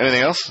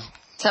anything else?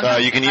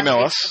 You can email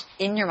us.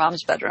 In your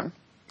mom's bedroom.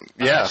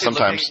 Yeah,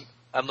 sometimes.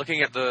 I'm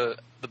looking at the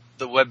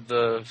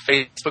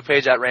Facebook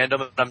page at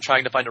random, and I'm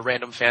trying to find a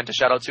random fan to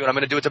shout out to, and I'm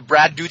going to do it to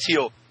Brad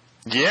Gutiel.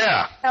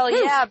 Yeah. Hell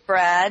yeah,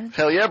 Brad.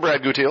 Hell yeah,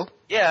 Brad Gutiel.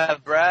 Yeah,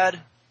 Brad,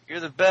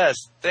 you're the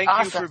best. Thank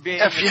you for being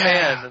a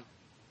fan.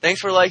 Thanks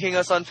for liking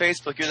us on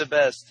Facebook. You're the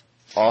best.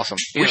 Awesome.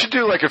 Yeah. We should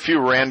do like a few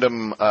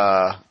random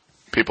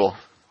people.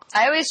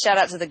 I always shout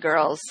out to the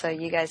girls, so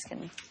you guys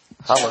can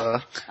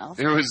Holla.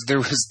 There was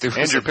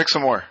Andrew, pick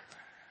some more.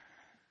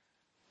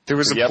 There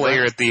was a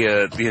player at the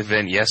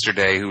event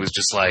yesterday who was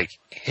just like,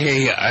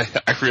 "Hey, I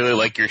really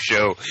like your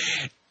show,"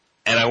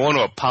 and I want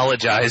to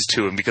apologize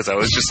to him because I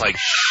was just like,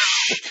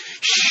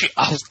 "Shh,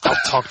 I'll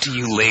talk to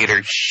you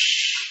later.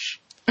 Shh,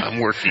 I'm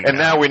working." And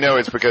now we know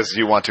it's because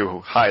you want to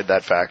hide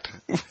that fact.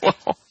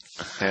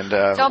 And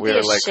Don't we're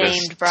be like the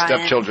ashamed, Brian.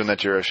 stepchildren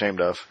that you're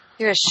ashamed of.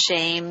 You're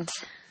ashamed.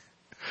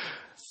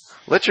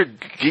 Let your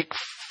geek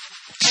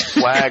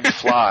flag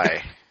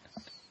fly.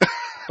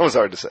 That was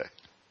hard to say.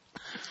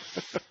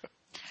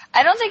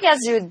 I don't think it has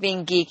to do with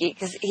being geeky,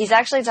 because he's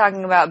actually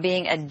talking about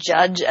being a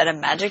judge at a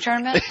magic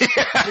tournament,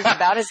 which is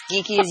about as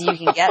geeky as you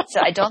can get,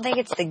 so I don't think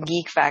it's the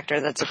geek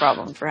factor that's a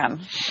problem for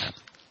him.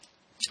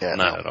 Yeah,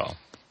 Not at all.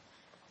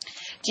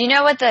 Do you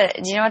know what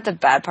the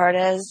bad part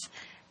is?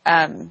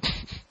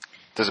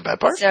 There's a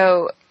bad part?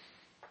 So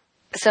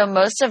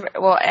most of,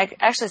 well,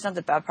 actually it's not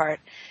the bad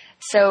part.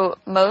 So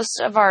most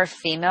of our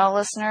female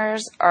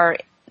listeners are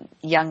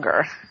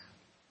younger.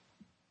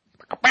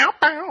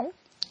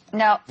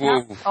 No.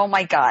 Oh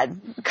my God.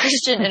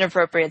 Christian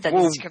inappropriate. That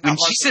needs to come out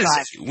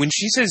when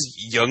she says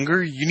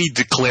younger, you need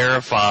to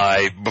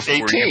clarify before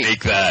 18. you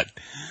make that.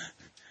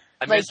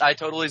 I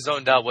totally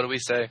zoned out. What do we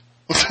say?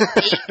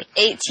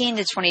 18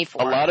 to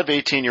 24. A lot of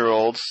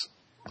 18-year-old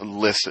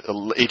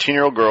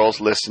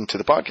girls listen to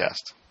the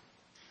podcast.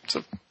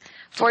 So,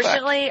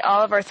 fortunately,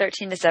 all of our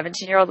 13 to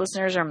 17-year-old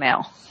listeners are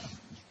male.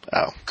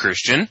 Oh.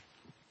 Christian?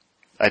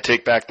 I'll take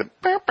it back.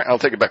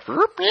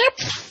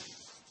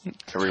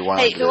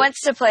 Hey, who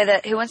wants to play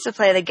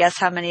the guess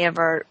how many of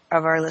our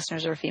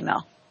listeners are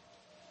female?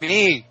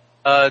 Me.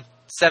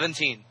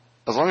 17.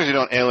 As long as you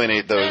don't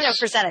alienate those. No,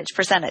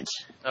 percentage.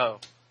 Oh.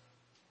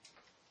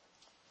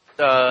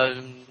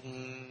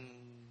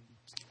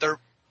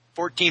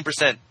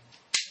 14%.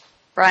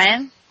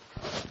 Brian?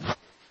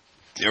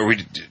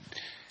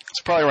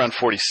 It's probably around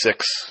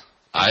 46.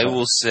 I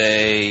will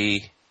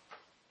say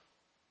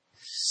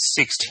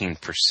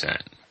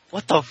 16%.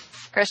 What the?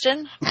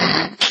 Christian?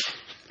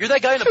 You're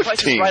that guy in the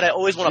Price is Right I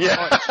always want to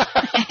punch.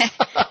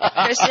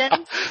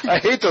 Christian? I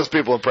hate those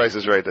people in Price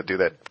is Right that do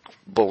that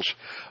bullshit.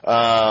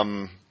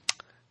 46%.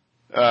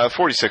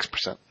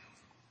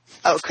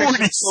 Oh, Christian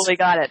totally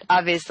got it,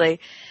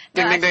 obviously.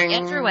 Ding, ding, ding.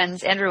 Andrew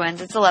wins.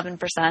 It's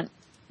 11%.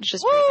 Which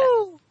is pretty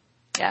good.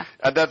 Yeah.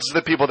 That's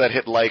the people that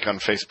hit like on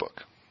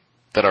Facebook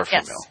that are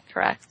female. Yes,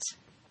 correct.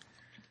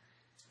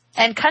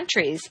 And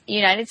countries: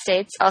 United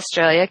States,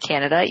 Australia,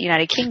 Canada,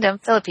 United Kingdom,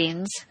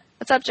 Philippines.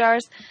 What's up,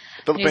 Jars?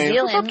 New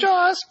Zealand, what's up,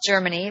 Jaws?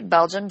 Germany,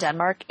 Belgium,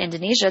 Denmark,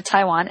 Indonesia,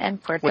 Taiwan,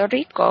 and Puerto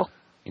Rico.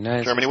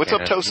 United Germany, what's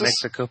up, Tosis?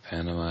 Mexico,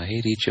 Panama,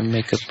 Haiti,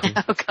 Jamaica.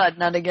 Oh God,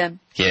 not again.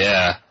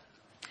 Yeah.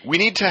 We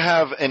need to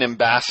have an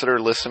ambassador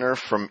listener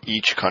from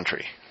each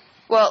country.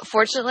 Well,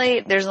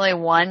 fortunately, there's only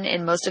one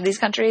in most of these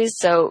countries,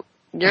 so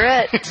you're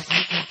it.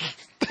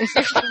 If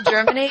you're from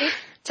Germany,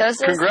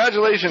 Tosis.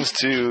 Congratulations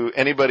to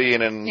anybody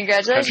in a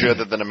country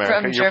other than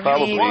America. From You're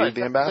Germany, probably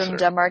the ambassador. From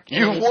Denmark,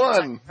 you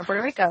won. From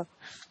Puerto Rico.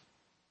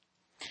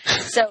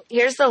 So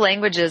here's the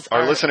languages.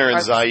 Our listener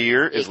in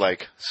Zaire is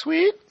like,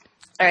 sweet.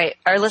 All right,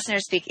 our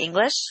listeners speak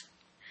English.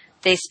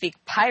 They speak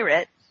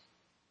pirate.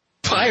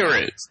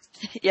 Pirates.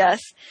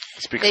 Yes.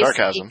 Speak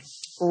sarcasm.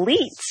 Speak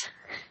Leet.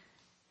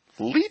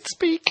 Leet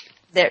speak.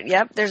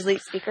 There's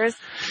Leet speakers.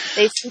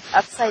 They speak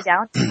upside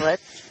down English.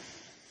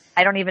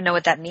 I don't even know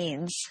what that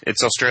means.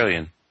 It's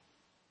Australian.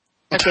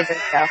 Okay, there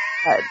you go.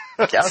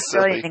 It's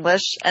Australian silly.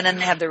 English, and then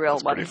they have the real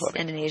ones: funny.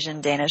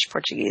 Indonesian, Danish,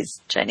 Portuguese,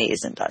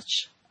 Chinese, and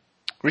Dutch.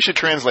 We should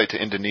translate to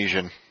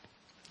Indonesian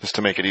just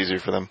to make it easier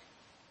for them.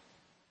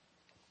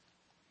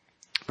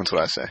 That's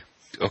what I say.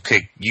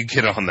 Okay, you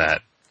get on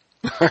that.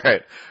 All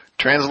right.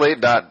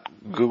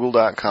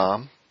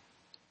 Translate.google.com.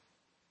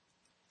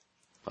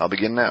 I'll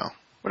begin now.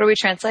 What are we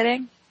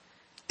translating?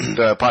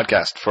 The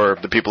podcast for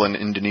the people in Oh,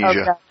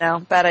 Indonesia. God, no.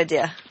 Bad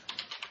idea.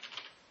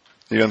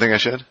 You don't think I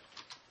should?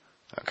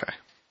 Okay.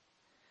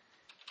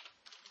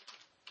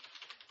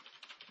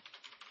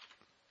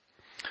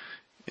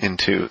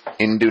 Into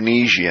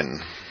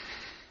Indonesian.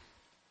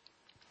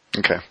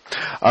 Okay.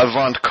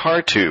 Avant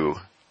kartu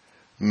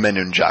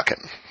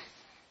menunjakan.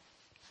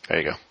 There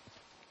you go.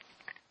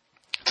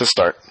 It's a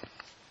start.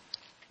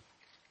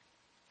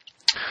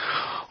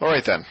 All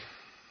right then.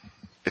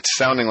 It's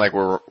sounding like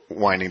we're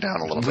winding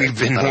down a little bit. We've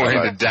been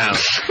winding down.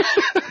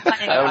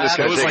 I'm just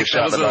going to take a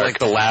shot in the dark. Like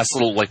the last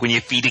little, like when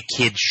you feed a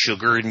kid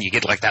sugar and you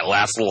get like that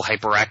last little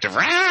hyperactive,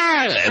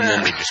 and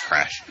then they just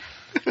crash.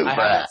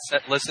 I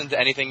haven't listened to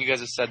anything you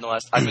guys have said in the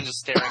last. I've been just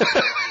staring at the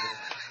computer.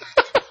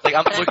 Like,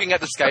 I'm looking at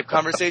the Skype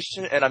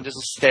conversation, and I'm just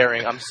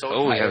staring. I'm so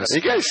tired. Are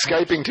you guys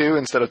Skyping too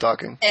instead of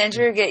talking?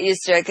 Andrew, get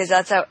used to it, because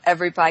that's how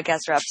every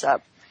podcast wraps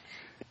up.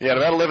 Yeah, at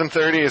about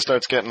 11:30 it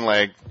starts getting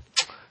like,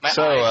 My eyes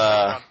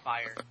are on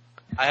fire.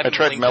 I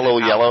tried Mellow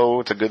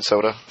Yellow. It's a good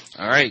soda.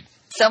 All right.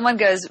 Someone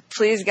goes,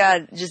 please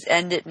God, just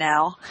end it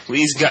now.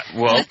 Please, God.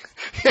 Well,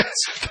 Yes,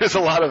 there's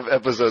a lot of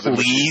episodes. In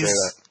which you say please,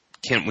 that.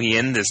 can we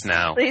end this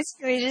now? Please,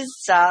 can we just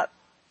stop?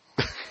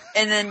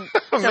 And then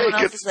someone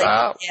else is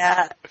like,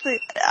 yeah,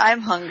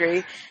 I'm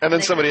hungry. And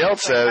then somebody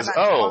else says,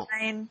 oh.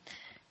 And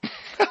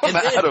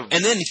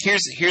then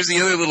here's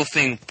the other little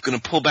thing. Going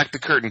to pull back the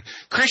curtain.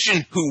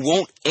 Christian, who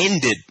won't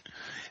end it,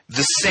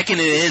 the second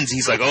it ends,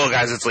 he's like, oh,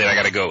 guys, it's late. I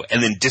got to go.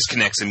 And then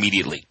disconnects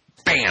immediately.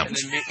 Bam.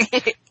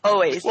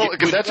 Always. Well,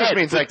 because that just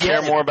means I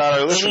care more about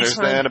our listeners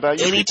than about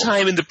you.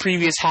 Anytime in the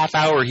previous half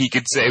hour, he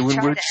could say,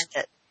 when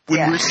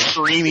we're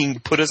screaming,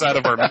 put us out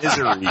of our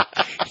misery,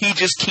 he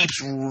just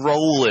keeps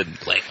rolling.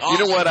 Like, you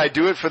know what? I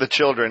do it for the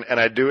children, and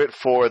I do it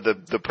for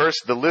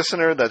the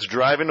listener that's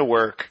driving to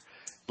work,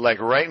 like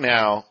right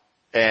now,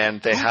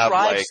 and they have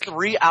drives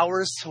 3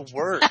 hours to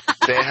work.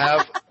 They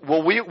have.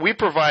 Well, we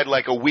provide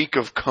like a week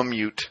of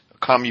commute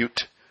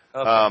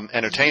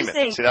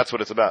entertainment. See, that's what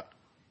it's about.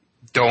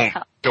 Don't.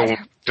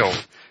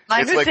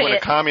 It's like when a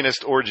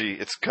communist orgy.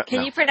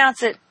 Can you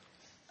pronounce it?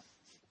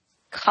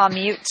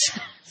 Commute,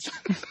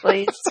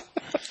 please.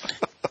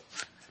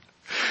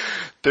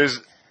 There's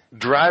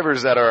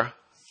drivers that are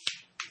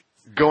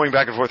going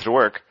back and forth to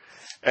work,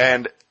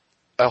 and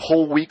a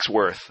whole week's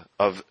worth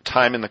of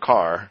time in the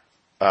car,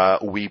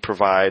 we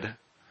provide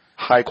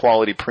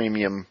high-quality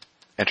premium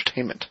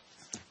entertainment.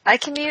 I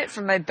commute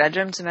from my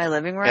bedroom to my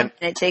living room, and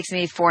it takes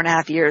me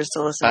 4.5 years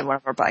to listen to one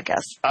of our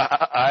podcasts.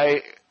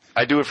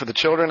 I do it for the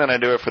children, and I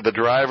do it for the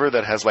driver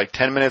that has like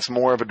 10 minutes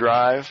more of a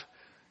drive.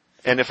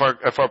 And if our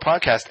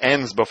podcast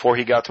ends before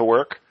he got to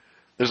work,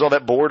 there's all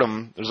that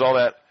boredom. There's all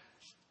that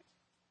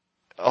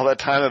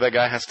time that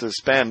guy has to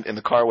spend in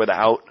the car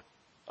without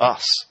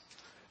us.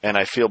 And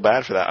I feel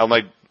bad for that. I'm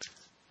like,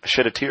 I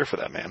shed a tear for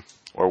that man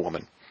or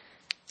woman.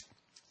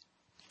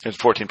 There's a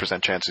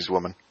 14% chance he's a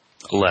woman.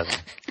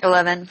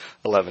 11.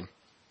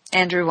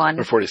 Andrew 1.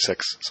 Or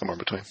 46, somewhere in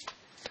between.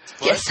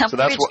 Yes,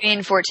 somewhere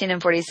between 14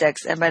 and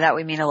 46, and by that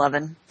we mean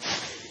 11.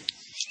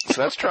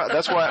 So that's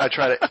why I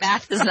try to...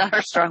 Math is not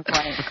our strong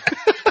point.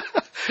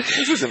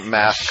 This isn't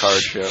math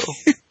card show.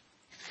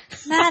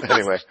 Math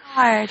is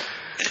hard.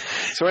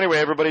 So anyway,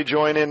 everybody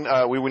join in.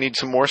 We need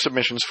some more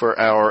submissions for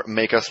our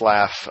Make Us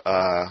Laugh...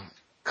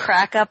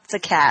 Crack Up the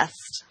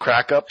Cast.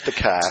 Crack Up the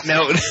Cast.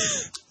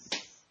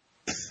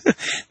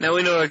 Now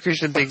we know what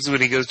Christian thinks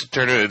when he goes to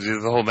turn it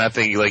into the whole math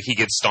thing. Like, he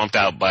gets stomped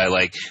out by,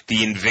 like, the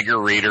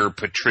Invigorator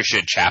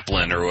Patricia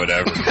Chaplin or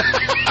whatever.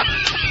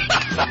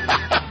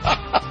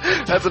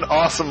 That's an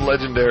awesome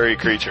legendary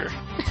creature.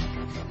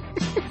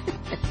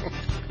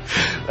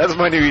 That's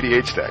my new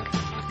EDH deck.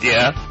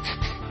 Yeah?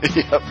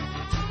 Yep.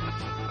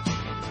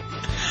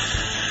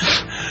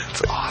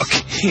 It's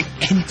awesome.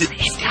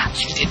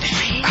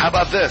 How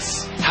about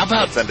this?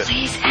 Send it.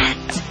 Please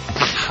end.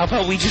 How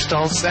about we just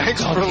all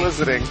Thanks for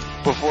listening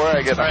before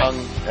I get hung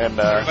and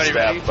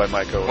stabbed by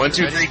my coworker. 1,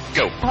 2, 3,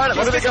 go.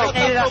 Let's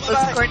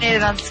coordinate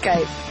it on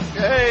Skype.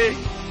 Hey!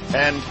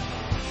 And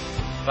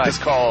this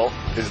call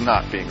is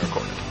not being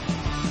recorded.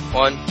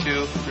 1,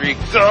 2, 3,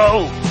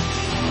 go!